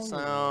that too done. long.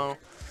 So,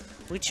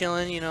 we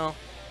chilling, you know,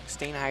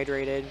 staying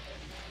hydrated.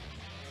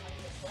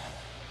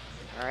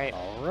 All right.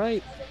 all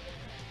right.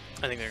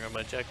 I think they're going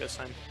to check this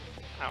time.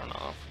 I don't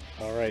know.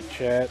 All right,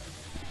 chat.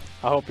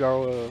 I hope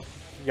y'all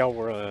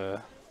were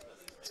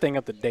staying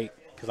up to date,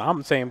 because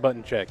I'm saying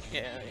button check.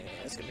 Yeah,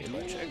 it's going to be a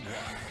butt check.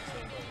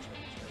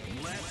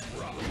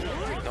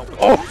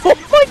 Oh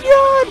my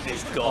god!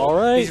 All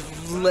right.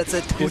 Let's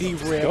a 2D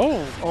Let's rip.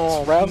 go.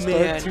 Oh, Round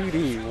man. start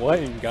 2D. What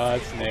in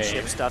God's name?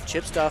 Chip stuff,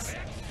 chip stuff.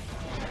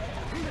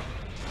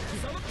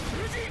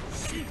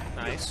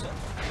 Nice.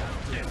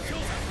 Yep,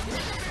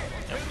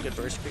 good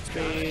burst, quick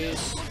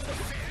space.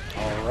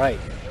 All right.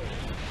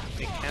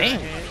 Big counter Damn.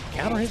 hit.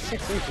 Counter hit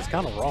 6H is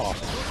kind of raw.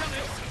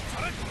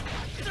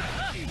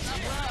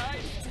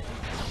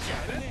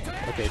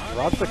 Okay,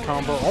 drops the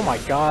combo. Oh my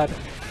god.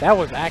 That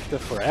was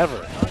active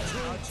forever.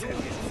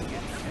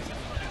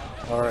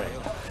 All right.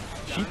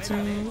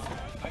 Shitsu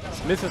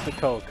misses the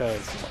code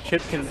because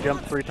Chip can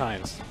jump 3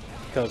 times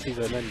because he's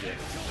a ninja.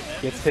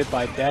 Gets hit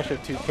by dash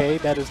of 2K.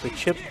 That is the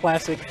Chip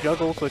classic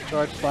juggle for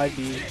charge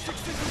 5D.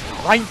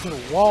 Right into the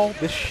wall.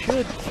 This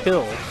should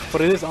kill,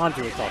 but it is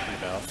Andre we're talking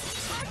about.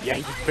 Yeah,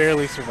 he just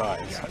barely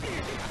survives.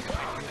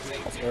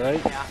 All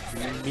right.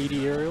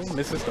 Meteorial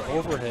misses the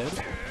overhead.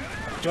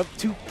 Jump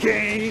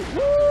 2K.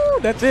 Woo!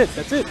 That's it.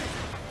 That's it.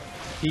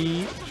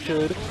 He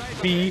should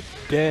be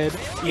dead.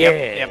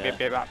 Yeah. Yep.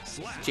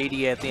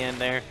 JD at the end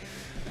there.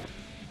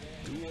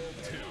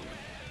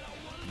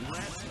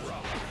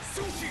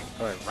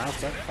 Alright, round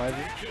start,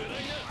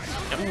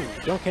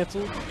 5-inch. Don't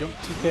cancel, jump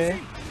 2K.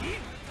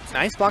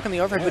 Nice block on the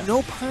overhead, but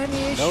no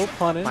punish. No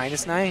punish.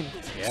 -9.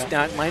 Yeah. It's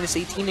not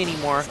 -18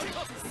 anymore.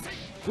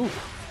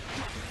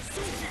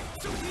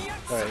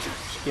 Alright,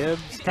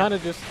 Gibbs kind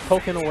of just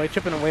poking away,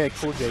 chipping away at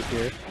Cool Jake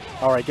here.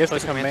 Alright, gets the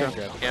command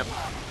grab. Yep.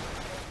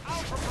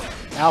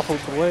 Alpha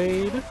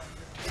Blade,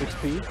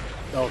 6P.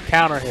 Oh,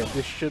 counter hit.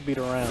 This should be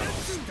the round.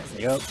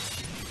 Yep.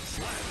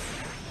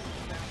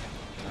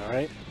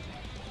 Alright.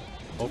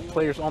 Both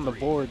players on the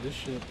board. This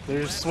shit,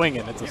 they're just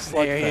swinging. It's a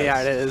slugfest.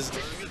 Yeah, it is.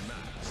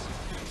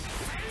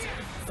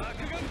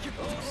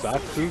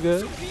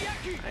 Sakuga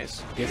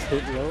Nice. gets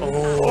hit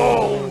low.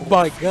 Oh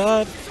my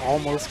god.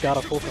 Almost got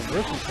a full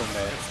conversion from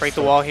that. Break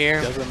the wall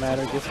here. Doesn't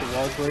matter. Gets the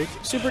wall break.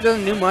 Super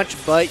doesn't do much,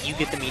 but you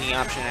get the meaty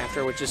option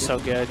after, which is so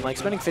good. Like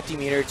spending 50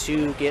 meter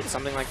to get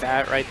something like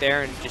that right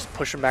there and just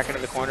push him back into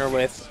the corner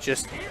with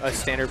just a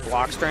standard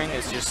block string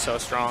is just so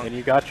strong. And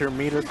you got your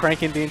meter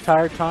cranking the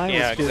entire time.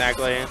 Yeah, It's just,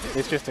 exactly.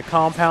 It's just a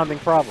compounding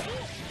problem.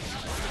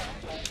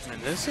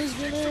 And this is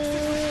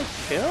gonna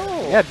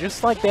kill. Yeah,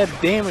 just like that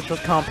damage was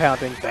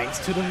compounding thanks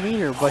to the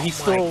meter, but he's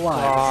still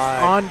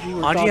alive.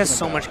 Anji has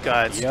so much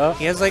guts. Yep.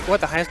 He has like what,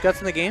 the highest guts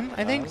in the game,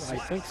 I think? I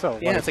think so.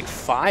 Yeah, it's like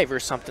 5 or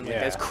something like Yeah.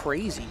 that. It's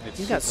crazy. It's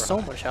He's got super so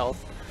high. much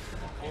health.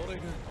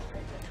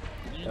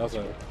 That was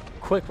a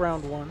quick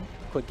round 1,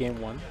 quick game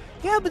 1.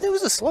 Yeah, but it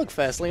was a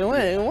slugfest. Like,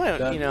 it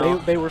went, you know.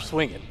 They were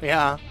swinging.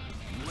 Yeah.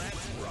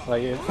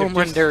 Like Home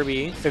run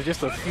derby. If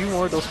just a few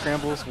more of those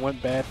scrambles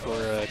went bad for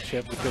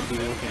Chip, we could be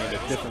looking at a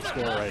different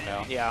score right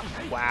now. Yeah.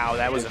 Wow,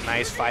 that was a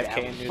nice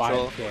 5K in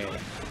neutral. 5K.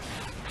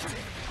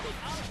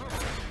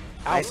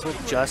 Nice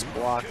just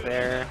block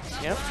there.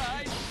 Yep.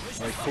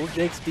 Like Cool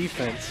Jake's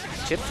defense.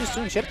 Chip just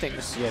doing chip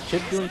things. Yeah,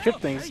 Chip doing Chip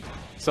things.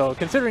 So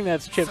considering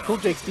that's Chip, Cool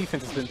Jake's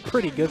defense has been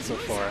pretty good so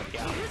far.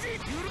 Yeah.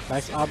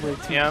 Nice operate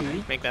 2P. Yep.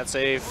 Make that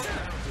save.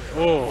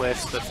 Oh,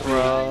 Whiffs the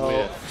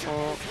throw.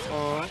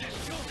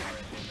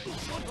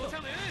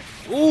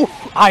 Ooh,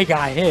 I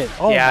got hit.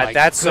 Oh yeah, my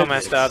that's so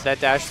goodness. messed up. That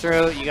dash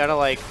throw, you gotta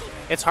like,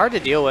 it's hard to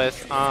deal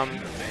with.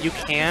 You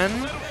can,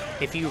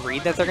 if you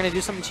read that they're gonna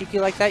do something cheeky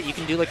like that, you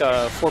can do like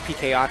a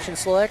 4PK option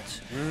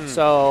select.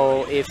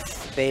 So if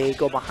they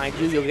go behind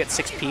you, you'll get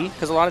 6P,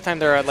 because a lot of time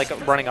they're like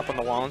running up on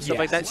the wall and stuff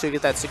like that. So you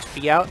get that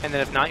 6P out, and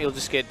then if not, you'll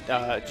just get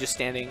just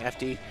standing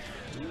FD.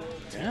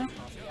 Yeah.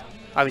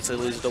 Obviously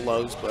loses to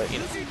lows, but you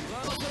know.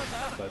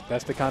 But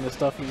that's the kind of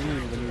stuff you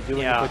need when you're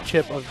dealing Yeah. with a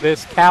chip of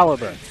this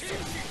caliber.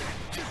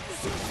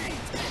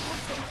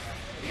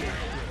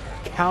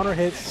 Counter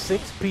hit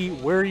 6P.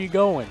 Where are you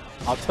going?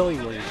 I'll tell you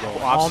where you're going.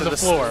 Off On to the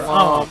floor.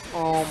 Oh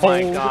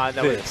my Hold god,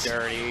 that this. was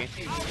dirty.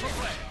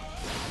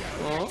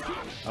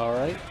 All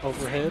right,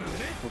 overhead.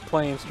 We're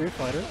playing Street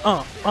Fighter.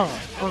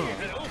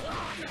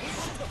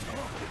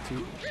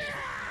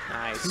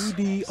 Nice.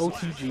 2D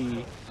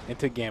OTG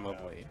into Gamma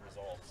Blade.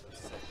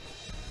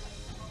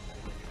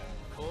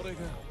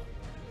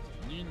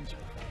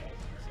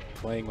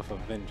 Playing with a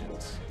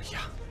vengeance. Yeah.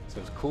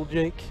 Says Cool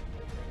Jake,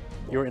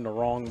 you're in the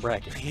wrong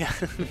bracket. Yeah.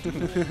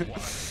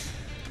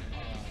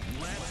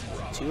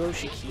 2-0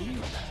 Shiki.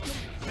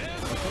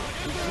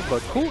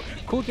 But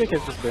Cool Jake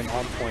has just been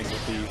on point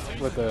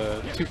with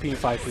the 2P and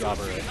 5P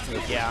operator.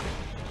 Yeah.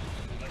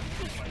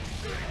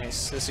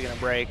 Nice. This is gonna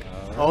break.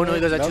 Oh no, he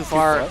goes that That too was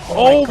far.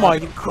 Oh my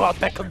god,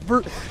 that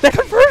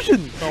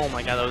conversion! Oh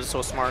my god, that was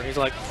so smart. He's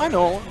like, I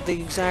know the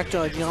exact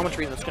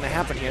geometry that's going to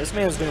happen here. This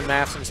man's doing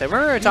maths and say,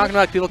 remember talking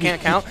about people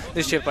can't count?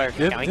 This chip player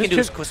can count. He can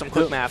do some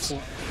quick maths.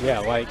 Yeah,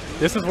 like,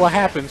 this is what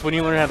happens when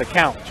you learn how to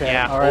count, Chad.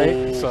 Yeah, all right?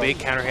 oh, So, big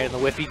counter hit in the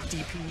whiffy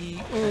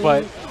DP.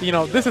 but, you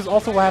know, this is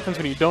also what happens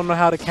when you don't know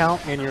how to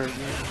count and you're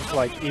just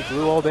like eat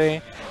glue all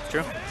day.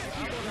 True.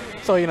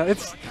 So, you know,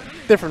 it's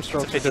different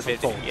strokes for 50-50. different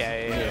folks.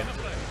 Yeah.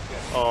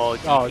 Oh,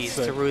 Oh, he's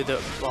it's through the...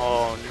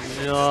 Oh,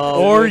 no.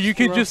 Or you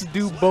could just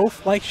do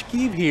both like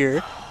Shkeev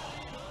here.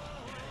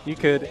 You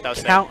could That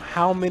was count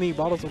how many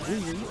bottles of glue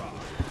you eat.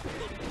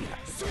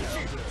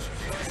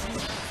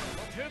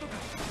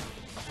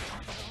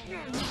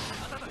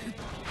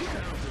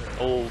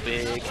 Oh,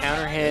 big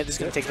counter hit. This is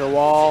going to take the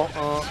wall.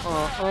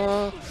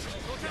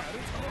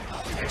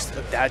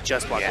 That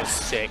just block was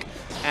sick.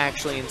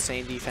 Actually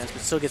insane defense,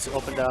 but still gets it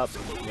opened up.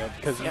 Yep,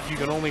 because you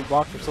can only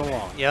block for so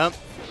long. Yep.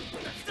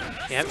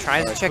 Yep,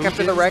 tries to check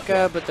after the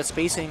Rekka, but the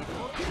spacing.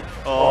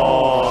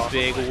 Oh,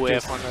 big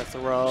whiff on the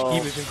throw. He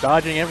was just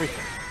dodging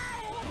everything.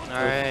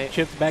 All right.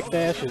 Chip's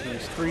backdash is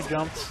these 3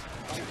 jumps.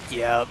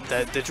 Yep,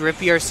 the drip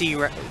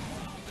BRC,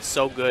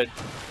 so good.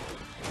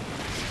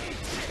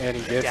 And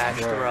he gets Dash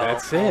throw. throw.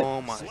 That's it.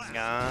 Oh my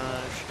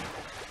gosh.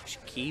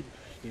 Keep.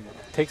 He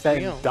takes that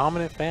in Real.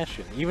 dominant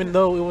fashion, even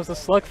though it was a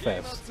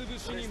slugfest.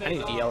 I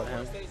need to yell at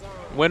him.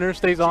 Winner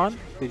stays on.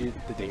 Did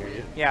they hear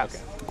you? Yeah. Okay.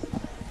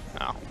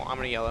 Oh, well, I'm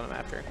gonna yell at him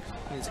after.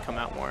 He needs to come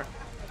out more.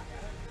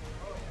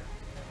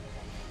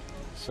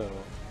 So,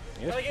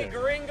 yes, Gotta get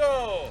sure.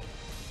 Gringo!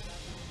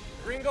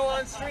 Gringo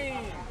on stream!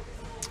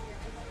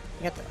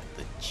 You got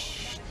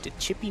the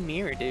chippy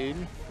mirror, dude.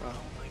 Oh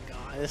my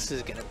god, this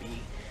is gonna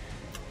be.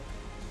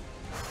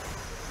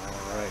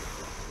 All right.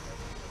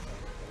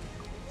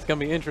 It's gonna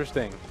be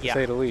interesting, to Yeah.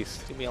 say the least.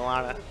 It's gonna be a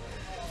lot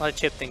of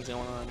chip things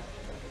going on.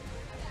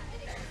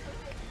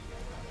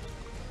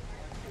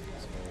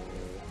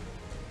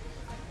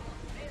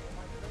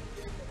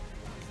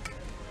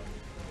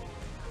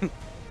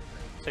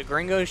 So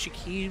Gringo,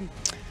 Shakib,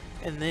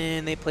 and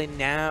then they play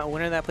now.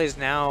 Winner that plays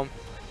now.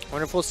 I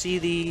wonder if we'll see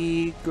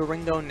the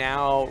Gringo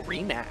now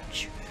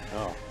rematch.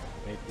 Oh,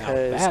 now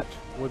 'Cause- that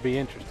would be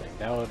interesting.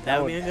 That would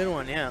be a good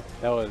one, yeah.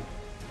 That would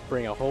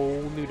bring a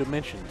whole new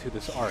dimension to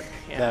this arc.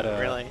 Yeah, that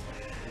really.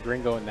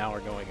 Gringo and now are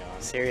going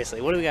on.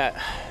 Seriously, what do we got?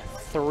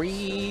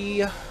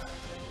 Three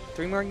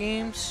more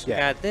games. Yeah. We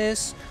got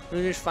this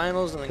losers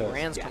finals and then 'Cause,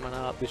 Grand's yeah, coming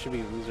up. This should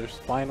be losers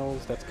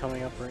finals. That's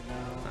coming up right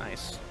now.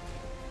 Nice.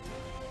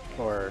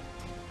 Or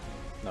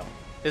no,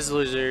 This is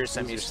losers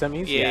semis. Loser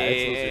semis? Yeah, Yeah,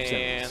 it's loser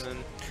semis. And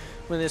then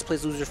when this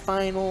plays loser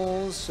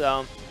finals,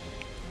 so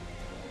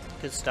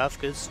good stuff.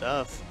 Good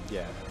stuff.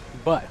 yeah.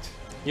 But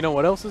you know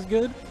what else is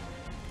good?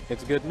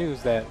 It's good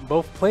news that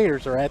both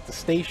players are at the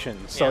station.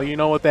 So Yeah. you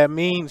know what that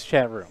means,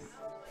 chat room.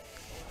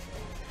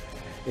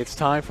 It's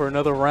time for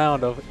another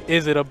round of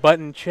Is It a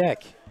Button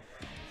Check?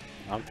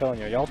 I'm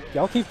telling you,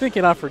 y'all keep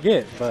thinking I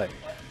forget, but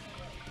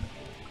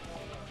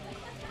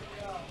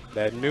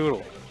that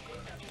noodle.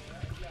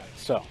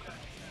 So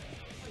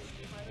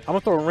I'm gonna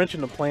throw a wrench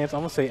in the plans.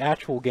 I'm gonna say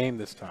actual game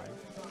this time.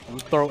 I'm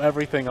gonna throw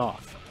everything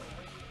off.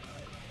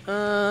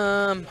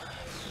 I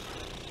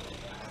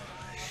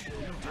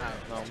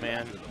don't know,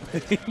 man.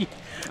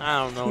 I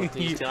don't know what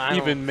these two.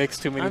 You've been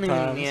mixed too many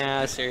times.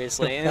 Yeah,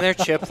 seriously. And their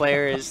chip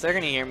players, they're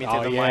gonna hear me through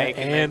Oh, the yeah, mic,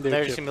 and and their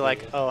they're just chip gonna be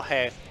like, "Oh,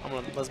 hey,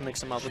 let's mix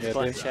them up with Yeah, the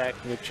button check."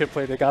 The chip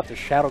player, they got their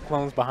shadow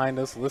clones behind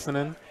us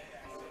listening.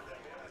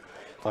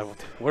 Like,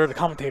 what are the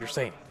commentators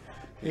saying?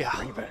 Yeah.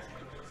 Bring it back.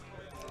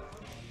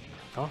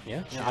 Oh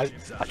yeah, I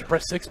should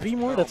press 6P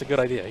more. That's a good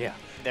idea. Yeah,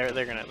 They're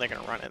gonna run it. They're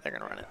gonna run it. They're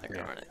gonna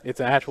run it. it's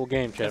an actual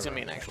game, chat. It's gonna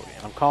be an actual game.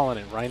 I'm calling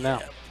it right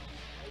now.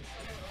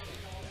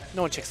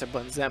 No one checks their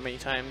buttons that many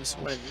times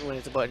when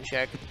it's a button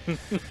check.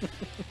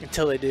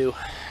 Until they do.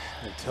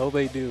 Until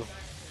they do.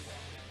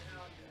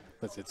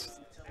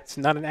 It's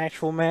not an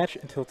actual match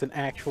until it's an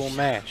actual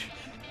match.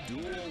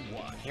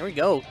 Here we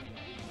go.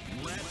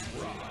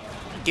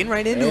 Getting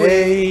right into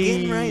Hey. it.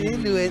 Getting right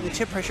into it. The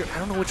chip pressure. I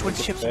don't know which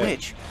one's chips that.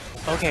 which.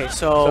 Okay,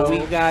 so So- we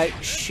got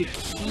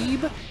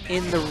Shakib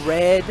in the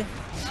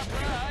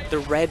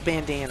red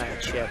bandana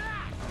chip.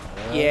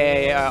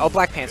 Yeah. Oh,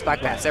 black pants,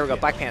 black pants. There we go,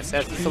 black pants.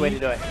 That's the way to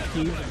do it.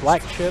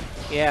 Black chip.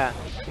 Yeah.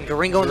 And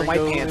Garingo in the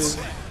white pants.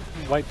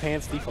 White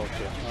pants default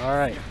chip. All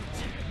right.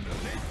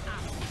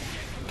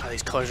 God,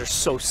 these colors are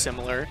so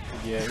similar.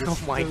 Yeah. Oh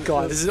my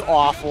god, this is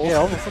awful. Yeah, it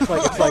almost looks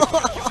like it's like,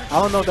 I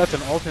don't know if that's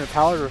an alternate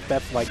palette or if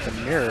that's like the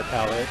mirror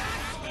palette.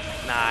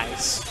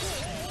 Nice.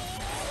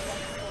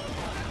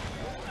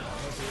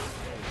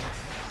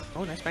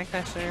 Oh, nice back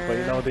pass there. But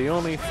you know, the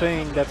only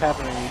thing that's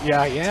happening,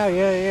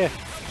 yeah.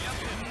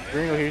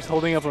 Gringo here's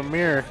holding up a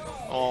mirror.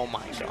 Oh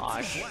my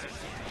gosh.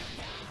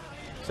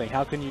 Saying,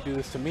 how can you do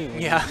this to me?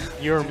 When Yeah.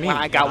 You're me. Well,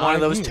 I got one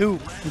of those you. too.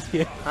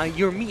 Yeah.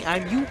 You're me,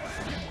 I'm you.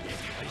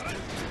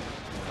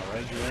 All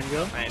right,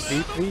 Gringo. Nice.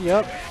 DP,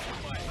 yep.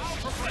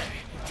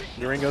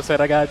 Gringo said,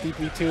 I got a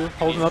DP too.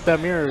 Holding up that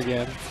mirror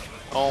again.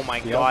 Oh my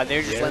god,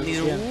 they're just letting these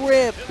again.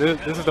 rip.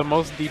 This is the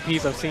most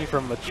DPs I've seen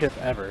from a chip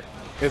ever.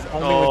 It's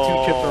only when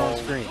 2 chips are on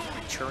screen.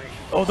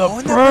 Oh, the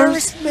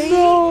burst!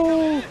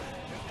 No!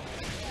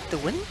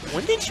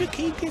 When did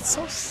Shakib get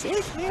so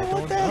sick, man?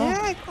 What the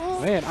heck? Oh.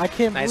 Man, I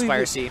can't Nice believe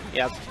fire it. C.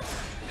 Yep.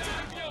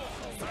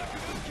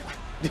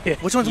 Yeah.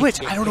 Which one's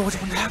which? I don't know which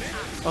one happened.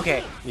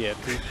 Okay. Yeah.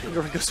 We're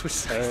gonna go switch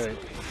sides. All right.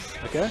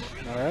 Okay.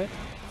 All right.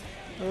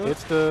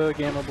 It's the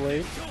Gamma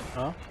Blade.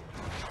 Huh?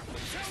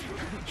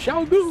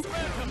 Xiaogu!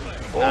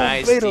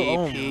 Nice Veda.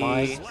 DP. Oh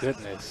my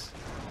goodness.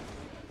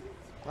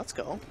 Let's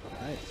go.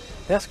 Right.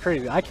 That's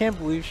crazy. I can't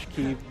believe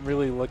Shakib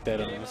really looked at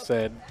him and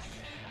said,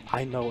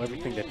 I know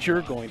everything that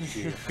you're going to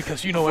do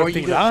because you know Before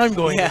everything you that I'm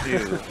going Yeah. to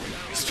do.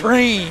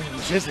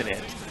 Strange, isn't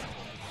it?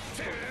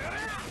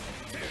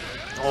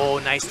 Oh,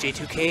 nice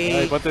J2K.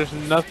 Right, but there's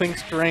nothing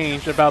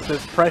strange about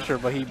this pressure,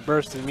 but he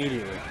bursts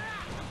immediately.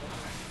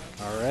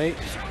 All right.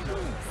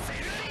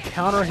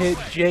 Counter hit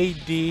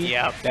JD.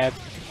 Yep. That's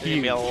Gonna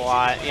huge. be a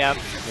lot. Yep.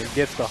 It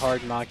gets the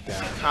hard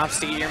knockdown.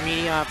 Obviously, your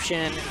mini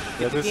option. Yeah,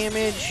 Get the this-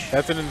 damage.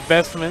 That's an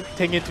investment.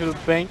 Taking it to the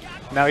bank.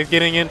 Now he's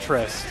getting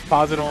interest.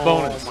 Positive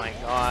bonus. Oh my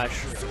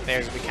gosh.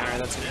 There's a big counter.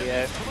 That's gonna be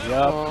it.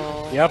 Yup.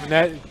 Oh. Yup. And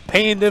that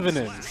paying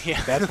dividends. Yeah.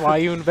 That's why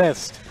you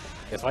invest.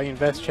 That's why you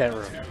invest, chat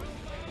room.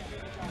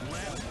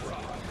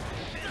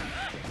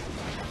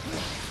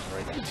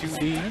 Alright,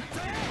 2D.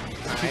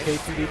 2K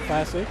 2D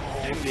Classic.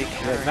 Oh, big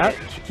counter. Yeah, not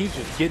Shakib's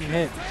just getting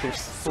hit. They're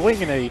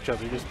swinging at each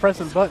other, just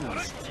pressing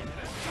buttons.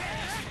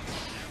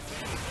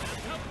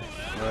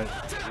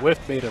 Alright, with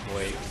Beta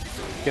Blade.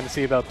 Gonna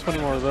see about 20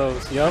 more of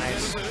those. Yup.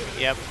 Nice.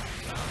 Yep.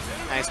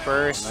 Nice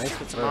burst. Nice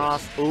Puts burst. him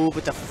off. Ooh,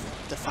 but the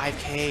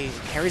 5K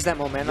carries that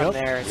momentum Yep,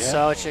 there. It's yeah.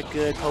 such a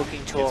good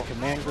poking tool. Gets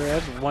command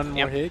grab, one more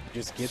Yep. hit,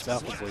 just gets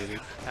alpha bladed.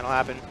 That'll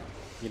happen.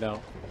 You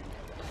know,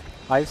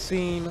 I've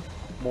seen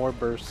more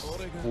bursts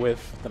with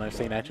than I've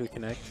seen actually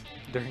connect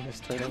during this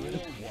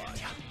tournament.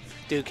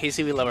 Dude,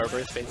 Casey, we love our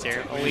burst baits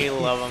here. We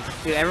love them.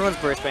 Dude, everyone's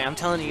burst bait. I'm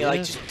telling you, like,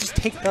 Yeah. just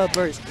take the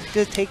burst.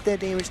 Just take the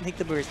damage and take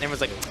the burst. And everyone's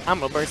like,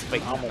 I'm a burst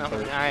bait. I'm a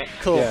burst. All right,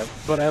 cool. Yeah,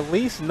 but at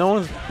least no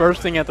one's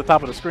bursting at the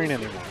top of the screen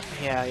anymore.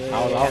 Yeah.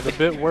 I was a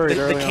bit worried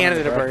The early on in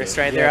Canada bracket. burst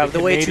right Yeah, there. The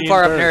way too Canadian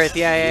far up burst. north.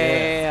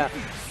 Yeah.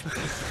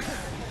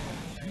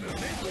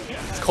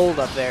 It's cold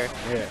up there.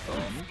 Yeah.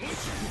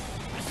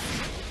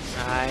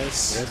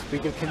 Nice. Yeah,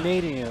 speak of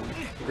Canadian,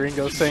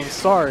 Gringo's saying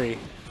sorry,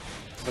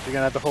 but you're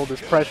gonna have to hold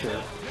this pressure.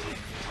 Yep.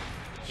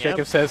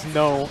 Jacob says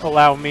no,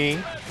 allow me.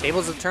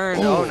 Tables have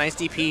turned. Ooh. Oh, nice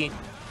DP.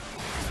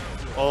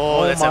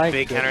 Oh, that's my a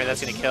big counter.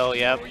 That's going to kill.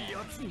 Yep.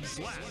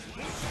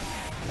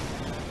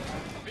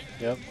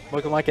 Yep,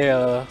 looking like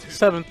a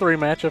 7-3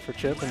 matchup for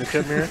Chip in the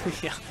Chip mirror.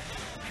 Yeah.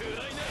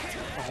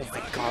 Oh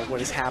my god,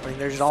 what is happening?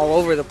 They're just all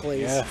over the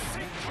place. Yeah.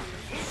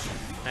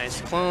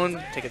 Nice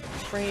clone. Take it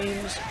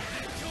frames.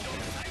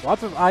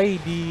 Lots of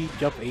IED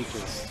jump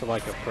H's to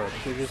like approach.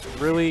 They're just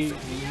really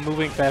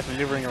moving fast,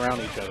 maneuvering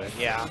around each other.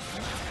 Yeah.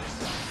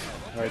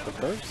 Alright, the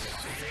burst.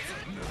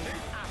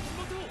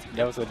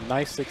 That was a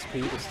nice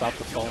 6P to stop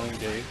the falling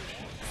gauge.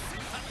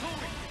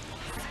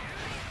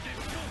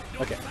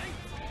 Okay.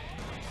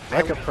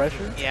 Rekka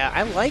pressure. Yeah,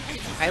 I like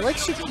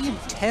Shakib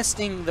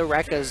testing the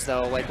Rekkas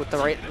though, like with the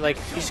right, like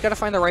you just gotta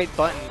find the right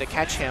button to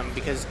catch him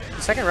because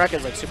the second Rekka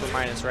is like super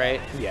minus,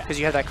 right? Yeah. Because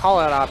you have that call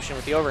out option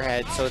with the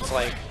overhead, so it's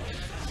like,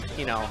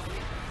 you know,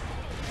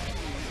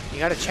 you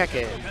gotta check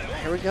it.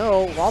 Here we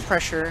go, wall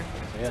pressure.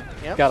 Yeah.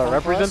 Yep, Gotta one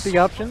represent plus. the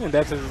option, and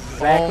that's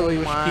exactly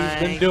what Shakib's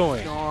been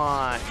doing.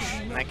 Gosh,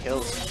 that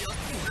kills.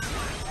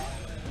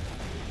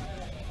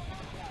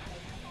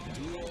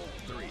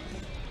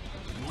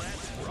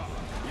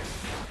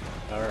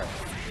 Alright.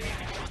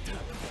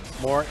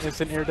 More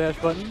instant air dash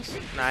buttons.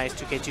 Nice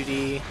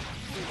 2K2D.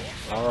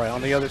 Alright,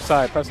 on the other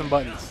side, press some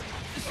buttons.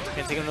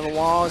 Gonna take him to the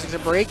wall. Is it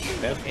a break?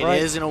 That's It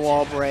right. is in a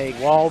wall break.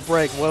 Wall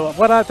break. Well,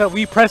 what I thought,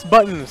 we press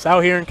buttons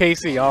out here in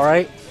KC,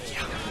 alright?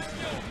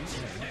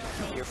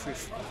 Your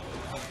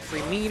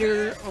free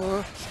meter.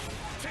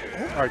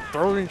 Alright,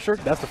 throwing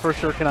shirt. That's the first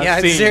shuriken Yeah,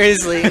 I've seen.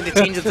 seriously. To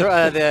change the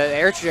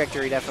air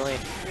trajectory, definitely.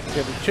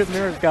 Yeah, the chip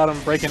mirror's got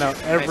him breaking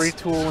out every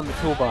Nice. tool in the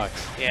toolbox.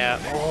 Yeah.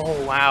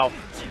 Oh, wow.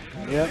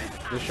 Yep.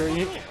 The sure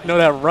you know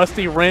that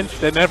rusty wrench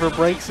that never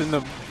breaks in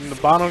the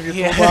bottom of your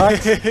Yeah.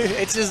 toolbox?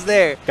 It's just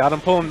there. Got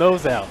him pulling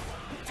those out.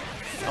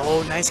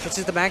 Oh, nice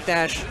catches the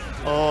backdash.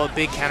 Oh,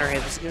 big counter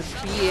hit. This is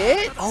gonna be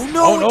it. Oh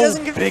no, it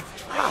doesn't get big.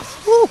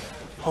 Woo.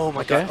 Oh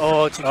my god.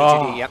 Oh,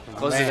 2D. Yep,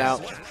 closes it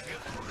out.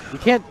 You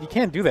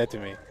can't do that to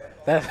me.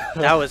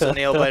 That was a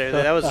nail biter.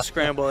 That was a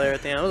scramble there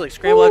at the end. It was like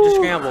scramble after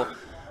scramble.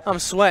 I'm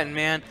sweating,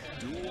 man.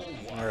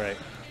 All right.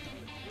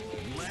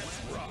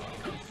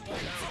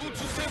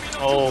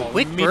 Oh,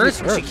 quick burst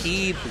from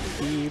Shakib.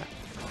 I mean,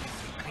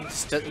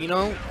 just, you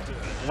know,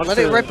 let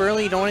it rip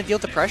early. You don't want to deal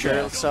with the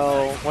pressure.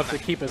 So wants to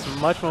keep as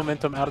much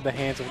momentum out of the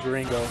hands of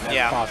Gringo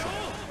as possible.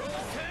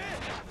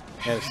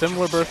 Yeah,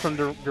 similar burst from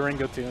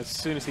Durango too. As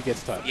soon as he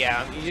gets touched.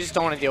 Yeah, you just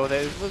don't want to deal with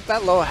it. With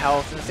that low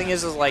health, and the thing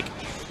is like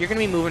you're gonna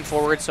be moving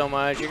forward so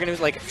much. You're gonna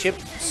like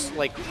Chip's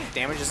like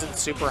damage isn't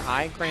super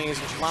high. Granny has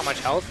not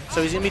much health,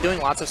 so he's gonna be doing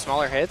lots of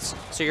smaller hits.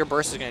 So your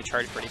burst is gonna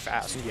charge pretty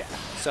fast. Yeah.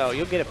 So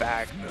you'll get it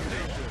back.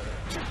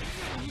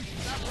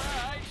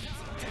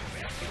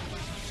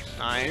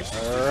 Nice.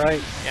 All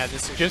right. Yeah,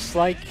 this is just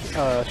like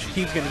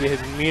Shakib's gonna get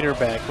his meter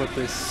back with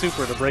this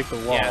super to break the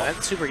wall. Yeah,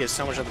 that super gets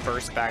so much of the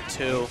burst back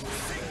too.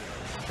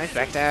 Nice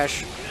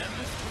backdash.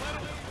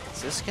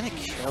 Is this gonna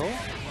kill?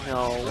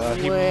 No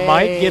he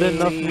might get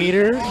enough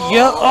meter.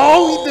 Yeah.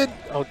 Oh, he did.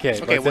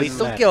 Okay. Okay, well, he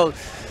still killed.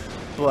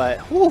 But,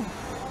 whew,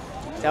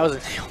 that was a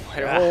nail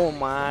biter. Oh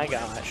my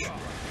gosh.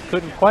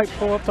 Couldn't quite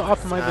pull up to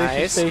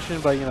optimization station,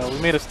 but, you know, we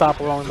made a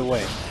stop along the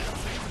way.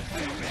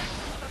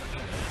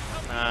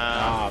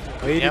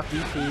 Bladed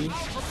DP.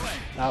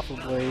 Alpha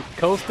Blade.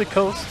 Coast to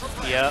coast.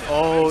 Yeah.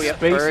 Oh, yeah.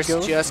 Burst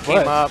just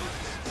came up.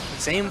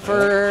 Same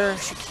for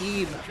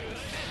Shakib.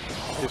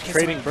 Just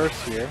trading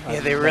bursts here. Yeah,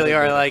 they really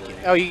are like,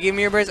 oh, you give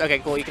me your burst? Okay,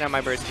 cool, you can have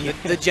my burst.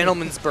 The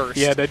gentleman's burst.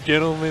 Yeah, the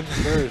gentleman's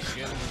burst.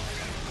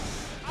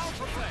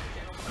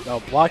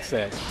 Oh, blocks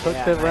that. Took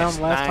the round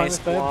last time it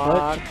fed,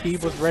 but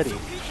Shakib was ready.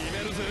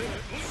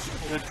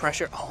 Good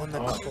pressure. Oh, and the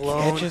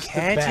clone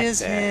catches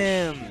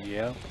him.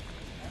 Yep.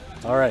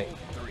 All right.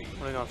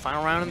 What are we going,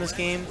 final round in this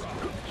game?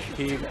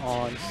 Shakib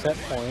on set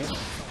point.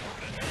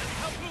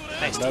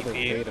 Nice Another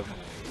TP.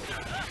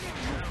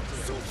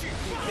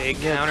 Big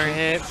counter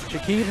hit.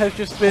 Shakib has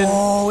just been.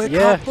 Oh, it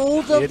caught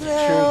both of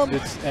them. True.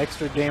 It's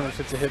extra damage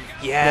since it hit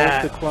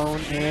both the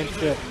clone and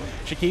Chip.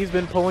 Shakib's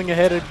been pulling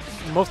ahead of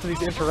most of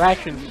these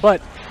interactions,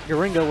 but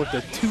Gringo with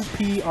the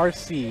 2P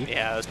RC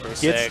that's pretty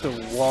gets sick.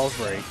 the walls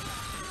break.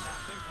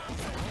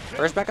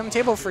 First back on the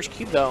table for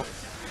Shakib though.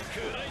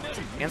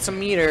 And some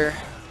meter.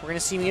 We're gonna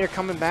see meter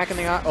coming back in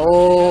the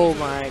oh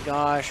my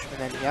gosh.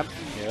 And then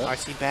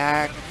RC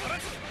back.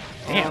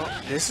 Damn,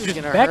 this is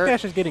gonna backdash hurt.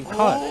 Backdash is getting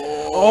caught.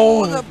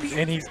 Oh,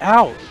 and he's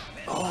out.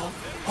 Oh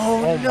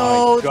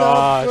no, the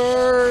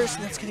burst.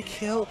 That's going to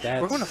kill.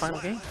 We're going to final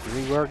game.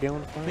 We were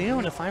going to final game. We're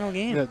going to final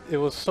game. Yeah, it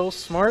was so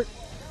smart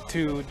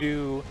to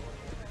do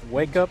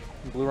wake up,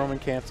 Blue Roman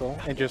cancel,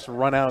 and just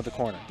run out of the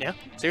corner. Yeah,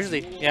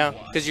 seriously. Yeah,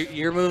 because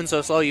you're moving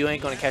so slow, you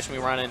ain't going to catch me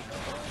running.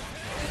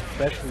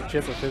 Especially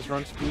Chip with his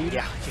run speed.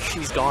 Yeah,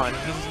 he's gone.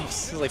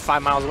 He's like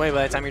 5 miles away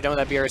by the time you're done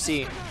with that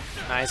BRC.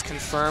 Nice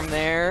confirm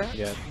there.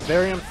 Yeah,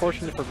 very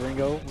unfortunate for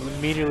Gringo.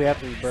 Immediately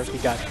after he burst, he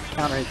got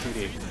counter hit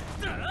 2D.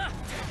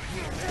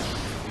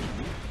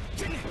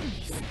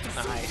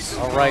 Nice.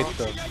 All right,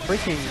 the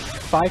freaking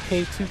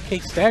 5K,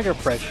 2K stagger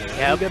pressure. What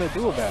are you going to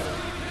do about it?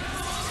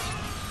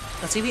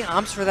 Let's see if he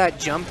opts for that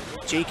jump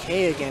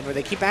JK again, where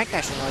they keep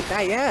backdashing like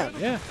that.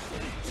 Yeah.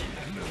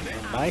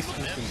 A nice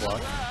instant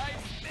block.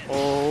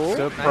 Oh,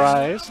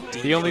 surprise.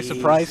 Nice. The only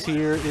surprise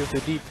here is the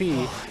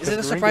DP. Is it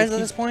a surprise at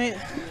this point?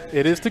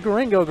 It is to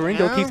Gringo.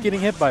 Gringo keeps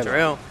getting hit by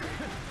them.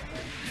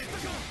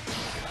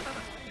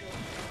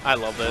 I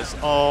love this.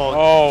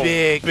 Oh,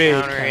 big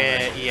counter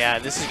hit. Yeah,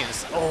 this is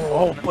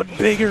going to... but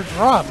bigger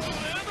drop.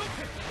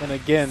 And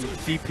again,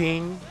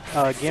 DPing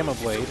Gamma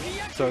Blade,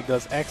 so it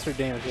does extra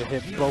damage to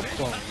hit both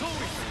clones.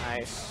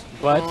 Nice.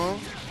 But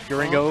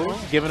Gringo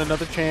given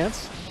another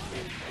chance.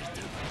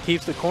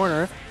 Keeps the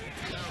corner.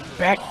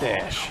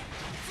 Backdash.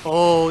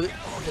 Oh,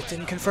 that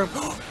didn't confirm.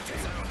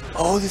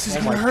 Oh, this is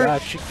gonna hurt. Oh my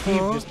gosh,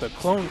 Shakib just a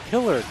clone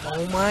killer.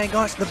 Oh my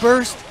gosh, the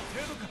burst.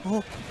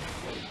 Oh,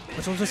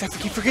 which one does I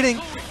keep forgetting?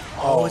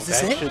 Oh, is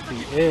this it? That should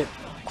be it.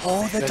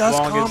 Oh, the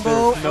dust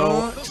combo.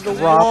 No to the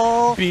drop.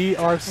 wall.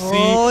 BRC.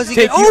 Oh, is he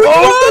take oh, you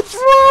the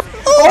drop.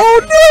 Oh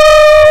no!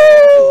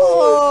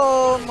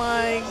 Oh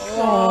my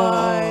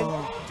god.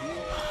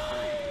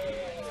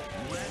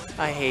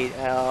 I hate.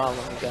 Oh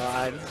my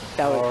god.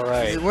 That was, all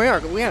right. We are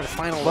the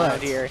final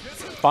round here.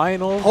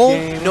 Final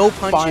game. No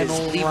punches.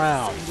 Final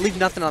round. Leave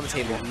nothing on the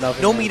table.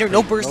 Nothing no meter.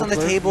 No burst on the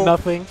table.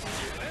 Nothing.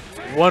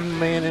 One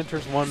man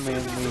enters, one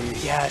man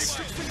leaves.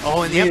 Yes.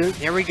 Oh, and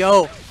here we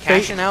go.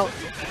 Cashing out.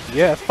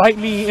 Yeah, fight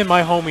me and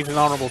my homies in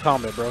honorable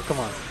combat, bro. Come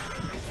on.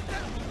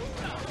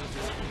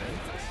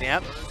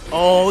 Yep.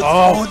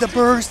 Oh, the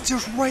burst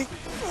just right.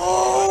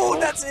 Oh,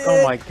 that's it.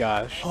 Oh my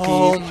gosh.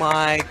 Oh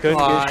my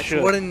gosh.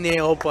 What a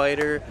nail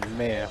biter.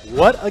 Man,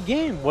 what a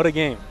game. What a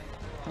game.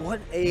 What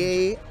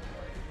a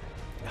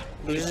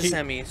loser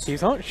semis.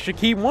 He's on.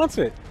 Shakib wants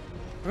it.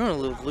 We're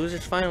going to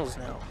losers finals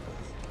now.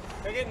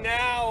 Pick it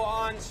now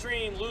on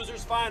stream.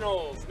 Losers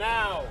finals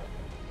now.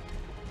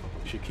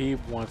 Shakib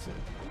wants it.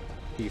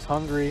 He's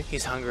hungry.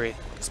 He's hungry.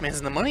 This man's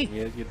in the money.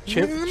 Yeah, Money.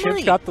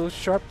 Chip got those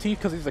sharp teeth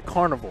because he's a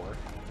carnivore.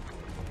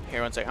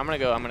 Here, one sec. I'm gonna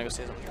go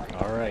say something.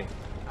 All right.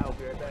 I'll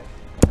be right back.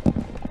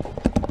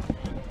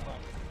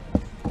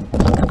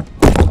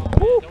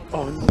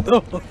 Oh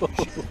no! I'm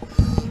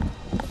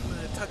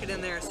gonna tuck it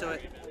in there so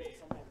it.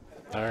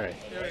 All right.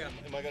 There we go.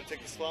 Am I gonna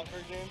take the slot for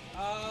a game?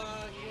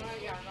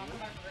 Yeah, I'll come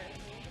back for it.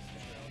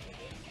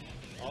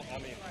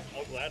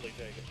 I'll gladly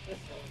take it.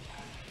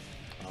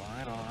 All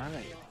right. All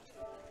right.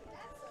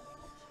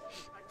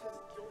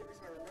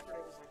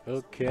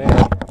 Okay.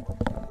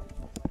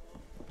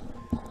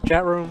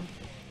 Chat room.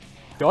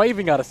 Do I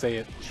even gotta say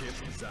it?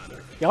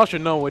 Y'all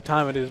should know what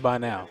time it is by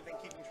now.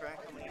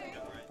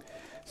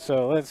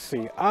 So let's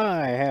see.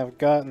 I have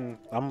gotten.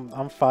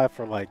 I'm 5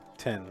 for like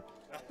 10.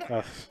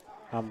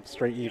 I'm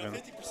straight even.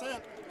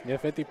 50%. Yeah,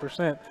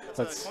 50%.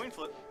 That's a coin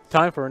flip.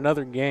 Time for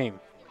another game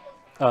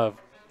of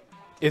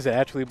is it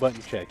actually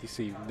button check? You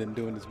see, you've been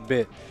doing this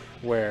bit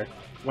where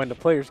when the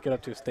players get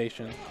up to a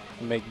station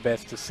and make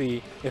bets to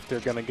see if they're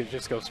gonna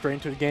just go straight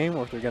into the game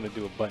or if they're gonna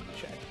do a button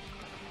check.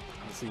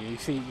 You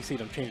see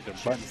them change their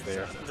buttons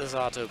there. This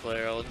auto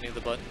player will need the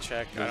button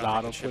check. This I don't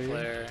auto think the chip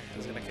player? player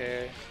is gonna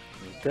care.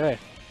 Okay.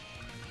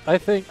 I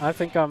think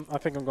I'm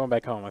going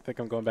back home. I think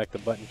I'm going back to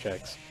button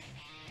checks.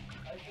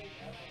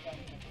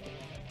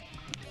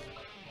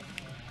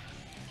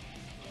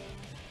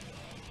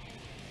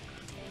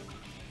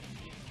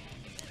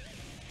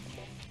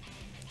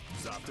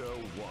 Zato 1.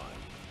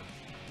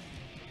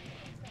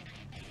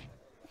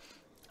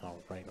 All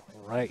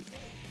right.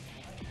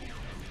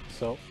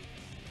 So,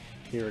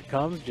 here it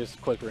comes. Just a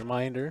quick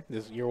reminder: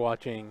 you're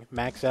watching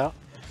Maxout,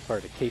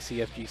 part of the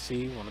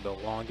KCFGC, one of the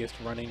longest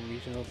running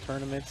regional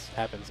tournaments.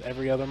 Happens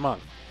every other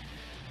month.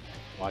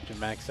 Watching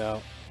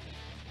Maxout.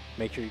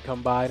 Make sure you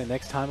come by the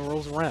next time it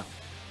rolls around.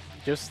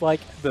 Just like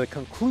the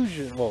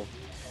conclusion, well,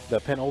 the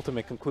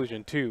penultimate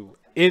conclusion too.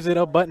 Is it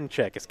a button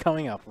check? It's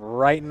coming up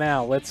right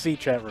now. Let's see,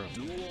 chat room.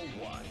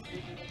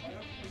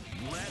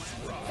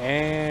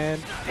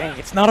 And dang,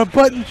 it's not a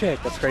button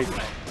check. That's crazy.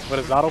 But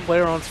a Zato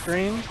player on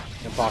screen?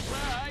 Impossible.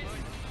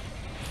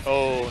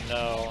 Oh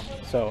no.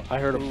 So I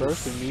heard a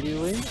burst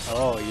immediately.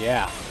 Oh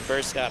yeah.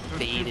 Burst got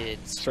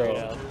baited straight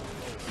So up.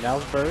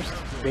 now's burst.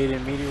 Baited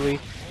immediately.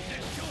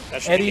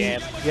 That should be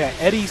Eddie, game. yeah,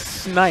 Eddie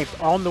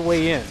sniped on the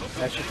way in.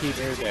 That should keep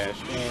air dash.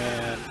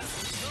 And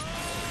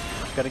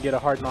gonna get a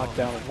hard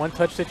knockdown. One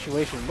touch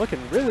situation. Looking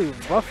really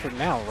rough for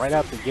now, right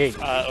out the gate.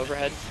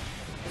 Overhead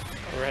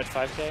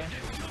 5K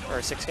or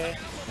 6K.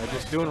 They're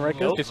just doing right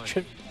Nope. just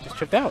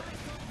chipped out.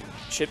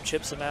 Chip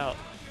chips him out.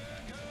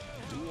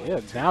 Yeah,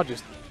 now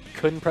just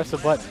couldn't press a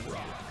button.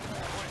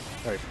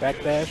 All right,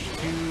 backdash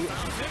to.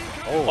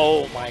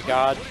 Oh my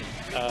God.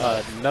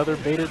 Another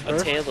baited A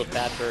burst. tail of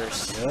bad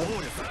burst. Yep.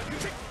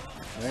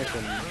 Nice,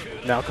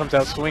 and now comes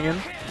out swinging.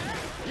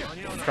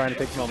 Trying to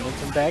take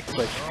momentum back,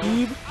 but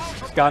Skeeb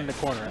got in the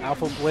corner.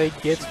 Alpha Blade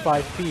gets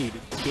 5 feed.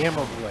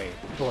 Gamma Blade,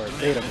 or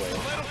Beta Blade.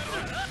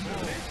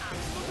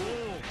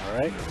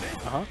 Alright,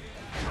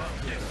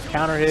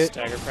 counter hit.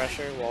 Stagger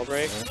pressure, wall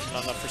break.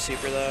 Not enough for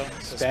super though.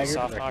 Stagger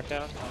Soft break.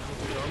 knockdown.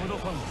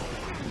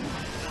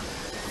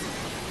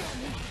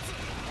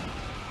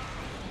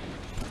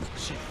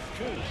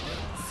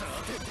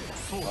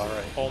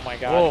 Alright. Oh my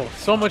God. Whoa,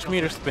 so much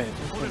meter spin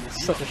in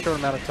such a short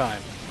amount of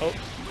time. Oh.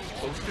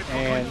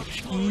 And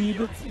Skeeb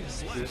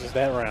loses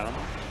that round.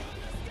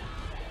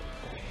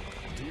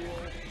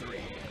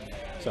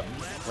 So,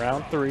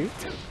 round 3.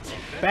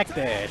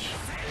 Backdash.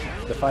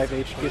 The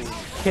 5H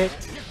gets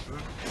kicked.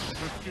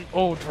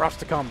 Oh, drops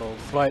the combo,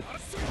 but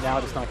now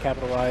it's not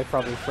capitalized.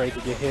 Probably afraid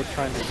to get hit,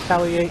 trying to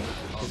retaliate.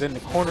 He's in the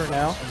corner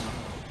now.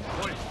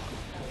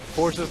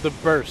 Forces the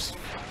burst.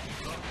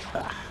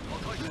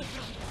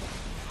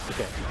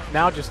 Okay,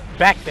 now just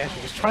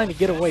backdashing, just trying to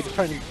get away, just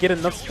trying to get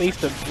enough space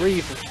to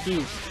breathe for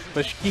Skeeb.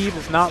 But Skeeb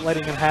is not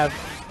letting him have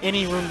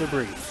any room to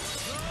breathe.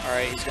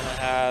 Alright, he's gonna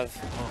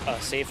have a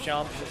safe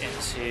jump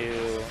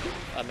into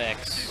a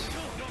mix.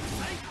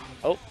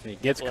 Oh, And he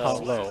gets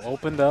caught low,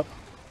 opened up.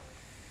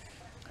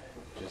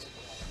 Just,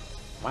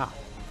 wow.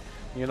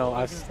 You know,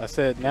 I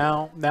said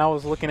now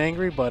is looking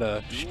angry, but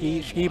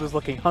Skeeb is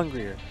looking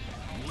hungrier.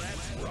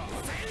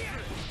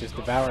 Just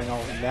devouring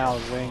all now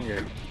his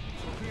anger.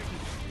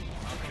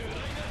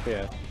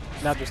 Yeah.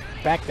 Now just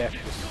backdash,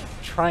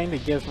 just trying to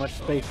get as much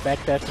space,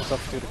 backdash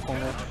himself to the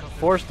corner,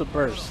 force the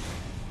burst.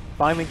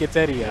 Finally gets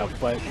Eddie out,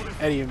 but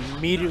Eddie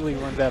immediately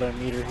runs out of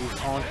meter. He's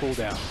on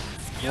cooldown.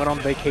 Went on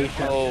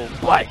vacation. oh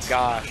my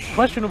gosh.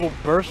 Questionable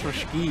burst for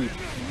Skeeb.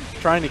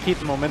 Trying to keep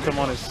the momentum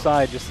on his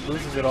side, just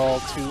loses it all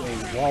to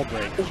a wall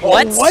break.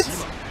 What? Oh, what?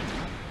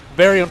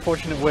 Very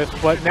unfortunate whiff,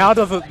 but now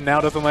doesn't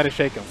let it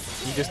shake him.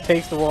 He just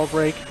takes the wall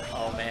break.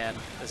 Oh man,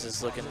 this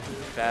is looking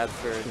bad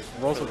for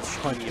Rolls with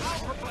punches.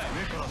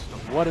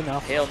 What an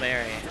outfit. Hail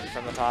Mary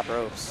from the top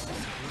ropes.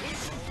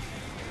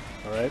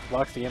 Alright,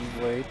 blocks the end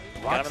blade.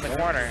 Got him in the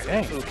corner.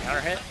 Dang. Ooh,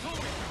 counter hit.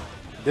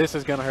 This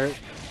is gonna hurt.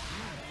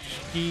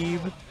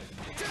 Skeeb.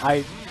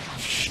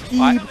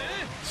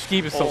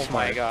 Skeeb is so Oh my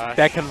smart. gosh.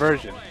 That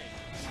conversion.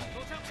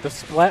 The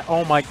splat.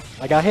 Oh my!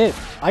 I got hit.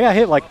 I got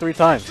hit like 3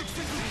 times.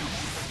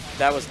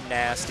 That was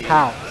nasty.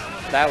 How?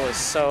 That was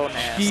so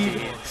nasty.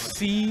 He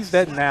sees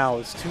that now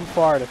is too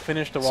far to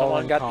finish the wall.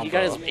 Someone got combo. he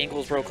got his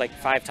ankles broke like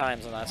 5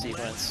 times in that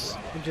sequence.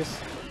 And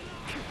just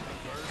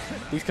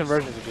these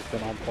conversions have just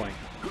been on point.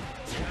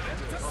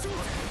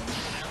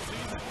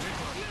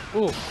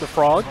 Ooh, the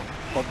frog.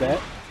 Hold that.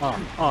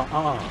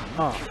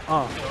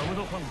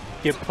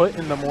 Get put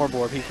in the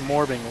morborb. He's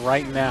morbing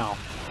right now.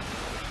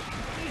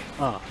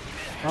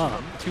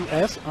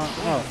 2S.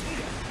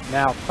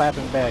 Now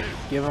clapping back.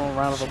 Give him a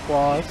round of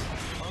applause.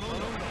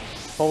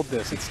 Hold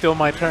this. It's still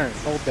my turn.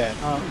 Hold that.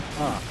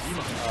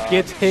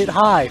 Gets hit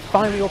high.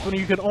 Finally opening.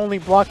 You could only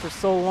block for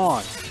so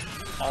long.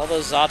 All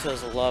those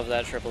Zatos love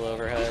that triple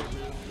overhead.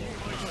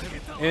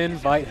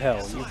 Invite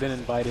hell. You've been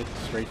invited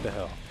straight to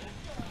hell.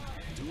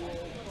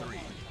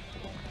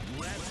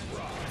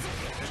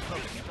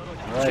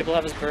 Right. Chip will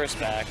have his burst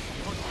back.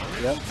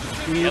 Yep.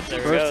 Yep,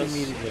 there burst it goes.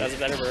 immediately. That's a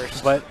better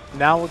burst. But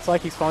now looks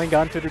like he's finally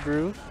gotten to the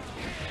groove.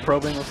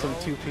 Probing with some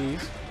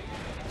 2Ps.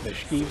 The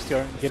Skeeve's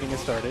getting it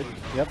started.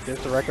 Yep, there's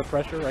the Rekka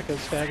pressure. Rekka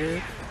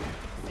staggered.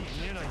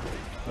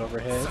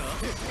 Overhead.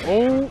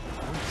 Oh!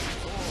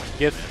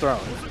 Gets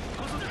thrown.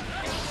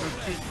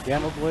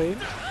 Gamma Blade.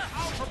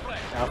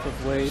 Alpha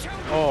Blade.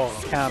 Oh,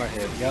 counter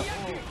hit. Yep.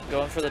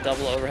 Going for the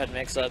double overhead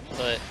mix-up,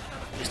 but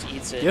just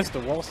eats it. Gets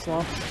the wall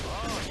slump.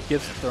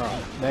 Gets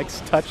thrown.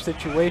 Next touch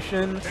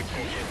situation.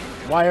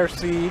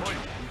 YRC.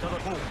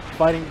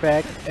 Fighting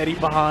back. Eddie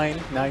behind.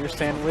 Now you're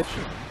sandwich.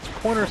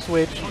 Corner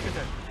switch.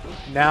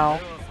 Now.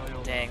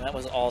 Dang, that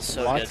was all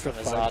so good from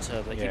the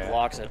Zato, but he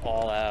blocks it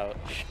all out.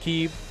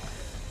 Shkeeb.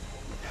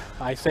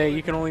 I say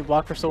you can only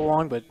block for so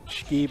long, but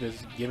Shkeeb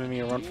is giving me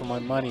a run for my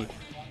money.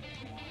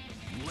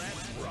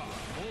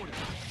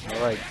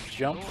 Alright,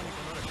 jump.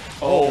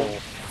 Oh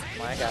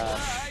my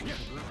gosh.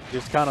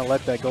 Just kind of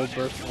let that go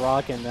burst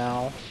rock, and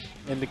now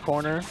in the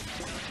corner.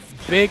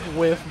 Big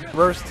whiff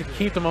burst to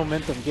keep the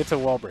momentum, gets a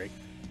wall break.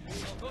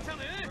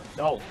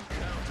 Oh.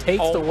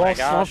 Takes the wall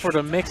slump for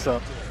the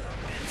mix-up.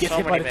 Gets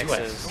hit by the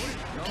twist.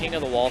 King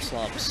of the wall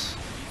slumps.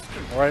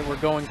 Alright, we're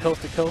going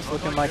coast to coast,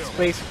 looking like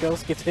Space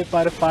Ghost gets hit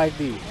by the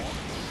 5D.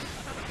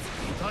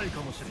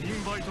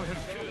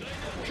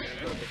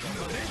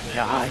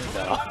 Yeah, I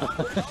know.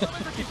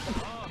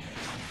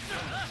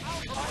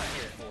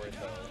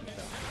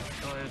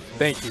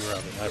 Thank you,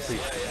 Robin. I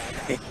appreciate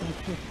it.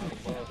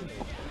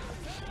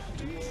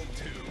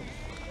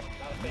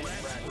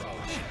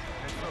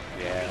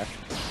 Yeah.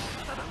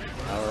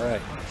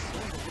 Alright.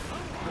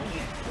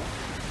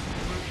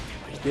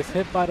 Gets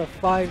hit by the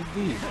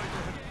 5D.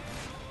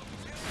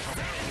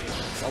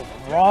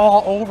 A raw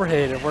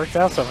overhead. It worked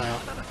out somehow.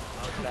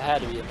 That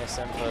had to be a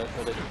misinput,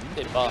 but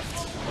it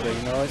buffed. But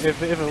you know,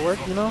 if it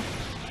worked, you know,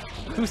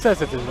 who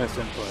says it's a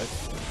misinput?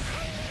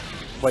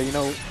 But you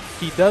know,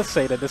 he does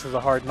say that this is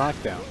a hard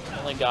knockdown.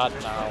 Only God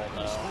now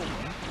will know.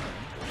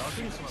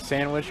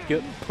 Sandwich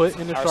get put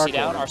in the shark RC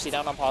down, order. RC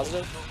down on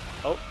positive.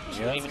 Oh,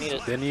 didn't even need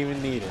it. Didn't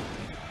even need it.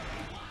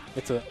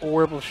 It's a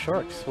horrible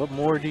sharks. What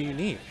more do you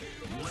need?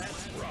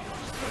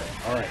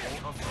 Alright.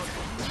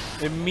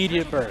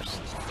 Immediate burst.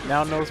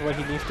 Now knows what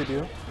he needs to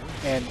do.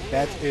 And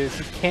that is,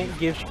 he can't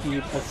give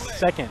Shkeeb a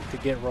second to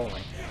get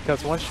rolling.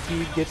 Because once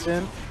Shkeeb gets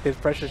in, his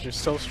pressure is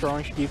just so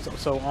strong. Shkeeb's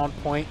so on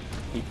point.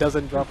 He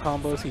doesn't drop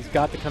combos. He's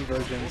got the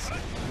conversions.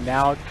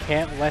 Now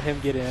can't let him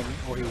get in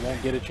or he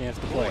won't get a chance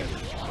to play.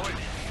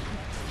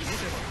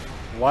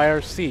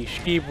 YRC.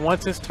 Shkeeb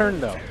wants his turn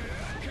though.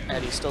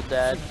 And he's still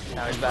dead.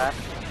 Now he's back.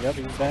 Yep,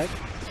 he's back.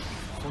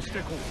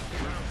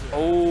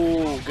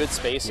 Oh, good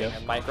spacing. Yep.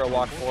 And micro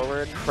walk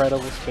forward.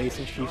 Incredible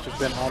spacing. She's just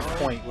been on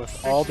point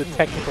with all the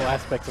technical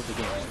aspects of the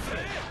game.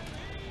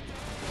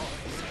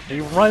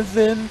 He runs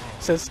in,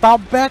 says,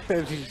 "Stop back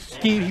there."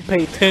 Shkeeb, he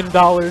paid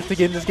 $10 to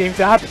get in this game.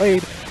 I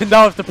paid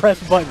 $10 to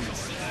press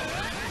buttons.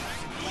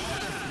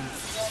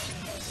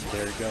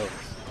 There he goes.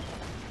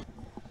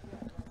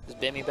 Is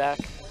Bimmy back?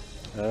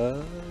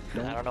 I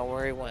don't know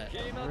where he went.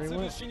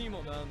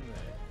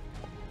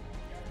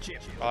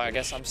 Oh, I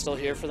guess I'm still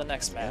here for the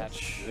next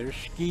match. There's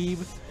Shkeeb.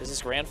 Is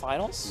this grand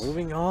finals?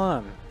 Moving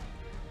on.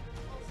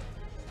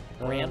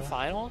 Grand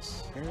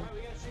finals?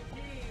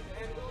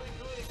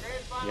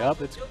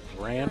 Yup, it's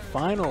grand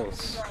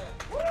finals.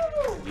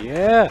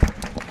 Yeah.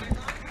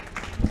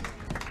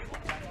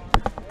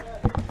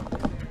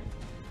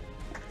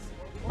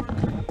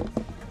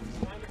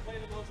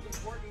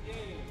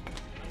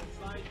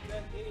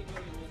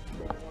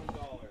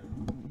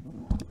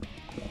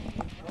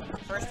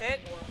 First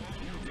hit?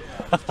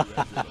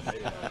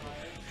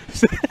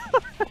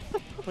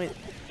 Wait,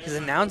 he's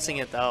announcing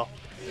it though.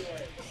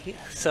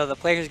 So the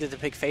players get to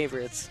pick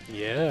favorites.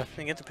 Yeah.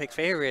 They get to pick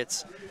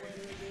favorites.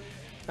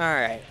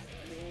 Alright.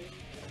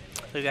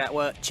 We got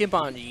what?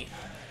 Chimpanzee.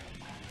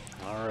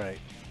 Alright.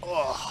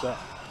 Oh. So,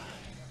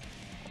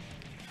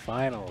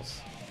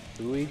 finals.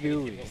 Gooey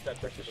gooey.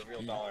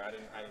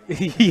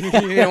 You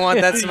didn't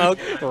want that smoke?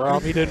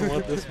 Robbie didn't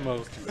want the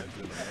smoke.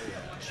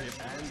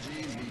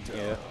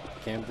 Yeah,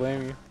 can't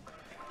blame you.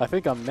 I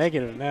think I'm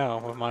negative now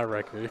with my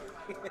record.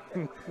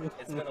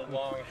 It's been a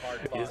long,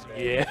 hard fought,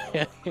 man.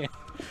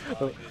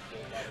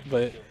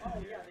 Yeah.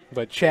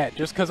 But chat,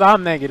 just because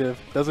I'm negative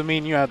doesn't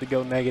mean you have to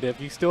go negative.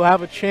 You still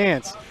have a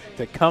chance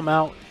to come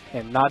out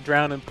and not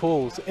drown in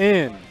pools.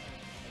 In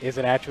is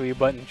it actually a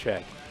button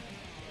check?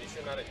 At least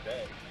you're not in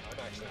bed. I'm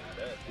actually in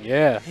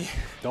bed. Yeah.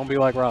 Don't be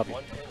like Robbie.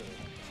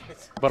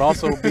 But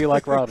also be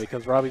like Robbie,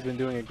 because Robbie's been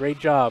doing a great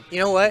job. You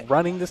know what?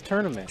 Running this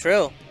tournament.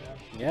 True.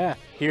 Yeah.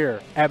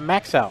 Here at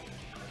Maxout,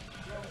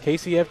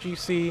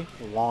 KCFGC,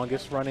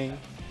 longest running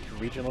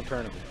regional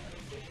tournament.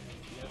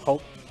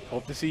 Hope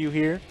to see you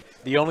here.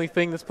 The only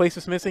thing this place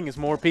is missing is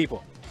more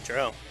people.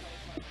 True.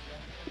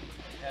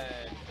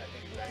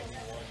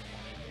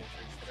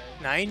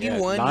 And I think 91 unique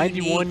entries today. 91, Yeah,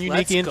 91 unique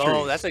Let's entries.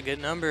 go. That's a good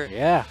number.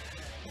 Yeah.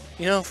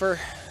 You know, for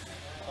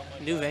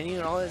new venue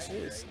and all this,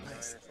 it's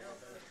nice.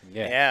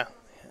 Yeah. Yeah.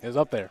 It was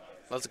up there.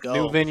 Let's go.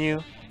 New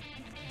venue.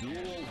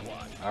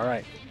 All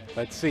right.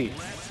 Let's see.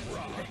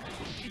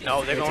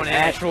 No, they're It's going an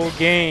in. actual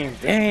game.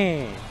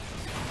 Dang.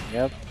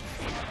 Yep.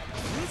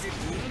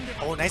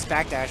 Oh, nice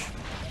backdash.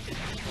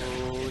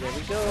 Oh, there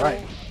we go. All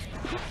right.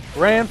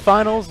 Grand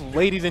finals,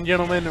 ladies and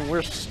gentlemen, and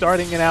we're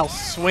starting it out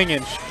swinging.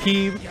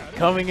 Shakib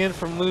coming in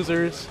from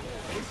losers.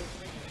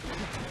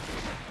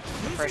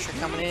 The pressure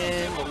coming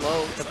in,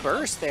 the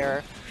burst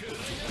there.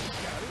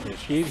 Yeah,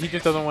 Shakib, he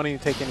just doesn't want to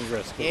take any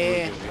risk.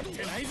 Yeah.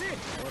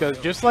 Because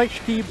just like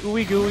Shakib,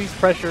 Ooey Gooey's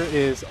pressure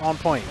is on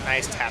point.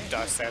 Nice tap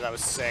dust there. That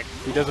was sick.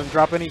 He doesn't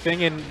drop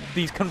anything in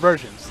these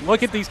conversions.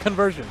 Look at these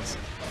conversions.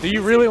 Do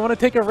you really want to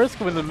take a risk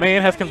when the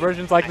man has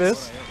conversions like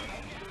this?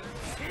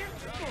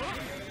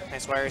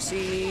 Nice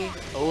YRC.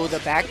 Oh, the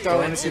back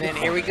throw incident.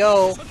 Here we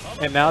go.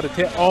 And now the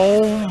tip.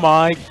 Oh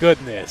my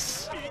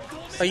goodness.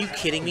 Are you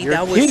kidding me? You're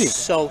That kidding. was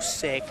so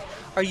sick.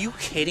 Are you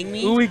kidding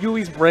me? Ooey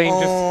Gooey's brain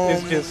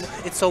is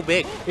just It's so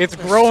big. it's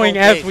growing so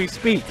as big. we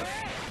speak.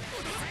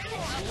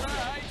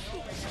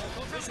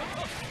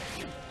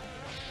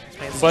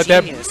 Man's But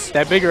genius.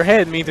 that bigger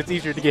head means it's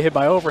easier to get hit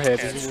by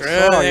overheads. That's You true.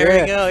 just- oh, There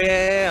yeah. we go.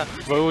 Yeah.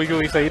 But Ooey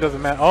Gooey say he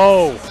doesn't matter.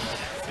 Oh,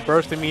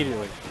 burst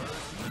immediately.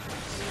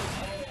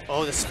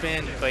 Oh, the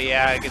spin. But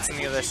yeah, it gets on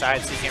the other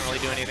side, so you can't really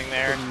do anything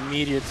there.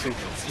 Immediate super.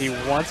 He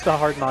wants the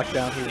hard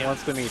knockdown. He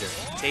wants the meter.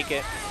 Take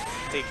it.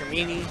 Take your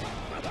meaty.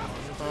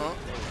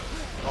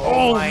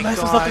 Oh, my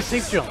messes God. up the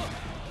safe jump.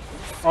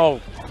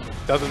 Oh,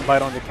 doesn't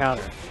bite on the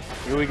counter.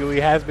 Ooey Gooey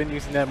has been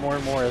using that more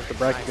and more as the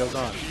bracket goes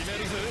on.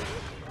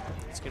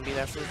 It's going to be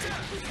that for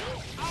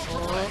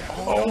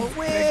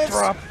Big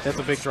drop. That's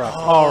a big drop. Oh,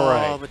 All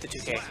right. with the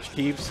 2K.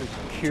 Steve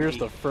secures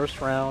the first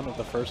round of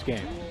the first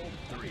game.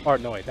 Or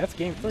no, wait, that's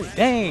game 3.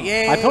 Dang.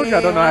 Yeah, I told you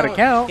I don't know how to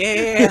count.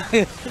 Yeah.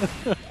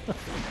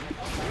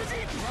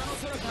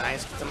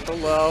 Nice. Put them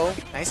below.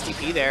 Nice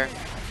DP there.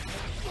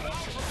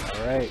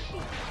 All right.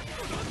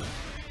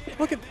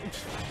 Look at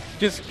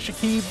just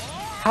Shakib.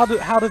 How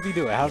does he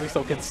do it? How is he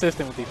so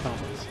consistent with these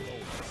combos?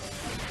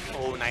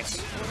 Oh,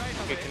 nice.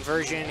 Good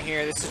conversion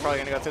here. This is probably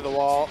going to go through the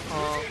wall.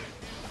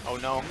 Oh,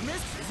 no.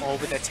 Oh,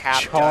 but the tap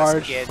Charge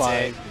dust gets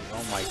 5. it.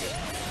 Oh, my God.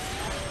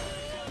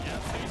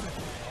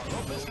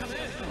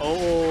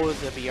 Oh,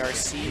 the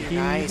BRC.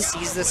 Nice.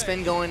 Sees the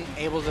spin going,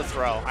 able to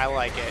throw. I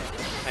like it.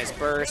 Nice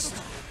burst.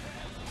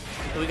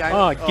 We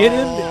got, Get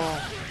him.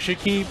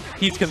 Shakib,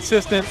 he's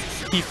consistent.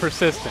 He's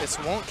persistent. This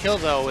won't kill,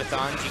 though, with the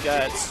Anji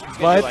Guts. It's going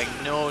to But do,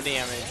 like, no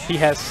damage. he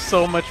has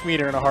so much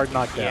meter in a hard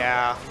knockdown.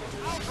 Yeah.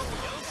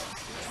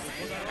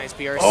 Nice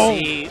BRC.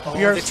 Oh,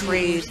 BRC the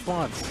trade.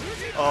 response.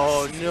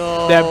 Oh,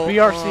 no. That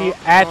BRC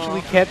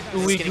actually kept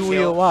Ooey getting Gooey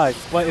killed.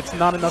 alive, but it's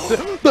not enough to...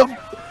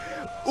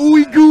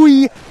 Ooey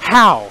Gooey,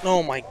 how?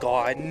 Oh, my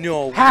God.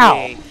 No How?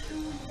 way.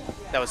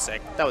 That was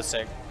sick. That was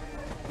sick.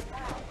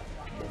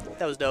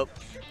 That was dope.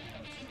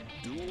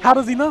 How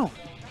does he know?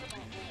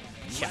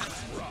 Yeah.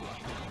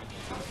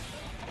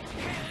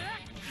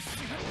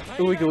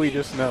 Ooey Gooey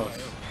just knows.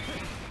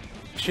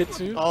 Shih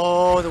Tzu?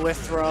 Oh, the whiff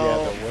throw. Yeah,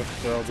 the whip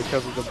throw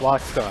because of the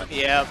block stun.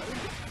 Yep.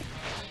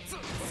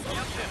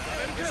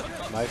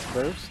 Nice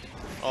burst.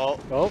 Oh,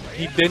 Oh,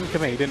 he didn't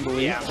commit. He didn't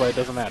believe, Yeah. but it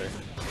doesn't matter.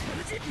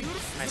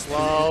 nice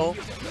low.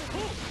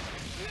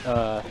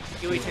 Uh,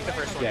 Gooey, take the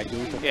first one. yeah,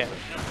 Gooey took Yeah.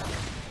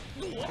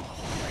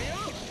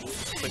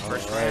 Quick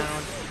first All right.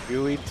 round.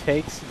 Gooey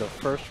takes the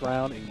first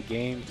round in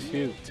game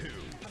 2.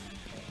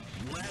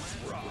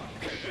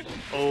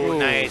 Oh, Ooh,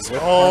 nice. whiff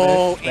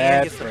Oh, punish,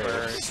 bad and gets the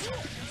burst.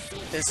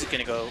 burst. This is going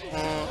to go.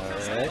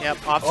 Alright.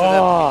 Yep, off to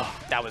Oh,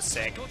 the. That was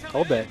sick.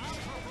 hold that.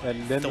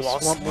 And then the, wall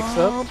swamp mix up.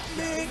 swamp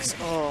mix.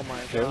 Oh, my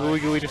Yeah, God.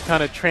 Ooey Gooey just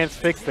kind of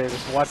transfixed there,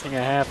 just watching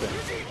it happen.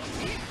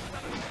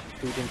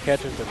 Who can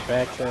catch us the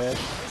backdash?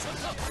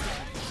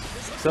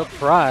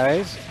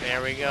 Surprise!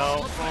 There we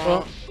go.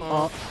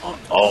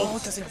 Oh,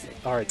 it doesn't.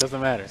 all right,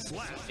 doesn't matter.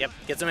 Yep,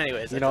 gets them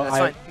anyways. You know, That's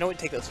I- fine. No,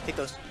 take those. Take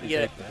those. You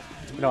get it.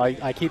 You know,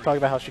 I keep talking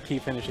about how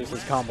Shakib finishes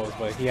his combos,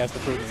 but he has to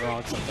prove me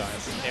wrong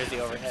sometimes. There's the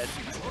overhead.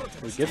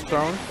 He gets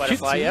thrown.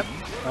 Butterfly, Shih yep.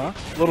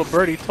 Tzu. Little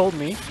birdie told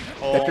me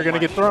that you're gonna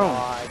get thrown.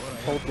 God.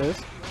 Hold this.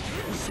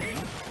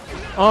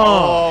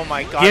 Oh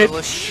my God, get it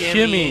was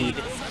shimmied.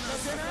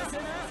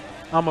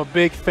 I'm a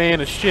big fan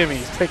of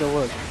shimmies. Take a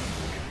look.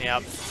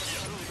 Yep.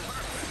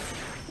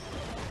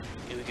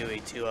 Gooey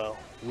Gooey 2-0.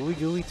 Gooey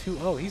Gooey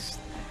 2-0. He's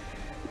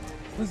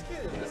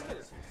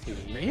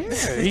man.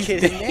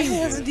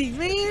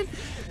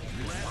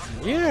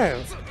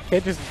 Yeah.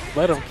 Can't just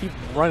let him keep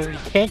running.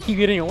 He can't keep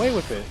getting away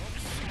with it.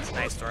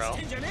 Nice throw.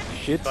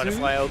 Shih Tzu.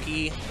 Butterfly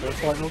Oki.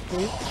 Butterfly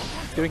Oki.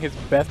 Doing his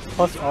best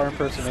plus R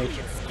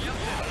impersonation.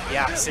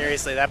 Yeah,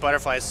 seriously, that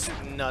butterfly is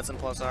nuts and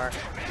plus R.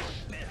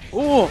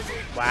 Ooh.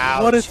 Wow.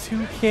 What a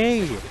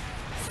 2K.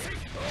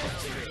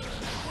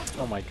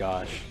 Oh my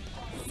gosh.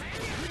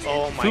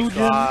 Oh my Fujin,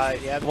 god.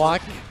 Yeah.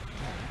 block.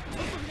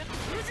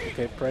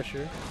 Okay,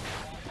 pressure.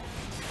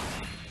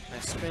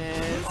 Nice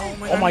spin. Oh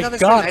my Oh my another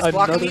god. spin. Nice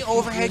block on Another the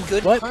overhead.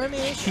 Good but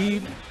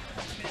punish.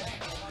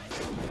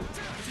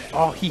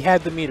 Oh, he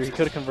had the meter. He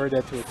could have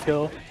converted that to a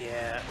kill.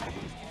 Yeah.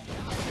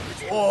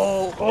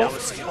 Oh, that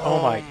was,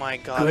 oh my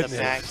god, goodness. the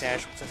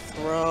backdash with the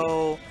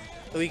throw.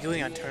 Gooey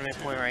Gooey on tournament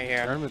point right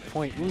here. Tournament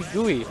point. Ooh,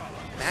 Gooey.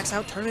 Max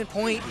out tournament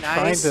point.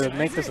 Nice. Trying to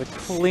make this a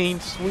clean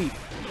sweep.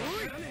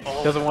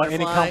 Oh, Doesn't want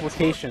any butterfly.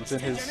 complications in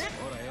his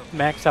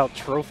max out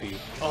trophy.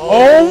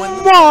 Oh,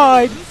 Oh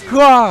my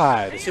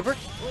god! Super?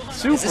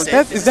 Super. Is this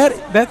That's it?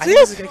 that's I think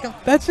this is it. gonna go.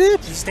 That's it.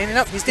 He's standing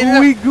up. He's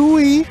standing Ooey up.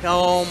 Gooey.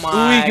 Oh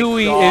my Ooey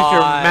Gooey god. is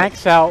your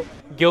max out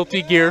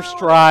Guilty Gear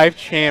Strive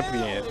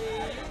champion.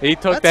 He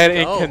took Let's that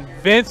go. in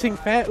convincing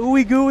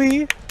Ooey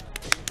Gooey.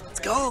 Let's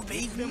go,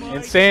 baby.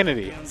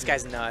 Insanity. This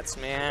guy's nuts,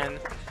 man.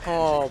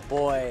 Oh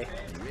boy.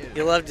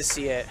 You love to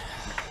see it.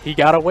 He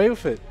got away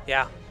with it.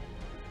 Yeah.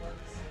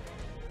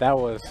 That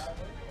was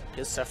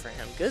Good stuff for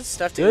him. Good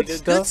stuff, dude.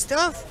 Good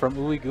stuff. from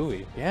Ooey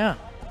Gooey. Yeah.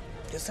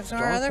 Good stuff to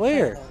Strong our other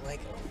player. player. Like,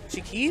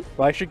 Shakib?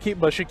 Like Shakib,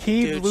 but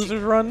Shakib's Dude,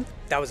 losers run,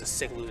 That was a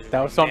sick loser.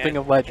 that was something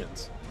man. of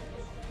legends.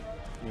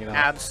 You know,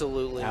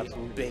 Absolutely,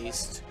 Absolutely.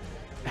 based.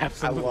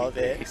 absolutely. I love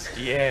it. based.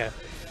 Yeah.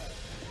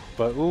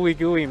 But Ooey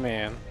Gooey,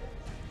 man,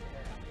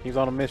 he's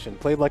on a mission.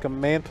 Played like a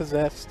man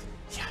possessed.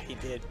 Yeah, he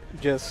did.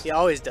 Just He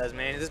always does,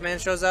 man. This man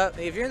shows up.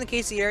 If you're in the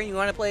KC area and you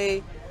want to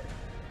play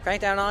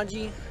Crankdown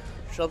Anji,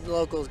 show up to the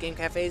locals. Game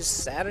cafes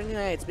Saturday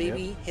nights,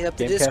 baby. Yep. Hit up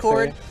the Game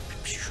Discord.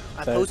 Cafe,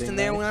 I Saturday post in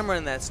there night. when I'm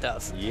running that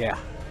stuff. yeah.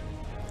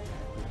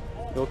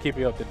 He'll keep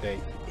you up to date.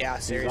 Yeah, He's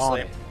on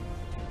seriously. it.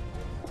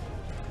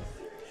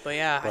 But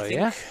yeah, But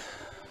I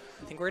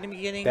think we're gonna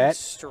be getting That-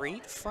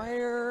 Street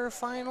Fighter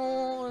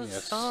finals.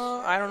 Yes.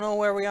 I don't know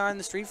where we are in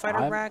the Street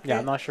Fighter bracket. Yeah,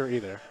 I'm not sure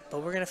either.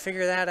 But we're gonna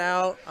figure that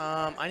out.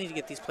 I need to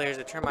get these players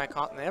to turn my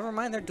Never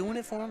mind, they're doing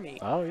it for me.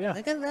 Oh yeah.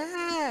 Look at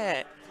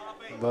that.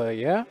 But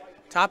yeah.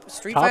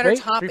 Street Top Fighter eight?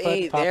 top Street Fighter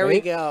 8. top There we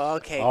 8? go.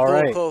 Okay, All cool,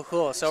 right.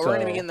 cool. So we're gonna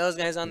be So, getting those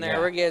guys on there. yeah.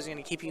 We're guys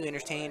gonna keep you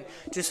entertained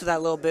just for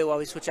that little bit while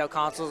we switch out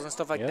consoles and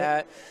stuff like Yep.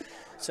 that.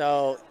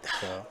 So,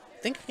 So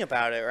thinking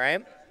about it,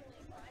 right?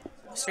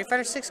 Street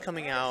Fighter 6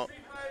 coming out.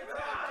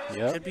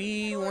 yep. Could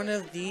be one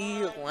of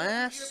the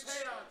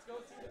last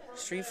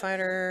Street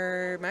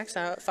Fighter Max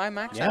Out, 5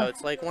 Max Yeah.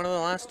 Outs, like one of the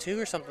last 2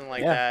 or something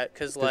like Yeah. that.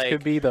 Because This like,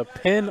 could be the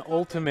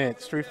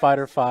penultimate Street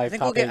Fighter 5 I think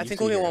top we'll get, 8 I you think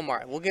see we'll get here. one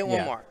more. We'll get one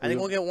Yeah, more. I think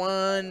we'll get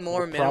one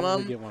more We'll minimum,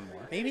 probably get one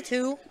more. maybe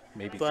 2.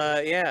 Maybe.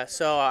 But yeah,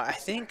 so I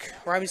think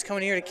Robbie's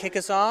coming here to kick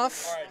us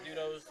off. All right,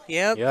 dudos.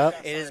 Yep.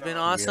 Yep. It has been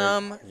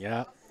awesome.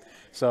 Yeah.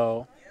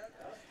 So,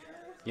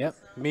 yep.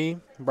 Me,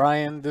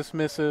 Brian,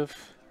 Dismissive.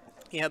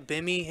 Yeah,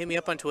 Bimmy, hit me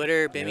up on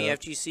Twitter, Bimmy Yep.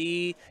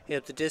 FGC. Hit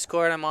up the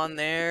Discord, I'm on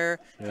there.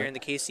 If Yep. you're in the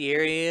KC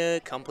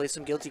area, come play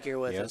some Guilty Gear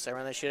with Yep. us. I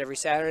run that shit every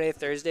Saturday,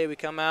 Thursday. We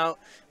come out,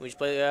 we just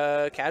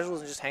play casuals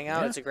and just hang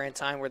out. Yeah. It's a great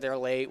time. We're there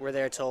late. We're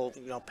there till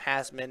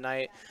past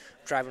midnight.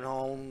 Driving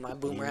home, my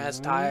boomer ass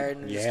tired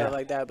and Yeah. stuff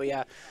like that. But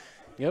yeah,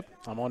 Yep.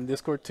 I'm on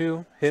Discord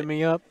too. Hit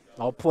me up.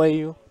 I'll play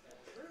you.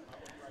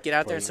 get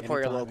out there and Play support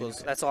your anytime, locals.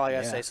 anything. That's all I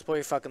gotta Yeah. say. Support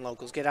your fucking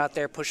locals. Get out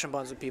there, push some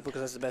buttons with people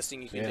because that's the best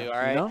thing you can Yeah. do. All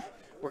You right. know?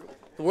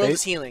 The world They-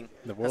 is healing.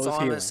 The world That's all is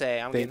I'm healing. gonna say.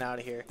 I'm They- getting out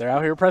of here. They're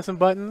out here pressing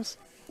buttons.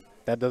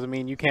 That doesn't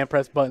mean you can't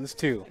press buttons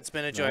too. It's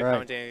been a joy All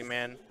right. commentating,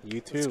 man.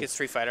 You too. Let's get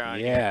Street Fighter on.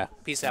 Yeah.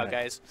 Peace All out, right.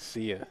 guys.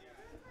 See ya.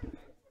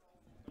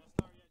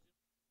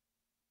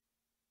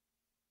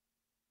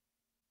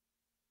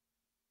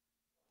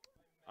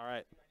 All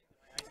right.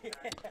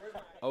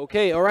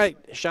 Okay, all right.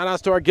 Shout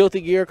outs to our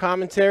Guilty Gear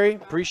commentary.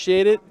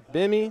 Appreciate it.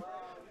 Bimmy,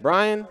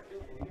 Brian,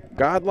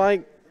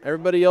 Godlike,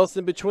 everybody else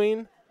in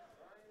between.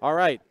 All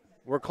right.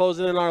 We're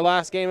closing in our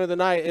last game of the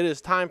night. It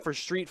is time for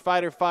Street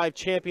Fighter 5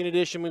 Champion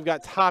Edition. We've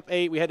got top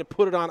 8. We had to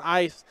put it on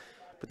ice,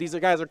 but these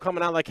guys are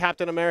coming out like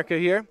Captain America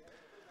here.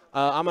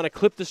 I'm going to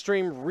clip the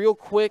stream real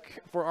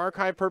quick for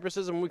archive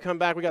purposes, and when we come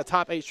back, we got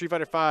top 8 Street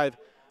Fighter 5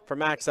 for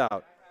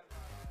Maxout.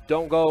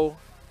 Don't go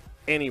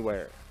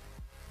anywhere.